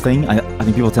any kind of thing, I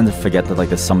think people tend to forget that like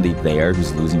there's somebody there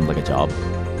who's losing like a job.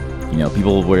 You know,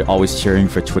 people were always cheering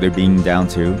for Twitter being down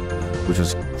too, which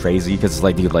was crazy because it's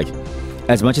like, dude, like,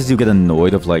 as much as you get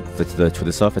annoyed of like the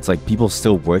Twitter stuff, it's like people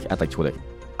still work at like Twitter.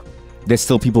 There's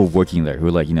still people working there who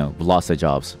like, you know, lost their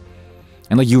jobs,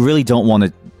 and like you really don't want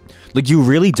to, like you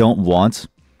really don't want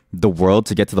the world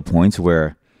to get to the point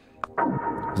where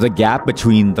the gap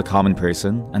between the common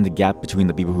person and the gap between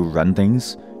the people who run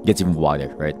things gets even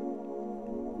wider, right?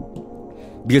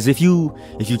 Because if you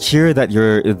cheer that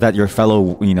your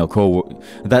fellow, you know,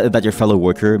 that your fellow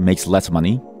worker makes less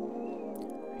money,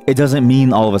 it doesn't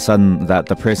mean all of a sudden that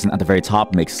the person at the very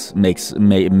top makes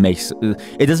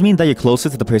it doesn't mean that you're closer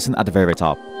to the person at the very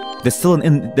top. There's still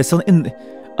an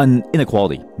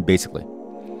inequality, basically.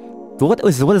 But what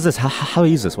is this? How do I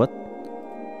use this? What?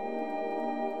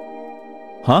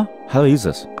 Huh? How do I use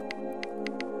this?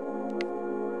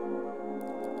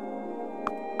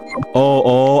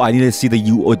 Oh, I need to see the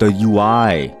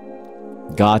UI.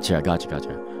 Gotcha.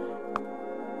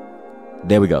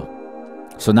 There we go.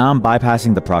 So now I'm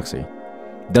bypassing the proxy.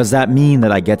 Does that mean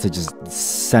that I get to just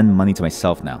send money to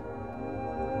myself now?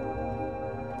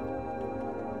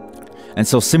 And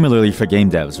so similarly for game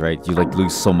devs, right? You like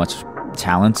lose so much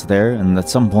talent there, and at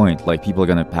some point, like people are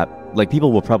gonna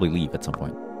people will probably leave at some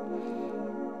point.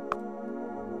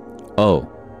 Oh.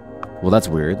 Well, that's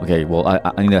weird. Okay, well,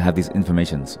 I need to have these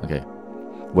informations. Okay.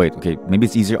 Wait, okay, maybe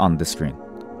it's easier on this screen.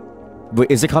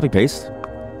 Wait, is it copy-paste?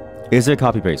 Is there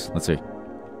copy-paste? Let's see.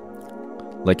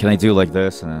 Like, can I do like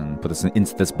this and then put this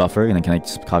into this buffer, and then can I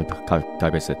just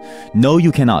copy-paste it? No,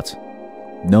 you cannot.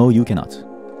 No, you cannot.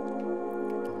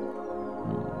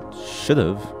 Should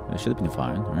have. It should have been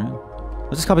fine, right?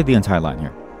 Let's just copy the entire line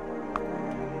here.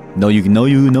 No, you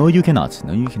cannot. No, you cannot.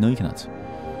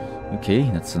 Okay,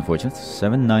 that's unfortunate.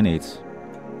 798.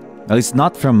 At least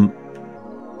not from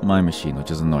my machine,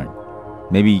 which is annoying.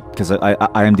 Maybe because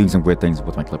I am doing some weird things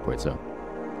with my clipboard, so.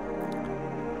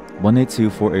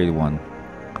 182-481.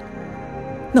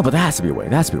 No, but that has to be a way.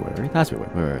 That has to be a way, right? That has to be a way.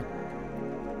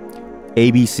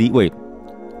 Wait. ABC. Wait.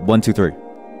 1, 2, 3.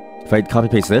 If I copy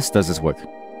paste this, does this work?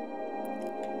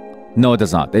 No, it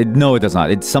does not. No, it does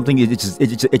not. It's something. It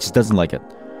just doesn't like it.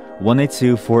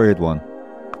 182-481.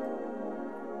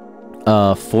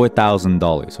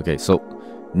 $4,000. Okay, so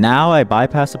now I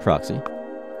bypass the proxy.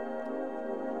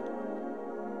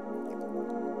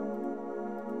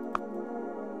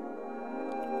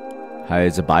 How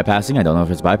is it bypassing? I don't know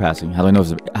if it's bypassing. How do I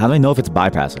know if it's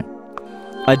bypassing?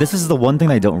 This is the one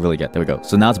thing I don't really get. There we go.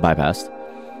 So now it's bypassed.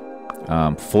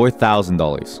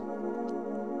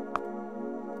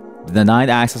 $4,000. Denied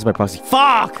access by proxy.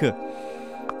 Fuck!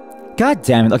 God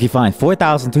damn it. Okay, fine.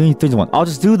 4,331. I'll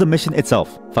just do the mission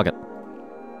itself. Fuck it.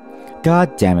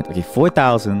 God damn it. Okay,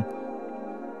 4,000.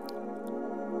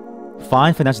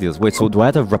 Find financial deals. Wait, so do I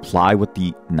have to reply with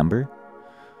the number?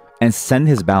 And send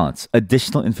his balance.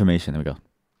 Additional information. There we go.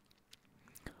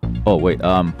 Oh, wait.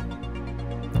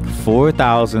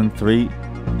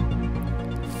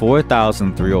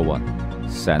 4,301.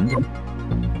 Send.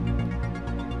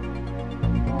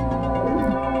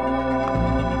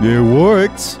 It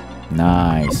worked.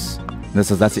 Nice. That's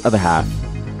the other half.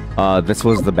 This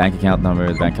was the bank account number.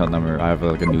 The bank account number. I have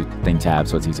like a new thing tab,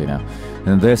 so it's easier now.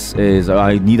 And this is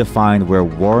I need to find where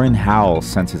Warren Howell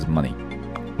sent his money.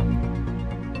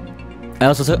 I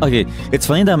also said, okay, it's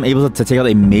funny that I'm able to take out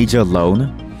a major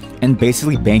loan and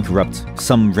basically bankrupt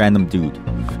some random dude.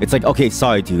 It's like, okay,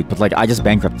 sorry, dude, but like I just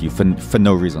bankrupt you for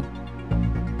no reason.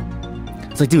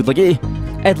 It's like, dude, like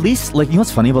at least like you know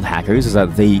what's funny about hackers is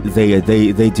that they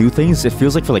do things. It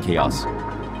feels like for like chaos,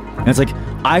 and it's like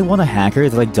I want a hacker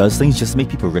that like does things just to make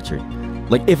people richer.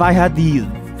 Like if I had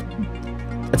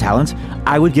a talent,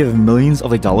 I would give millions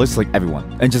of like dollars to like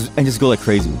everyone and just go like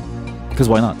crazy. Because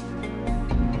why not?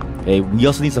 Okay, we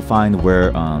also need to find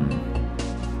where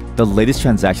the latest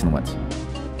transaction went.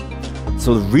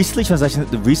 So the recently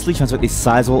transferred a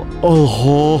sizable.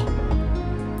 Oh,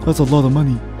 that's a lot of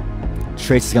money.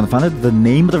 Trace is gonna find it. The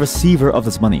name of the receiver of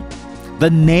this money. The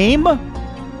name? How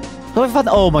do I find?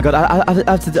 Oh my god! I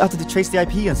have to trace the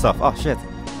IP and stuff. Oh shit.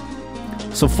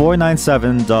 So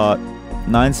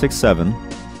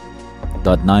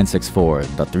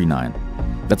 497.967.964.39.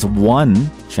 That's one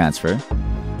transfer.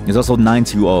 There's also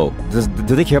 920.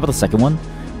 Do they care about the second one?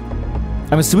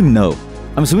 I'm assuming no.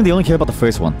 I'm assuming they only care about the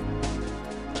first one.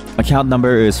 Account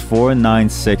number is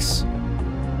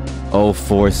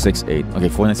 4960468. Okay,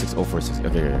 4960468.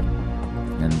 Okay.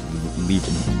 And leave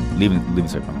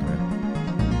circle.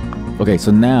 Okay,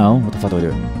 so now what the fuck do I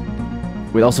do?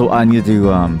 Wait, also I need to do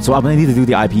so I'm gonna need to do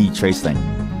the IP trace thing.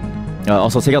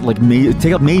 Also take out like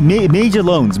major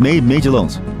loans. Major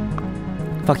loans.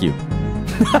 Fuck you.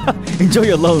 Enjoy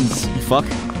your loans, you fuck.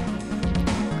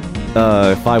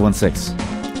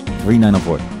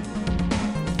 516-3904.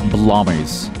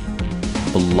 Blommers.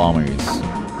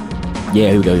 Yeah,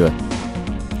 here we go.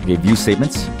 Okay, view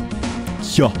statements.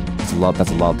 Sure. That's a lot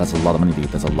of money, dude.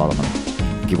 That's a lot of money.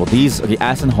 Okay, well these. Okay,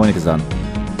 Aston Hoynick is done.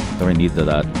 Don't really need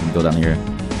that. We can go down here.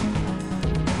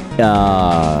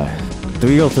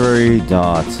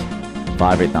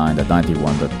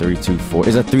 303.589.931.324.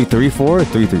 Is that 334 or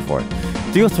 334?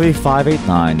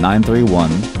 303.589.931.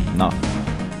 No.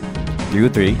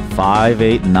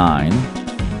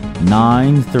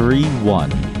 303.589.931.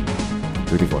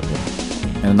 334. Okay.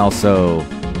 And then also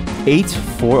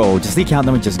 840. Just the account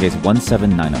number, just in case.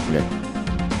 179. Okay.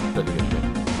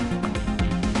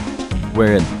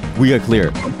 We're in. We are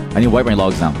clear. I need to wipe my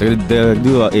logs now. They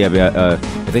do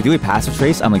if they do a passive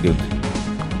trace, I'm like, dude.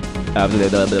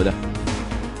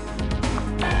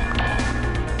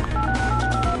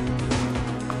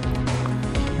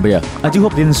 But yeah, I do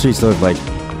hope the industry sort of like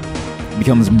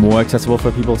becomes more accessible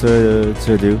for people to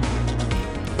do.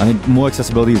 I think more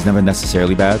accessibility is never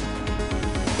necessarily bad,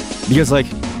 because like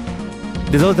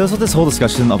there's also this whole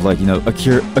discussion of like, you know, a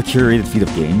curated feed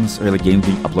of games, or like games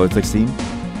being uploaded to like Steam.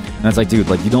 And it's like, dude,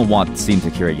 like you don't want Steam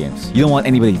to curate games. You don't want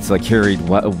anybody to like curate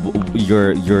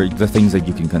the things that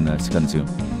you can consume.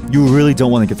 You really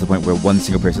don't want to get to the point where one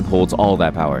single person holds all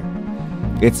that power.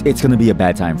 It's gonna be a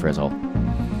bad time for us all.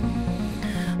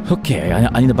 Okay,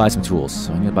 I need to buy some tools.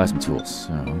 So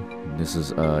this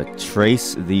is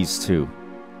trace these two.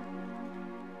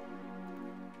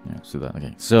 Yeah, let's do that.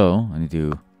 Okay, so I need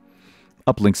to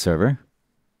uplink server.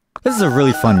 This is a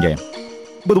really fun game.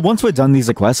 But once we're done these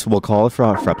quests, we'll call it for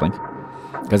uplink.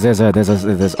 Because there's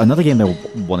another game that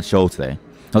we want to show today.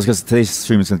 That's because today's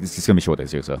stream is gonna be short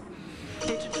days here, so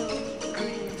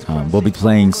we'll be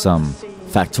playing some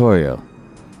Factorio.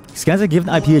 Scans a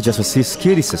given IP address for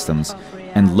security systems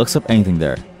and looks up anything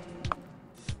there.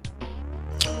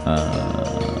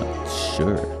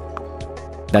 Sure.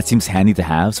 That seems handy to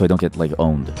have, so I don't get like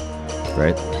owned,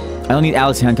 right? I don't need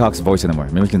Alex Hancock's voice anymore.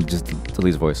 Maybe we can just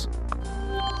delete his voice.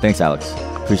 Thanks, Alex.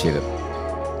 Appreciate it.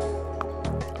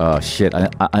 Shit.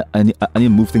 I need to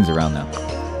move things around now.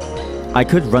 I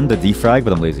could run the defrag,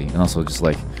 but I'm lazy. And also just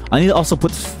like, I need to also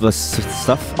put the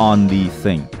stuff on the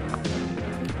thing.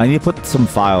 I need to put some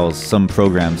files, some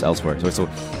programs elsewhere. So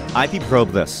IP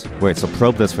probe this. Wait, so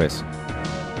probe this first.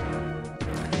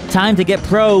 Time to get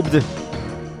probed!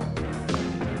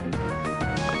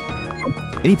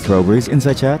 Any probers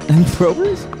inside chat? Any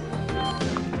probers?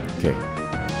 Okay.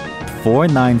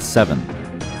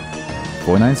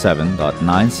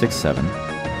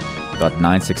 497.967.964.39.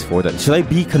 .964. Should I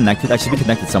be connected? I should be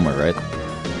connected somewhere, right?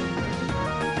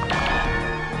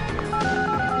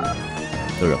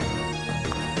 There we go.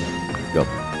 Go.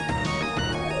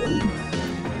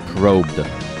 Probed.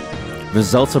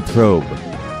 Results of probe.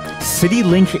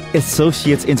 CityLink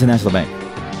Associates International Bank.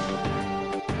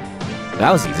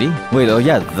 That was easy. Wait, oh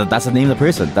yeah, that's the name of the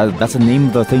person. That's the name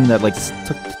of the thing that like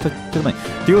took the money.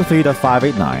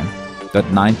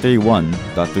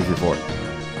 303.589.931.334.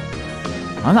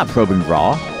 I'm not probing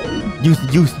raw.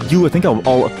 You would think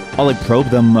I'll like probe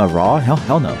them raw?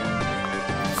 Hell no.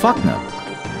 Fuck no.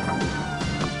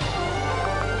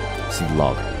 See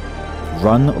log.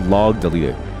 Run log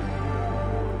deleter.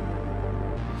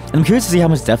 And I'm curious to see how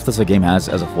much depth this game has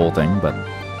as a whole thing, but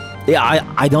yeah,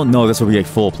 I don't know if this will be a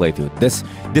full playthrough. This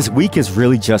week is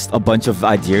really just a bunch of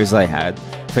ideas I had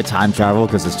for time travel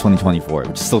because it's 2024,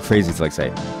 which is still crazy to like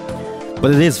say.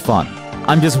 But it is fun.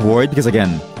 I'm just worried because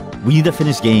again, we need to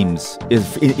finish games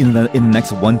if in the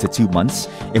next 1 to 2 months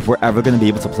if we're ever going to be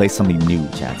able to play something new,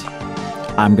 chat.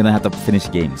 I'm going to have to finish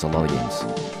games, a lot of games.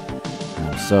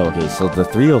 So, okay, so the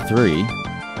 303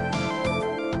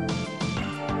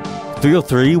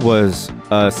 was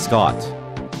Scott.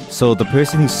 So the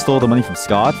person who stole the money from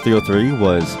Scott, 303,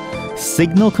 was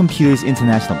Signal Computers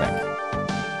International Bank.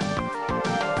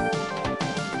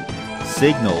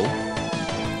 Signal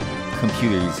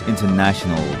Computers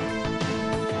International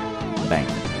Bank.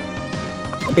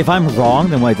 If I'm wrong,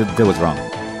 then what I did was wrong.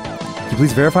 Can you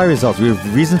please verify results? We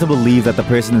have reason to believe that the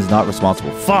person is not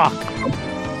responsible. Fuck!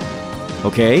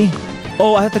 Okay.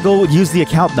 Oh, I have to go use the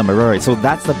account number. Right. So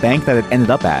that's the bank that it ended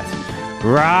up at.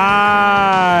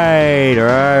 Right.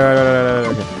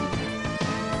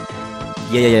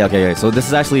 Okay. Yeah. Okay. So this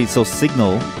is actually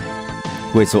Signal.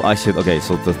 Wait. So I should. Okay.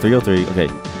 So the 303. Okay.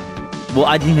 Well,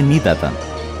 I didn't even need that then.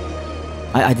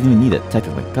 I didn't even need it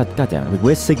technically. God damn it. Like,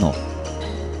 where's Signal?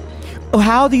 Oh,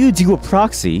 how do you do a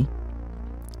proxy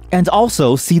and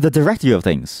also see the directory of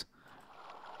things?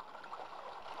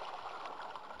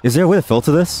 Is there a way to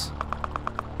filter this?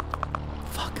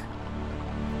 Fuck.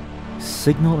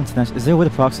 Signal International. Is there a way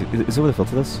to proxy? Is there a way to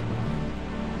filter this?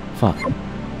 Fuck.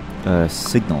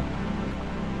 Signal.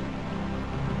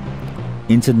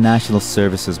 International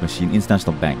Services Machine.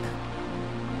 International Bank.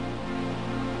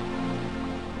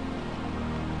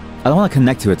 I don't want to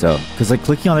connect to it though, because like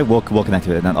clicking on it will connect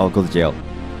to it, and then I'll go to jail.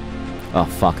 Oh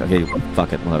fuck. Okay.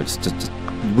 Fuck it. Whatever.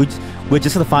 We're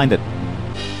just gonna find it.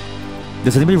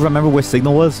 Does anybody remember where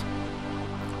Signal was?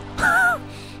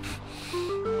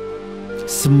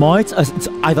 Smart? I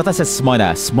thought that said smart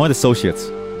ass. Smart Associates.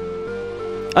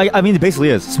 I mean, it basically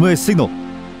is. Smart Signal.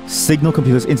 Signal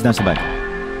Computers International Bank.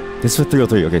 This is for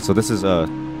 303. Okay, so this is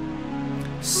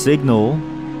Signal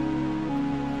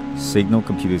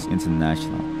Computers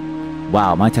International.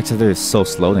 Wow, my text editor is so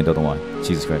slow and I don't know why.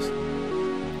 Jesus Christ.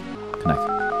 Connect.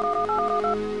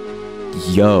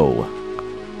 Yo.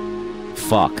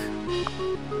 Fuck.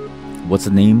 What's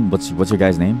the name? What's your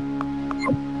guy's name?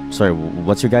 Sorry,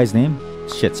 what's your guy's name?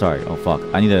 Shit, sorry. Oh fuck.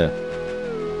 I need to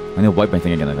wipe my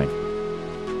thing again, I think.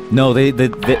 No, they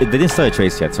didn't start a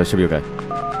trace yet, so I should be okay.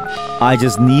 I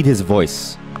just need his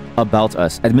voice about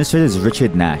us. Administrator is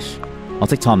Richard Nash. I'll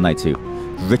take Tom Knight too.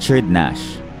 Richard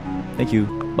Nash. Thank you.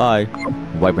 Bye.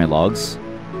 Wipe my logs.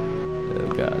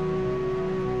 Oh god.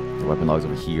 Wipe my logs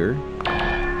over here.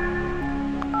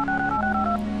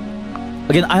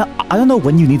 Again, I don't know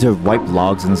when you need to wipe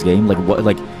logs in this game. Like what?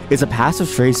 Like is a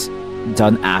passive trace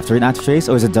done after an active trace,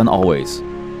 or is it done always?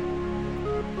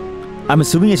 I'm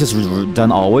assuming it's just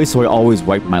done always, so I always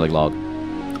wipe my like log.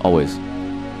 Always.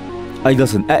 Like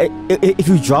listen, if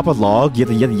you drop a log, you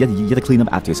have to clean up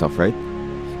after yourself, right?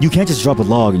 You can't just drop a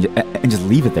log and just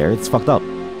leave it there. It's fucked up.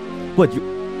 What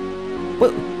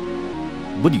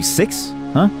are you 6?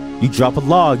 Huh? You drop a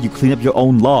log, you clean up your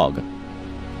own log.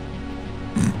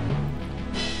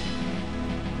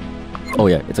 Oh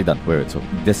yeah, it's like that. Wait, so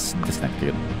disconnect.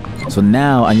 Good. So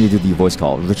now I need to do the voice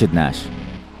call. Richard Nash.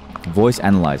 Voice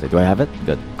analyzer. Do I have it?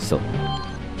 Good. Still.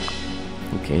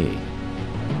 Okay.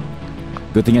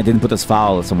 Good thing I didn't put this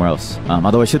file somewhere else.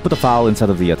 Although I should put the file inside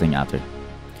of the thing after.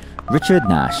 Richard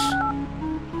Nash.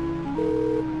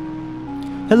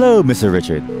 Hello, Mr.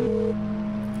 Richard.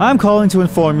 I'm calling to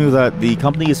inform you that the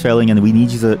company is failing and we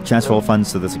need you to transfer all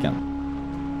funds to this account.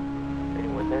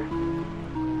 Anyone there?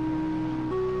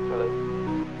 Hello?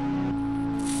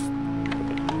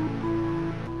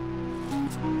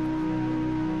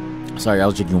 Sorry, I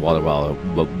was drinking water while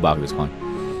he was calling.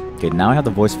 Okay, now I have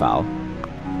the voice file.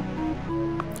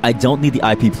 I don't need the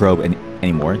IP probe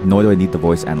anymore, nor do I need the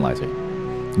voice analyzer.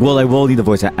 Well, I will need the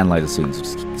voice analyzer soon,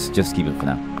 so just keep it for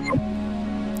now.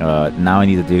 Now I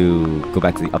need to go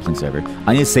back to the Uplink server.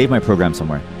 I need to save my program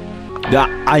somewhere. Yeah,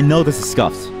 I know this is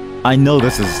scuffed. I know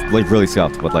this is like really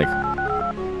scuffed, but like,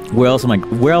 where else am I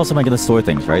gonna store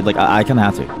things, right? Like, I kind of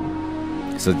have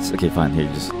to. So it's okay, fine. Here,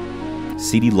 just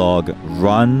cd log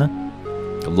run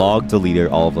log deleter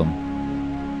all of them.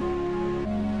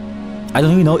 I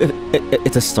don't even know if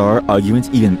it's a star argument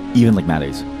even like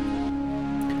matters.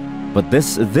 But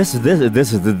this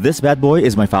bad boy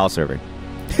is my file server.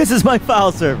 This is my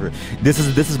file server. This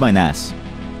is my NAS.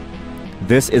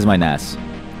 This is my NAS.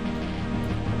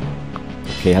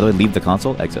 Okay, how do I leave the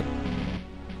console? Exit.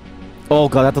 Oh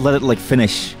god, I have to let it like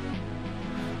finish.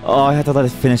 Oh, I have to let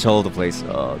it finish all over the place.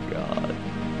 Oh god.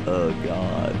 Oh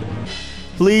god.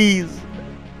 Please.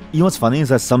 You know what's funny is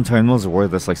that some terminals are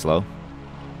this like slow.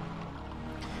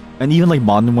 And even like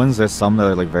modern ones, there's some that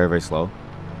are like very, very slow.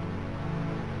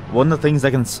 One of the things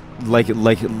that can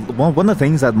one of the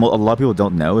things that a lot of people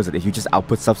don't know is that if you just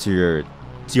output stuff to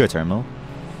your terminal,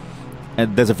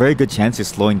 and there's a very good chance you're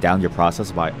slowing down your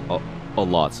process by a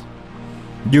lot.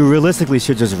 You realistically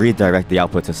should just redirect the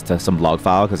output to some log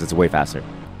file because it's way faster.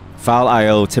 File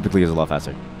I/O typically is a lot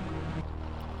faster.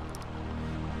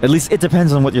 At least it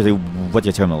depends on what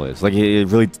your terminal is. Like it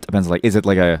really depends. Like is it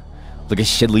like a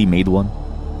shittily made one?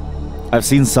 I've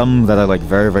seen some that are like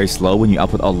very, very slow when you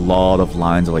output a lot of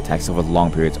lines of like text over long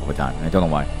periods of time. I don't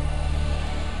know why.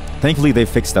 Thankfully they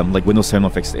fixed them. Like Windows Terminal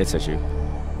fixed its issue,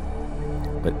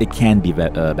 but it can be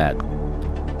bad.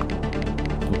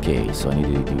 Okay, so I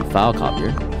need to do file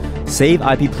copier, save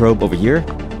IP probe over here.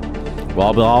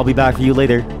 Well, I'll be back for you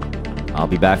later. I'll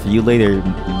be back for you later,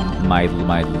 my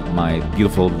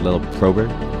beautiful little prober.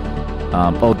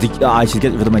 I should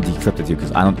get rid of my decrypted too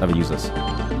because I don't ever use this.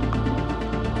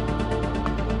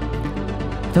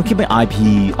 Don't keep my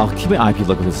IP. I'll keep my IP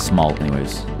looking small,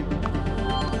 anyways.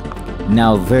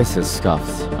 Now this is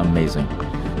scuffed. Amazing.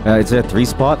 It's a 3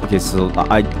 spot. Okay, so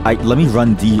let me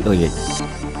run okay.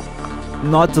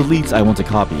 Not delete. I want to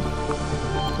copy.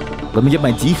 Let me get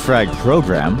my defrag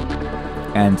program,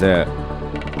 and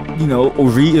you know,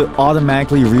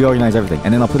 automatically reorganize everything,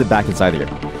 and then I'll put it back inside here.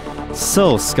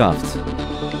 So scuffed.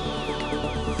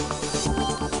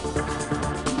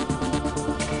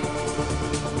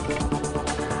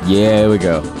 Yeah, here we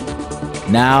go.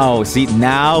 Now, see,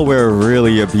 now we're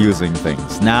really abusing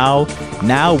things. Now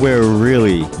we're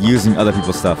really using other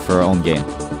people's stuff for our own gain.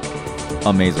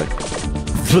 Amazing.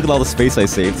 Look at all the space I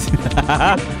saved.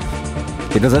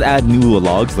 Okay, does it add new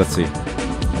logs? Let's see.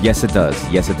 Yes, it does.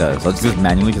 Yes, it does. Let's do it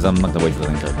manually because I'm not gonna wait for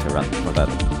the thing to run for that.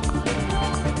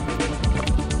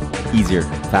 Easier,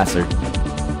 faster.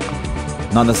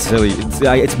 Not necessarily.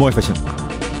 It's more efficient.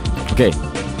 Okay,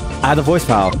 I have a voice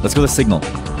file. Let's go to Signal.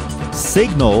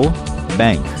 Signal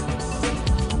Bank.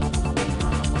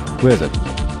 Where is it?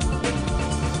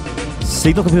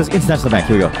 Signal Computers International Bank.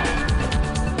 Here we go.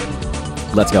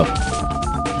 Let's go.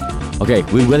 Okay,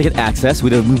 we gotta get access. We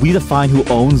need to find who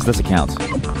owns this account.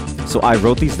 So I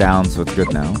wrote these down, so it's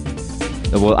good now.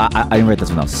 Well, I didn't write this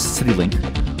one down. City Link.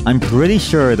 I'm pretty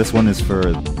sure this one is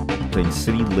for things.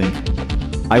 City Link.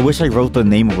 I wish I wrote the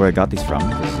name of where I got these from,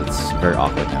 because it's very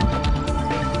awkward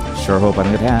now. Sure hope I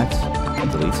don't get hacked.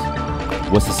 Delete.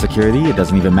 What's the security? It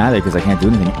doesn't even matter because I can't do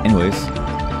anything anyways.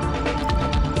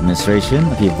 Administration.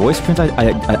 Okay, voice print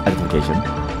identification.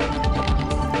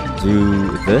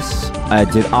 Do this.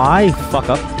 Did I fuck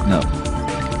up? No.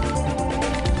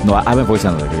 No, I went voice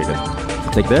analytic. Very good.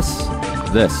 So take this.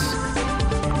 This.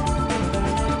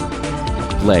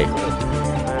 Play.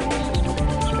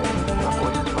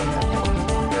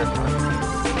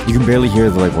 You can barely hear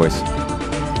the right voice,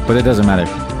 but it doesn't matter.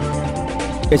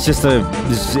 It's just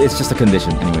a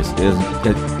condition, anyways.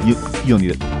 You don't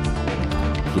need it.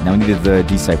 Okay, now we needed the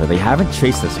decipher. They haven't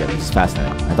traced this yet, which is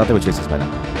fascinating. I thought they would trace this by now.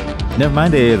 Never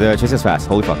mind, they trace this fast.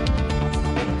 Holy fuck.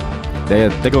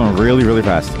 They're going really, really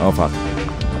fast. Oh fuck.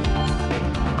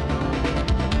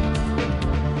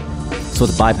 So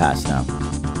it's bypass now.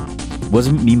 What does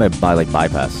it mean by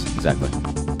bypass exactly?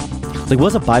 Like,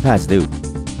 what does a bypass do?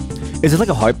 Is it like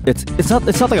a heart? It's not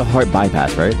like a heart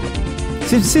bypass, right?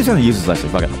 Seems kind of useless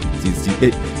actually. Fuck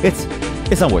it.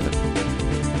 It's not worth it.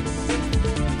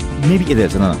 Maybe it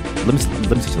is. No. Let me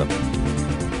switch it up.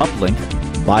 Uplink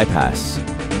bypass.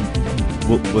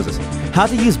 What was this? How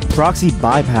to use proxy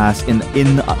bypass in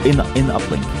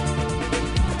Uplink?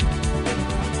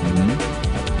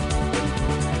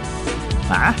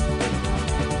 Huh?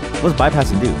 What does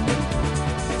bypassing do?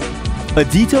 A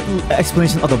detailed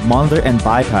explanation of the monitor and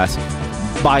bypass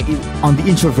on the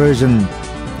introversion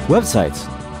website.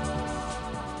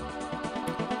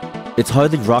 It's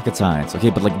hardly rocket science, okay,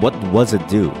 but like, what does it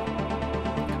do?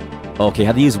 Okay,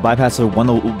 how to use bypasser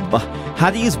 101.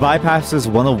 How to use bypassers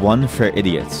 101 for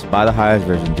idiots. Buy the highest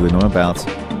version. Do a normal bounce.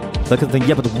 Click the thing.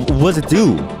 Yeah, but what does it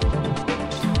do?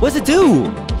 What does it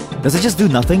do? Does it just do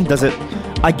nothing? Does it?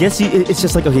 I guess it's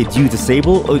just like, okay, do you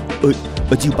disable or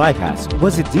do you bypass?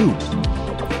 What does it do?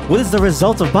 What is the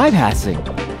result of bypassing?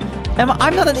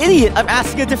 I'm not an idiot. I'm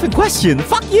asking a different question.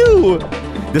 Fuck you.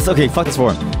 Okay, fuck this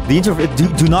forum.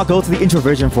 Do not go to the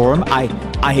introversion forum. I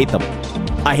hate them.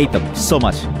 I hate them so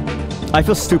much. I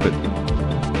feel stupid.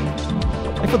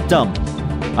 I feel dumb.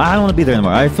 I don't want to be there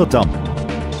anymore. I feel dumb.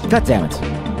 God damn it.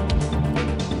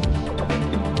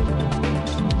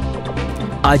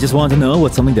 I just wanted to know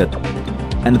what something did.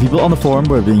 And the people on the forum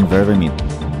were being very, very mean.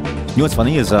 You know what's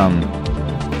funny is,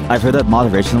 I've heard that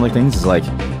moderation of like things is like,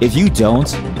 if you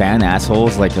don't ban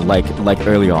assholes like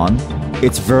early on,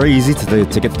 it's very easy to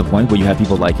get to the point where you have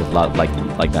people like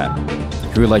that,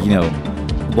 who are like, you know,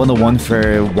 101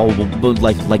 for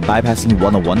like bypassing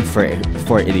 101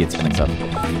 for idiots and stuff,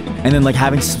 and then like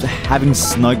having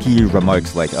snarky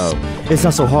remarks like, oh, it's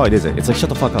not so hard, is it? It's like, shut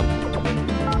the fuck up.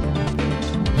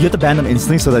 You have to ban them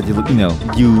instantly so that you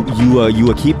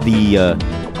keep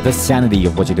the sanity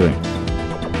of what you're doing.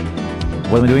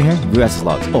 What am I doing here? View access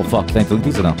logs. Oh fuck, can I delete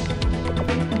these or no?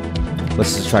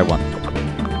 Let's just try one.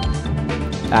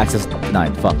 Access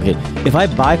denied. Fuck. Okay. If I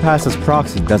bypass this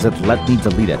proxy, does it let me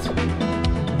delete it?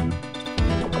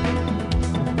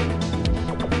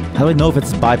 How do I know if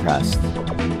it's bypassed?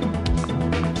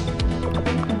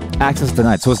 Access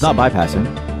denied. So it's not bypassing.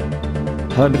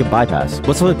 How do I make it bypass?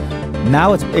 What's the...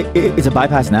 Now it's a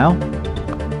bypass now?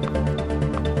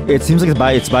 It seems like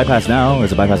it's bypassed now. Or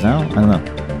is it bypassed now? I don't know.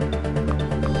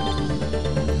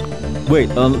 Wait,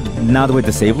 now do I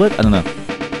disable it? I don't know.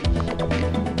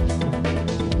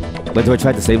 Like, do I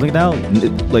try disabling it now?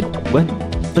 Like, what?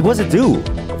 Like, what does it do?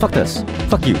 Fuck this.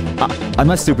 Fuck you. I'm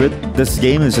not stupid. This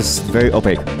game is just very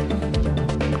opaque.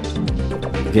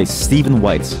 Okay, Stephen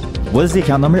White. What is the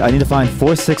account number? I need to find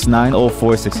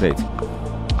 4690468.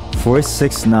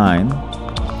 469...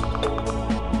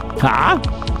 Ha?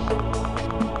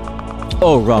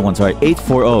 Oh, wrong one, sorry.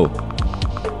 840.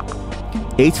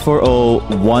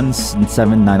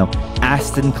 840-1790.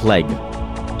 Aston Clegg.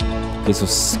 Okay, so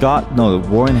Scott... No,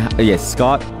 Warren... Yeah,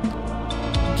 Scott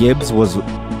Gibbs was...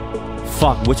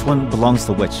 Fuck, which one belongs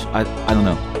to which? I don't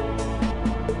know.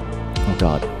 Oh,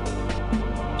 God.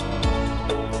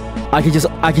 I could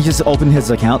just open his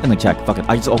account and check. Fuck it.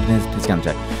 I just open his account and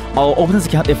check. I'll open his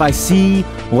account if I see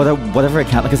whatever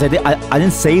account... Because I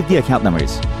didn't save the account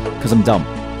numbers. Because I'm dumb.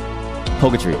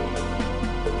 Purgatory.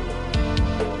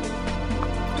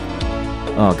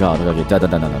 Oh god, okay,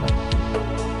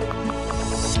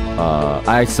 no.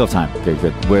 I still have time. Okay,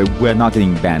 good. We're not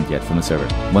getting banned yet from the server.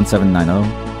 1790.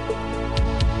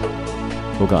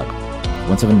 Oh god.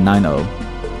 1790.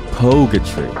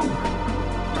 Purgatory.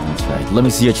 That's right. Let me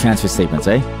see your transfer statements,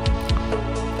 eh?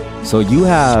 So you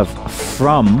have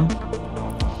from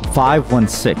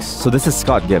 516. So this is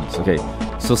Scott Gibbs. Okay.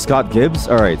 So Scott Gibbs.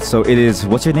 Alright, so it is,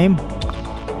 what's your name?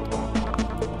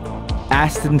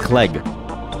 Aston Clegg.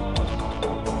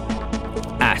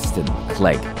 Aston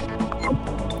Clegg.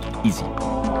 Easy.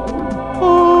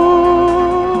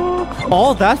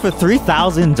 All that for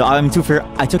 $3,000. I mean, to fair,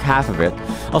 I took half of it.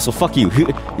 Also, fuck you.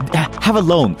 Have a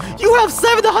loan. You have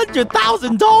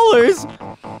 $700,000.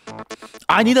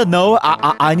 I need to know.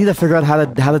 I need to figure out how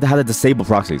to disable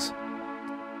proxies.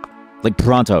 Like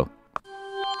pronto.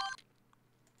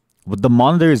 But the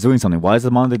monitor is doing something. Why is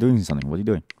the monitor doing something? What are you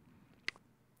doing?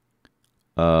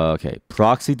 Okay,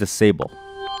 proxy disable.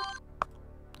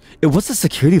 What's the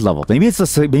security level? Maybe the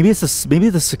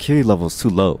security level is too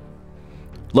low,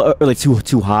 or like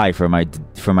too high for my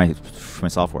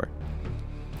software.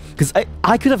 Because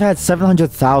I could have had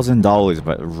 $700,000,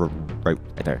 but right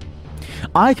there,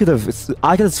 I could have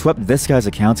swept this guy's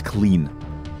account clean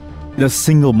in a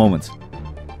single moment.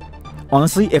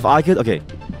 Honestly, if I could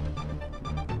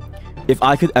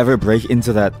ever break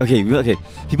into that, okay,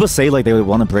 people say like they would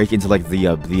want to break into like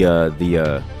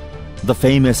the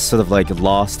famous sort of like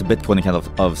lost Bitcoin account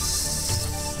of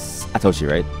Satoshi,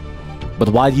 right? But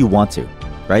why do you want to,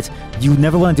 right? You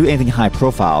never want to do anything high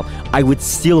profile. I would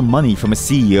steal money from a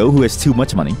CEO who has too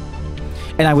much money,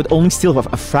 and I would only steal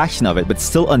a fraction of it, but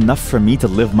still enough for me to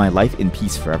live my life in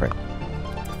peace forever.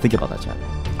 Think about that, chat.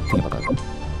 Think about that.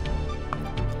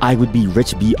 I would be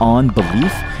rich beyond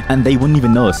belief, and they wouldn't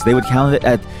even notice. They would count it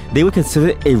they would consider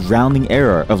it a rounding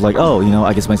error of like, oh, you know,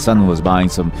 I guess my son was buying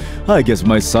some, I guess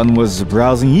my son was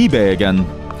browsing eBay again.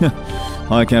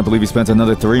 I can't believe he spent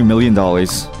another $3 million.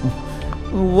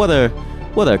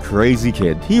 What a crazy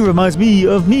kid. He reminds me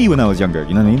of me when I was younger,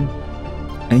 you know what I mean?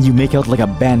 And you make out like a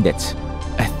bandit,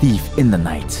 a thief in the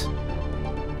night.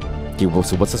 Okay, well,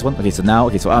 so what's this one? Okay, so now,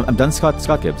 okay, so I'm done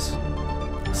Scott Gibbs.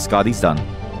 Scotty's done.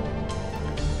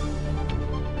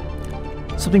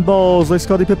 Something balls like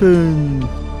Scottie Pippen.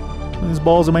 His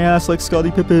balls in my ass like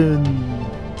Scottie Pippen.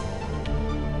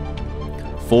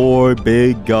 4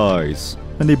 big guys.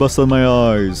 And they busted my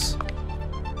eyes.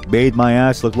 Made my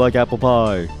ass look like apple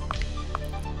pie.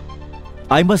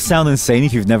 I must sound insane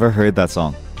if you've never heard that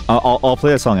song. I'll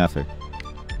play that song after.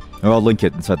 Or I'll link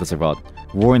it inside this about.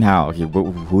 Warren Howe. Okay,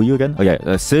 who are you again? Oh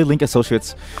yeah, City Link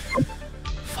Associates.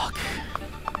 Fuck.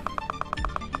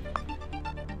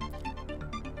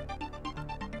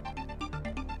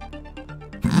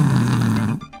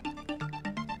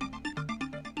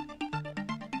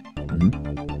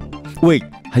 Wait,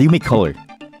 how do you make color?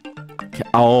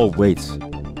 Oh, wait.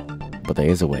 But there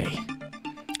is a way.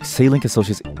 City Link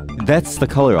Associates. That's the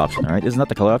color option, right? Isn't that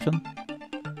the color option?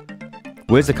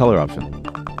 Where's the color option?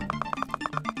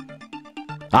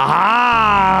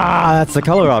 Ah, that's the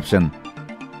color option.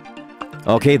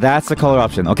 Okay, that's the color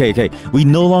option. Okay. We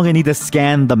no longer need to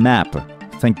scan the map.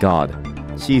 Thank God.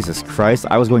 Jesus Christ,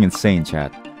 I was going insane,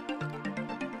 chat.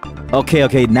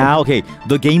 Okay, now, okay.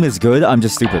 The game is good, I'm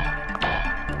just stupid.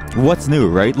 What's new,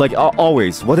 right? Like,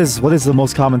 always, what is the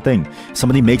most common thing?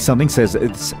 Somebody makes something, says,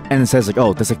 and it says, like,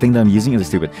 oh, this thing that I'm using is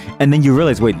stupid. And then you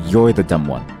realize, wait, you're the dumb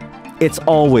one. It's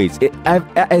always, it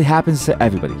happens to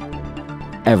everybody.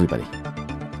 Everybody.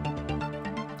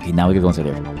 Okay, now we can go inside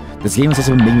here. This game has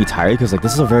also been making me tired because, like,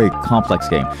 this is a very complex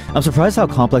game. I'm surprised how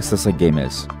complex this, like, game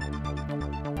is.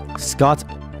 Scott...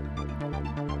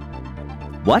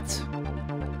 What?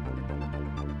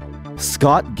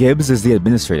 Scott Gibbs is the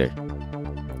administrator.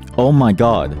 Oh my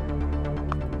god.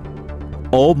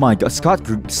 Oh my god.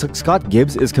 Scott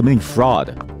Gibbs is committing fraud.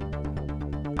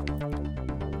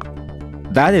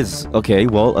 That is okay.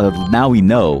 Well, now we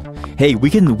know. Hey, we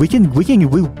can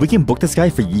book this guy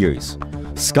for years.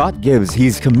 Scott Gibbs, he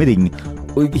is committing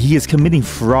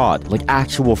fraud, like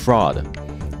actual fraud.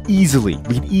 Easily,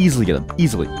 we can easily get him.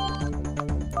 Easily.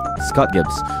 Scott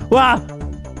Gibbs. Wah!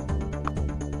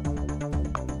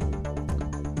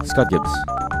 Scott Gibbs.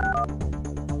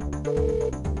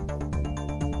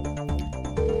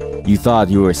 You thought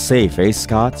you were safe, eh,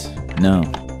 Scott? No.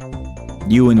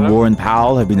 You and Hello? Warren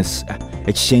Powell have been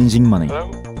exchanging money. Hello?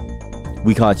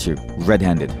 We caught you,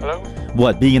 red-handed. Hello?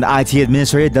 What, being an IT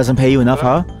administrator doesn't pay you enough,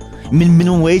 Hello? huh?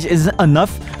 Minimum wage isn't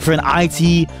enough for an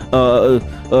IT,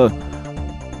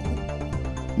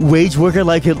 wage worker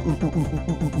like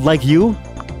you?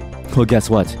 Well, guess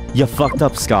what? You fucked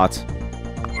up, Scott.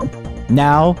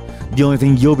 Now, the only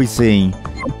thing you'll be seeing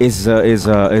is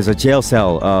a jail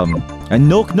cell, and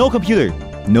no computer.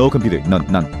 No computer. None.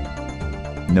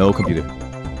 No computer.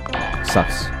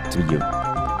 Sucks to be you.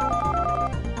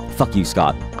 Fuck you,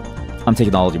 Scott. I'm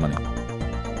taking all of your money.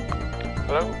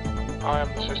 Hello? I am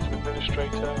the system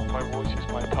administrator. My voice is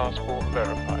my passport.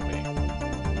 Verify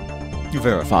me. You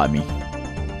verify me.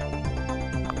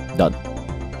 Done.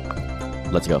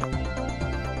 Let's go.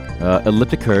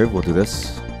 Elliptic curve, we'll do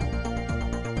this.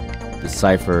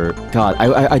 Decipher. God,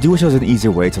 I do wish there was an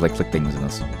easier way to like click things in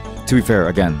this. To be fair,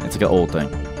 again, it's like an old thing.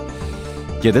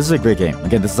 Yeah, this is a great game.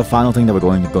 Again, this is the final thing that we're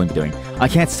going to be doing. I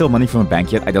can't steal money from a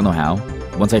bank yet. I don't know how.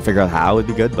 Once I figure out how, it'd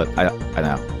be good, but I don't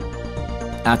know.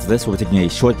 After this, we'll be taking a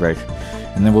short break,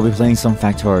 and then we'll be playing some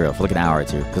Factorial for like an hour or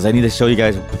two, because I need to show you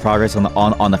guys the progress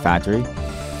on the factory.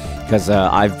 Because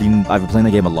I've been playing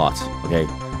the game a lot. Okay,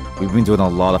 we've been doing a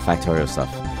lot of Factorial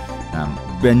stuff.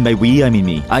 And by we, I mean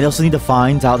me. I also need to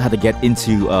find out how to get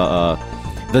into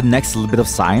the next little bit of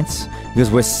science, because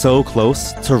we're so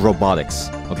close to robotics.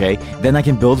 Okay, then I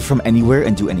can build from anywhere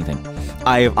and do anything.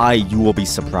 You will be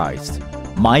surprised.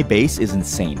 My base is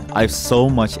insane. I have so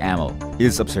much ammo. It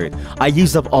is absurd. I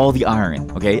used up all the iron.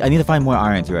 Okay, I need to find more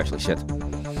iron too. Actually, shit.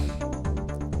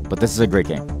 But this is a great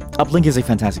game. Uplink is a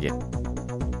fantastic game.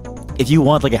 If you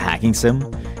want like a hacking sim,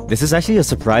 this is actually a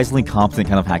surprisingly competent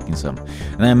kind of hacking sim.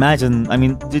 And I imagine, I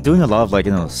mean, they're doing a lot of like,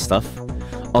 you know, stuff.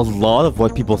 A lot of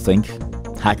what people think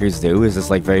hackers do is just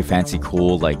like very fancy,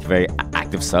 cool, like very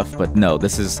active stuff. But no,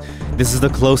 this is the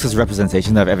closest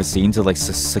representation that I've ever seen to like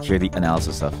security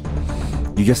analysis stuff.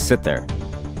 You just sit there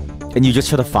and you just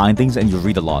try to find things, and you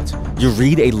read a lot. You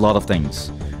read a lot of things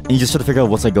and you just try to figure out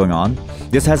what's like going on.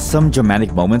 This has some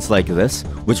dramatic moments like this,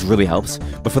 which really helps.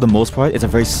 But for the most part, it's a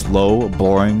very slow,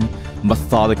 boring,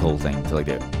 methodical thing to like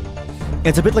do.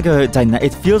 It's a bit like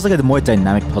it feels like a more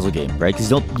dynamic puzzle game, right?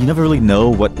 Because you never really know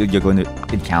what you're going to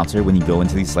encounter when you go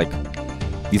into these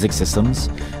systems.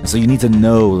 And so you need to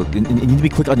know, and you need to be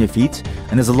quick on your feet.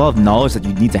 And there's a lot of knowledge that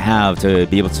you need to have to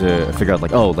be able to figure out,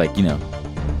 like, oh, like, you know,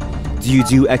 Do you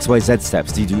do XYZ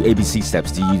steps? Do you do ABC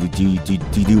steps? Do you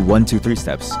do 1, 2, 3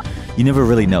 steps? You never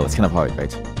really know. It's kind of hard,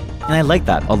 right? And I like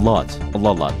that a lot.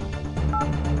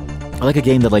 I like a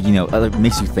game that, like, you know,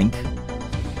 makes you think.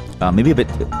 Maybe a bit.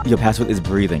 Your password is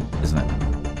breathing, isn't it?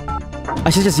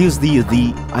 I should just use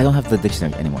the. I don't have the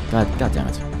dictionary anymore. God damn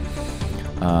it.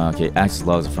 Okay, access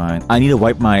logs are fine. I need to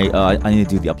wipe my. I need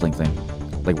to do the uplink thing,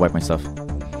 like wipe my stuff.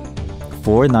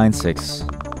 496.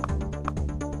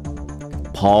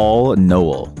 Paul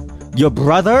Noel, your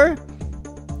brother?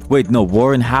 Wait, no,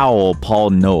 Warren Howell, Paul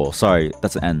Noel. Sorry,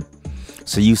 that's an N.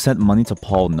 So you sent money to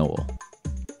Paul Noel.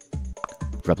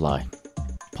 Reply.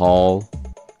 Paul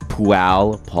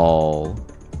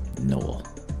Noel.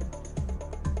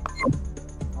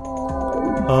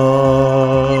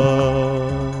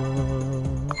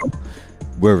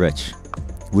 We're rich.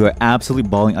 We are absolutely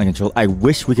balling uncontrolled. I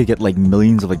wish we could get like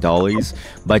millions of like dollars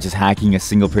by just hacking a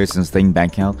single person's thing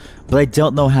bank account, but I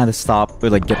don't know how to stop or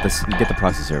like get the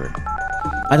proxy server.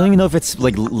 I don't even know if it's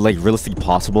like realistically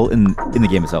possible in the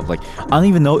game itself. Like, I don't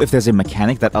even know if there's a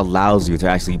mechanic that allows you to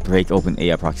actually break open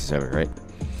a proxy server, right?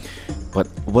 But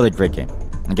what a great game.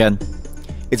 Again,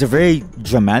 it's a very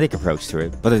dramatic approach to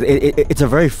it, but it's a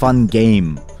very fun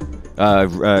game.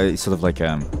 Sort of like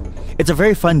it's a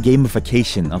very fun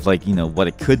gamification of, like, you know, what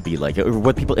it could be like, or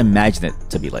what people imagine it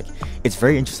to be like. It's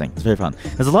very interesting. It's very fun.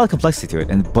 There's a lot of complexity to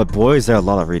it, but boy, is there a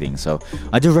lot of reading. So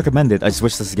I do recommend it. I just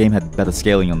wish this game had better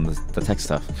scaling on the tech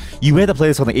stuff. You may have to play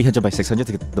this on the 800 by 600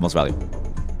 to get the most value.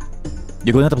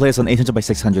 You're going to have to play this on 800 by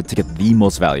 600 to get the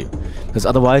most value, because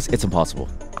otherwise it's impossible.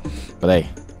 But hey,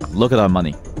 look at our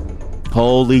money.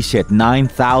 Holy shit,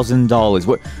 $9,000.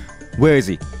 Where is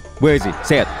he? Where is he?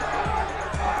 Say it.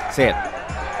 Say it.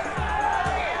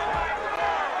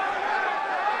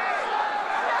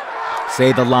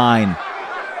 Say the line.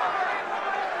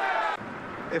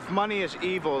 If money is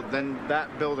evil, then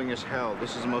that building is hell.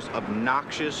 This is the most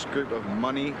obnoxious group of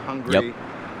money-hungry,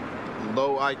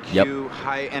 low IQ,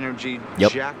 high energy,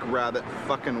 jackrabbit,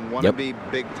 fucking wannabe,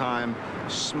 big-time,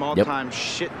 small-time,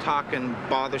 shit-talking,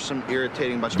 bothersome,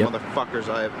 irritating bunch of motherfuckers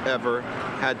I have ever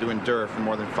had to endure for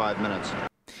more than 5 minutes.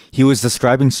 He was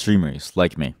describing streamers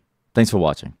like me. Thanks for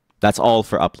watching. That's all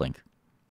for Uplink.